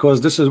stupid,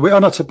 because we are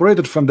not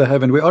separated from the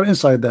heaven. We are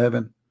inside the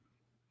heaven.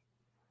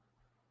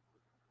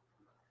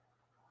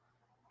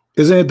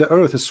 Isn't it the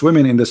earth is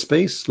swimming in the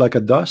space like a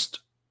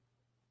dust?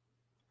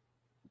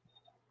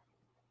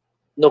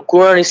 No,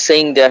 Quran is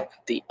saying that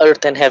the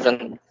earth and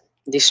heaven,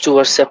 these two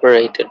are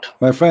separated.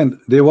 My friend,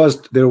 there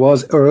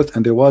was earth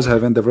and there was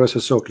heaven. The verse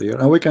is so clear,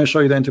 and we can show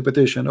you the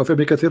interpretation of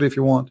Ibn Kathir if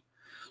you want.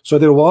 So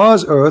there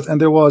was earth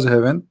and there was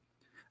heaven,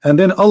 and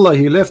then Allah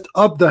He left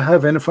up the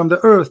heaven from the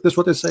earth. That's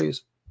what it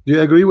says. Do you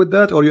agree with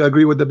that, or you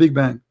agree with the Big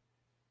Bang?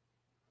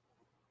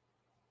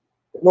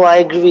 No, I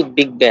agree with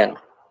Big Bang.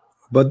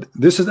 But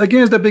this is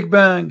against the Big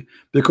Bang,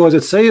 because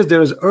it says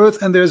there is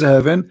earth and there is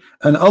heaven,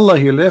 and Allah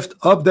He left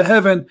up the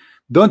heaven.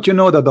 Don't you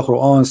know that the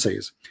Quran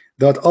says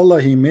that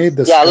Allah He made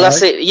the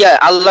sky?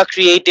 Allah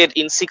created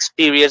in 6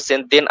 periods,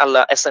 and then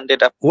Allah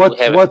ascended up to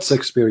heaven. What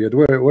 6 period?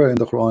 Where in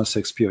the Quran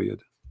 6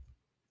 period?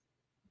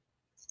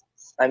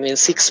 I mean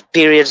 6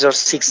 periods or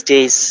 6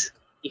 days.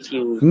 if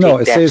you No,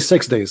 take it that. says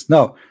 6 days.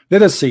 Now,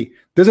 let us see.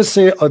 Does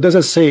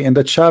it say in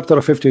the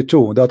chapter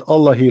 52 that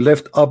Allah, he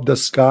lift up the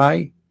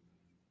sky?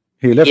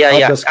 He lift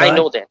up the sky? I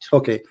know that.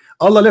 Okay.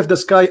 Allah lift the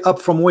sky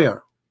up from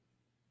where?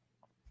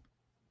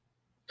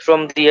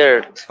 From the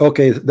earth.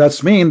 Okay,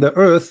 that's mean the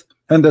earth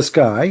and the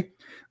sky,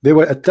 they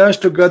were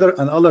attached together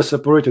and Allah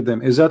separated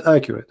them. Is that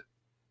accurate?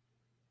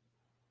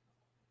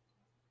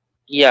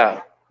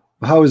 Yeah.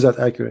 How is that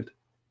accurate?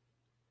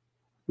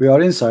 We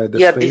are inside the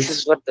Yeah, space. this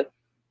is what the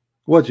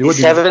What do you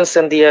heavens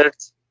and the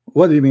earth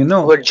what do you mean?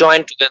 No. were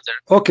joined together.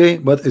 Okay,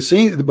 but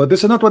see, but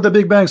this is not what the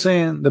Big Bang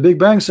saying. The Big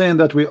Bang saying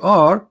that we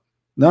are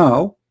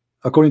now,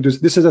 according to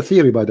this is a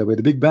theory, by the way.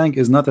 The Big Bang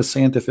is not a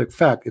scientific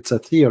fact; it's a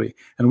theory,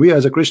 and we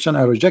as a Christian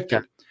are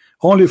rejected.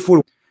 Only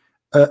for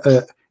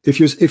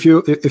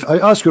if I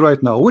ask you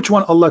right now, which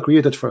one Allah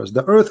created first,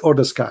 the earth or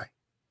the sky?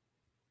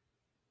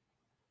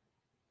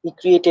 He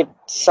created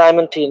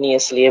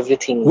simultaneously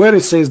everything. Where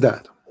it says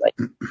that? Like,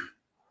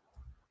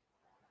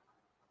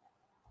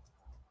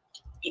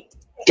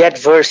 that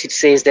verse, it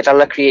says that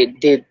Allah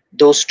created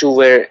those two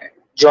were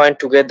joined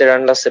together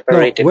and Allah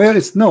separated. No, where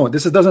it's no,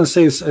 this doesn't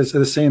say it's at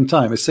the same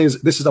time. It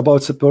says this is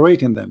about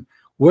separating them.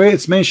 Where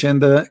it's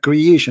mentioned the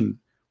creation,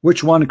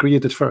 which one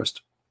created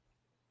first?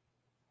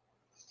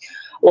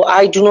 Well,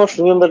 I do not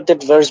remember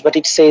that verse, but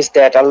it says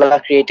that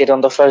Allah created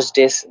on the first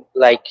day.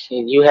 Like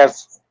you have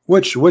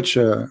which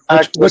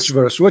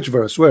verse? Which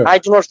verse? Where? I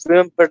do not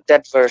remember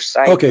that verse.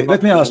 Okay,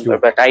 let me ask you.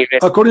 But I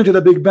read. According to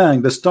the Big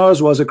Bang, the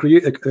stars was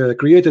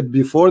created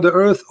before the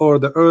earth, or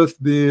the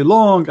earth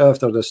belong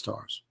after the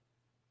stars?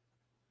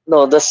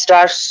 No, the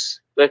stars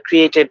were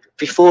created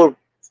before,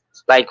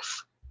 like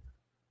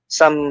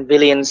some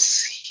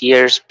billions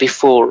years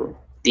before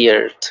the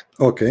earth.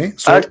 Okay,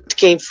 so earth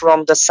came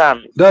from the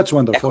sun. That's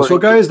wonderful. So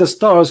guys, the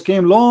stars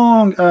came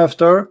long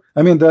after,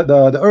 I mean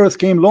the earth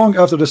came long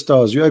after the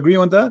stars. You agree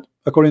on that?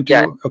 According to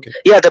you? Okay.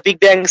 Yeah, the Big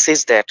Bang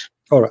says that.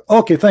 All right.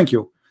 Okay, thank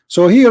you.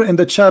 So here in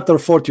the chapter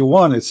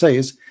 41 it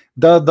says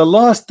that the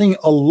last thing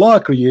Allah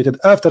created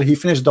after he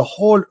finished the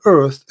whole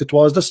earth, it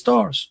was the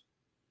stars.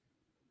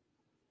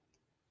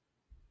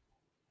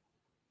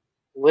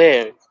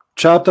 Where?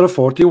 Chapter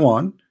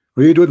 41.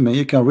 Read with me.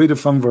 You can read it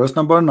from verse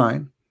number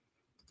 9.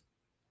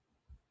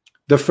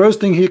 The first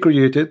thing he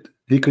created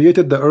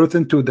the earth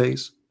in 2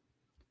 days,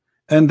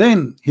 and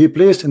then he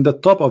placed in the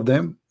top of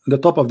them, the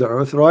top of the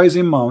earth,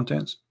 rising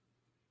mountains,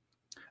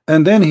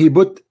 and then he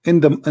put in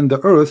the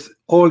earth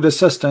all the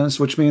sustenance,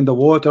 which means the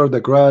water, the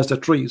grass, the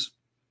trees,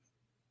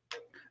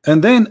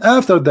 and then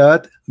after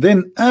that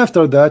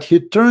he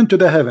turned to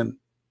the heaven,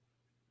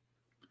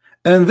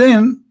 and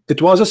then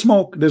it was a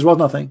smoke. There was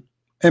nothing,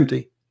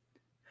 empty,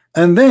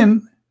 and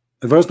then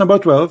verse number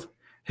 12,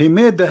 he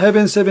made the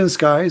heaven 7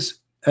 skies,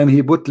 and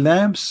he put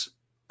lamps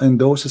in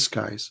those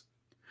skies.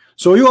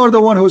 So you are the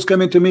one who's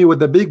coming to me with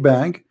the Big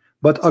Bang,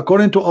 but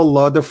according to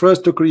Allah, the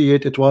first to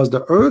create it was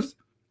the earth,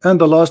 and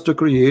the last to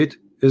create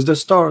is the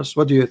stars.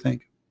 What do you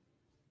think?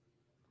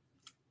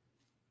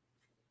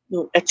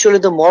 No, actually,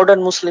 the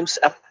modern Muslims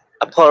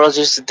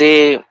apologists,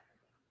 they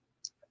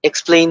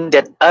explain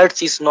that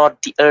earth is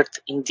not the earth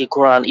in the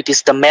Quran, it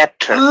is the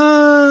matter.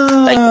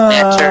 Like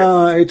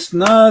matter. It's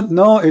not.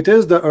 No, it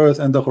is the earth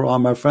and the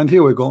Quran, my friend.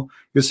 Here we go.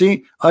 You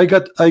see, I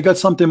got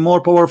something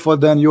more powerful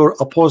than your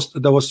apostle.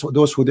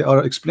 Those who they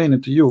are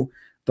explaining to you,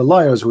 the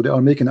liars who they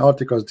are making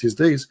articles these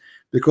days,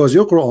 because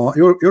your Quran,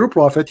 your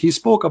prophet, he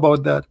spoke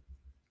about that.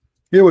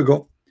 Here we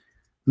go.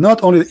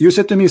 Not only you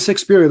said to me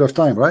 6 period of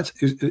time, right?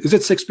 Is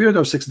it 6 period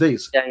or 6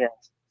 days? Yeah.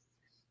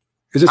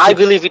 Is it I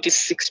believe it is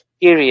 6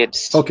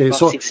 periods. Okay,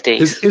 so 6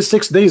 days. Is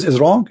 6 days is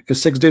wrong?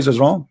 Is 6 days is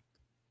wrong?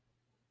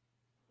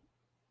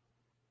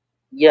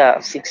 Yeah,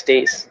 6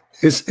 days.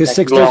 Is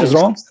 6 days is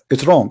wrong?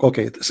 It's wrong.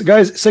 Okay,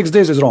 guys, 6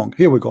 days is wrong.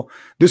 Here we go.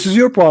 This is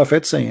your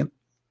prophet saying,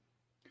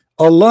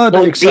 Allah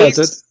the exalted.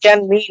 Days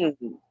can mean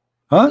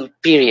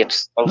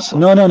periods also.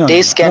 No.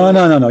 Days can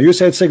No. You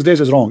said 6 days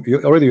is wrong.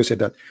 You said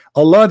that.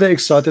 Allah the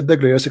exalted, the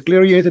glorious,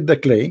 created the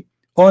clay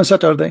on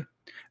Saturday,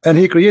 and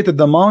he created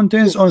the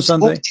mountains on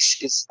Sunday.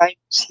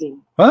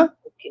 Huh?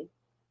 Okay.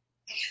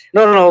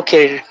 No.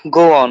 Okay,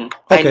 go on.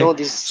 Okay. I know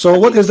this. So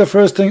what is the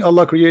first thing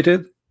Allah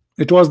created?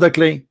 It was the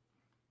clay.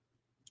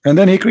 And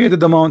then he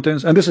created the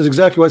mountains, and this is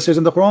exactly what it says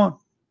in the Quran.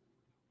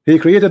 He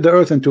created the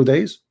earth in 2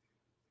 days,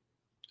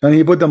 and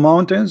he put the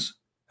mountains,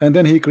 and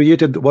then he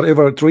created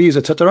whatever trees,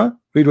 etc.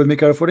 Read with me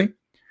carefully.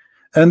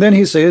 And then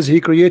he says he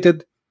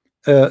created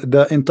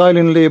the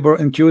entire labor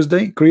in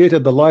Tuesday,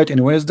 created the light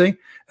in Wednesday,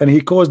 and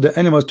he caused the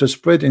animals to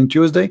spread in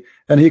Tuesday,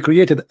 and he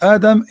created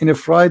Adam in a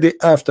Friday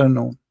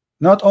afternoon.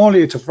 Not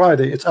only it's a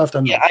Friday, it's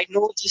afternoon. Yeah, I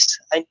know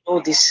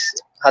this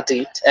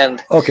hadith,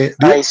 and okay.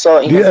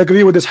 Do you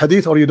agree with this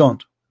hadith or you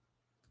don't?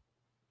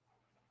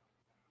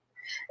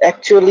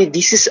 Actually,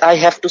 this is, I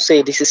have to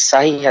say, this is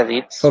Sahih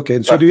hadith.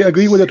 Okay, so do you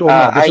agree with it or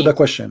not? This is the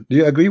question. Do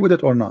you agree with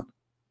it or not?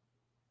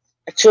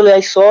 Actually, I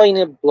saw in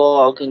a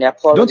blog, in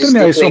Apologist. Don't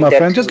tell me I saw, my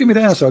friend. Just give me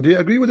the answer. Do you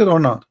agree with it or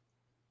not?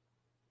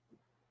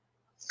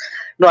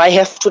 No, I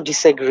have to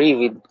disagree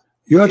with.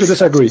 You have to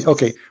disagree.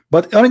 Okay,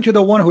 but aren't you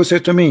the one who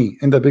said to me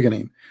in the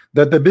beginning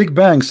that the Big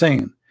Bang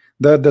saying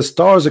that the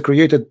stars are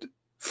created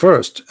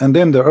first and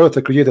then the earth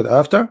are created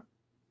after?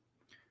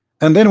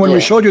 And then when we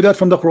showed you that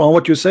from the Quran,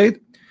 what you said,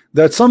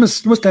 that some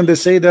Muslims, they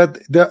say that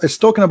it's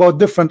talking about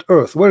different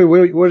earth. Where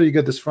do you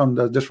get this from,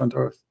 the different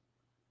earth?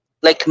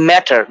 Like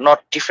matter,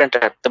 not different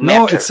earth. The no,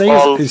 matter. It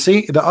says, you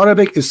see, the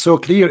Arabic is so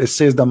clear. It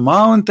says the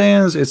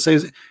mountains. It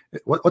says,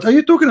 what are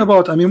you talking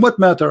about? I mean, what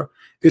matter?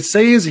 It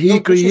says he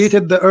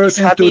created the earth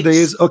in 2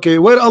 days. Okay,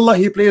 where Allah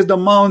he placed the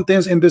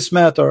mountains in this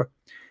matter?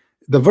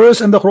 The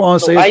verse in the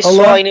Quran says,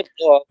 Allah,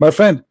 my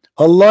friend,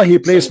 Allah he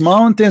placed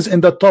mountains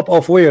in the top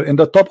of where? In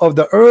the top of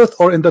the earth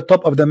or in the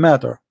top of the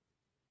matter?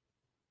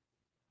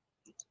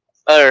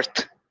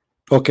 Earth.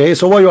 Okay,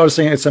 so why you are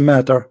saying it's a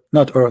matter,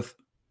 not earth?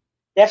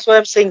 That's why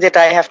I'm saying that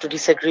I have to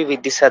disagree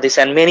with this hadith,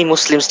 and many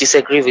Muslims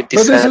disagree with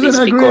this. But this is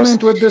an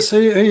agreement with this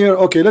here.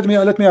 Okay, let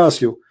me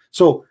ask you.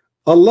 So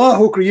Allah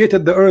who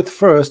created the earth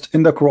first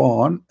in the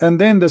Quran and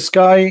then the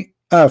sky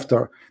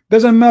after.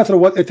 Doesn't matter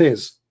what it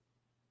is.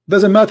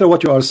 Doesn't matter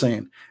what you are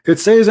saying. It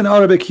says in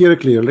Arabic here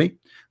clearly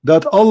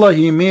that Allah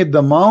he made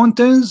the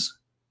mountains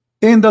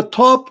in the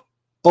top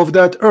of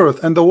that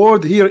earth, and the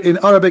word here in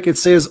Arabic it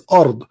says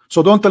ard.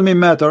 So don't tell me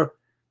matter.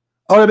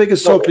 Arabic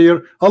is so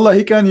clear. Allah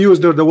he can use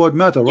the word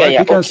matter, right?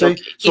 He can say.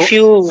 So if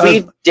you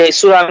read the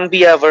Surah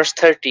Anbiya verse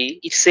 30,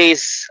 it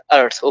says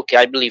earth. Okay,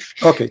 I believe.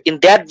 Okay. In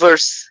that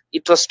verse,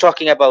 it was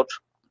talking about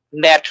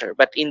matter,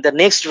 but in the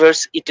next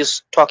verse, it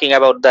is talking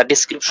about the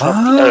description of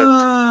the earth.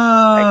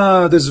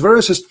 Ah, this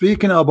verse is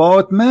speaking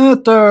about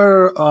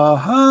matter.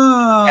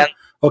 Aha.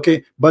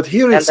 Okay, but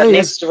here it says. The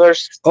next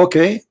verse.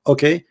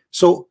 Okay.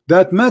 So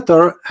that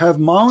matter have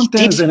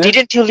mountains in it.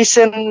 Didn't you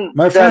listen,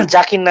 my friend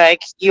Zakir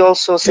Naik? He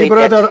also said, hey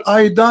brother, that.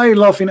 I die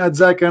laughing at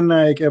Zakir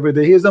Naik every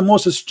day. He is the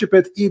most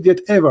stupid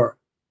idiot ever.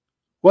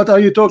 What are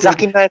you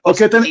talking about?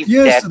 Okay, then,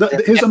 yes,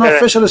 he's an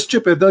official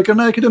stupid. Zakir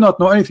Naik, he do not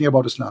know anything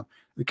about Islam.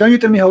 Can you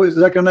tell me how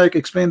Zakir Naik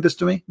explained this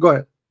to me? Go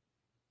ahead.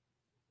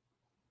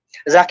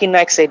 Zakir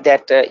Naik said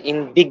that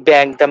in Big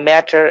Bang, the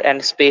matter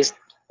and space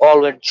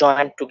all were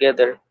joined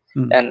together.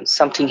 And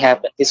something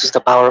happened. This is the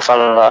power of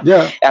Allah.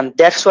 Yeah. And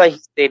that's why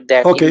he said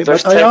that. Okay,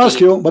 but I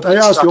ask you,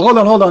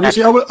 hold on. You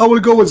see, I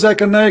will go with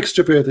Zakir Naik's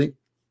stupidity.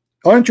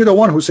 Aren't you the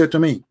one who said to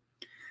me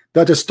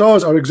that the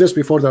stars exist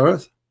before the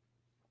earth?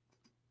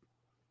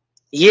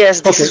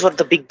 Yes, this is what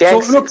the Big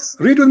Bang So look,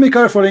 read with me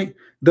carefully.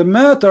 The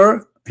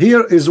matter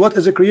here is what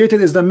is created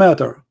is the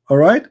matter. All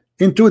right,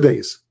 in 2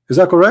 days. Is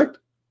that correct?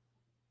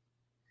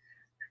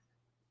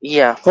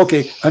 Yeah.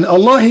 Okay, and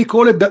Allah he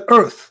called it the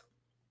earth.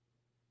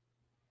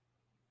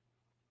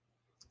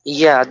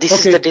 Yeah, this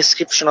is the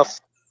description of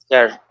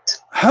earth.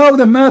 How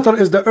the matter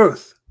is the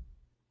earth?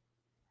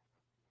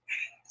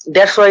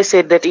 That's why I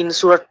said that in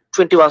Surah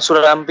 21,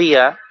 Surah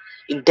Anbiya,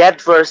 in that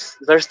verse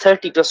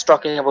 30, it was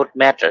talking about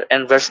matter,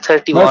 and verse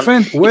 31. My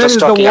friend, where is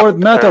the word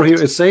matter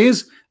here? It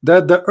says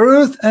that the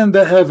earth and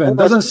the heaven.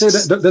 Doesn't say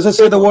that. Does it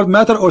say the word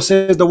matter or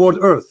says the word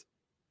earth?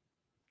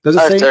 Does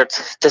it say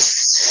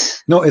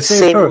earth? No, it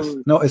says earth.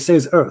 No, it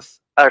says earth.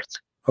 Earth.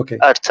 Okay.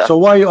 Earth. So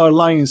why you are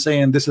lying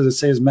saying this is it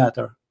says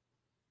matter?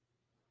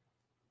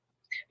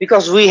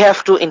 Because we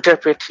have to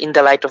interpret in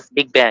the light of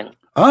Big Bang.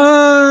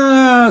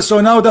 Ah, so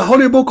now the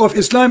holy book of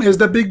Islam is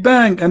the Big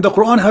Bang, and the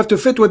Quran have to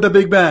fit with the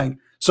Big Bang.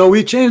 So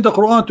we change the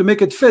Quran to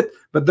make it fit,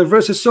 but the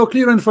verse is so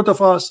clear in front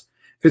of us.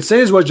 It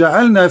says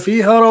وَجَعَلْنَا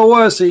فِيهَا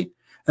رَوَاسِي,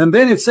 and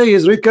then it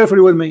says, read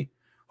carefully with me,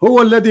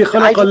 هُوَ الَّذِي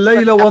خَلَقَ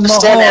اللَّيْلَ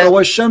وَالنَّهَارَ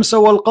وَالشَّمْسَ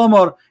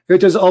وَالْقَمَرَ.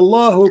 It is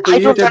Allah who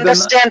created I don't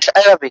understand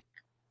Arabic.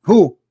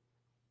 Who?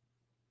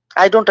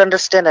 I don't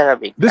understand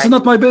Arabic. This is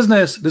not my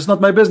business. This is not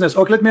my business.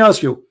 Okay, let me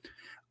ask you.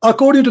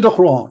 According to the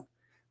Quran,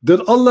 did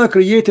Allah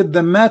created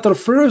the matter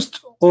first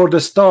or the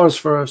stars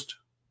first?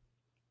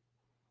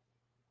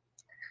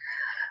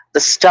 The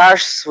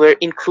stars were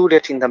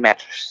included in the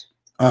matters.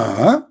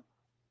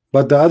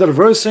 But the other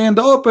verse saying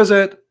the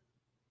opposite.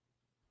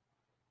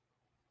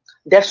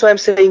 That's why I'm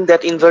saying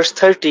that in verse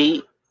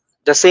 30,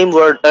 the same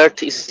word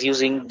earth is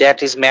using,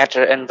 that is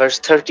matter, and verse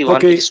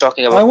 31 is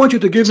talking about. I want you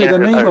to give me the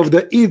name of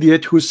the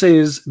idiot who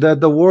says that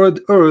the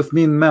word earth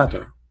means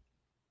matter.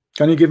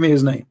 Can you give me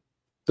his name?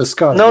 The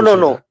scholar.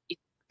 No. It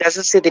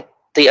doesn't say that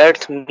the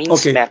earth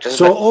means matter.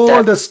 So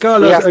all the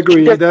scholars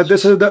agree that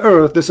this is the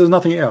earth, this is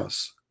nothing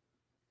else.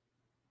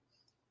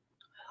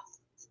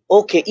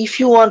 Okay, if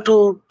you want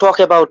to talk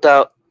about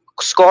the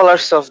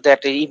scholars of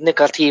that, Ibn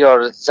Kathir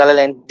or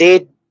Jalalain,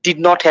 they did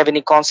not have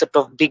any concept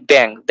of Big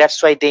Bang.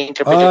 That's why they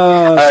interpreted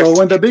earth. So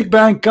when the Big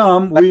Bang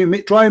come,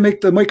 we try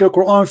make the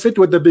Quran fit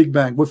with the Big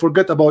Bang. We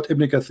forget about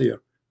Ibn Kathir.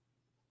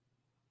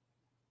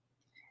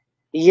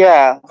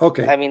 Yeah.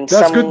 Okay. I mean,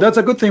 that's good. That's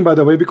a good thing, by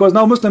the way, because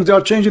now Muslims, they are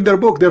changing their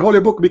book. Their holy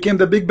book became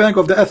the Big Bang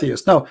of the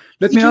atheists. Now,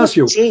 let me ask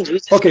you.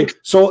 Okay.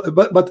 So,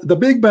 but the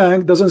Big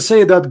Bang doesn't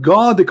say that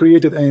God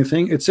created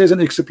anything. It says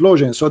an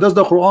explosion. So does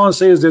the Quran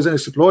says there's an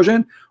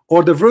explosion,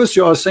 or the verse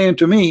you are saying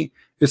to me,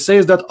 it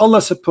says that Allah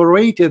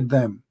separated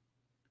them.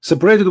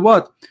 Separated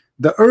what?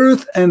 The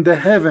earth and the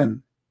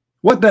heaven.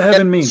 What the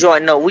heaven means?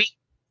 No,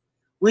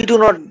 we do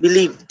not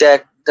believe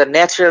that the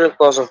natural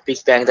cause of Big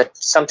Bang, that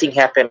something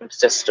happened.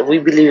 Just we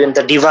believe in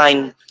the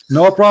divine.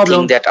 No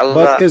problem. That Allah,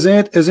 but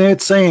isn't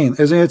it saying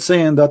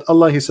that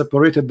Allah, he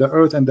separated the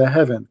earth and the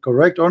heaven,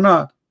 correct or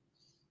not?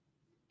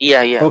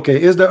 Yeah, yeah.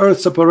 Okay, is the earth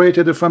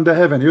separated from the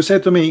heaven? You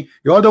said to me,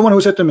 you are the one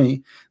who said to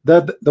me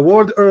that the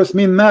word earth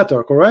mean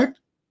matter, correct?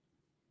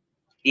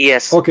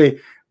 Yes. Okay,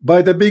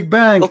 by the Big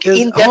Bang.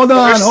 Okay, hold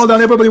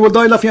on, everybody will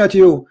die laughing at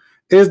you.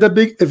 If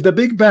the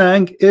Big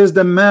Bang is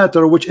the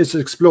matter which is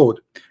explode,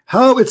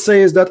 how it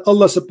says that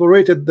Allah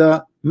separated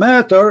the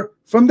matter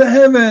from the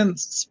heaven?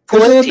 Is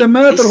it the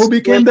matter who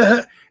became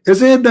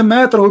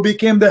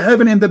the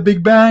heaven in the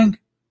Big Bang?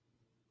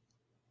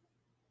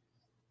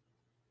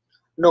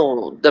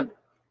 No,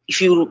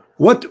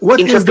 what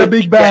is the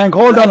Big Bang?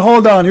 Hold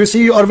on. You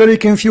see, you are very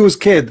confused,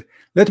 kid.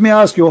 Let me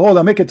ask you. Hold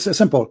on, make it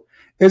simple.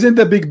 Isn't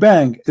the Big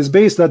Bang is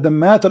based that the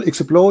matter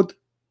explode?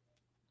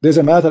 There's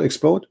a matter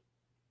explode.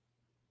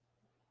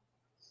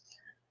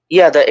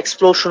 Yeah, the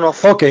explosion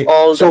of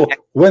all. So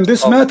when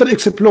this matter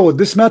explode,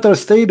 this matter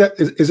stay that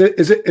is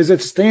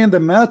it stay in the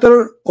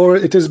matter, or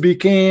it is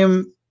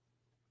became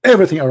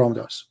everything around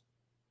us?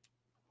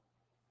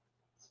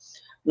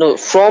 No,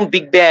 from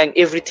Big Bang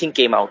everything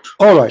came out.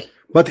 All right,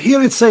 but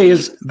here it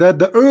says that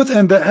the earth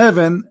and the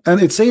heaven,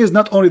 and it says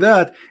not only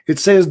that, it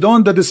says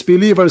don't the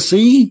disbelievers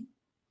see,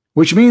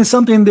 which means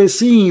something they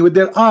see with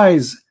their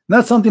eyes,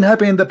 not something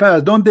happened in the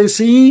past. Don't they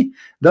see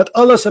that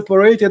Allah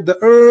separated the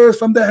earth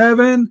from the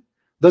heaven?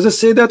 Does it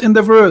say that in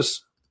the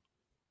verse?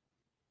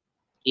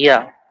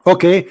 Yeah.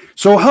 Okay,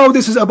 so how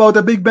this is about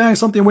the Big Bang,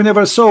 something we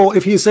never saw,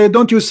 if he said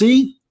don't you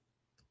see?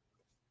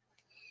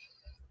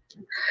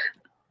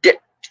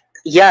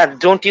 Yeah,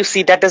 don't you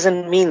see? That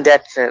doesn't mean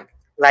that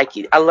like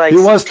Allah is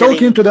he was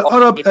talking to the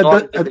Arab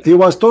he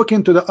was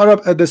talking to the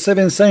Arab at the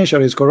 7th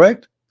centuries,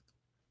 correct?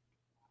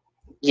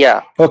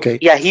 Yeah. Okay.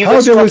 Yeah, he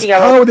was talking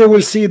about how they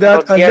will see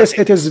that unless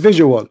it is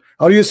visual?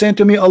 Are you saying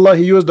to me Allah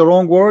he used the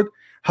wrong word?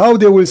 How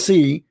they will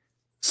see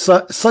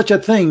such a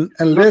thing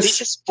unless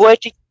this is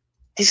poetic?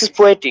 This is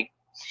poetic.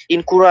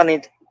 In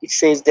Quran it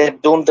says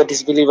that don't the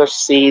disbelievers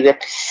see that.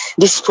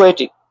 This is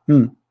poetic.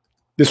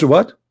 This is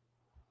what?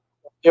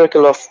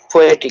 Miracle of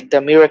poetic,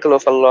 the miracle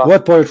of Allah.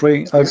 What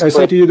poetry? I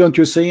say to you, don't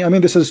you see? I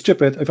mean, this is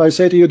stupid. If I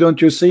say to you,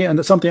 don't you see,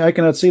 and something I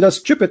cannot see, that's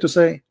stupid to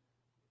say.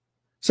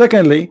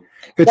 Secondly,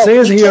 it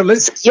says here,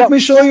 let me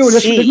show you.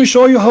 Let me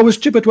show you how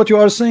stupid what you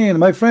are saying,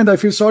 my friend. I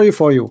feel sorry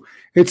for you.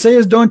 It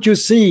says, don't you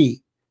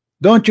see?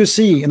 Don't you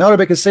see? In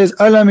Arabic, it says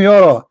alam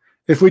yara.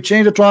 If we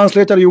change the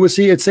translator, you will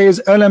see it says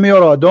alam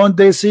yara. Don't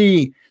they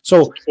see?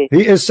 So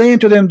he is saying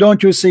to them,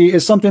 don't you see?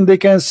 It's something they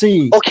can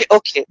see.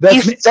 Okay.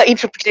 That's if the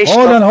interpretation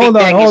hold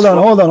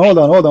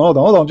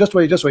on. Just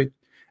wait.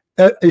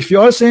 If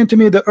you are saying to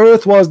me the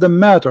earth was the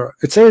matter,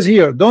 it says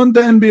here, don't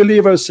the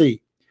unbelievers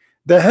see?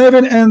 The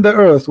heaven and the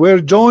earth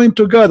were joined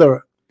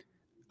together,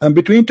 and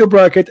between two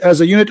brackets as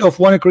a unit of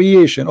one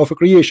creation,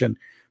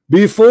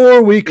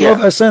 before we clove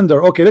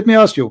asunder. Okay, let me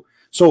ask you.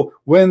 So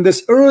when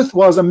this earth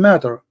was a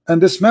matter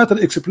and this matter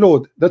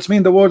explode, that's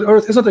mean the word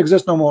earth doesn't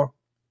exist no more.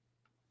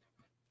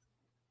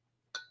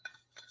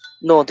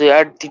 No, the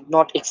earth did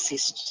not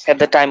exist at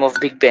the time of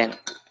Big Bang.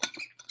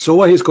 So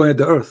why he's calling it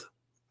the earth?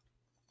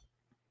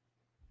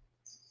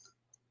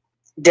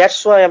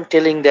 That's why I'm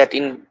telling that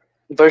in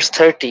verse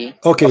 30.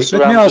 Okay,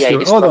 let me ask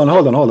you. Hold on.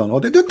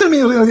 Don't tell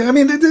me. I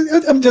mean,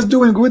 I'm just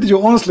doing with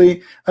you.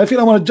 Honestly, I feel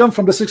I want to jump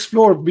from the 6th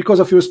floor because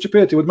of your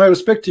stupidity. With my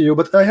respect to you,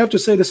 but I have to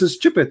say this is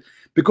stupid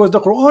because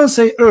the Quran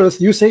say earth,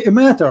 you say a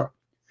matter.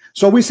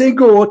 So we say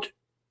goat,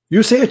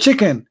 you say a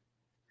chicken.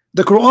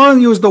 The Quran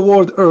used the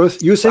word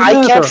earth, you say matter.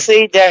 I can't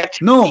say that.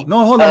 No,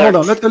 hold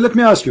on. Let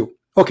me ask you.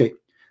 Okay,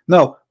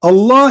 now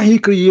Allah he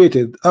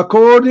created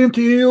according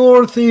to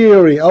your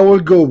theory. I will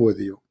go with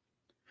you.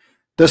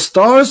 The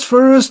stars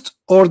first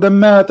or the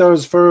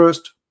matters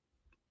first?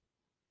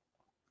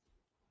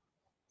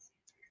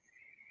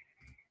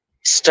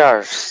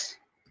 Stars.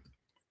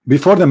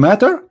 Before the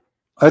matter?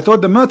 I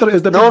thought the matter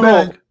is the Big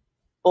Bang.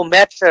 Oh,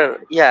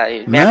 matter.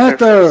 Yeah.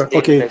 Matter.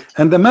 Okay.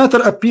 And the matter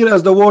appear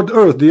as the word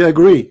earth. Do you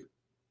agree?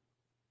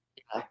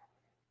 Yeah.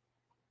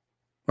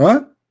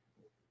 Huh?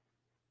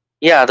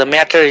 Yeah, the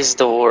matter is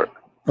the word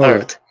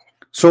earth. Right.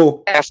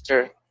 So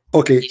after.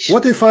 Okay,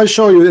 what if I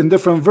show you in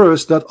different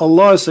verse that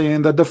Allah is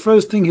saying that the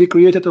first thing he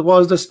created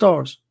was the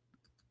stars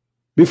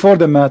before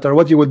the matter?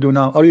 What you will do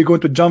now? Are you going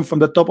to jump from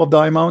the top of the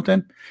high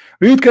mountain?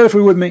 Read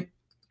carefully with me.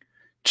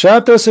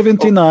 Chapter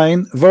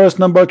 79, verse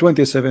number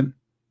 27.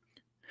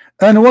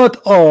 And what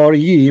are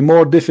ye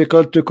more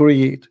difficult to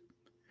create?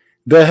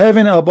 The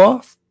heaven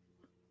above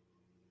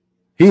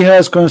he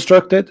has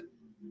constructed,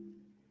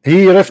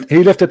 he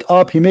lifted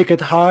up, he make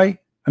it high,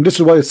 and this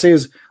is why it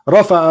says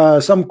Rafa'a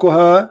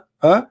samkuha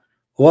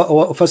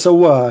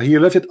he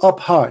lifted up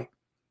high,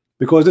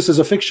 because this is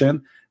a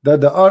fiction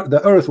that the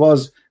earth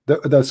was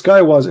the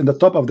sky was in the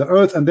top of the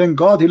earth, and then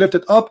God he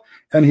lifted up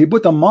and he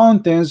put the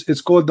mountains.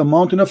 It's called the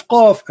mountain of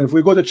Qaf, and if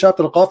we go to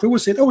chapter Qaf we will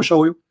see it. I will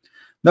show you.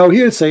 Now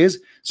here it says,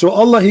 so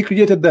Allah he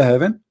created the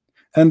heaven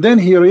and then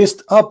he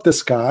raised up the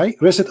sky.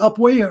 Raised it up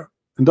where?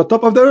 In the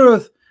top of the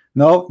earth.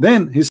 Now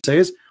then he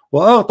says,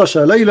 وأغطش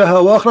ليلها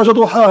وأخرج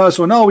ضحاها.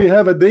 So now we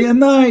have a day and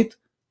night.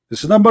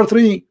 This is number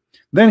 3.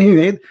 Then he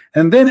made,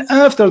 and then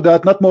after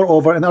that, not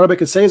moreover, in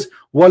Arabic it says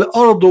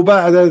وَالْأَرْضُ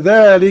بَعْدَ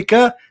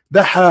ذَلِكَ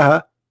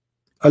دَحَاهَا.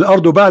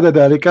 الْأَرْضُ بَعْدَ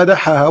ذَلِكَ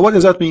دَحَاهَا. What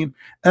does that mean?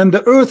 And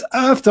the earth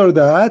after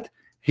that,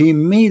 he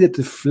made it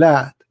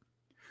flat.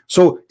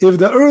 So if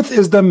the earth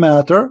is the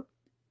matter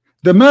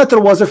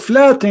was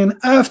flattened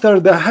after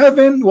the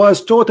heaven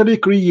was totally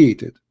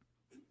created.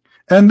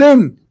 And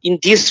then in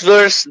this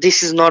verse,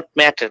 this is not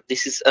matter,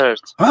 this is earth.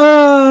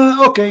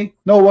 Okay.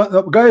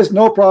 No, guys,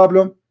 no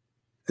problem.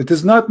 It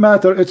is not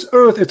matter, it's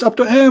earth. It's up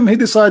to him. He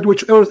decides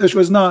which earth it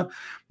was not.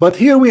 But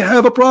here we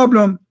have a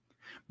problem,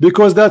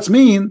 because that's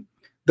mean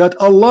that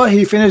Allah,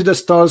 he finished the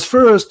stars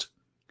first,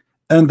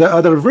 and the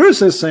other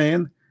verse is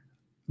saying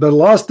the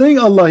last thing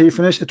Allah, he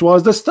finished, it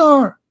was the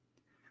star.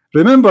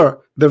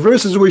 Remember the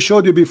verses we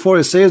showed you before,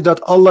 it says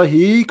that Allah,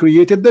 he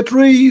created the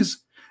trees,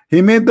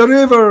 he made the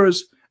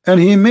rivers, and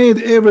he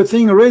made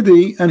everything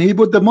ready, and he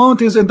put the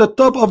mountains in the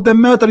top of the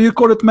matter. You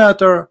call it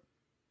matter,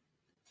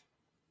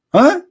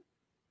 huh?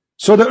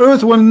 So the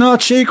earth will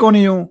not shake on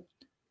you.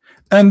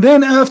 And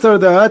then after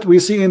that, we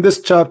see in this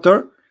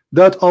chapter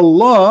that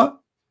Allah,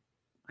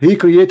 he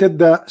created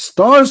the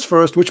stars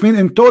first, which means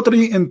in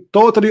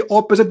totally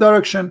opposite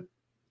direction.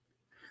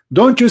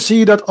 Don't you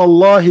see that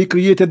Allah, he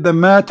created the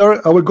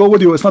matter? I will go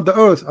with you. It's not the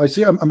earth. I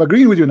see. I'm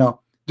agreeing with you now,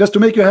 just to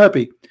make you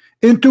happy.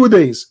 In 2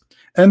 days,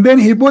 and then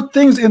he put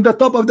things in the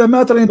top of the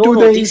matter in 2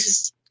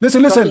 days.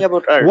 Listen.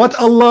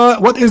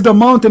 What is the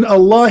mountain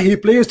Allah, he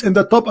placed in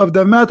the top of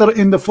the matter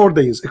in the 4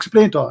 days?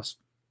 Explain to us.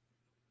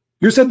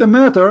 You said the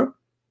matter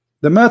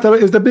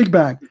is the Big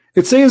Bang.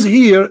 It says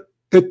here,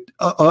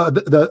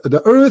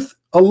 the earth,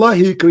 Allah,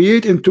 he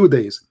created in 2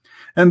 days,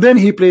 and then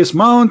he placed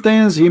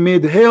mountains, he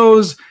made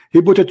hills,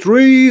 he put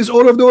trees,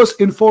 all of those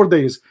in 4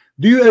 days.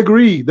 Do you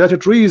agree that the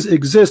trees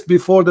exist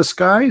before the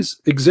skies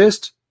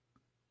exist?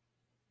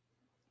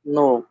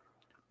 No.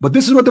 But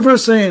this is what the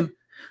verse saying.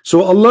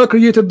 So Allah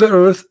created the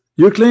earth,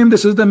 you claim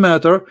this is the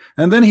matter,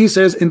 and then he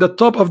says in the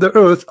top of the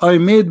earth I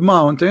made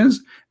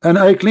mountains, and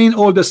I clean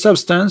all the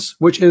substance,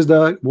 which is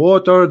the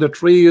water, the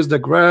trees, the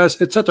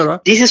grass,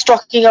 etc. This is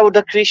talking about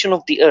the creation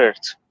of the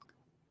earth.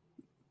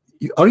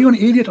 Are you an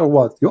idiot or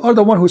what? You are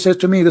the one who says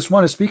to me this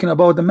one is speaking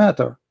about the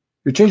matter.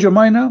 You change your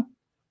mind now?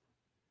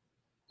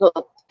 No,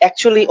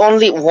 actually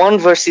only one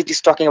verse it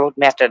is talking about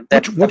matter.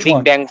 That which Big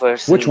one? Bang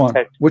verse. Which one?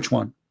 Which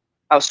one?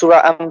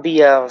 Surah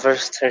Anbiya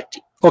verse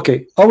 30.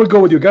 Okay, I will go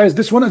with you guys.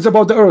 This one is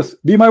about the earth.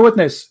 Be my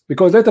witness,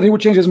 because later he will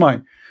change his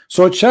mind.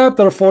 So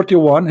chapter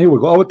 41, here we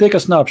go. I will take a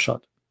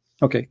snapshot.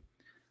 Okay,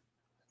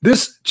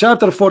 this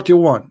chapter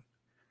 41,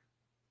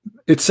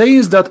 it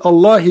says that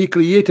Allah, he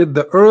created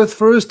the earth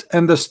first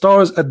and the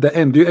stars at the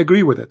end. Do you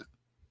agree with it?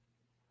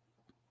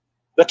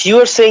 But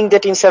you are saying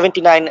that in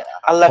 79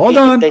 Allah hold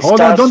on, don't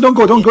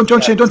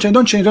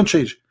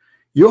change.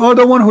 You are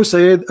the one who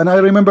said, and I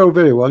remember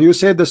very well, you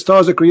said the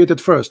stars are created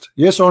first.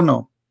 Yes or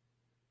no?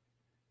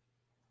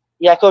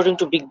 Yeah, according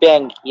to Big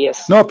Bang,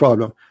 yes. No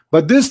problem.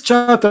 But this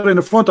chapter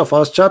in front of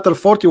us, chapter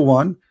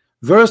 41,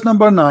 verse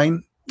number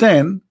 9,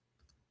 10,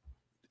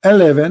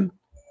 11,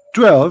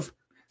 12,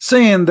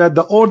 saying that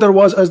the order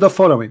was as the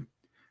following.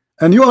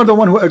 And you are the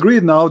one who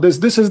agreed now,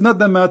 this is not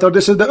the matter,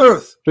 this is the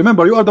earth.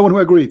 Remember, you are the one who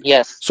agreed.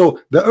 Yes. So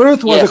the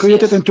earth was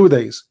created in 2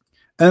 days.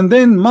 And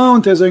then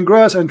mountains and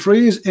grass and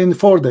trees in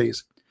 4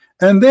 days.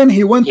 And then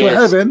he went to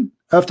heaven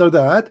after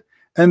that.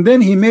 And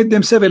then he made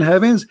them 7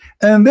 heavens.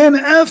 And then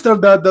after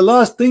that, the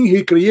last thing,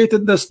 he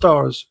created the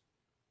stars.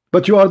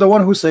 But you are the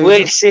one who says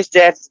where it says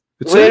that,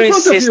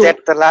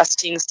 the last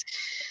things.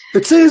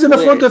 It says in the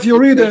front of you.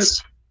 Read it.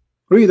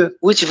 Read it.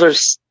 Which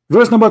verse?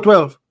 Verse number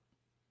 12.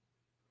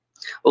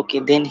 Okay,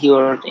 then he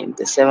ordained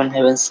the 7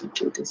 heavens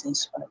into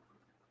this.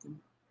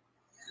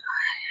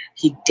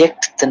 He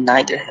decked the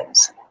night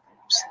heavens.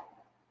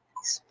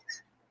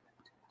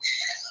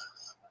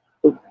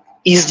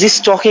 Is this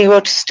talking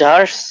about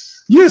stars?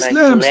 Yes, like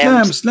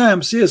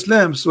lamps. Yes,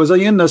 lamps.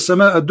 وَزَيِّنَّا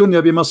السَّمَاءَ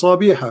الدُّنْيَا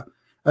بِمَصَابِيحَ.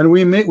 And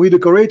we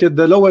decorated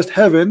the lowest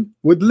heaven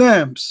with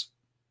lamps.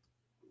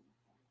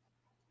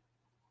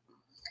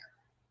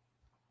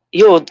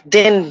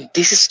 Then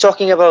this is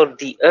talking about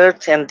the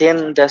earth and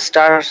then the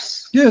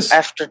stars. Yes.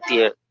 After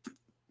the earth.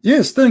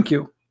 Yes, thank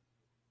you.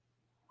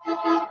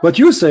 But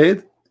you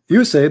said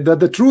that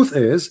the truth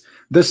is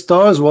the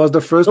stars was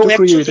the first to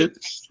create it.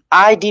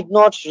 I did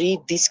not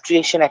read this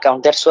creation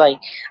account. That's why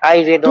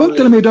I read. Don't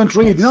tell me don't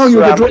read. Now you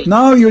did.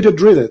 Now you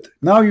did read it.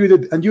 Now you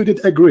did, and you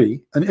did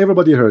agree, and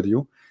everybody heard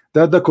you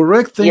that the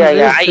correct thing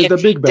is the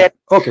Big Bang.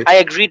 Okay. I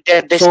agreed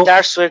that the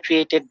stars were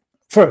created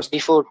first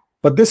before.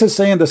 But this is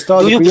saying the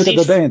stars were created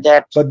at the end.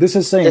 But this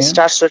is saying the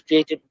stars were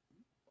created.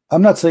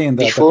 I'm not saying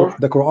that. Before?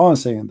 The Quran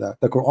is saying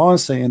that. The Quran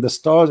is saying the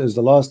stars is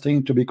the last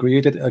thing to be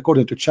created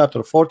according to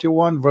chapter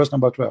 41, verse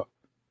number 12.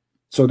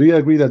 So do you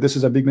agree that this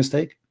is a big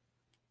mistake?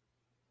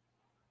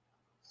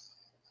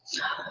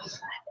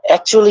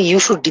 Actually, you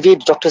should debate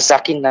Dr.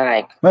 Zakir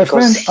Naik. My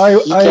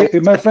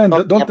friend,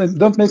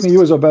 don't make me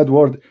use a bad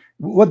word.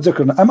 What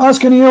Zakir Naik? I'm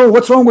asking you,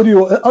 what's wrong with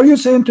you? Are you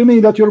saying to me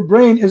that your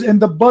brain is in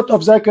the butt of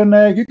Zakir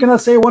Naik? You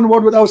cannot say one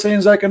word without saying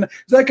Zakir Naik.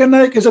 Zakir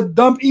Naik is a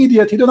dumb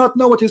idiot. He do not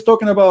know what he's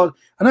talking about,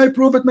 and I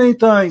prove it many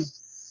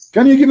times.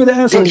 Can you give me the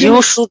answer? Then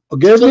you should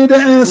give me the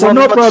answer.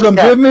 No problem.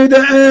 Give me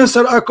the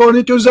answer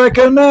according to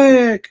Zakir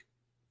Naik.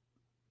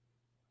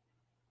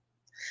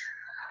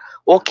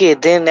 Okay,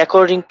 then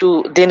according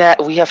to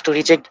we have to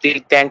reject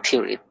Big Bang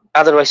Theory.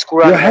 Otherwise,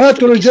 Quran. You have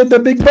to reject the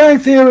Big Bang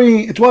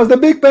Theory. It was the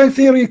Big Bang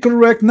Theory,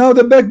 correct? Now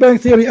the Big Bang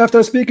Theory,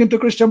 after speaking to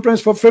Christian Prince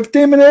for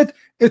 15 minutes,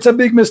 it's a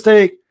big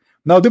mistake.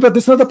 Now, but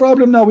it's not a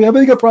problem. Now we have a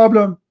bigger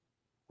problem.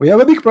 We have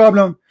a big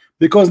problem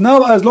because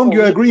now, as long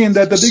you agree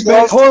that the Big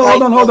Bang,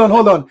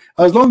 hold on.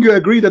 As long you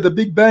agree that the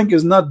Big Bang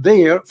is not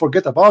there,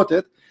 forget about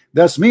it.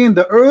 That's mean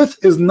the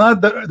Earth is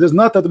not does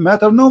not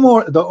matter no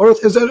more. The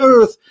Earth is an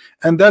Earth,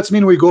 and that's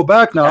mean we go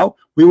back now.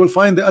 We will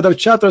find the other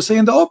chapter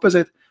saying the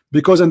opposite.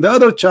 Because in the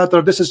other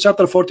chapter, this is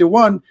chapter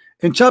 41,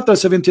 in chapter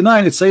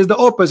 79, it says the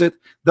opposite,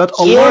 that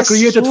Allah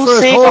created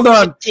first. Hold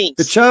on.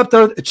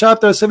 The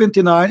chapter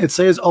 79, it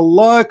says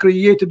Allah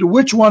created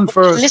which one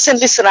first?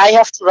 Listen, I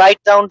have to write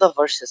down the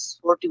verses.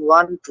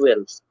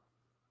 41:12.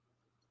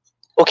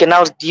 Okay,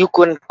 now you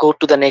can go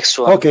to the next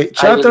one. Okay,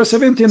 chapter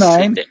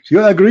 79,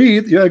 you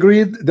agreed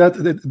that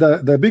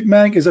the Big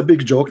Bang is a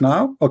big joke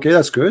now. Okay,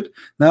 that's good.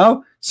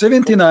 Now,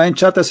 79,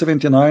 chapter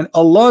 79,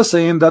 Allah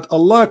saying that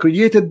Allah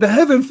created the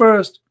heaven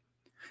first.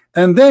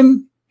 And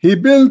then he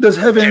built this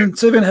heaven,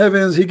 7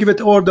 heavens, he gave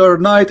it order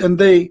night and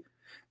day,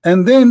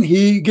 and then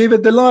he gave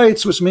it the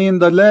lights, which mean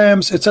the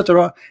lamps,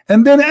 etc.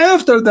 And then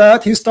after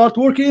that he started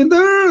working in the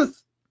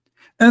earth,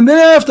 and then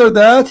after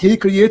that he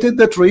created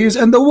the trees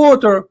and the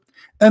water,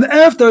 and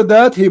after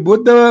that he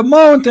put the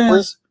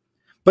mountains.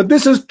 But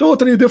this is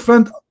totally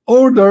different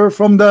order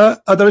from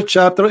the other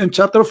chapter. In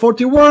chapter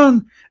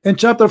 41, in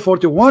chapter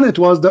 41 it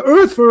was the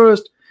earth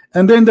first,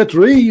 and then the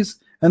trees,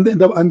 and then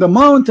the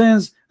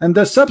mountains, and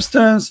the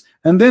substance,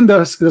 and then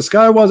the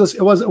sky was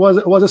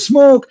a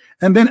smoke,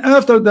 and then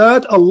after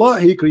that Allah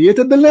he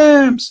created the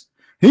lamps.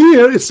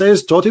 Here it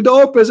says totally the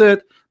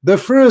opposite. The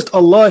first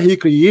Allah he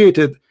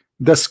created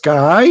the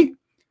sky,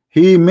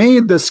 he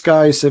made the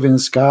sky 7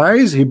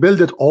 skies, he built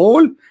it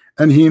all,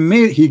 and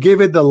he gave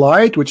it the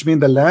light, which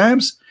means the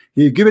lamps,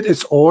 he gave it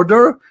its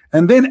order,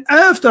 and then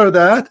after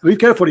that,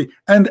 read carefully,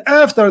 and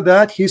after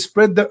that he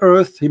spread the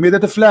earth, he made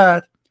it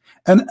flat,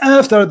 and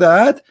after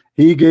that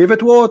he gave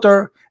it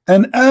water,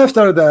 and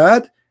after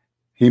that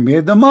he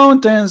made the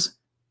mountains.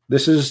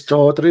 This is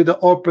totally the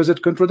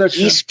opposite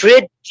contradiction. He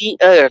spread the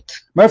earth.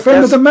 My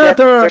friend, doesn't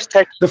matter.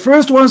 The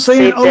first one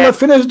saying Allah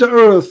finished the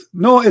earth.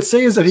 No, it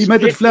says that he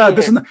made it flat.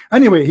 This is not,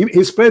 anyway,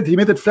 he spread, he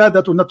made it flat.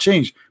 That will not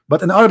change.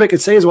 But in Arabic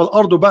it says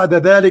وَالْأَرْضُ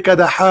بَعْدَ ذَلِكَ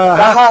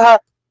دَحَاهَا.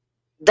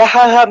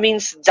 Dahaha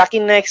means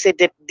Zakir Naik said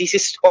that this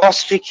is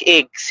ostrich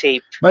egg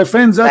shape. My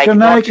friend, Zakir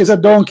Naik is a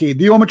donkey.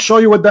 Do you want me to show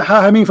you what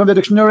dahaha means from the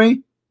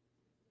dictionary?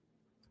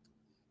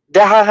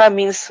 Dahaha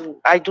means,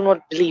 I do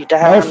not believe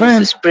dahaha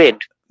means spread.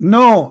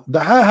 No, the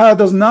haha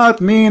does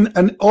not mean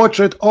an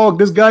orchard oak.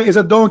 This guy is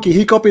a donkey.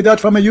 He copied that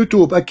from a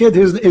YouTube. A kid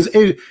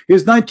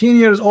he's 19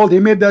 years old. He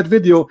made that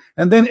video,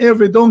 and then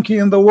every donkey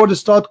in the world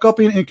start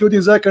copying,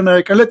 including Zakir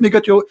Naik. And let me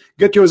get your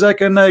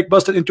Zakir Naik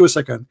busted in 2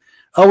 seconds.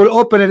 I will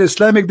open an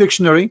Islamic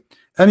dictionary,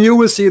 and you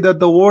will see that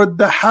the word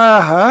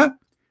dahaha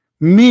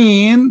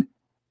mean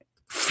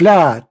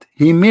flat.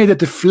 He made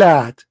it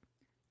flat.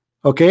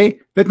 Okay,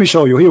 let me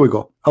show you. Here we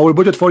go. I will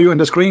put it for you on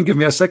the screen. Give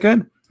me a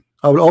second.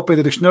 I will open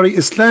the dictionary,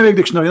 Islamic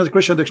dictionary, not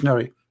Christian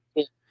dictionary,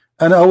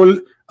 and I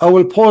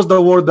will pause the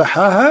word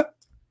dahaha.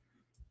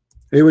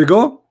 Here we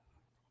go,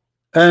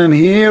 and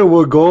here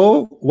we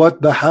go.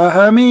 What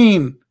dahaha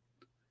mean?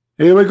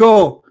 Here we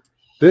go.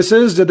 This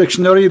is the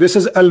dictionary. This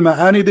is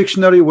Al-Ma'ani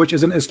dictionary, which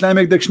is an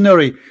Islamic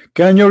dictionary.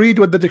 Can you read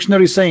what the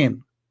dictionary is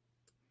saying?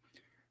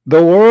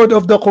 The word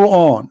of the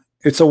Quran.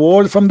 It's a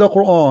word from the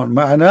Quran.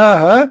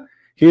 Ma'anaha,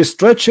 he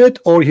stretched it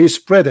or he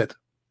spread it.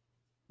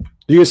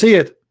 Do you see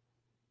it?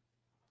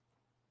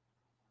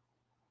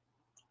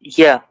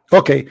 Yeah.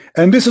 Okay,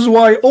 and this is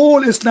why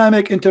all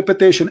Islamic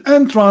interpretation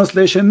and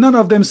translation, none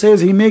of them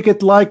says he make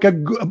it like a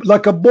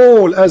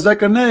ball, as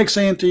Zakir Naik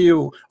saying to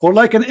you, or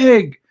like an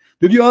egg.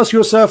 Did you ask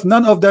yourself?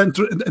 None of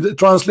the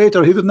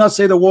translator, he did not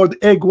say the word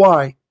egg.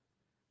 Why?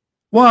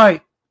 Why?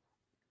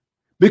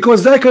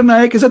 Because Zakir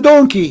Naik is a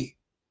donkey.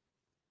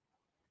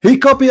 He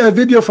copied a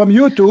video from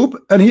YouTube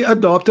and he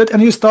adopted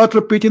and he started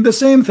repeating the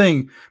same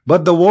thing.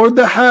 But the word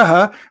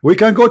dahaha, we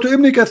can go to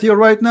Ibn Kathir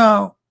right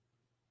now.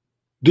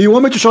 Do you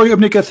want me to show you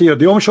Ibn Kathir?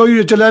 Do you want me to show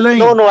you Jalalain?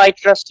 No, I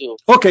trust you.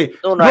 Okay.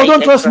 No,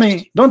 don't trust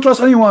me. Don't trust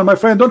anyone, my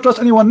friend. Don't trust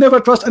anyone. Never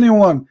trust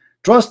anyone.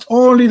 Trust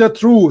only the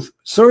truth.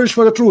 Search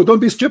for the truth. Don't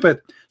be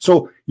stupid.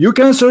 So you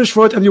can search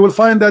for it and you will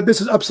find that this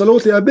is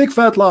absolutely a big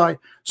fat lie.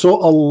 So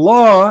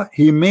Allah,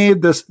 he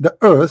made the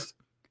earth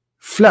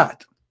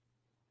flat.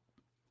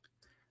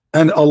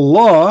 And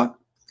Allah,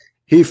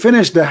 he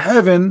finished the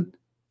heaven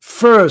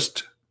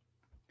first.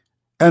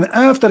 And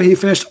after he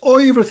finished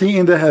everything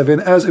in the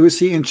heaven, as we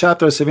see in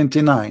chapter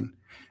 79,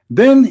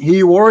 then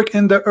he worked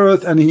in the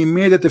earth and he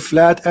made it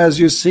flat, as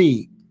you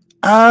see.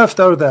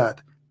 After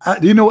that,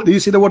 Do you know? Do you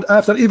see the word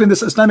after? Even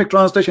this Islamic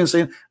translation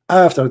saying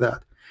after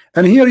that.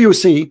 And here you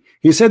see,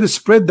 he said,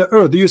 spread the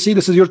earth. Do you see?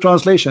 This is your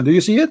translation. Do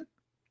you see it?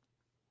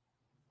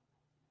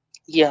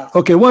 Yeah.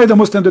 Okay, why the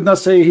Muslim did not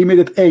say he made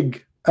it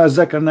egg, as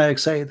Zakir Naik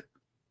said?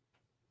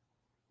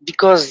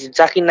 Because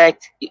Zakir Naik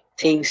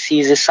thinks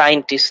he's a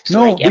scientist.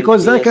 No, like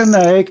because MPS. Zakir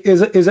Naik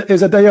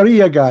is a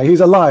diarrhea guy.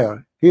 He's a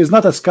liar. He is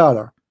not a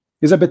scholar.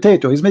 He's a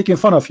potato. He's making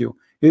fun of you.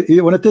 He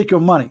want to take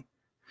your money.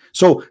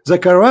 So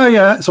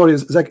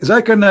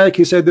Zakir Naik,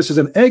 he said this is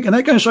an egg, and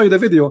I can show you the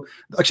video.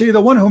 Actually,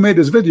 the one who made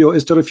this video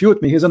is to refute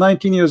me. He's a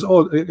 19 years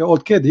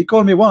old kid. He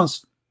called me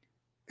once.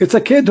 It's a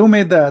kid who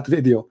made that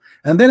video.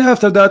 And then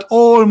after that,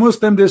 all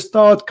Muslims, they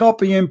start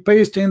copying and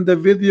pasting the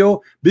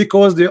video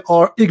because they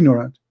are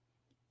ignorant.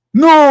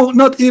 No,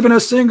 not even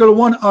a single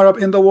one Arab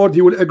in the world,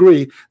 he will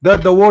agree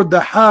that the word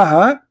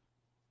dahaha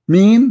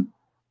mean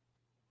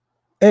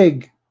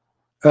egg,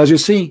 as you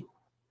see.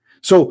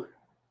 So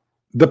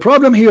the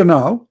problem here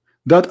now,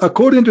 that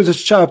according to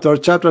this chapter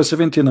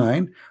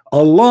 79,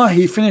 Allah,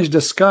 he finished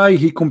the sky,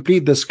 he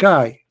complete the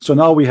sky. So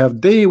now we have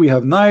day, we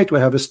have night, we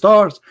have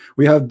stars,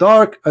 we have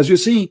dark, as you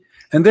see.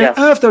 And then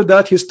after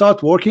that, he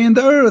start working in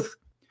the earth.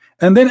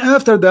 And then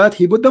after that,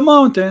 he put the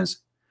mountains,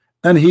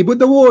 and he put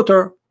the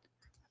water.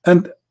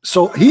 And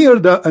so here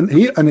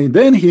and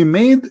then he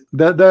made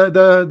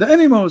the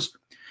animals.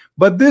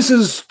 But this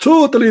is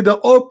totally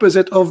the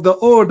opposite of the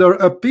order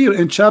appear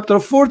in chapter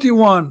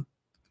 41.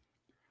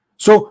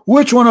 So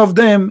which one of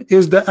them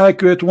is the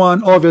accurate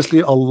one?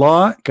 Obviously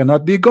Allah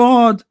cannot be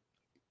God,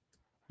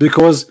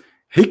 because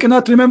he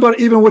cannot remember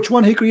even which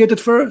one he created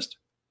first.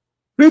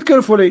 Read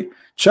carefully.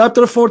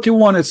 Chapter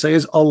 41, it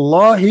says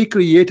Allah, he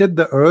created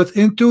the earth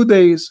in 2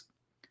 days,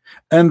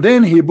 and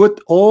then he put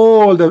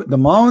all the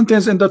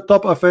mountains in the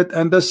top of it,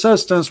 and the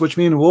sustenance, which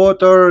mean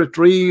water,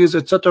 trees,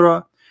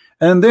 etc.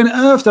 And then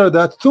after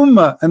that,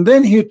 thumma, and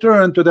then he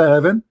turned to the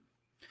heaven.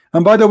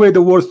 And by the way,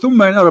 the word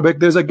thumma in Arabic,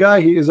 there's a guy,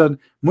 he is a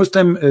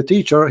Muslim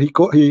teacher,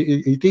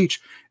 he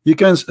teach. You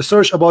can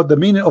search about the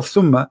meaning of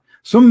thumma.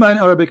 Thumma in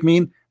Arabic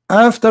mean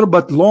after,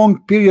 but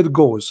long period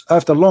goes,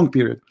 after long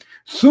period.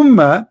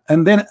 Thumma,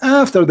 and then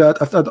after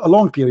that, after a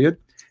long period,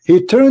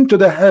 he turned to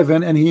the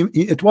heaven, and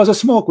it was a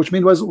smoke, which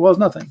means was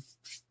nothing.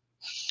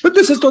 But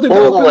this is totally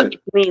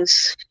it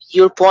means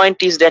your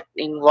point is that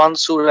in one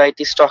surah it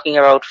is talking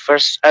about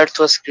first earth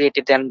was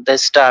created and the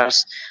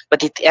stars,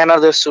 but in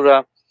another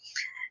surah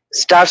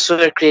stars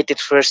were created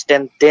first,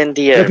 then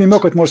the earth. Let me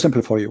make it more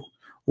simple for you.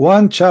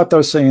 One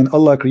chapter saying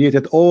Allah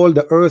created all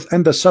the earth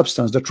and the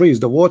substance, the trees,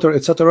 the water,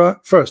 etc.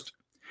 first,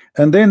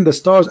 and then the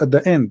stars at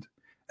the end.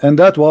 And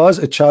that was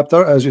a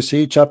chapter, as you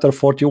see, chapter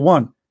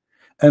 41.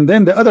 And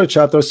then the other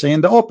chapter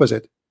saying the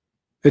opposite.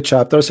 It's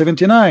chapter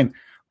 79.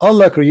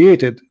 Allah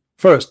created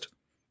first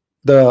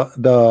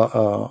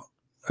the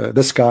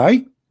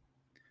sky.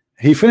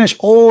 He finished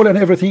all and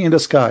everything in the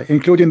sky,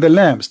 including the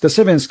lamps, the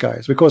 7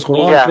 skies, because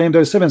Quran claimed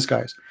there are 7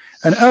 skies.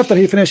 And after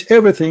he finished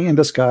everything in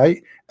the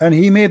sky, and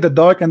he made the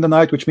dark and the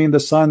night, which mean the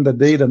sun, the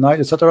day, the night,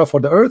 etc. for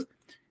the earth,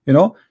 you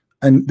know.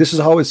 And this is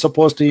how it's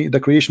supposed to be the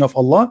creation of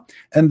Allah.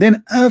 And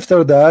then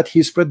after that,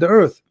 he spread the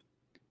earth.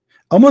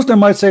 A Muslim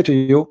might say to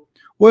you,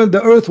 well,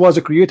 the earth was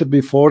created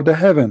before the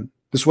heaven.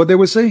 This is what they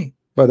will say,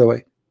 by the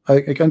way.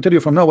 I can tell you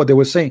from now what they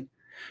will say.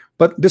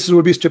 But this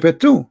will be stupid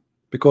too,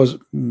 because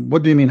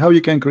what do you mean? How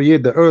you can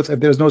create the earth if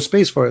there is no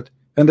space for it?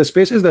 And the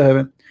space is the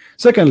heaven.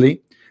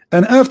 Secondly,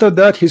 and after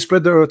that, he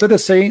spread the earth. Let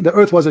us say the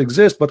earth was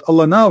exist, but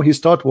Allah now, he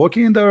start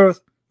working in the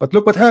earth. But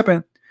look what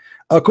happened.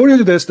 According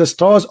to this, the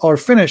stars are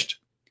finished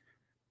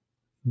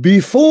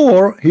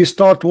before he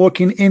start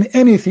working in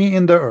anything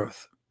in the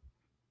earth.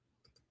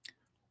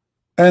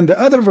 And the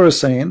other verse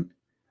saying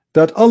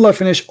that Allah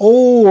finished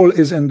all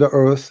is in the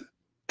earth,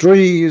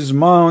 trees,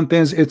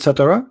 mountains,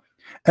 etc.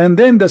 And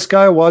then the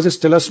sky was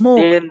still a smoke.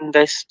 In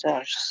the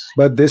stars.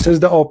 But this is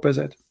the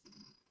opposite.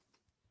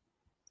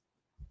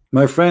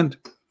 My friend,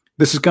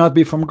 this cannot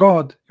be from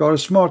God. You are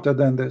smarter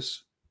than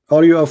this.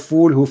 Are you a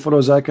fool who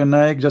follows Zakir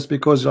Naik just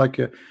because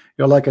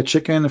you're like a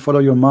chicken, follow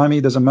your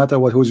mommy, doesn't matter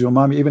who's your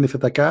mommy, even if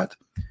it's a cat?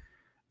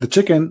 The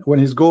chicken, when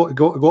he's go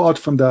out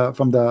from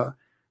the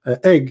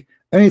egg,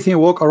 anything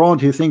walk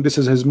around, he think this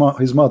is his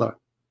mother.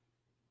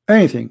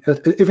 Anything,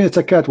 even it's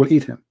a cat, will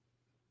eat him.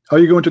 Are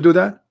you going to do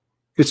that?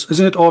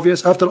 Isn't it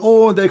obvious after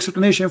all the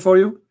explanation for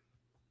you?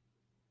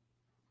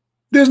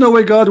 There's no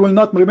way God will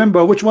not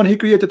remember which one he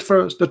created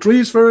first, the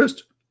trees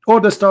first or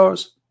the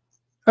stars.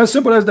 As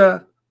simple as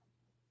that.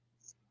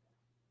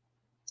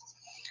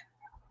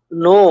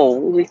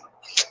 No,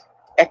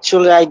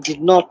 actually I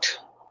did not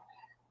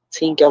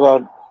think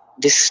about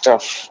this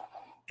stuff.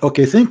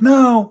 Okay, think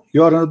now.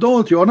 You are an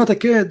adult, you are not a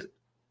kid.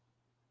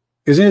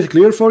 Isn't it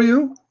clear for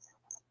you?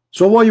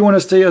 So why you want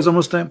to stay as a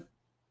Muslim?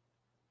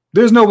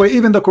 There's no way.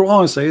 Even the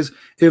Quran says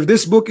if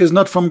this book is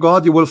not from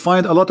God, you will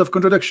find a lot of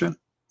contradiction.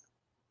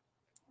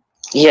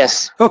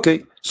 Yes.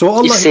 Okay, so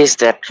Allah, it says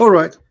that. All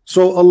right,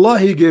 so Allah,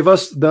 he gave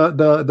us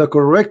the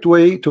correct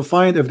way to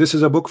find if this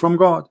is a book from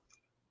God.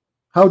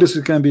 How this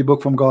can be a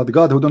book from God? The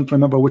God who don't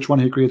remember which one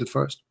he created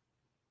first.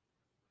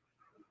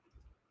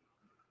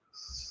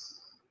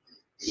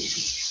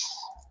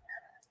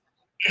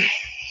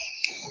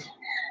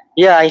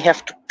 Yeah, I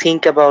have to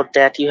think about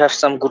that. You have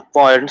some good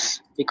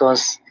points,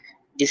 because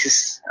this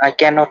is, I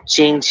cannot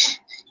change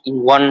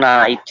in one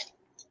night.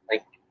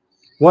 Like,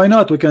 why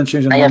not? We can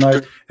change in I one have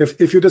night.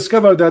 to, If you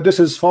discover that this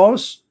is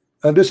false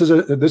and this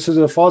is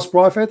a false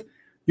prophet,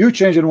 you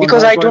change in one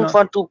because night. I Why don't not?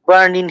 want to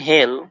burn in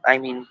hell. I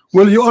mean,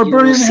 Well, you are you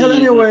burning in hell see,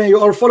 anyway. You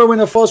are following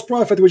a false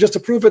prophet. We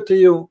just prove it to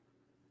you.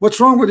 What's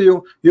wrong with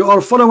you? You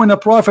are following a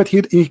prophet.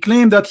 He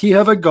claimed that he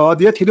have a God,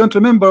 yet he don't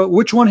remember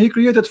which one he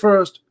created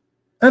first,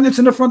 and it's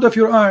in the front of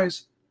your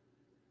eyes.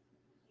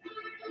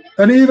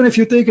 And even if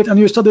you take it and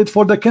you study it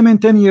for the coming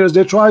 10 years,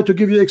 they try to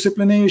give you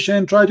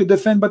explanation, try to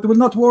defend, but it will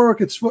not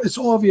work. It's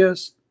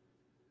obvious.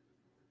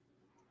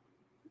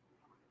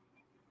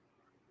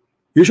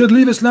 You should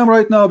leave Islam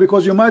right now,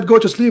 because you might go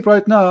to sleep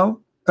right now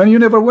and you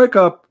never wake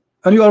up,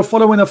 and you are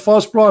following a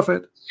false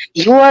prophet.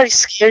 you are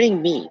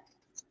scaring me.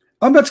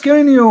 I'm not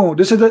scaring you.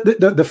 This is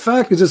the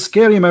fact is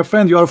scary, my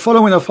friend. You are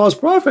following a false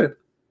prophet.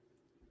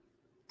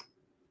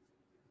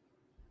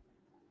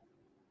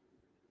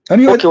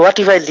 And you Okay, what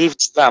if I leave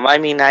Islam? I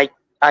mean, I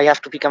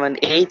have to become an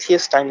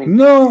atheist. I mean,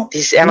 no,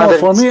 this is another. no.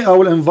 For me, I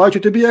will invite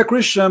you to be a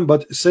Christian,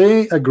 but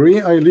say agree.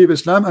 I leave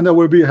Islam, and I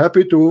will be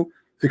happy to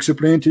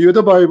explain to you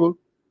the Bible.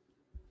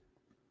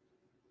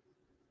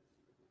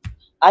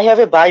 I have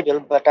a Bible,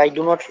 but I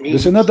do not read.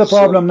 This is not the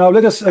problem. Now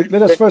let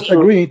us first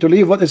agree to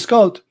leave what is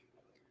called.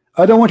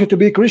 I don't want you to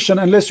be Christian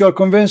unless you are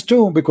convinced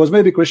too, because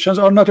maybe Christians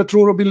are not a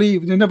true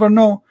belief. You never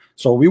know.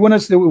 So we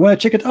want to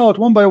check it out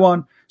one by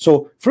one.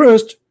 So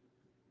first,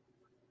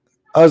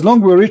 as long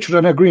as we reach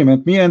an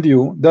agreement, me and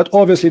you, that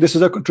obviously this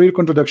is a real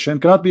contradiction,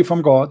 cannot be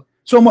from God.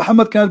 So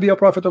Muhammad cannot be a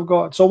prophet of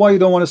God. So why you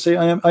don't want to say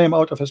I am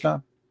out of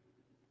Islam?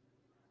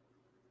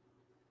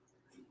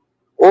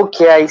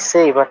 Okay, I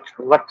say, but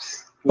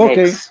what's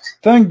okay next?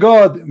 Thank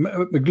God,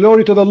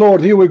 glory to the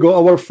Lord. Here we go.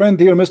 Our friend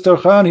here,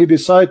 Mr. Khan, he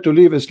decided to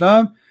leave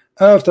Islam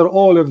after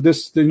all of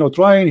this,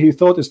 trying. He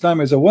thought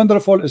Islam is a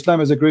wonderful,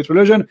 Islam is a great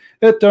religion.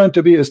 It turned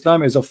to be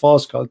Islam is a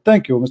false cult.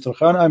 Thank you, Mr.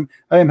 Khan.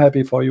 I am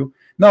happy for you.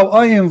 Now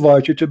I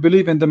invite you to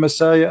believe in the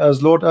Messiah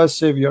as Lord, as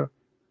Savior.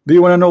 Do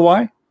you want to know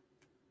why?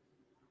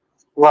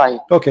 Why?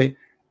 Okay,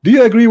 do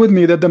you agree with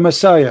me that the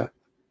Messiah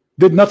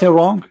did nothing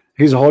wrong?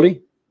 He's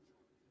holy.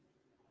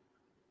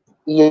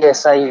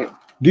 Yes, I.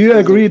 Do you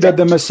agree that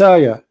the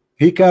Messiah,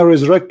 he can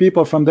resurrect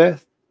people from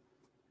death?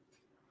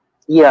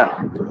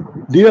 Yeah.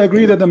 Do you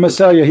agree that the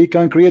Messiah, he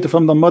can create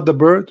from the mud the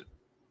bird?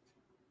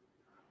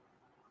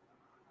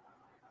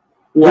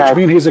 Yeah, which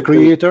means he's a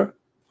creator.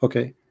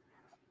 Okay,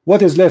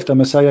 what is left a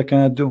Messiah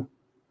cannot do?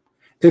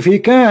 If he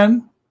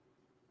can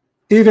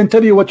even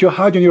tell you what you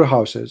hide in your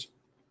houses,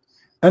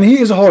 and he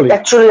is holy.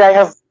 Actually, I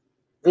have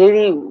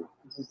very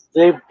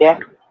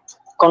bad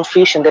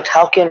confusion that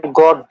how can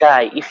God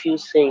die if you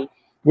say.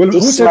 Well,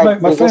 who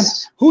said, my friend?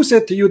 Who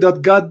said to you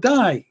that God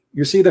died?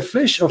 You see the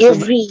flesh of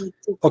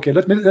okay.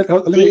 Let me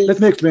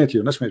explain it to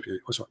you. Let's make it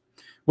also.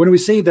 When we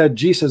say that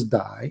Jesus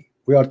died,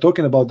 we are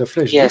talking about the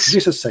flesh. Yes.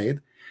 Jesus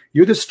said,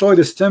 "You destroy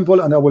this temple,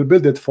 and I will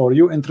build it for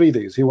you in 3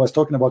 days." He was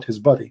talking about his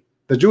body.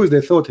 The Jews,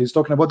 they thought he's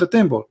talking about the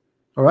temple.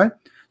 All right.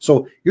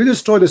 So you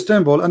destroy this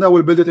temple, and I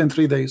will build it in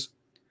 3 days.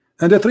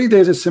 And the 3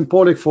 days is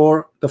symbolic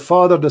for the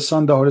Father, the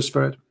Son, the Holy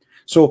Spirit.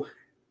 So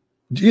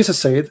Jesus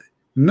said,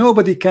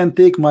 nobody can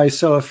take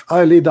myself.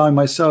 I lay down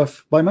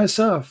myself by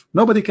myself.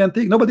 Nobody can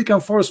take, nobody can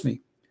force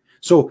me.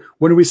 So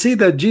when we see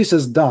that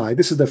Jesus died,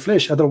 this is the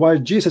flesh. Otherwise,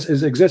 Jesus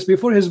exists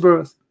before his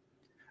birth.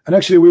 And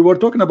actually, we were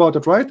talking about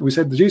it, right? We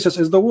said Jesus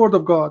is the Word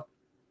of God.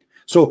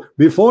 So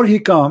before he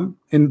come,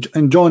 in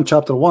John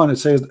chapter 1, it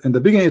says, in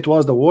the beginning it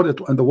was the Word,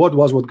 and the Word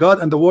was with God,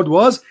 and the Word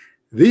was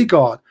the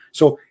God.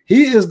 So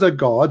he is the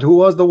God who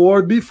was the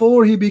Word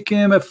before he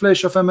became a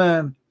flesh of a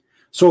man.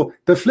 So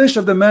the flesh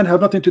of the man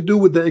have nothing to do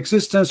with the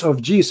existence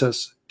of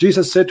Jesus.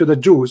 Jesus said to the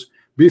Jews,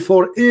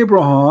 before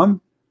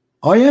Abraham,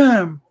 I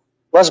am.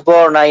 Was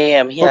born, I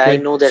am. Yeah, okay. I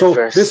know that so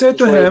verse. They said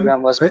to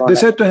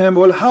him,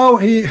 well, how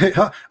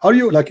are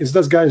you, like, is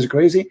this guy is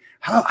crazy?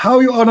 How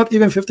you are not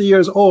even 50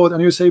 years old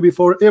and you say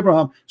before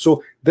Abraham?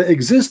 So the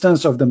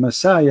existence of the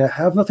Messiah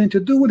have nothing to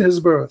do with his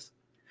birth.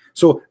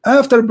 So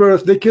after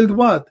birth, they killed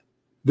what?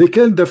 They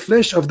killed the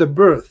flesh of the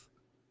birth.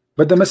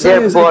 But the Messiah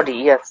their is body,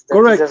 yes.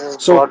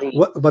 Correct. So, body.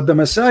 But the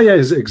Messiah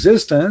is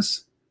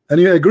existence,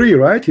 and you agree,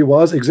 right? He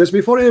was exist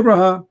before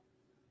Abraham.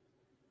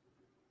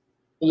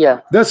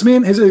 Yeah. That's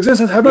mean his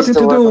existence have nothing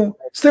to do.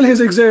 Still, his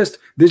exist.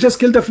 They just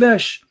killed the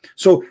flesh.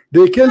 So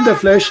they killed the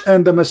flesh,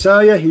 and the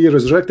Messiah, he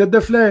resurrected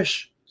the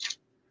flesh.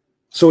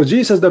 So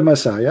Jesus, the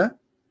Messiah,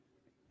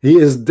 he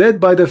is dead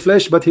by the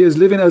flesh, but he is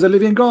living as a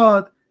living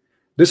God.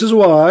 This is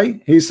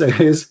why he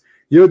says,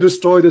 "You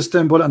destroy this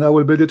temple, and I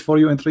will build it for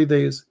you in 3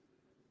 days."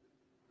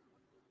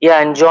 Yeah,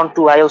 in John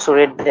 2, I also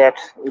read that.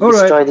 All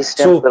destroy right. this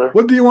temple. So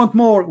what do you want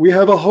more? We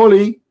have a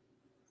holy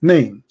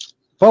name,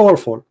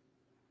 powerful,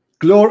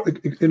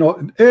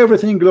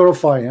 everything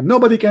glorify him.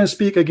 Nobody can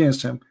speak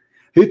against him.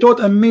 He taught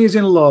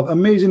amazing love,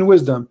 amazing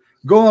wisdom.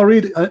 Go and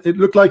read. It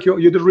looked like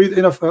you did read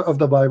enough of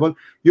the Bible.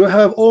 You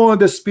have all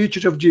the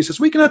speeches of Jesus.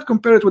 We cannot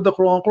compare it with the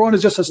Quran. Quran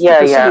is just a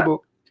silly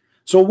book.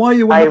 So why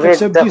you want to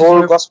accept Jesus? I read the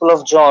whole Gospel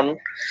of John,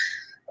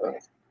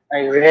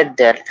 I read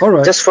that. All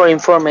right. Just for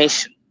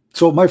information.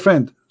 So, my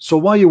friend, so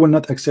why you will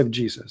not accept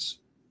Jesus?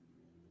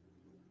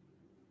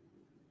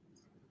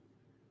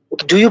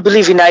 Do you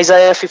believe in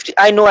Isaiah 50?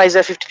 I know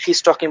Isaiah 53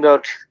 is talking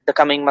about the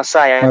coming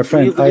Messiah. My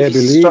friend, I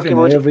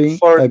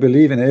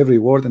believe in every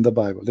word in the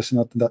Bible. This is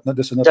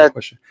not a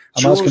question.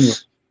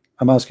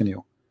 I'm asking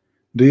you.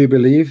 Do you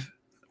believe?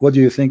 What do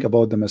you think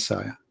about the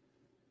Messiah?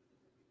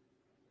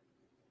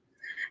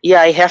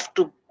 Yeah,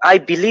 I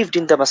believed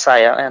in the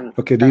Messiah. And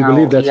okay, do you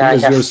believe that he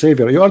is your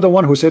savior? You are the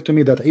one who said to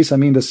me that Isa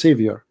means the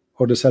savior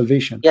or the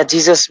salvation. Yeah,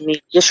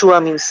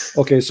 Yeshua means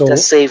okay, so the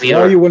savior.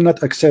 Why you will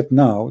not accept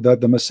now that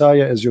the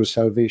Messiah is your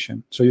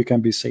salvation so you can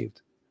be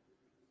saved?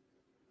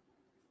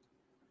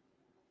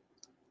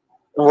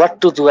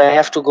 What to do? I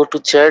have to go to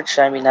church?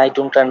 I mean, I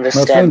don't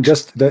understand. My friend,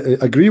 just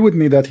agree with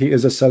me that he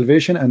is a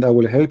salvation, and I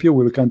will help you.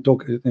 We can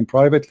talk in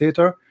private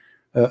later,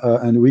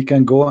 and we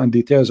can go in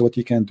details what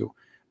he can do.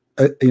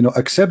 You know,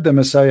 accept the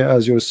Messiah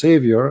as your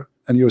savior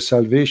and your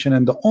salvation,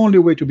 and the only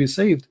way to be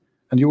saved,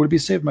 and you will be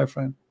saved, my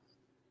friend.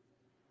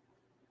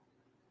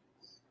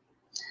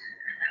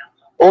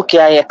 Okay,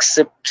 I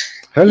accept.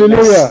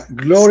 Hallelujah. Yes.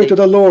 Glory to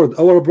the Lord.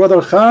 Our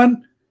brother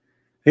Khan,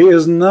 he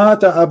is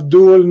not a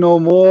Abdul no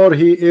more.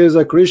 He is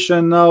a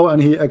Christian now,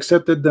 and he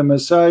accepted the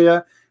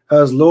Messiah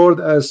as Lord,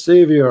 as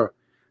Savior.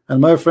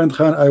 And my friend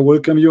Khan, I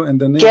welcome you in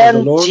the name of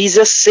the Lord. Can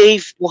Jesus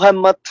save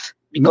Muhammad?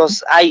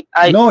 Because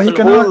no, he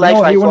cannot.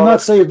 No, he will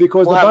not save,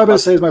 because Muhammad, the Bible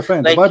says, my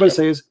friend, the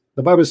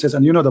Bible says,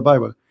 and you know the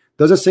Bible.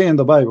 Does it say in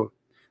the Bible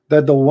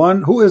that the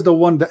one who is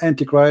the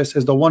Antichrist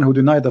is the one who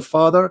denied the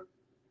Father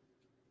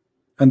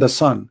and the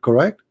Son,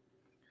 correct?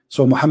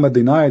 So Muhammad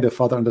denied the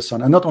Father and the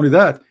Son, and not only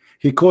that,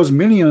 he caused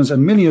millions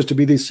and millions to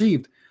be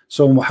deceived.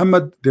 So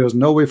Muhammad, there's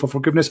no way for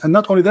forgiveness. And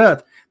not only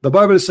that, the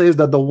Bible says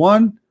that the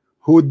one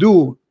who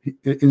do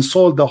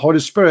insult the Holy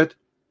Spirit,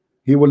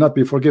 he will not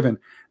be forgiven.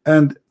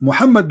 And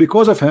Muhammad,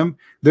 because of him,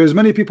 there's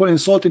many people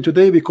insulting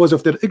today because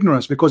of their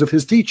ignorance, because of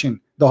his teaching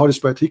the Holy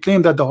Spirit. He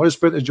claimed that the Holy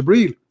Spirit is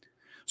Jibreel.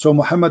 So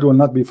Muhammad will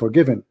not be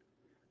forgiven,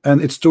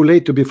 and it's too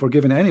late to be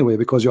forgiven anyway,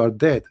 because you are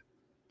dead.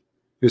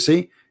 You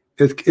see,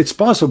 it's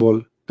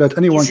possible that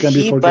anyone can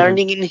be forgiven. Is he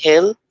burning in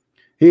hell?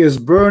 He is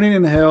burning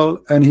in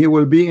hell, and he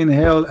will be in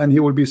hell, and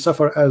he will be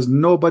suffer as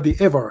nobody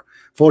ever,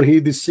 for he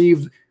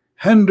deceived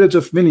hundreds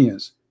of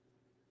millions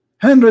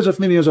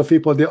of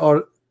people. They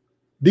are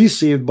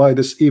deceived by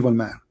this evil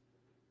man.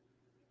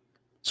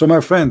 So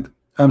my friend,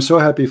 I'm so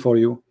happy for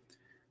you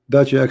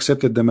that you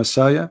accepted the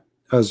Messiah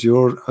as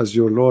your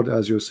Lord,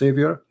 as your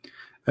Savior,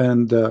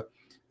 and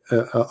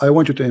I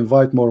want you to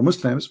invite more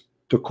Muslims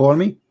to call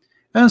me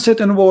and sit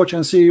and watch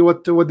and see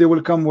what they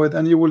will come with,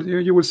 and you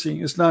will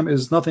see Islam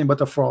is nothing but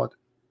a fraud.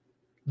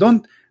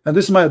 And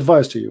this is my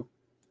advice to you.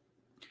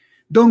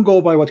 Don't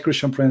go by what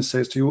Christian Prince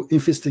says to you.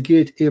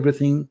 Investigate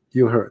everything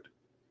you heard.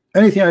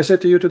 Anything I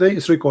said to you today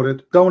is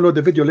recorded. Download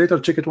the video later,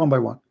 check it one by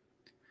one.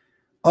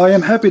 I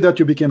am happy that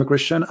you became a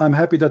Christian. I'm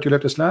happy that you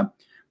left Islam,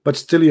 but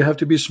still you have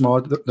to be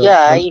smart.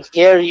 I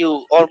hear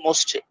you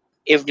almost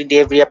every day,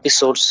 every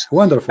episodes.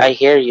 Wonderful. I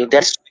hear you.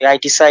 That's why I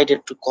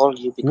decided to call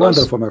you. Because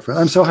wonderful, my friend.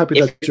 I'm so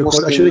happy that you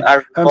called. Actually,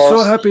 I'm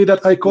so happy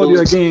that I called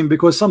you again,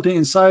 because something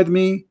inside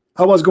me,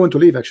 I was going to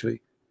leave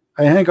actually.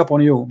 I hang up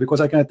on you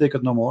because I can't take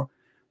it no more.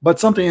 But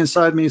something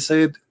inside me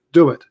said,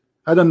 do it.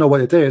 I don't know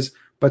what it is,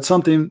 but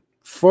something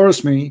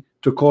forced me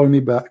to call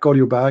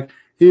you back,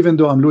 even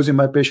though I'm losing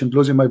my patience,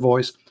 losing my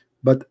voice.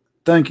 But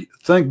thanks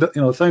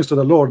to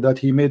the Lord that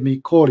He made me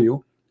call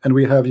you, and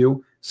we have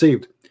you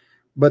saved.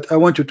 But I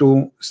want you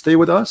to stay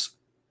with us,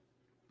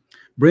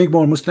 bring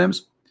more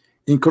Muslims,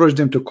 encourage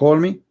them to call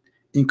me,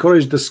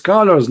 encourage the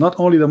scholars, not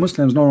only the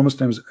Muslims,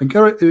 non-Muslims.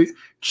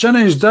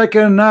 Challenge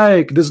Zakir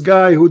Naik, this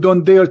guy who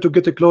don't dare to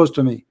get close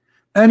to me.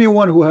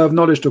 Anyone who have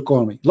knowledge to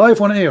call me live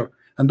on air,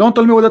 and don't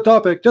tell me what the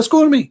topic, just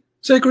call me.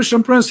 Say,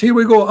 Christian Prince, here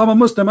we go. I'm a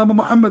Muslim, I'm a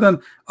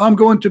Muhammadan. I'm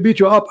going to beat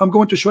you up. I'm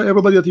going to show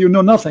everybody that you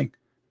know nothing.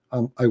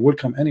 I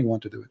welcome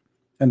anyone to do it,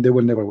 and they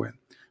will never win,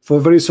 for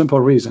a very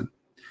simple reason.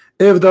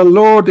 If the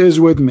Lord is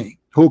with me,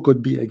 who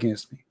could be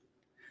against me?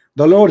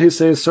 The Lord, He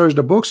says, search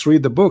the books,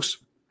 read the books,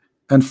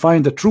 and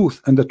find the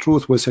truth, and the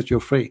truth will set you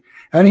free.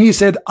 And He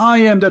said, I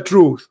am the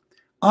truth.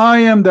 I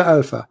am the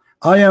Alpha.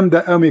 I am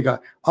the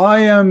Omega. I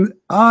am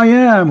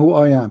who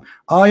I am.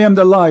 I am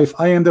the life.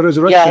 I am the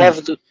resurrection. I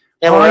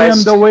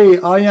am the way.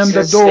 I am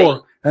the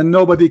door, and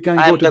nobody can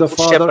go to the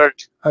Father. Shepherd.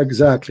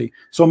 Exactly.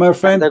 So, my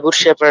friend, the good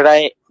shepherd.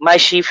 My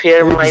sheep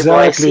hear my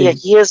voice.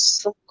 He is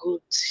so good.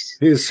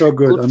 He is so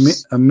good.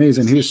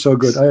 Amazing. He is so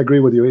good. I agree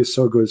with you. He is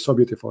so good. So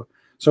beautiful.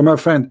 So, my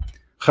friend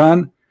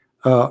Khan,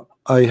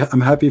 I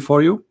am happy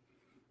for you.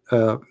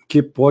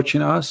 Keep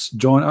watching us.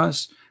 Join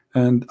us,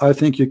 and I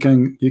think you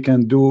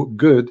can do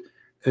good.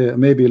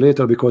 Maybe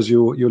later, because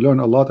you learn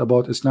a lot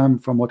about Islam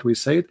from what we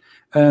said,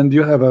 and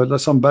you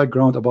have some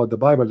background about the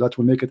Bible that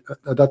will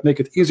make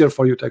it easier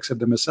for you to accept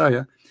the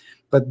Messiah.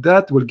 But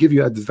that will give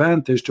you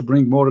advantage to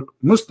bring more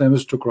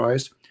Muslims to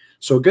Christ.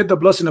 So get the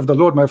blessing of the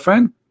Lord, my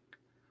friend.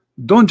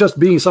 Don't just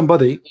be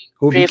somebody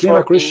who became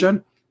a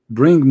Christian.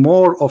 Bring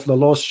more of the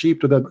lost sheep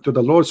to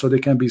the Lord, so they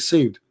can be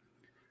saved.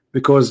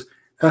 Because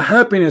A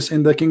happiness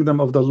in the kingdom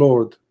of the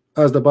Lord,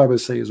 as the Bible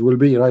says, will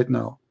be right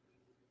now,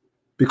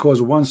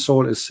 because one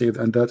soul is saved,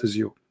 and that is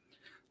you.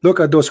 Look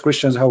at those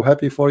Christians, how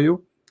happy for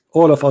you.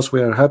 All of us,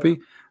 we are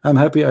happy. I'm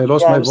happy I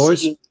lost my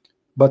voice,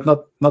 but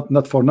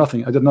not for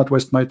nothing. I did not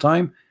waste my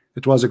time.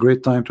 It was a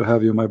great time to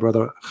have you, my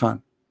brother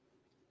Khan.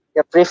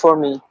 Yeah, pray for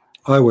me.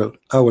 I will,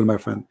 my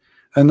friend.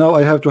 And now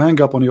I have to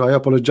hang up on you. I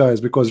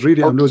apologize, because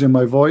really I'm losing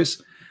my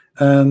voice,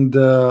 and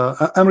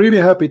I'm really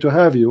happy to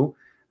have you.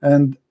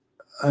 And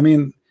I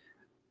mean,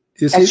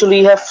 actually,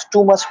 you have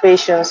too much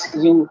patience.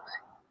 You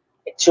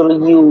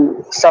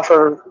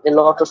suffer a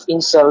lot of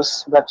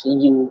insults, but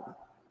you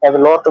have a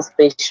lot of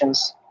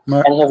patience,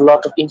 and you have a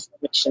lot of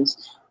information,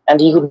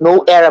 and you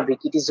know Arabic.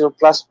 It is your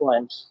plus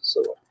point.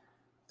 So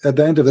at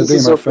the end of the day,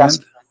 my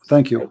friend,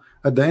 thank you.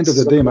 At the end of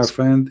the day, my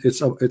friend,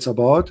 it's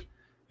about,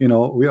 you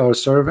know, we are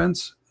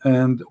servants,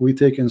 and we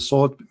take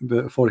insult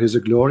for his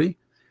glory.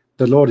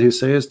 The Lord, he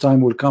says, time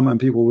will come and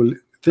people will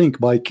think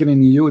by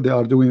killing you they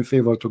are doing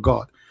favor to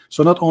God.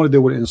 So not only they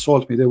will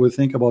insult me, they will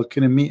think about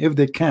killing me if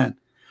they can.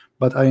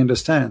 But I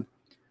understand,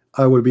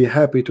 I will be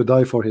happy to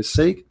die for his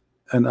sake,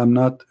 and I'm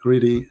not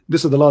really,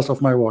 this is the last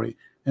of my worry,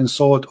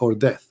 insult or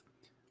death.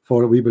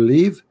 For we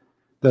believe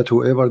that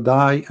whoever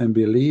die and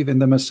believe in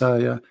the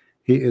Messiah,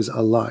 he is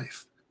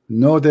alive.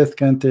 No death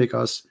can take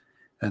us,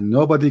 and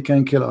nobody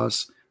can kill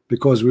us,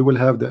 because we will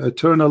have the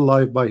eternal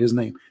life by his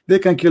name. They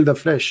can kill the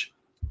flesh,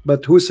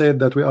 but who said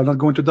that we are not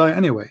going to die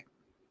anyway?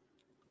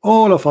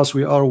 All of us,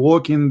 we are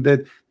walking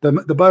dead. The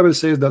Bible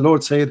says, the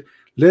Lord said,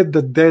 let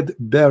the dead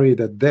bury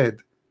the dead.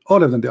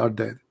 All of them, they are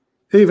dead.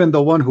 Even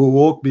the one who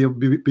walk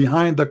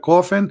behind the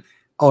coffin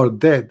are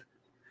dead.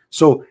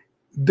 So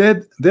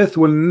death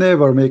will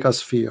never make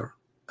us fear,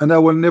 and I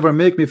will never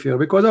make me fear,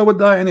 because I will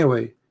die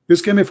anyway. You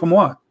scare me from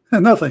what?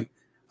 Nothing.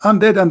 I'm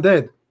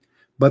dead.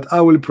 But I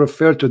will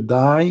prefer to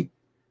die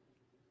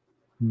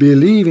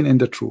believing in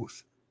the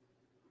truth,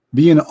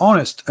 being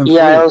honest and free.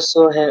 I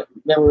also have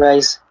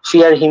memorized,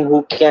 fear him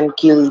who can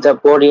kill the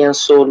body and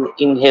soul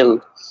in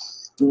hell.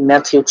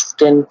 Matthew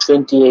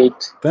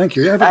 10:28. Thank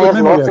you. You have a good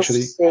memory,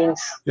 actually.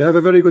 You have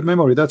a very good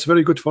memory. That's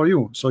very good for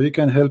you. So you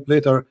can help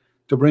later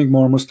to bring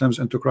more Muslims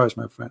into Christ,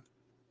 my friend.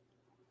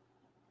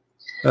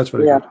 That's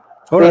very good.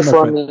 All right, my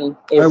friend.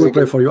 I will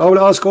pray for you. I will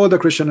ask all the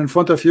Christians in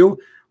front of you.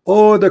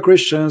 All the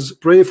Christians,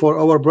 pray for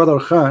our brother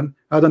Khan.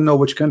 I don't know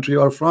which country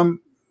you are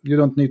from. You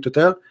don't need to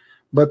tell.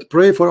 But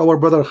pray for our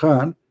brother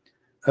Khan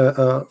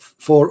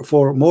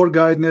for more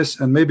guidance,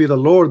 and maybe the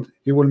Lord,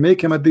 he will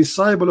make him a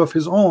disciple of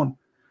his own.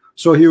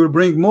 So he will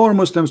bring more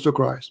Muslims to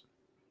Christ.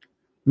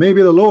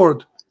 Maybe the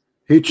Lord,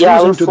 he chooses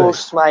I will today.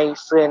 force my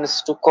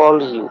friends to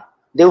call you.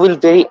 They will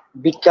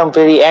become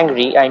very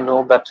angry, I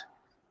know, but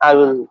I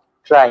will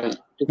try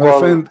to My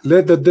friend,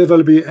 let the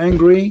devil be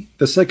angry.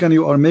 The second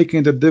you are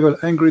making the devil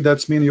angry,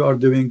 that's mean you are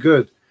doing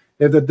good.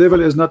 If the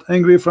devil is not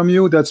angry from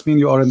you, that's mean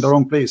you are in the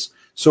wrong place.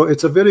 So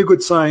it's a very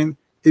good sign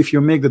if you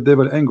make the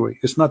devil angry.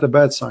 It's not a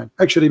bad sign.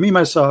 Actually, me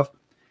myself,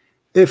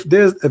 if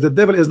the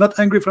devil is not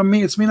angry from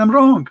me, it's mean I'm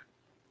wrong.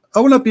 I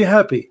will not be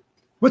happy.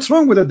 What's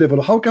wrong with the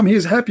devil? How come he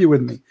is happy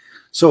with me?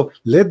 So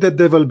let the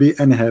devil be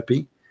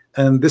unhappy,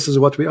 and this is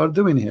what we are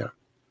doing here.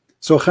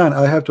 So Khan,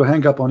 I have to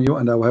hang up on you,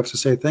 and I will have to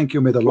say thank you.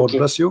 May the Lord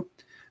bless you.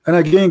 And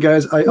again,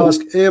 guys, I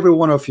ask every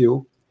one of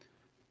you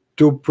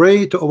to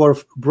pray to our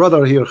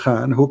brother here,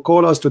 Khan, who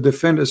called us to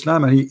defend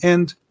Islam, and he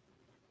end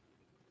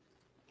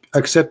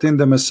accepting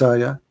the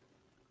Messiah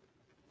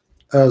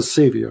as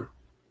Savior.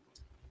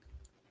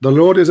 The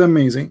Lord is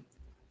amazing.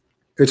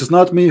 It's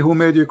not me who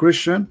made you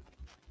Christian.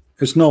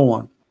 It's no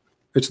one.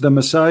 It's the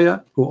Messiah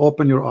who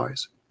opened your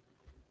eyes.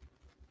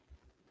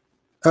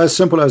 As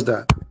simple as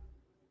that.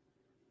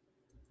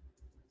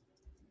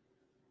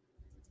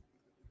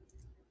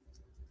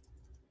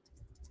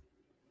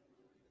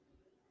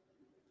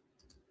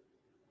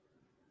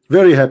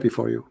 Very happy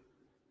for you.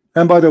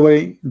 And by the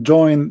way,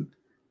 join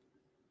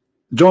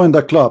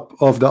the club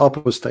of the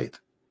apostate.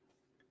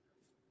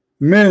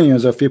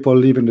 Millions of people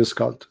leave in this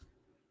cult,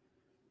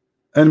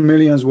 and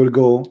millions will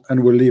go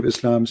and will leave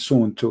Islam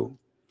soon too,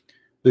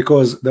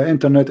 because the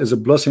internet is a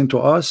blessing to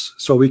us,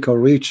 so we can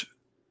reach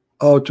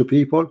out to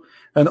people.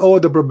 And all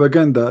the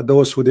propaganda,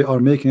 those who they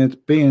are making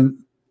it, paying,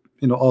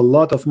 you know, a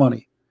lot of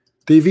money,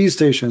 TV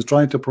stations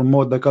trying to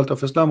promote the cult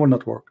of Islam will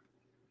not work.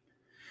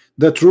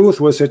 The truth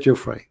will set you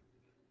free,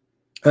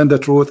 and the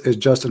truth is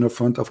just in the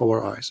front of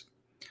our eyes.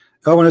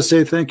 I want to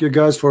say thank you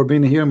guys for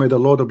being here. May the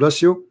Lord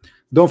bless you.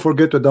 Don't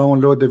forget to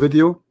download the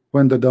video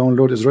when the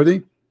download is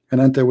ready, and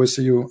until we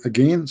see you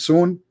again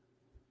soon,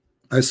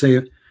 I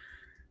say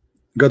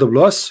God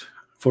bless.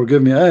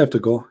 Forgive me, I have to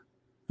go.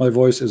 My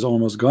voice is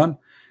almost gone.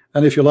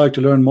 And if you like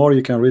to learn more,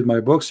 you can read my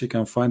books. You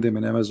can find them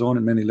in Amazon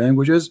in many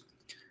languages.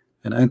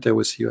 And until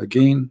we see you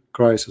again,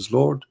 Christ is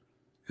Lord,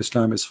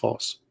 Islam is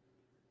false.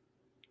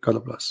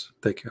 God bless.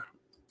 Take care.